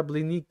a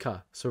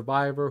Treblinka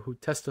survivor who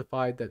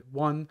testified that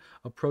one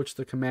approached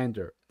the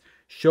commander,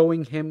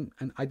 showing him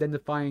an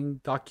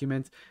identifying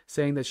document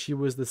saying that she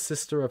was the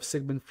sister of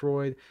Sigmund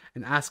Freud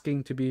and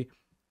asking to be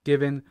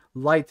given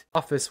light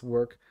office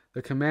work.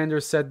 The commander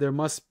said there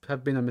must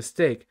have been a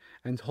mistake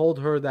and told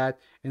her that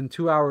in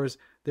 2 hours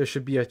there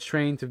should be a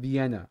train to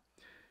Vienna.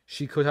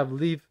 She could have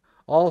leave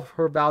all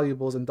her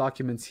valuables and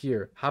documents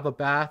here, have a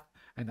bath,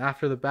 and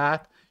after the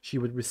bath she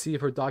would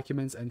receive her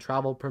documents and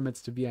travel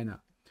permits to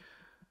Vienna.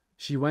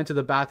 She went to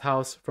the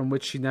bathhouse from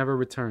which she never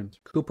returned.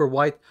 Cooper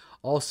White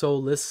also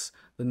lists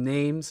the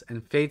names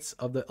and fates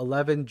of the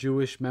 11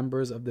 Jewish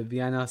members of the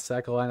Vienna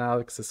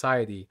Psychoanalytic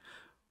Society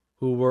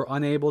who were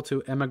unable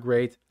to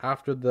emigrate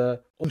after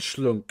the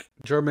Umschlung,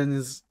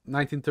 Germany's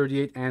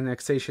 1938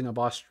 annexation of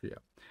Austria,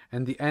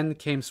 and the end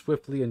came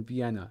swiftly in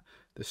Vienna.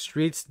 The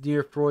streets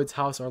near Freud's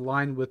house are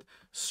lined with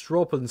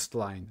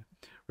Stropenstein,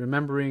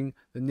 remembering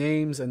the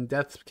names and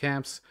death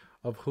camps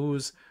of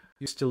whose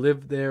used to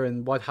live there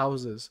and what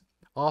houses,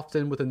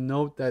 often with a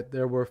note that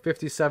there were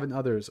 57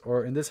 others,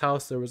 or in this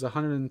house there was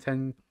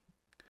 110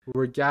 who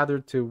were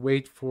gathered to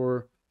wait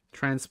for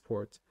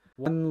transport.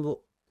 One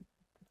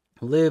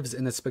lives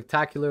in a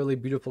spectacularly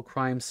beautiful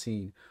crime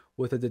scene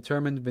with a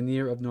determined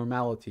veneer of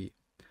normality.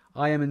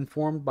 I am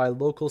informed by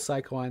local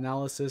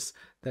psychoanalysis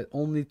that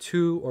only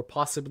 2 or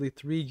possibly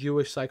 3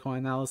 Jewish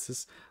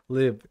psychoanalysts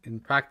live in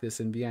practice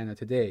in Vienna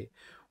today.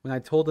 When I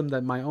told them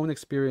that my own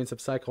experience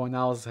of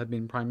psychoanalysis had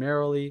been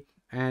primarily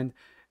and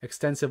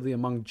extensively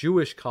among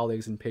Jewish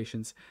colleagues and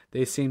patients,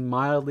 they seemed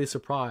mildly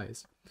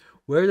surprised.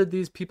 Where did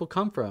these people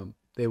come from?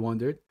 They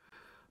wondered.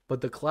 But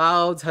the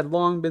clouds had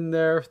long been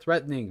there,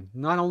 threatening.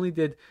 Not only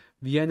did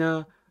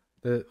Vienna,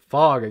 the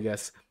fog, I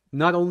guess,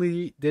 not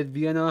only did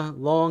Vienna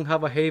long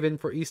have a haven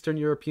for Eastern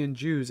European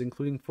Jews,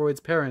 including Freud's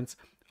parents,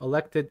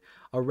 elected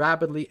a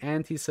rabidly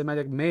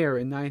anti-Semitic mayor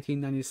in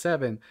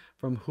 1997,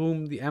 from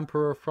whom the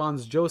Emperor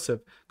Franz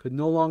Joseph could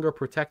no longer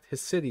protect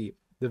his city.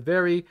 The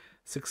very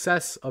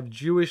success of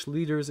Jewish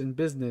leaders in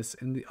business,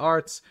 in the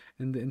arts,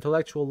 in the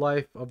intellectual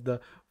life of the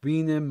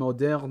Wiener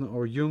Moderne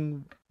or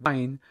Jung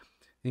Wein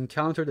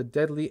encountered a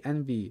deadly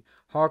envy,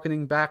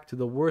 harkening back to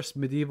the worst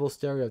medieval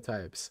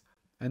stereotypes.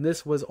 And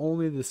this was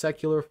only the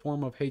secular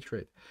form of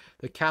hatred.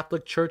 The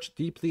Catholic Church,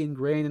 deeply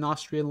ingrained in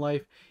Austrian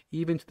life,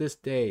 even to this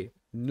day,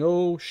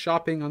 no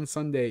shopping on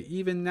Sunday,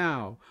 even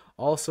now,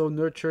 also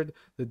nurtured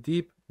the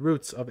deep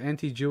roots of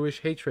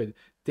anti-Jewish hatred,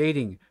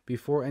 dating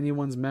before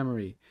anyone's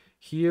memory.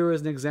 Here is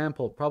an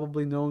example,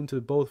 probably known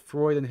to both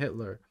Freud and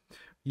Hitler.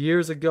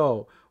 Years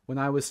ago, when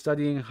I was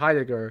studying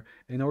Heidegger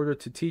in order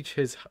to teach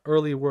his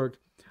early work,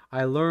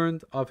 I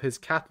learned of his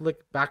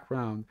Catholic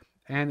background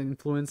and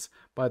influence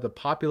by the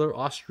popular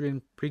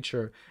Austrian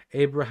preacher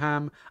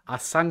Abraham a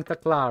Sancta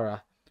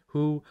Clara,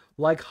 who,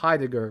 like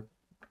Heidegger,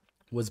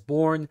 was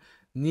born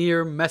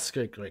near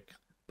Maestricht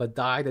but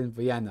died in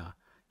Vienna.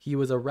 He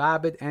was a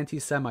rabid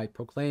anti-Semite,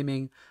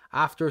 proclaiming,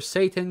 "After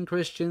Satan,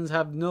 Christians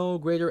have no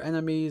greater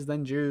enemies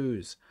than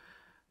Jews.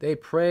 They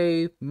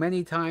pray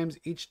many times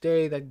each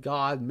day that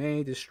God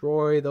may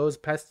destroy those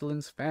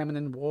pestilence, famine,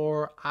 and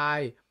war,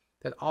 aye,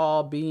 that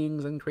all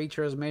beings and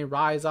creatures may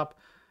rise up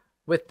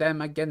with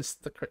them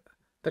against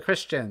the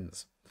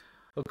Christians."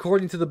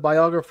 According to the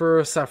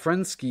biographer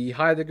Safransky,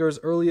 Heidegger's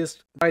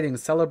earliest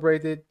writings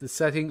celebrated the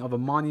setting of a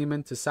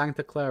monument to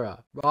Santa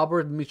Clara.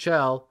 Robert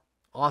Michel,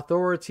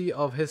 authority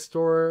of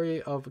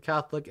History of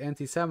Catholic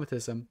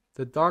Anti-Semitism,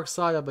 The Dark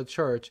Side of the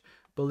Church,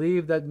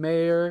 believed that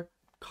Mayor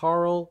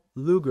Karl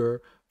Lueger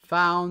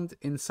found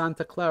in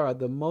Santa Clara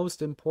the most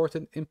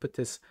important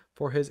impetus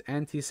for his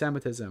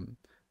anti-Semitism.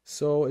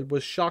 So it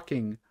was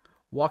shocking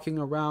walking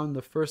around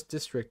the first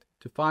district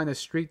to find a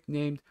street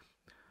named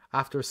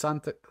after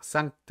Santa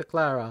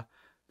Clara,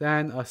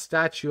 then a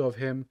statue of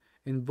him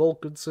in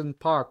Volkenson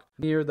Park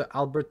near the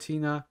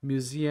Albertina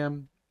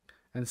Museum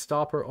and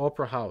Stopper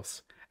Opera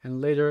House, and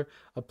later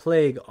a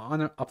plaque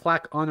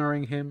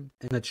honoring him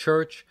in a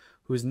church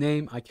whose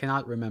name I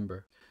cannot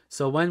remember.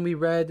 So when we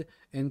read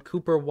in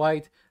Cooper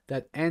White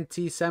that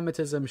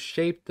anti-Semitism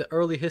shaped the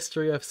early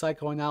history of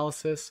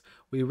psychoanalysis,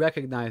 we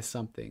recognize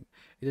something.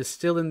 It is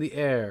still in the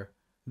air,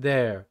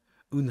 there,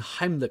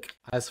 unheimlich,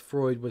 as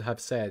Freud would have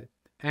said,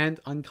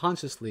 and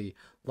unconsciously,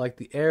 like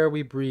the air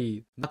we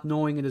breathe, not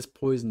knowing it is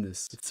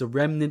poisonous. It's a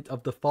remnant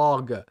of the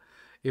fog.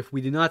 If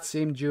we do not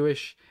seem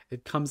Jewish,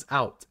 it comes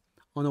out.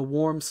 On a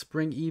warm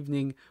spring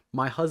evening,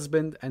 my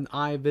husband and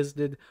I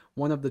visited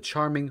one of the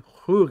charming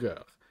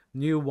Ruger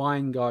new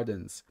wine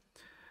gardens,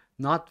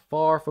 not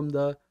far from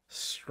the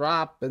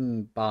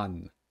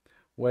Strappenbahn.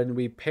 When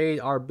we paid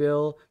our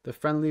bill, the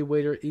friendly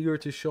waiter, eager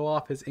to show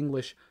off his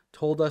English,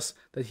 told us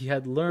that he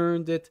had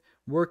learned it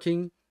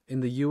working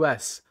in the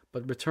U.S.,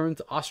 but returned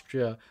to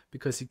Austria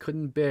because he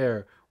couldn't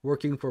bear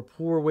working for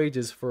poor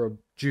wages for a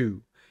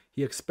Jew.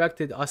 He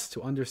expected us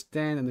to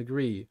understand and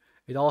agree.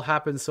 It all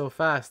happened so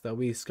fast that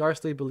we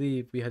scarcely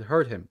believed we had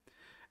heard him,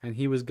 and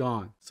he was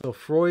gone. So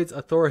Freud's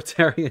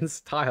authoritarian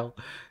style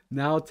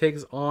now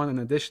takes on an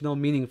additional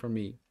meaning for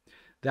me,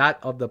 that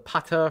of the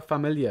pater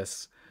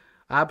familias,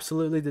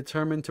 absolutely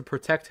determined to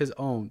protect his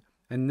own,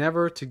 and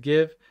never to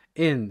give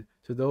in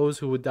to those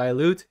who would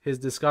dilute his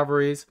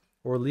discoveries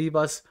or leave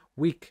us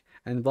weak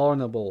and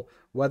vulnerable,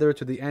 whether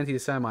to the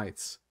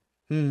anti-Semites.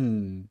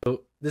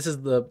 So this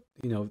is the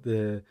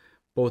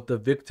both the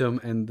victim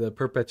and the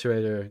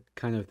perpetrator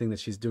kind of thing that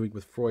she's doing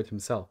with Freud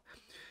himself.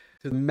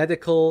 To the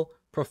medical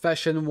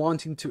profession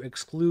wanting to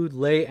exclude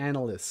lay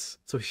analysts.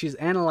 So she's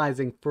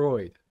analyzing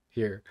Freud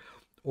here.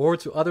 Or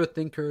to other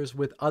thinkers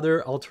with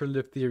other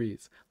alternative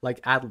theories, like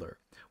Adler.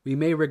 We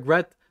may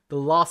regret the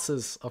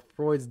losses of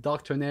Freud's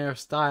doctrinaire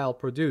style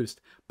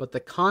produced, but the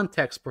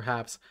context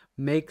perhaps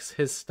makes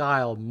his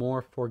style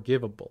more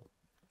forgivable.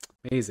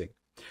 Amazing.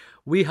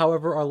 We,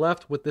 however, are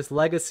left with this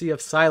legacy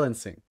of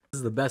silencing. This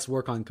is the best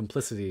work on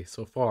complicity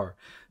so far.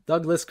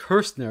 Douglas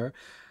Kirshner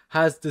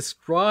has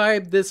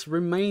described this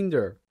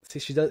remainder. See,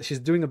 she's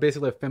doing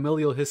basically a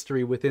familial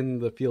history within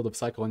the field of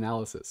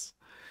psychoanalysis.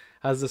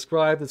 Has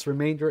described its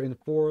remainder in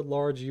 4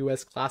 large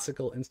U.S.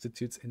 classical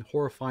institutes in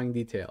horrifying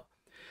detail.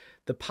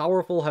 The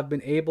powerful have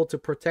been able to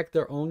protect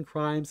their own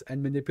crimes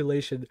and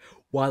manipulation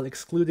while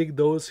excluding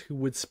those who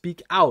would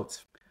speak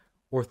out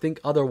or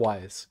think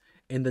otherwise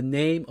in the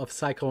name of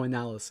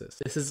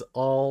psychoanalysis. This is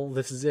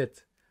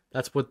it.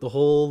 That's what the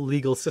whole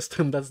legal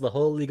system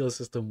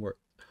works.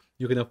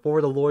 You can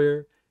afford a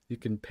lawyer, you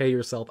can pay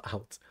yourself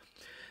out.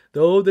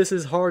 Though this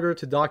is harder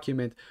to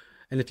document,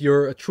 and if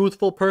you're a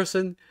truthful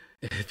person,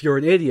 if you're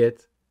an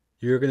idiot,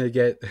 you're going to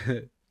get,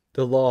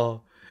 the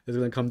law is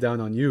going to come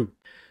down on you.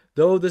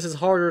 Though this is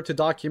harder to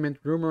document,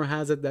 rumor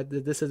has it that the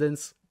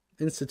dissidents'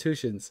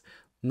 institutions,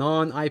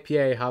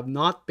 non-IPA, have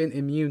not been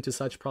immune to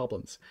such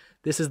problems.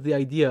 This is the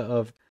idea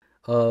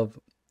of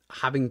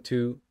having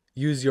to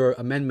use your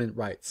amendment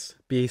rights,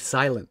 be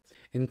silent.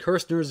 In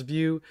Kirshner's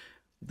view,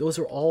 those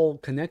are all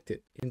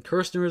connected. In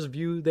Kirshner's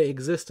view, they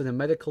exist in the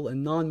medical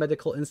and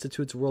non-medical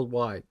institutes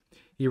worldwide.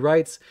 He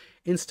writes,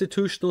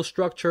 institutional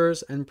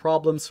structures and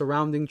problems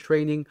surrounding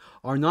training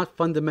are not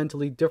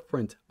fundamentally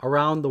different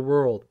around the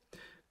world.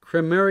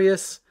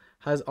 Cremerius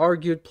has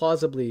argued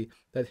plausibly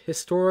that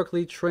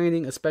historically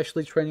training,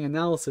 especially training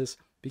analysis,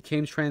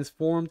 became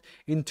transformed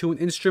into an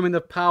instrument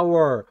of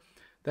power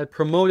that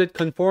promoted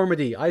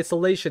conformity,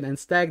 isolation, and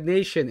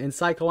stagnation in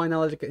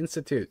psychoanalytic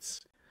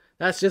institutes.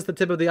 That's just the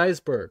tip of the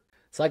iceberg.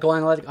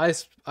 Psychoanalytic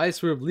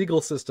iceberg, legal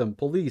system,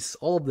 police,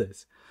 all of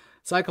this.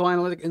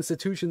 Psychoanalytic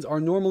institutions are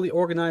normally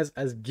organized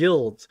as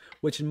guilds,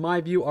 which in my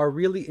view are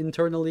really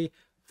internally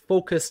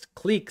focused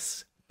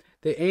cliques.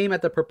 They aim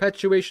at the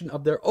perpetuation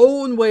of their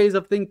own ways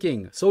of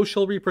thinking,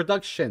 social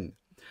reproduction,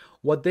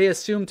 what they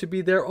assume to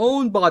be their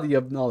own body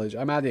of knowledge,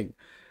 I'm adding,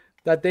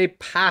 that they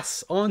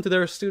pass on to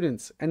their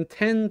students and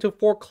tend to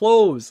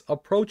foreclose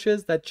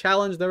approaches that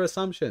challenge their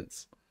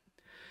assumptions.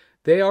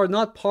 They are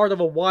not part of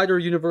a wider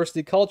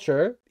university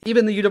culture,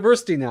 even the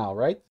university now,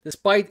 right?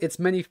 Despite its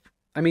many,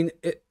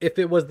 if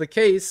it was the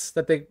case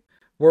that they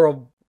were a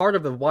part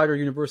of the wider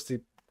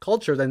university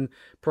culture, then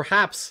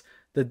perhaps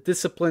the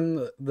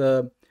discipline,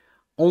 the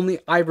only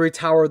ivory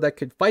tower that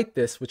could fight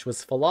this, which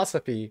was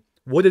philosophy,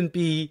 wouldn't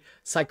be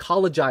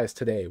psychologized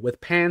today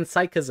with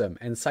panpsychism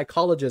and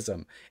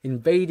psychologism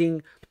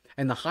invading,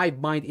 and the hive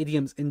mind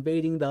idioms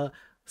invading the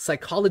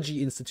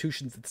psychology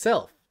institutions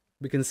itself.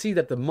 we can see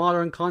that the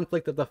modern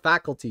conflict of the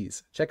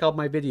faculties, check out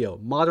my video,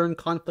 Modern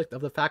Conflict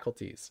of the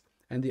Faculties,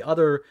 and the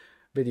other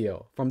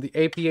video, From the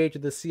APA to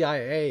the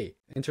CIA,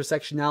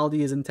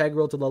 Intersectionality is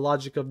Integral to the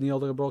Logic of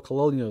Neoliberal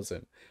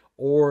Colonialism,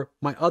 or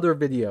my other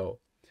video,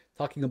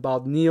 talking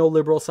about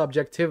neoliberal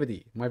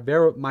subjectivity,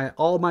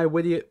 all my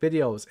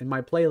videos in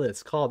my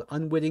playlist called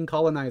Unwitting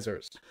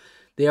Colonizers.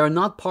 They are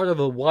not part of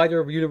a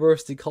wider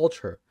university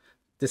culture,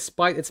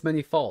 despite its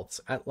many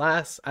faults. At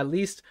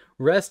least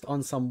rest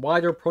on some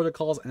wider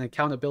protocols and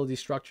accountability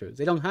structures.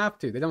 They don't have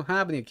to. They don't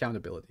have any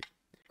accountability.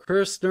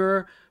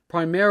 Kirshner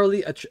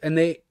primarily, and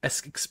they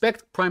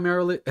expect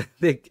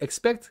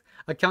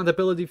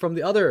accountability from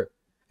the other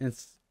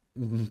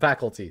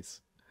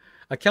faculties.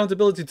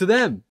 Accountability to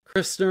them.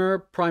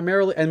 Kirshner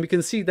primarily, and we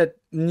can see that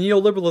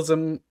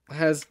neoliberalism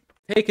has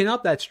taken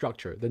up that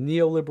structure. The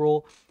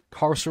neoliberal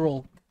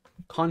carceral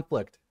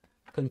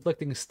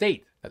conflicting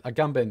state that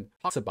Agamben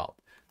talks about.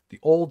 The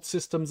old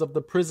systems of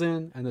the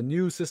prison and the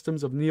new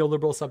systems of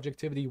neoliberal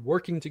subjectivity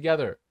working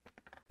together.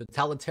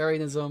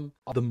 Totalitarianism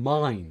of the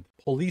mind,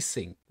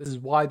 policing. This is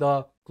why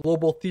the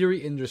global theory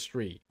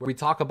industry, where we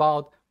talk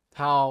about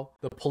how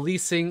the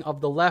policing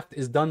of the left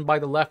is done by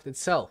the left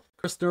itself.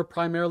 Kirshner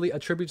primarily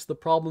attributes the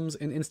problems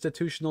in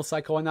institutional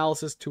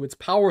psychoanalysis to its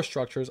power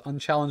structures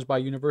unchallenged by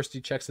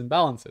university checks and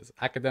balances,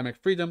 academic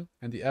freedom,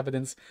 and the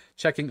evidence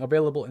checking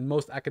available in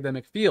most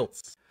academic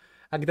fields.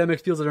 Academic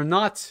fields that are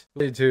not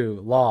related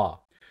to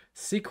law.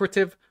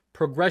 Secretive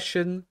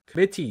progression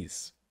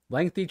committees,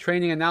 lengthy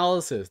training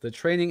analysis, the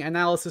training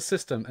analysis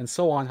system, and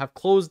so on have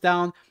closed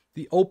down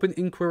the open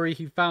inquiry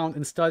he found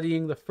in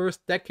studying the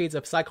first decades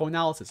of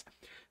psychoanalysis.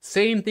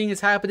 Same thing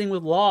is happening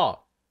with law.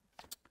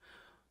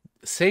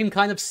 Same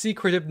kind of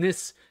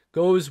secretiveness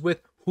goes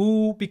with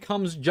who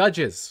becomes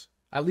judges,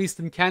 at least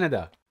in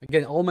Canada.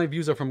 Again, all my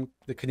views are from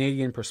the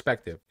Canadian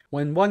perspective.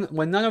 When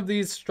none of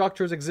these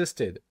structures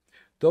existed,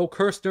 though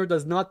Kirshner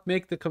does not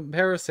make the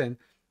comparison,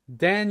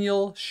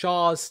 Daniel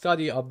Shaw's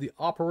study of the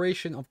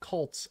operation of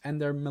cults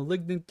and their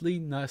malignantly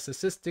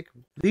narcissistic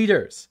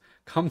leaders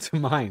come to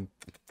mind.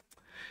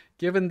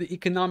 Given the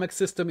economic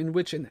system in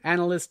which an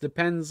analyst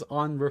depends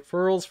on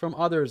referrals from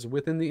others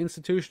within the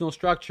institutional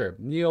structure,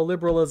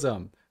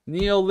 neoliberalism,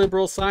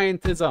 neoliberal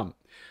scientism,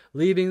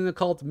 leaving the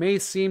cult may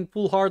seem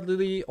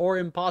foolhardy or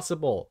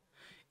impossible,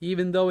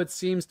 even though it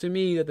seems to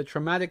me that the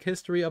traumatic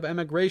history of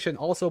emigration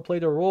also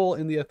played a role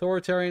in the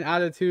authoritarian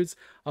attitudes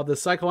of the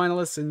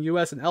psychoanalysts in the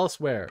US and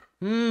elsewhere.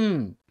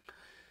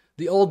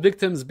 The old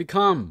victims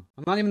become,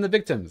 not even the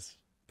victims,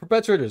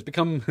 perpetrators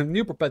become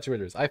new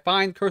perpetrators. I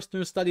find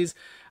Kirshner's studies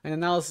and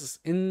analysis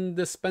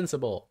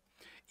indispensable.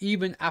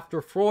 Even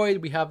after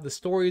Freud, we have the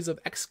stories of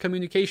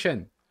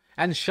excommunication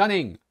and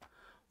shunning.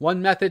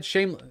 One method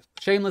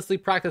shamelessly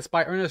practiced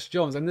by Ernest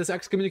Jones, and this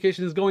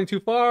excommunication is going too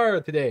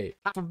far today.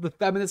 Half of the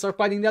feminists are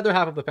fighting the other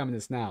half of the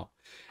feminists now.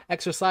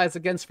 Exercise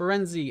against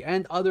Ferenczi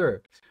and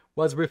other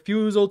was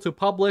refusal to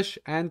publish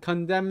and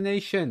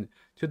condemnation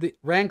to the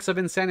ranks of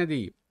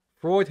insanity.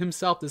 Freud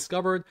himself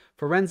discovered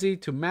Ferenczi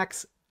to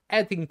Max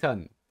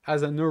Eddington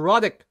as a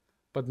neurotic,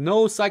 but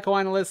no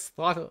psychoanalyst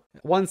thought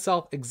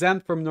oneself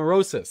exempt from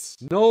neurosis.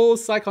 No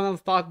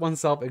psychoanalyst thought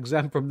oneself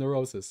exempt from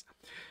neurosis.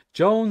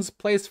 Jones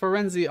placed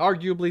Ferenczi,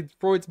 arguably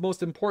Freud's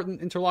most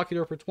important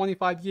interlocutor for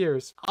 25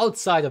 years,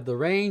 outside of the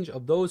range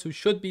of those who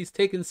should be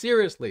taken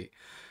seriously,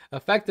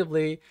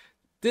 effectively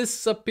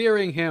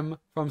disappearing him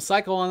from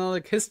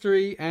psychoanalytic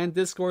history and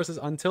discourses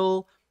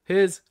until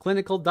his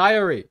clinical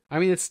diary. I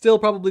mean, it's still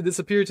probably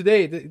disappeared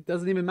today. It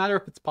doesn't even matter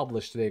if it's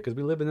published today, because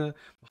we live in a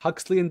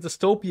Huxleyan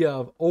dystopia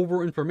of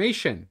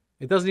over-information.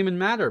 It doesn't even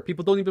matter.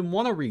 People don't even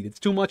want to read. It's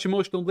too much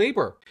emotional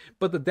labor.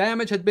 But the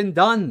damage had been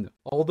done.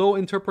 Although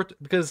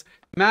because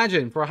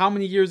imagine for how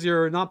many years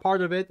you're not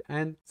part of it,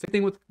 and same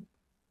thing with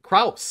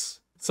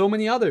Krauss, so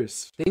many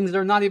others. Things that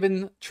are not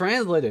even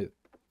translated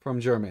from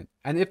German.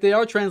 And if they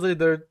are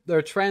translated,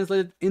 they're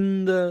translated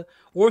in the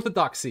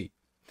orthodoxy.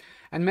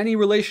 And many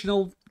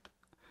relational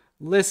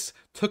lists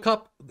took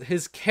up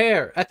his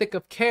ethic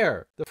of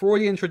care. The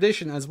Freudian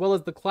tradition, as well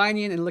as the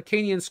Kleinian and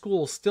Lacanian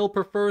school, still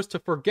prefers to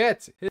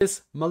forget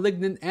his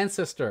malignant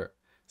ancestor,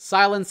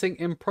 silencing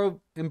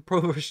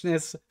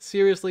improvisationists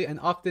seriously and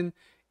often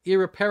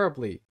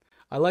irreparably.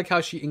 I like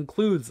how she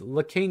includes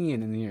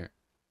Lacanian in here.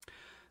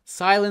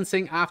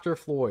 Silencing after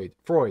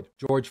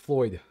George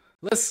Floyd.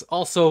 Let's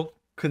also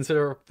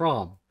consider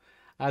Fromm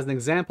as an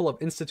example of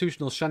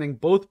institutional shunning,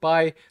 both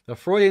by the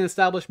Freudian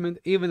establishment,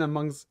 even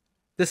amongst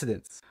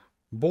dissidents.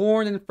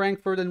 Born in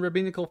Frankfurt and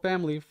rabbinical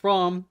family,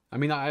 Fromm,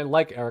 I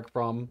like Eric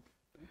Fromm,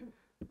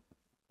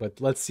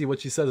 but let's see what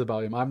she says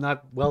about him. I'm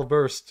not well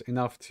versed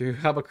enough to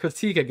have a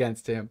critique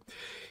against him.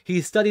 He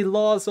studied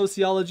law,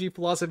 sociology,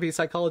 philosophy,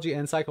 psychology,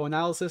 and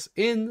psychoanalysis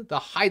in the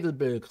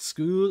Heidelberg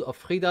School of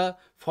Frieda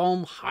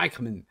von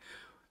Hayekman,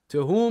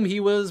 to whom he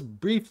was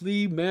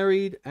briefly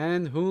married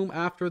and whom,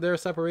 after their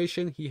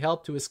separation, he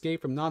helped to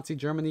escape from Nazi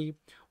Germany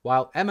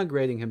while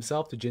emigrating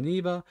himself to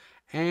Geneva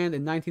and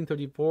in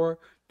 1934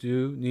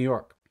 to New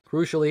York.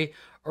 Crucially,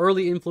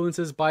 early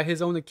influences by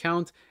his own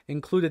account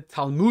included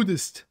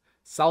Talmudist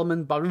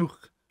Salman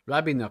Baruch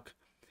Rabinuk,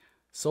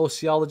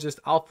 sociologist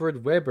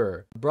Alfred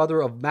Weber,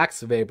 brother of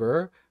Max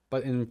Weber,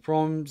 but in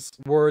Fromm's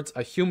words,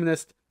 a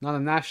humanist, not a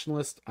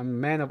nationalist, a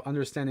man of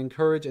understanding,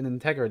 courage, and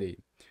integrity.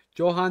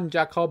 Johann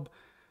Jakob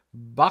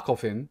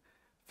Bachofen,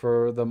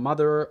 for the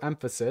mother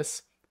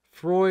emphasis.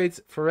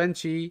 Freud's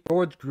Ferenczi,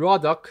 George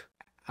Grodok,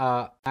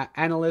 an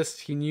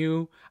analyst he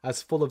knew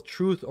as full of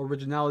truth,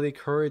 originality,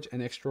 courage,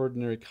 and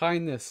extraordinary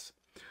kindness.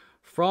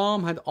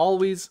 Fromm had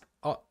already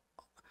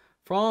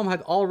in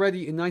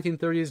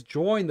 1930s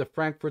joined the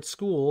Frankfurt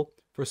School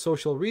for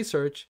Social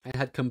Research and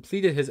had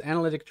completed his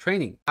analytic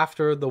training.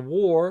 After the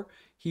war,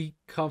 he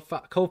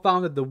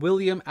co-founded the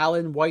William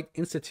Allen White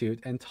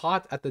Institute and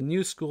taught at the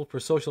New School for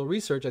Social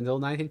Research until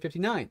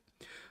 1959.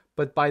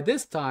 But by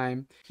this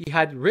time, he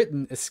had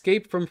written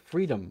Escape from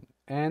Freedom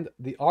and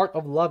The Art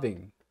of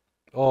Loving.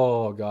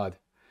 Oh, God.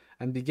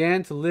 And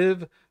began to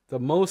live the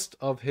most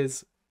of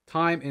his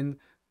time in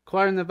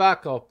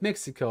Cuernavaca,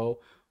 Mexico,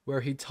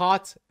 where he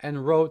taught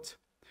and wrote.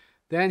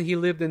 Then he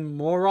lived in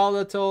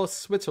Moralato,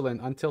 Switzerland,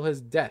 until his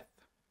death.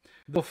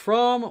 Though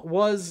Fromm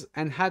was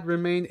and had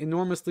remained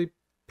enormously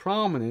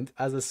prominent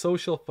as a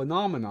social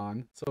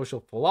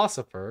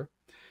philosopher,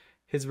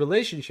 his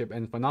relationship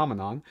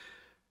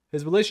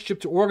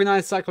to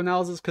organized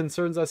psychoanalysis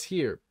concerns us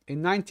here.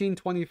 In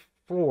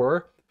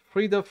 1924,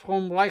 Frieda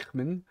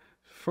Fromm-Reichmann,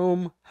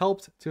 Fromm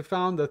helped to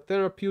found the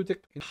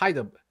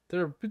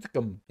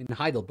Therapeuticum in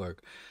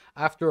Heidelberg.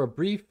 After a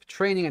brief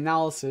training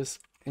analysis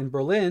in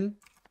Berlin,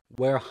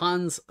 where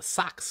Hans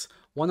Sachs,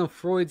 one of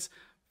Freud's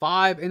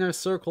 5 inner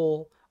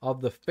circle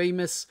of the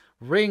famous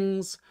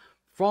rings,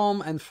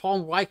 Fromm and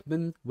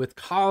Fromm-Reichmann with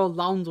Karl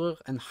Launder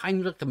and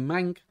Heinrich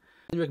Munk,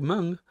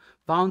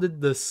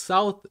 founded the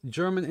South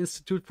German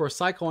Institute for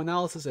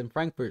Psychoanalysis in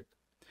Frankfurt.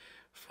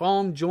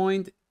 Fromm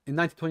joined in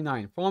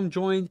 1929. Fromm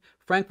joined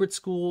Frankfurt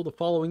School the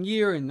following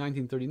year in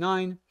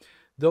 1939,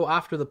 though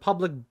after the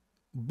public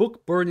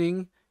book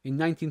burning in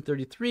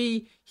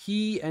 1933,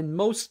 he and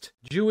most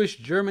Jewish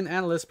German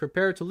analysts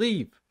prepared to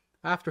leave.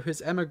 After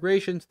his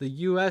emigration to the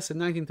US in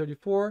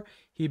 1934,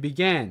 he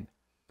began,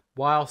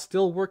 while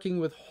still working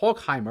with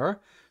Horkheimer,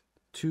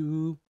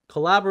 to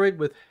collaborate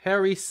with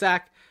Harry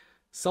Sack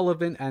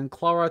Sullivan and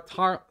Clara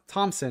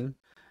Thompson,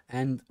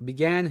 and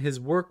began his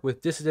work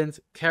with dissident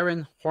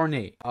Karen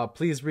Horney.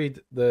 Please read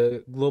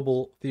the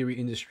global theory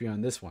industry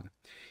on this one.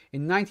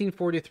 In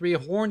 1943,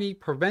 Horney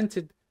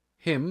prevented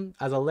him,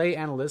 as a lay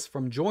analyst,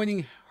 from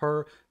joining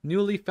her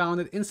newly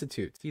founded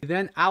institute. He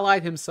then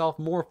allied himself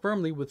more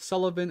firmly with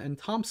Sullivan and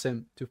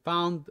Thompson to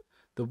found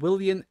the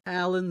William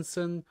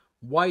Allenson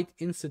White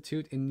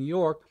Institute in New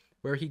York,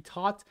 where he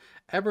taught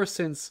ever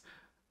since,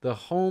 the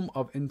home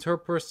of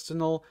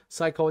interpersonal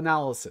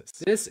psychoanalysis.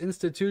 This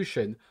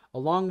institution,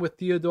 along with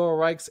Theodore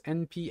Reich's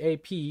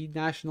NPAP,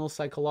 National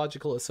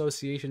Psychological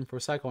Association for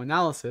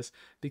Psychoanalysis,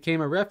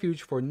 became a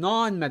refuge for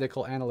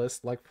non-medical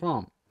analysts like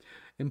Fromm.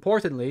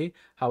 Importantly,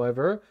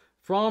 however,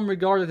 Fromm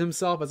regarded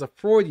himself as a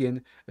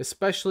Freudian,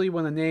 especially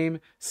when the name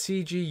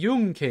C.G.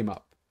 Jung came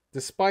up.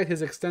 Despite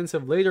his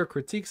extensive later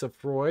critiques of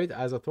Freud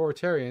as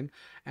authoritarian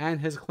and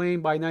his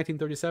claim by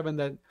 1937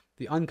 that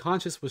the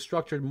unconscious was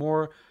structured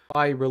more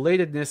by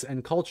relatedness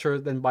and culture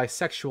than by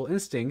sexual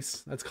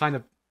instincts, that's kind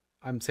of,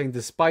 I'm saying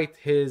despite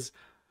his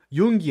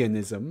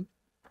Jungianism,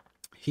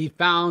 he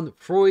found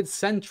Freud's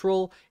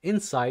central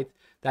insight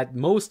that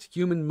most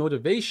human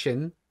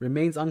motivation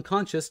remains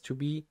unconscious to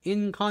be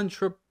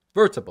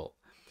incontrovertible.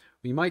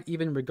 We might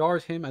even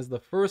regard him as the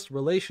first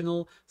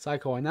relational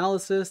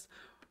psychoanalyst,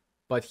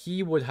 but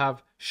he would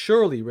have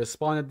surely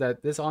responded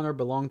that this honor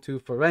belonged to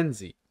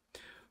Ferenczi.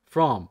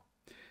 Fromm.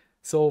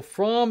 So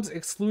Fromm's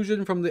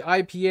exclusion from the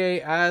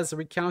IPA, as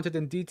recounted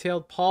in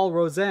detail Paul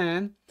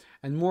Rosen,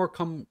 and more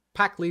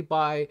compactly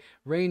by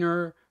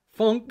Rainer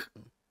Funk,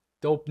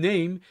 dope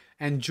name,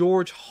 and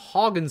George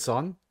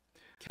Hogginson,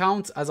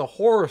 counts as a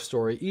horror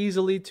story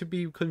easily to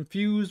be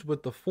confused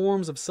with the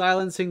forms of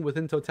silencing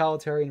within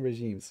totalitarian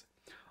regimes.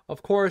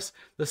 Of course,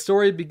 the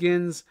story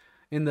begins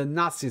in the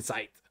Nazi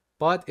Zeit,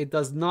 but it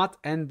does not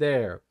end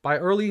there. By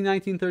early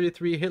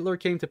 1933, Hitler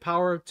came to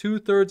power.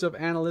 2/3 of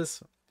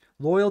analysts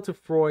loyal to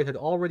Freud had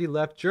already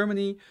left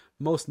Germany,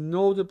 most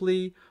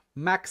notably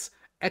Max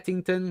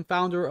Ettington,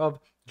 founder of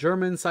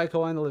German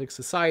Psychoanalytic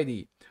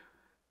Society,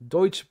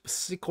 Deutsche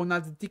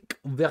Psychoanalytische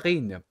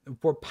Verein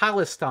for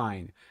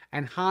Palestine,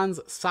 and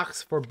Hans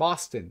Sachs for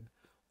Boston.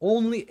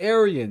 Only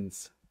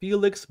Aryans,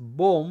 Felix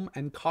Bohm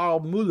and Karl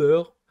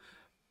Müller,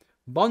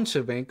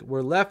 Bolshevik,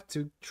 were left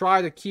to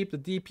try to keep the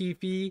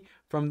DPV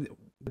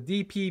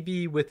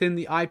within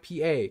the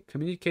IPA,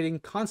 communicating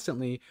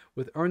constantly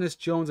with Ernest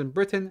Jones in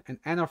Britain and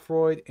Anna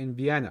Freud in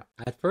Vienna.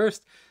 At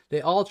first,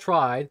 they all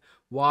tried,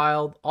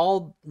 while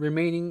all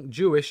remaining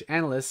Jewish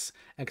analysts,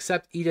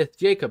 except Edith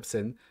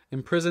Jacobson,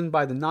 imprisoned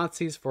by the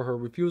Nazis for her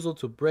refusal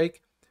to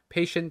break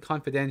patient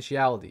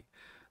confidentiality.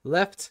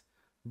 Left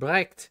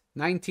Brecht,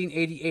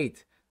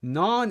 1988.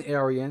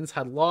 Non-Aryans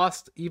had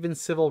lost even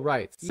civil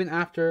rights. Even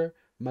after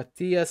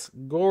Matthias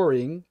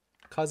Göring,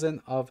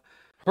 cousin of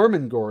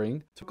Hermann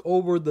Göring, took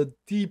over the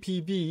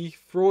DPV,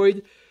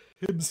 Freud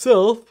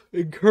himself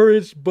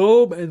encouraged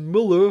Bohm and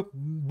Müller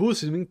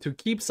Müller to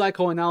keep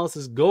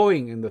psychoanalysis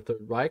going in the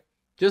Third Reich,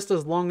 just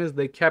as long as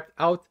they kept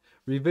out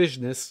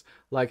revisionists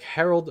like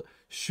Harold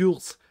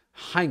Schultz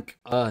Heinck,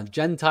 a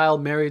Gentile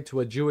married to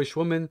a Jewish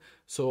woman,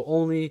 so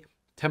only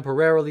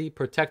temporarily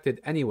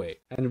protected anyway,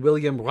 and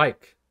William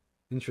Reich.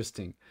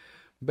 Interesting.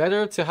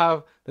 Better to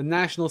have the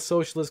National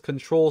Socialists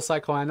control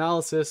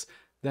psychoanalysis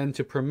than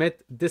to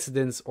permit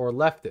dissidents or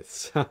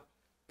leftists.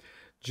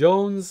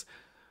 Jones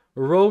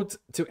wrote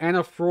to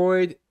Anna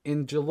Freud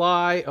in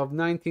July of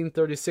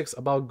 1936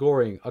 about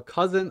Göring, a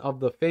cousin of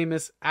the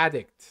famous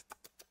addict.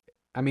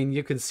 I mean,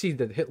 you can see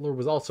that Hitler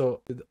was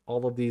also did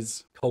all of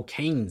these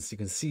cocaines. You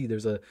can see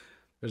there's a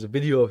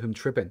video of him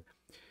tripping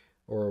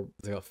or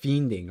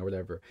fiending or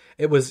whatever.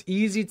 It was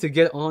easy to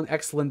get on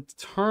excellent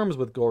terms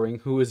with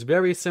Göring, who is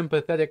very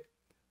sympathetic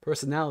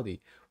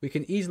personality. We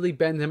can easily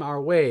bend him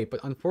our way, but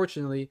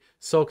unfortunately,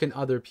 so can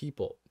other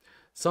people.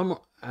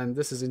 And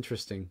this is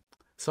interesting.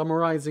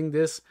 Summarizing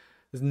this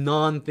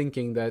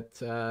non-thinking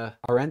that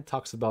Arendt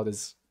talks about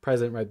is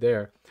present right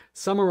there.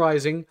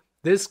 Summarizing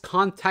this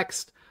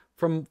context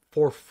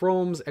for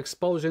Fromm's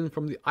expulsion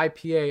from the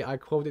IPA, I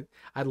quoted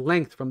at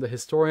length from the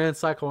historian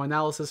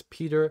psychoanalysis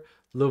Peter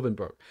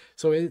Löwenberg.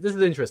 So this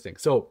is interesting.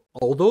 So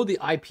although the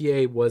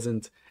IPA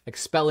wasn't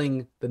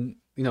expelling the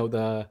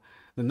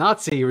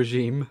Nazi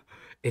regime,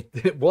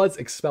 it was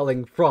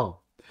expelling Fromm.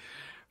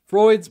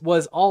 Freud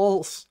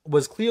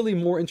was clearly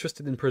more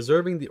interested in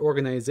preserving the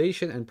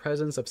organization and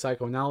presence of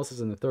psychoanalysis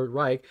in the Third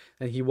Reich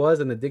than he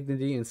was in the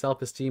dignity and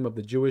self-esteem of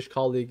the Jewish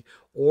colleague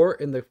or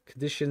in the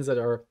conditions that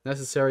are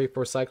necessary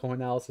for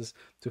psychoanalysis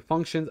to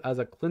function as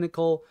a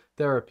clinical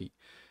therapy.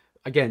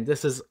 Again,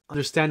 this is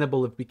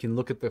understandable if we can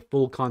look at the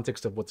full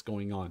context of what's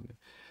going on.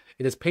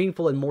 It is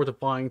painful and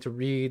mortifying to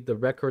read the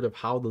record of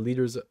how the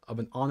leaders of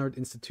an honored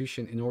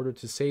institution, in order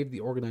to save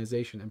the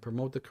organization and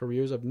promote the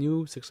careers of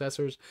new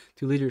successors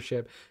to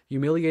leadership,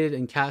 humiliated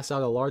and cast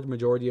out a large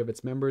majority of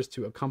its members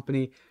to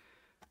accommodate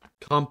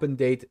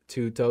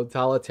to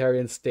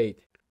totalitarian state.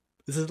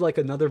 This is like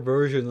another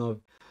version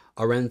of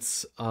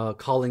Arendt's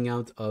calling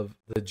out of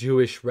the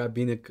Jewish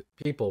rabbinic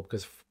people,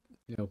 because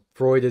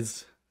Freud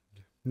is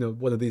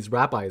one of these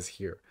rabbis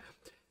here.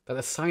 That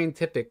a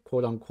scientific,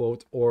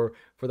 quote-unquote, or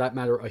for that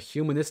matter, a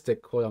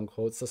humanistic,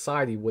 quote-unquote,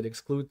 society would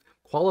exclude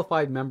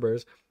qualified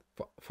members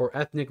for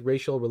ethnic,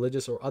 racial,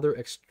 religious, or other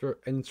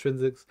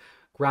intrinsic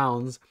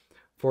grounds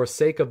for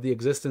sake of the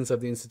existence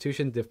of the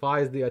institution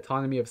defies the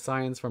autonomy of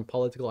science from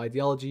political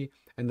ideology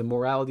and the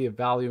morality of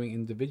valuing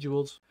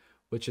individuals,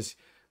 which is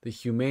the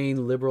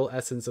humane, liberal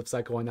essence of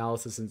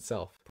psychoanalysis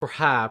itself.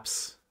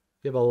 Perhaps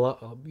you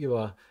have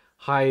a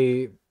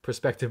high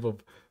perspective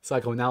of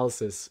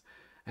psychoanalysis,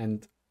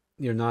 and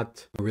you're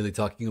not really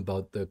talking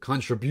about the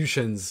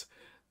contributions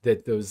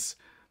that those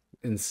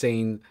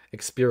insane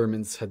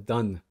experiments had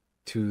done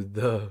to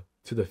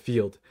the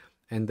field,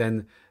 and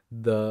then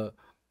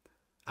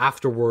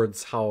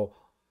afterwards how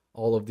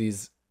all of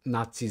these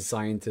Nazi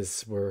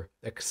scientists were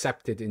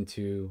accepted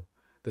into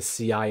the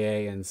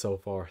CIA and so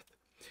forth.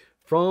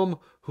 Fromm,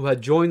 who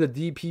had joined the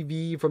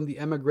DPV from the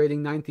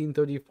emigrating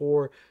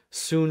 1934,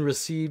 soon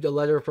received a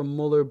letter from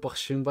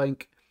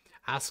Müller-Buschenwink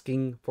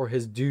asking for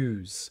his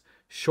dues.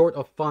 Short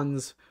of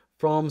funds,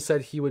 Fromm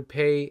said he would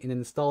pay in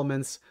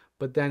installments,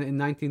 but then in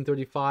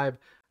 1935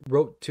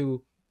 wrote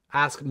to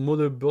ask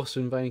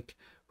Müller-Buschenwink,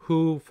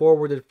 who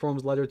forwarded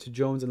Fromm's letter to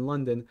Jones in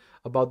London,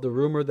 about the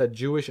rumor that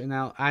Jewish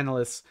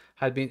analysts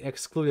had been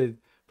excluded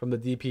from the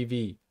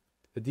DPV.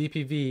 The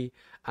DPV,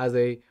 as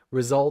a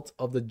result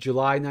of the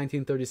July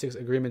 1936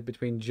 agreement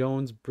between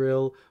Jones,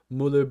 Brill,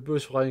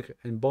 Müller-Buschenwink,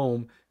 and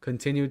Bohm,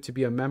 continued to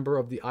be a member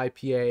of the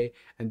IPA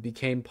and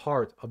became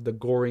part of the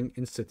Göring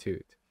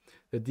Institute.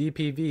 The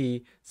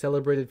DPV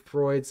celebrated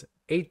Freud's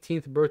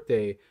 18th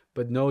birthday,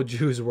 but no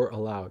Jews were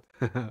allowed.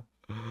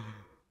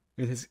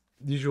 In his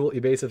usual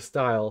evasive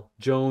style,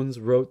 Jones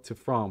wrote to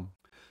Fromm,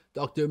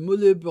 Dr.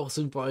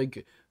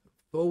 Müller-Buschenwink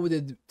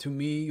forwarded to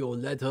me your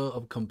letter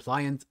of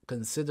compliance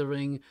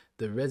considering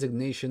the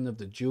resignation of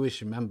the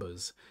Jewish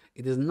members.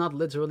 It is not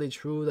literally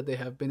true that they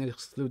have been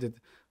excluded,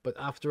 but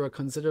after a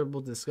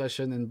considerable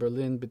discussion in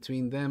Berlin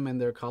between them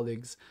and their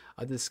colleagues,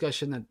 a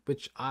discussion at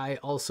which I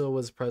also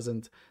was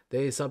present,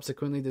 they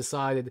subsequently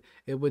decided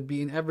it would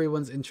be in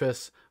everyone's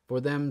interest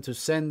for them to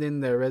send in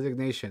their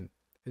resignation.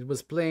 It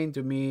was plain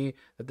to me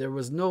that there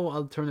was no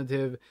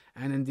alternative,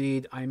 and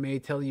indeed I may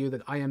tell you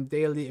that I am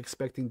daily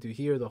expecting to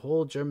hear the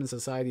whole German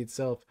society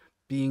itself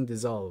being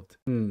dissolved.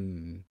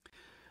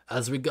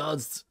 As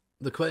regards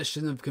the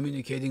question of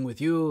communicating with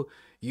you,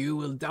 you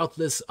will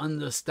doubtless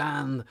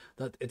understand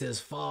that it is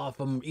far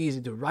from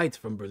easy to write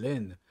from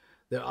Berlin.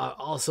 There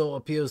also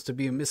appears to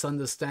be a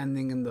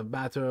misunderstanding in the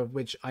matter of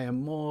which I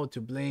am more to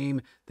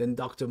blame than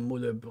Dr.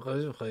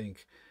 Müller-Buschenwink.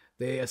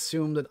 They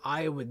assumed that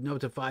I would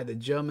notify the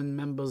German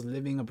members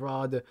living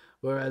abroad,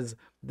 whereas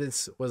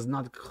this was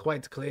not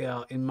quite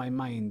clear in my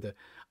mind.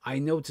 I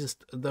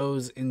noticed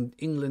those in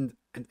England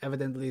and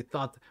evidently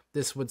thought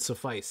this would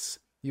suffice.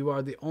 You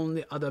are the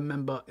only other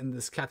member in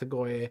this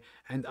category,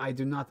 and I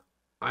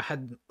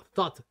had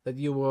thought that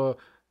you were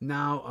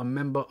now a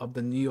member of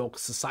the New York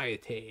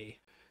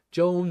Society.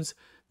 Jones,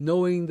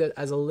 knowing that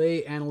as a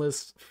lay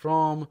analyst,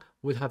 Fromm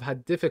would have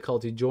had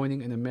difficulty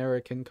joining an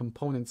American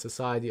component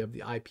society of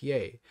the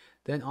IPA,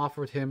 then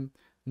offered him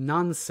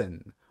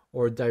Nansen,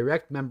 or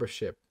direct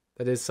membership,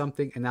 that is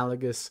something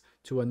analogous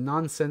to a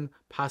Nansen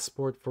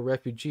passport for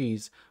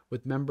refugees,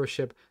 with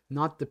membership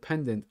not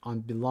dependent on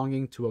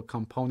belonging to a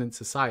component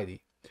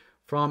society.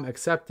 Fromm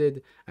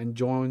accepted, and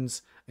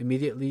Jones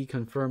immediately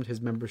confirmed his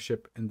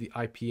membership in the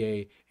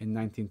IPA in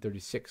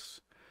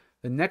 1936.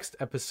 The next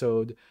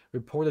episode,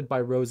 reported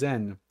by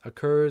Rosen,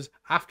 occurs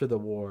after the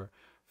war.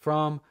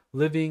 Fromm,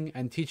 living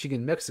and teaching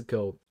in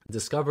Mexico,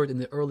 discovered in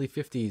the early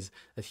 50s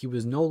that he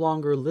was no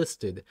longer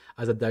listed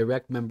as a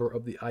direct member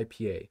of the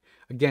IPA.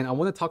 Again, I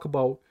want to talk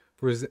about,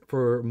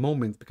 for a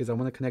moment, because I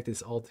want to connect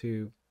this all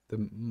to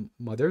the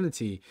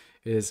modernity,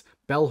 is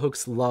Bell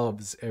Hooks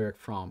loves Erich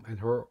Fromm,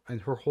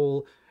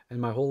 and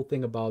my whole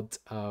thing about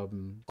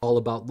all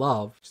about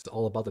love, just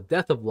all about the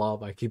death of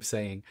love, I keep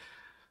saying,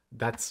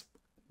 that's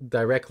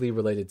directly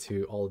related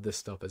to all of this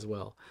stuff as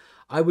well.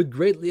 I would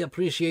greatly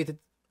appreciate it.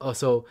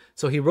 So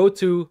he wrote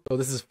to,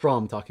 this is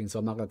Fromm talking, so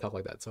I'm not going to talk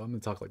like that. So I'm going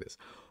to talk like this.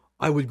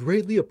 I would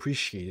greatly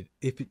appreciate it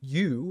if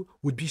you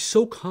would be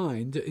so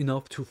kind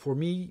enough to for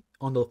me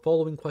on the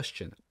following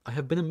question. I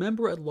have been a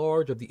member at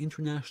large of the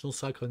International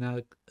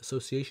Psychoanalytic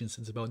Association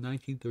since about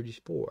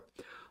 1934.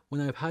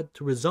 When I've had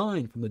to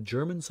resign from the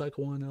German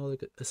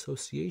Psychoanalytic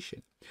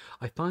Association,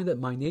 I find that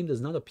my name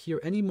does not appear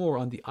anymore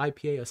on the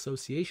IPA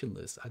association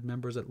list as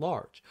members at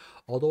large,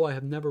 although I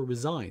have never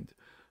resigned,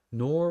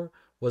 nor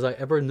was I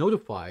ever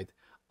notified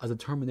as a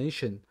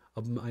termination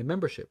of my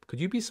membership. Could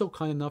you be so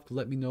kind enough to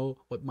let me know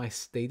what my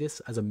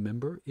status as a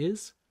member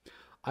is?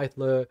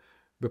 Eitler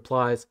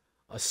replies,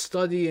 a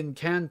study in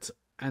Kant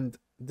and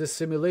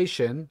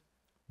dissimulation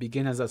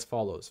begin as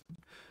follows.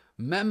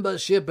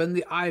 Membership in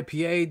the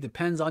IPA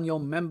depends on your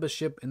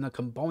membership in the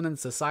component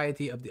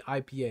society of the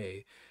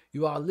IPA.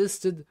 You are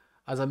listed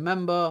as a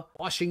member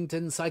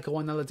Washington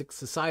Psychoanalytic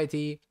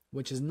Society,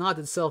 which is not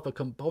itself a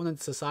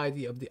component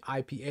society of the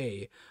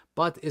IPA,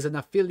 but is an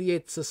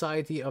affiliate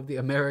society of the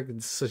American.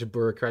 Such a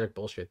bureaucratic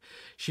bullshit.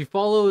 She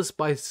follows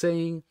by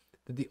saying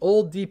that the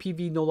old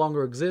DPV no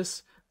longer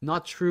exists,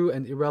 not true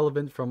and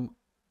irrelevant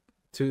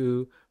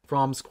to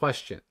Fromm's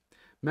question.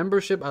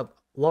 Membership at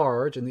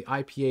large in the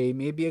IPA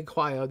may be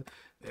acquired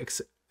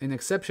in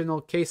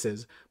exceptional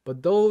cases,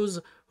 but those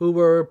who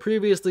were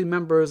previously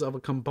members of a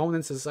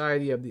component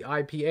society of the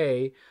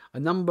IPA, a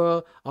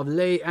number of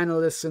lay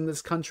analysts in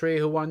this country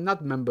who are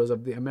not members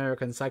of the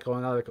American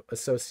Psychoanalytic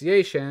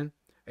Association,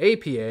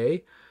 APA,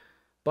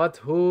 but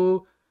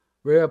who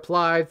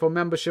reapplied for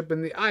membership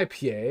in the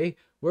IPA,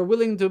 were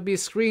willing to be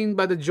screened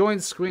by the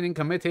Joint Screening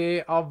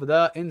Committee of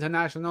the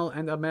International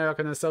and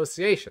American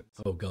Associations.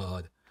 Oh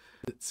God.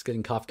 It's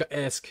getting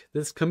Kafkaesque.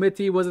 This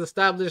committee was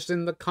established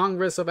in the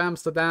Congress of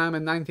Amsterdam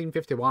in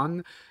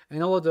 1951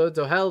 in order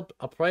to help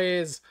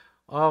appraise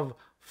of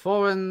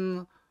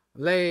foreign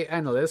lay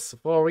analysts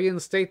for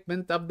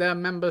reinstatement of their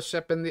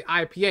membership in the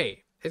IPA.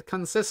 It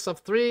consists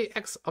of 3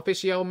 ex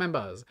officio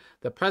members: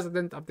 the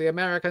president of the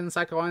American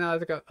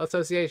Psychoanalytic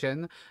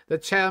Association, the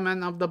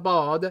chairman of the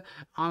board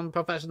on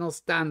professional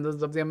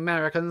standards of the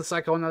American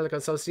Psychoanalytic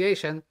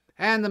Association,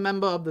 and a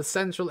member of the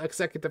Central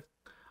Executive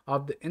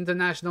of the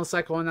International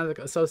Psychoanalytic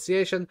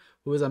Association,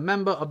 who is a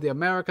member of the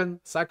American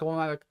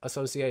Psychoanalytic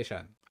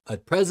Association.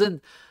 At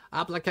present,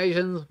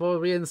 applications for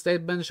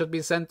reinstatement should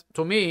be sent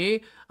to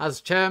me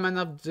as chairman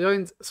of the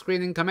Joint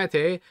Screening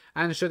Committee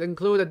and should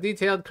include a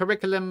detailed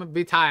curriculum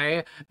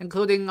vitae,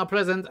 including our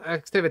present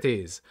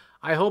activities.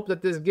 I hope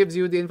that this gives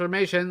you the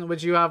information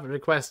which you have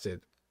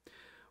requested.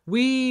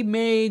 We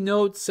may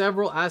note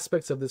several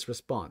aspects of this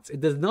response.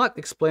 It does not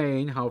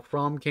explain how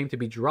Fromm came to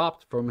be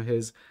dropped from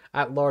his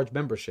at-large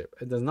membership.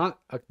 It does not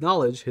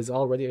acknowledge his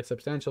already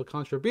substantial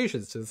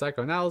contributions to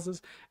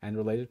psychoanalysis and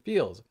related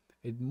fields.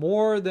 It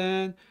more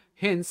than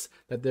hints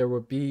that there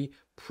would be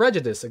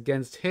prejudice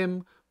against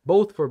him,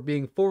 both for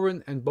being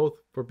foreign and both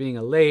for being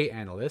a lay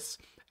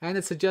analyst, and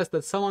it suggests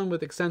that someone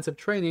with extensive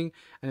training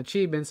and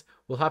achievements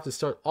will have to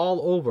start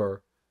all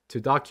over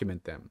to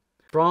document them.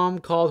 Fromm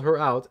called her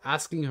out,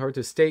 asking her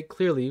to state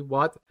clearly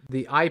what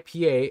the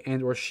IPA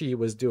and or she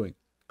was doing.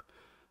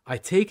 I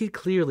take it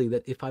clearly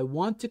that if I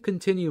want to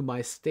continue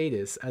my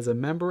status as a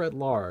member at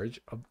large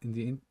in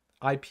the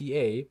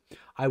IPA,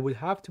 I would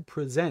have to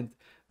present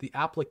the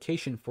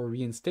application for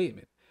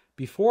reinstatement.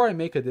 Before I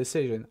make a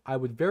decision, I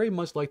would very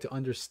much like to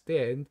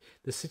understand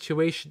the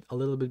situation a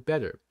little bit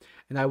better,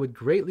 and I would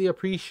greatly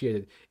appreciate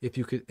it if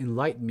you could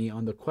enlighten me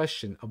on the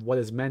question of what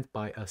is meant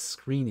by a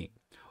screening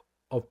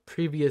of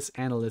previous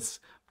analysts,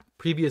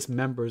 previous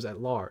members at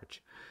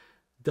large.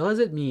 Does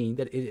it mean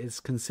that it is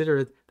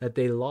considered that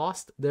they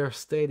lost their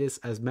status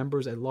as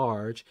members at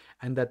large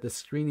and that the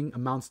screening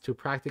amounts to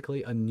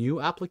practically a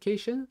new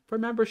application for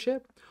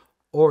membership?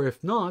 Or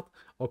if not,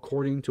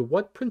 according to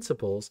what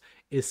principles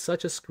is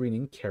such a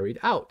screening carried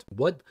out?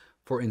 What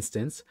For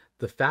instance,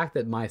 the fact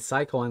that my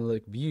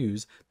psychoanalytic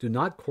views do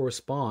not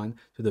correspond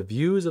to the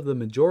views of the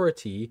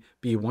majority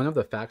be one of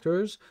the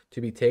factors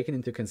to be taken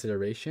into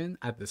consideration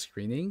at the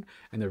screening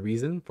and the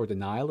reason for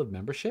denial of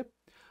membership.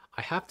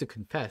 I have to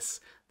confess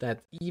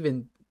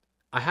even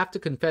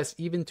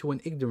to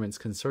an ignorance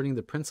concerning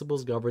the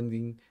principles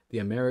governing the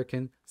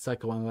American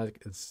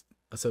Psychoanalytic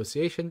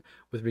Association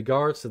with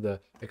regards to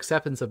the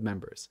acceptance of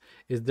members.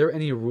 Is there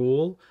any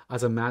rule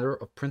as a matter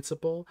of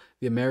principle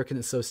the American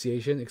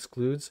Association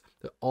excludes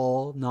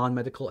all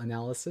non-medical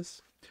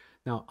analysis?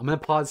 Now, I'm going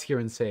to pause here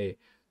and say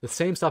the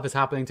same stuff is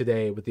happening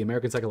today with the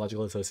American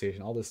Psychological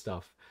Association, all this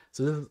stuff.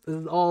 So this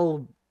is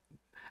all,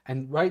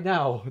 and right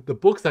now, the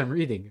books I'm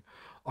reading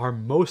are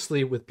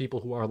mostly with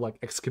people who are like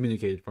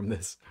excommunicated from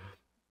this,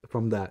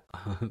 from that,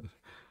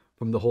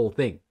 from the whole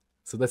thing.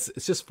 So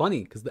it's just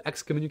funny because the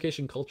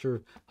excommunication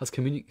culture has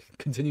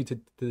continued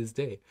to this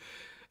day.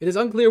 It is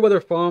unclear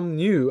whether Fromm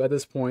knew at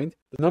this point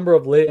the number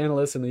of lay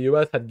analysts in the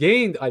U.S. had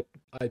gained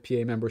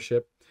IPA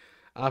membership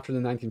after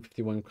the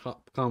 1951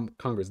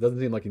 Congress. Doesn't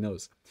seem like he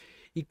knows.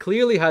 He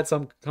clearly had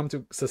come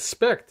to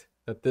suspect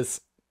that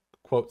this,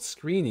 quote,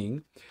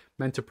 screening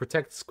meant to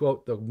protect,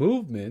 quote, the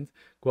movement,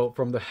 quote,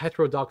 from the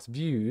heterodox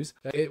views.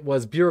 It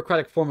was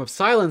bureaucratic form of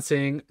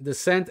silencing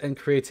dissent and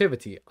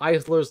creativity.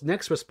 Eisler's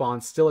next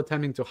response, still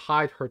attempting to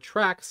hide her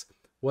tracks,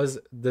 was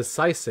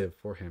decisive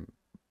for him.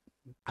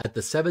 At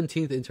the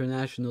 17th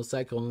International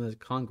Psychoanalytic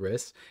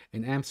Congress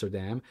in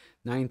Amsterdam,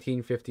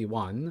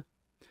 1951,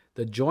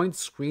 the Joint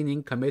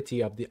Screening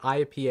Committee of the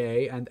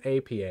IPA and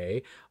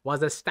APA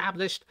was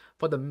established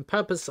for the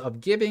purpose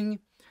of giving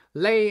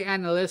lay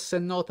analysts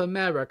in North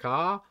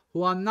America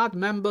who are not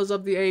members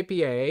of the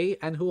APA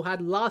and who had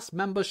lost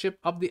membership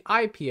of the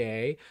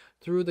IPA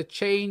through the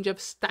change of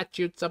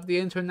statutes of the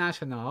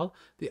International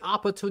the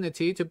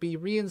opportunity to be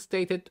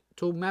reinstated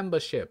to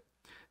membership.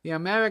 The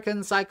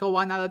American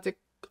Psychoanalytic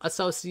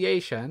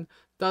Association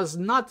does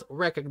not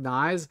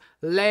recognize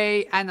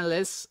lay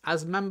analysts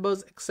as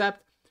members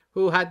except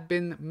who had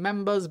been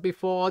members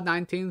before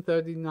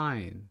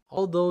 1939.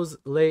 All those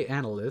lay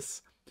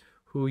analysts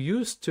who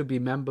used to be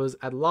members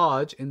at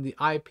large in the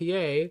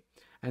IPA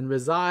and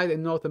reside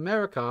in North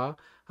America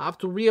have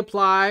to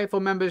reapply for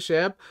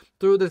membership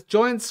through the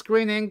Joint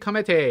Screening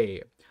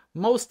Committee.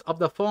 Most of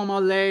the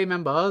former lay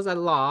members at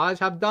large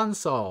have done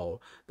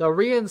so. The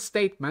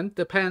reinstatement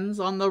depends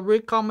on the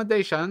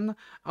recommendation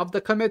of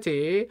the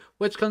committee,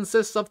 which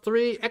consists of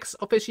 3 ex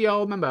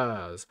officio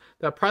members: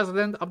 the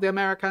president of the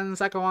American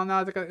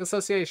Psychoanalytic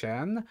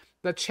Association,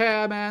 the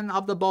chairman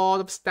of the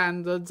Board of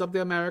Standards of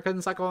the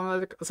American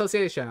Psychoanalytic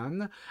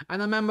Association,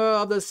 and a member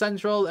of the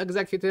Central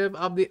Executive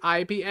of the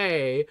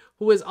IPA,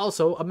 who is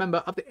also a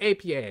member of the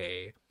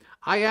APA.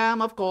 I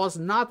am, of course,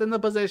 not in the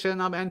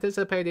position of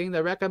anticipating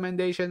the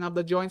recommendation of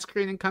the Joint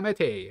Screening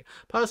Committee.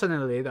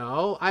 Personally,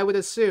 though, I would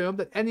assume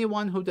that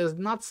anyone who does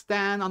not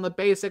stand on the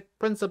basic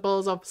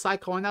principles of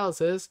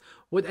psychoanalysis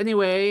would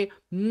anyway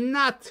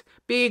not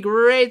be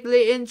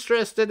greatly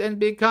interested in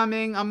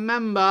becoming a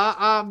member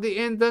of the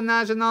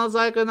International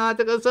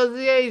Psychoanalytic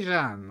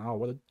Association. Oh,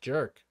 what a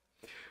jerk.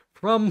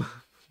 Fromm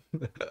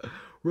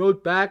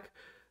wrote back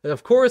that,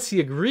 of course, he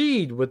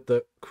agreed with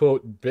the,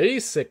 quote,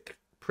 basic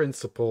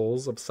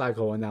principles of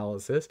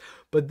psychoanalysis,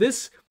 but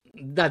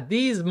that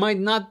these might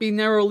not be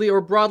narrowly or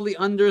broadly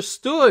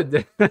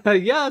understood.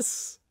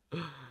 Yes,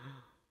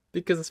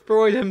 because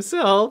Freud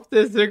himself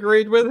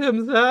disagreed with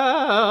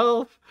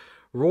himself.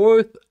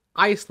 Roth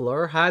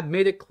Eisler had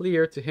made it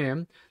clear to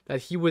him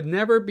that he would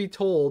never be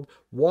told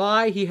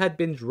why he had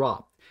been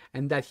dropped,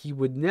 and that he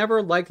would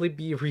never likely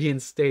be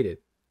reinstated.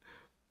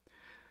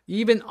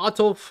 Even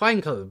Otto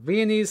Frankl,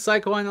 Viennese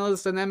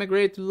psychoanalyst and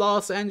emigrated to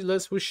Los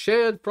Angeles, who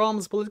shared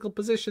Fromm's political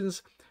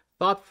positions,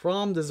 thought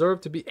Fromm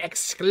deserved to be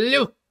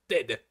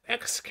excommunicated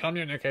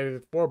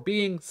for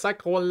being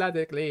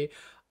psychoanalytically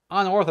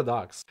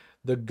unorthodox.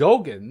 The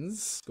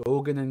Gogans,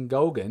 Gogin and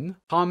Gogin,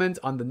 comment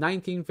on the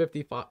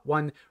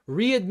 1951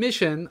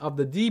 readmission of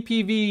the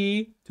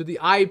DPV to the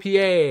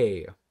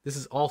IPA. This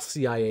is all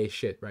CIA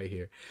shit right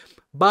here.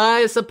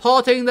 By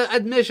supporting the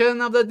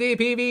admission of the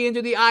DPV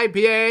into the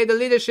IPA, the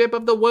leadership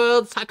of the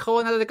World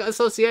Psychoanalytic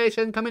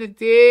Association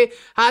community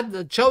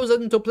had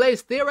chosen to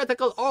place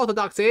theoretical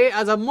orthodoxy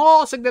as a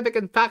more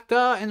significant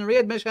factor in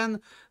readmission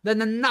than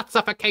the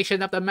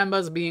Nazification of the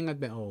members being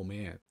admitted. Oh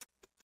man.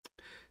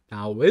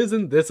 Now,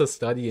 isn't this a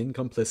study in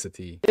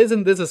complicity?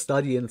 Isn't this a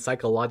study in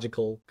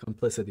psychological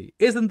complicity?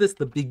 Isn't this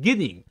the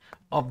beginning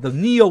of the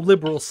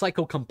neoliberal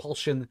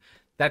psychocompulsion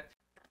that...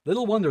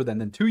 Little wonder then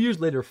that 2 years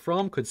later,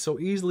 Fromm could so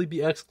easily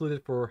be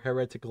excluded for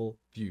heretical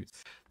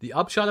views. The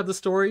upshot of the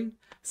story?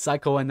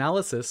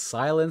 Psychoanalysis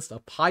silenced a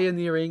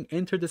pioneering,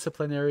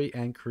 interdisciplinary,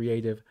 and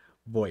creative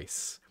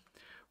voice.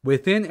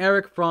 Within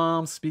Erich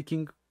Fromm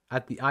speaking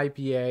at the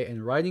IPA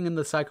and writing in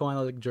the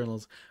psychoanalytic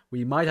journals,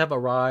 we might have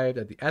arrived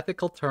at the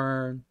ethical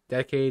turn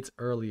decades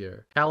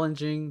earlier,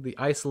 challenging the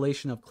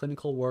isolation of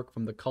clinical work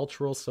from the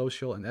cultural,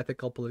 social, and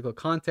ethical political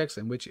context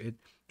in which it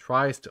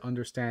tries to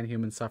understand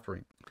human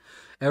suffering.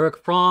 Erich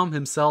Fromm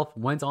himself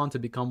went on to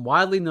become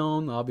widely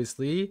known,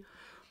 obviously,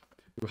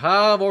 To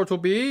have or to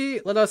be,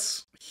 let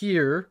us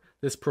hear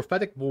this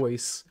prophetic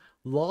voice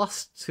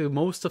lost to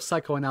most of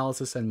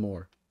psychoanalysis and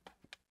more.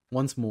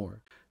 Once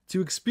more.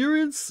 To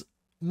experience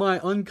my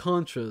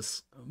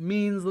unconscious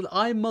means that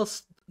I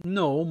must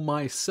know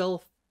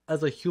myself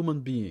as a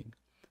human being.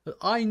 That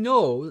I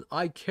know that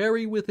I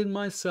carry within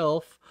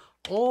myself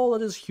all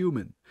that is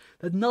human.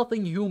 That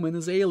nothing human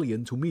is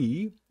alien to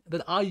me.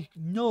 That I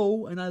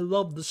know and I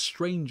love the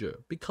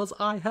stranger because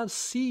I have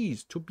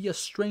ceased to be a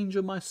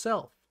stranger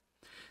myself.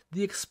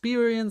 The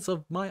experience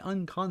of my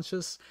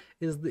unconscious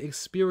is the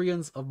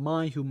experience of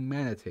my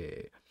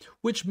humanity,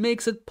 which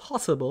makes it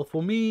possible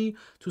for me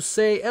to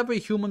say every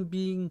human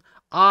being,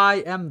 I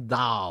am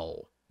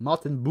thou.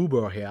 Martin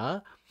Buber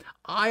here.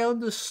 I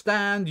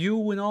understand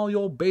you in all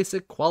your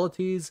basic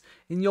qualities,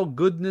 in your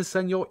goodness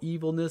and your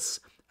evilness,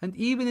 and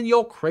even in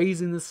your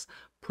craziness,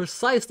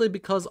 precisely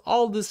because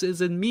all this is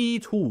in me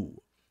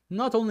too.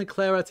 Not only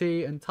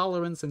clarity and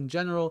tolerance in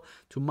general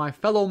to my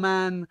fellow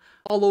man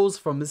follows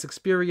from this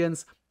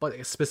experience,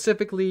 but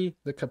specifically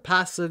the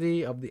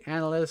capacity of the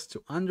analyst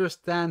to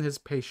understand his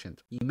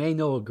patient. He may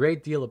know a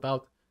great deal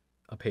about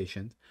a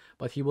patient,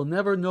 but he will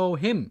never know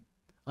him,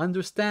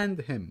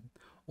 understand him,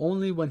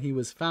 only when he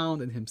was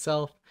found in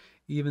himself,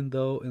 even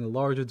though in a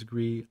larger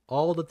degree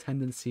all the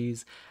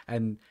tendencies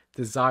and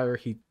desire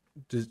he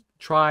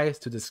tries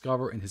to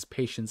discover in his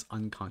patient's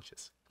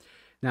unconscious.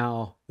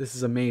 Now, this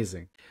is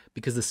amazing,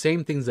 because the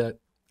same things that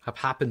have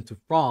happened to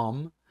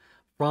Fromm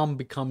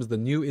becomes the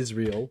new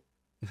Israel,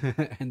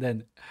 and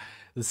then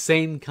the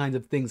same kind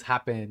of things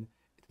happen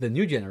to the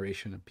new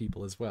generation of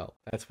people as well.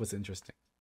 That's what's interesting.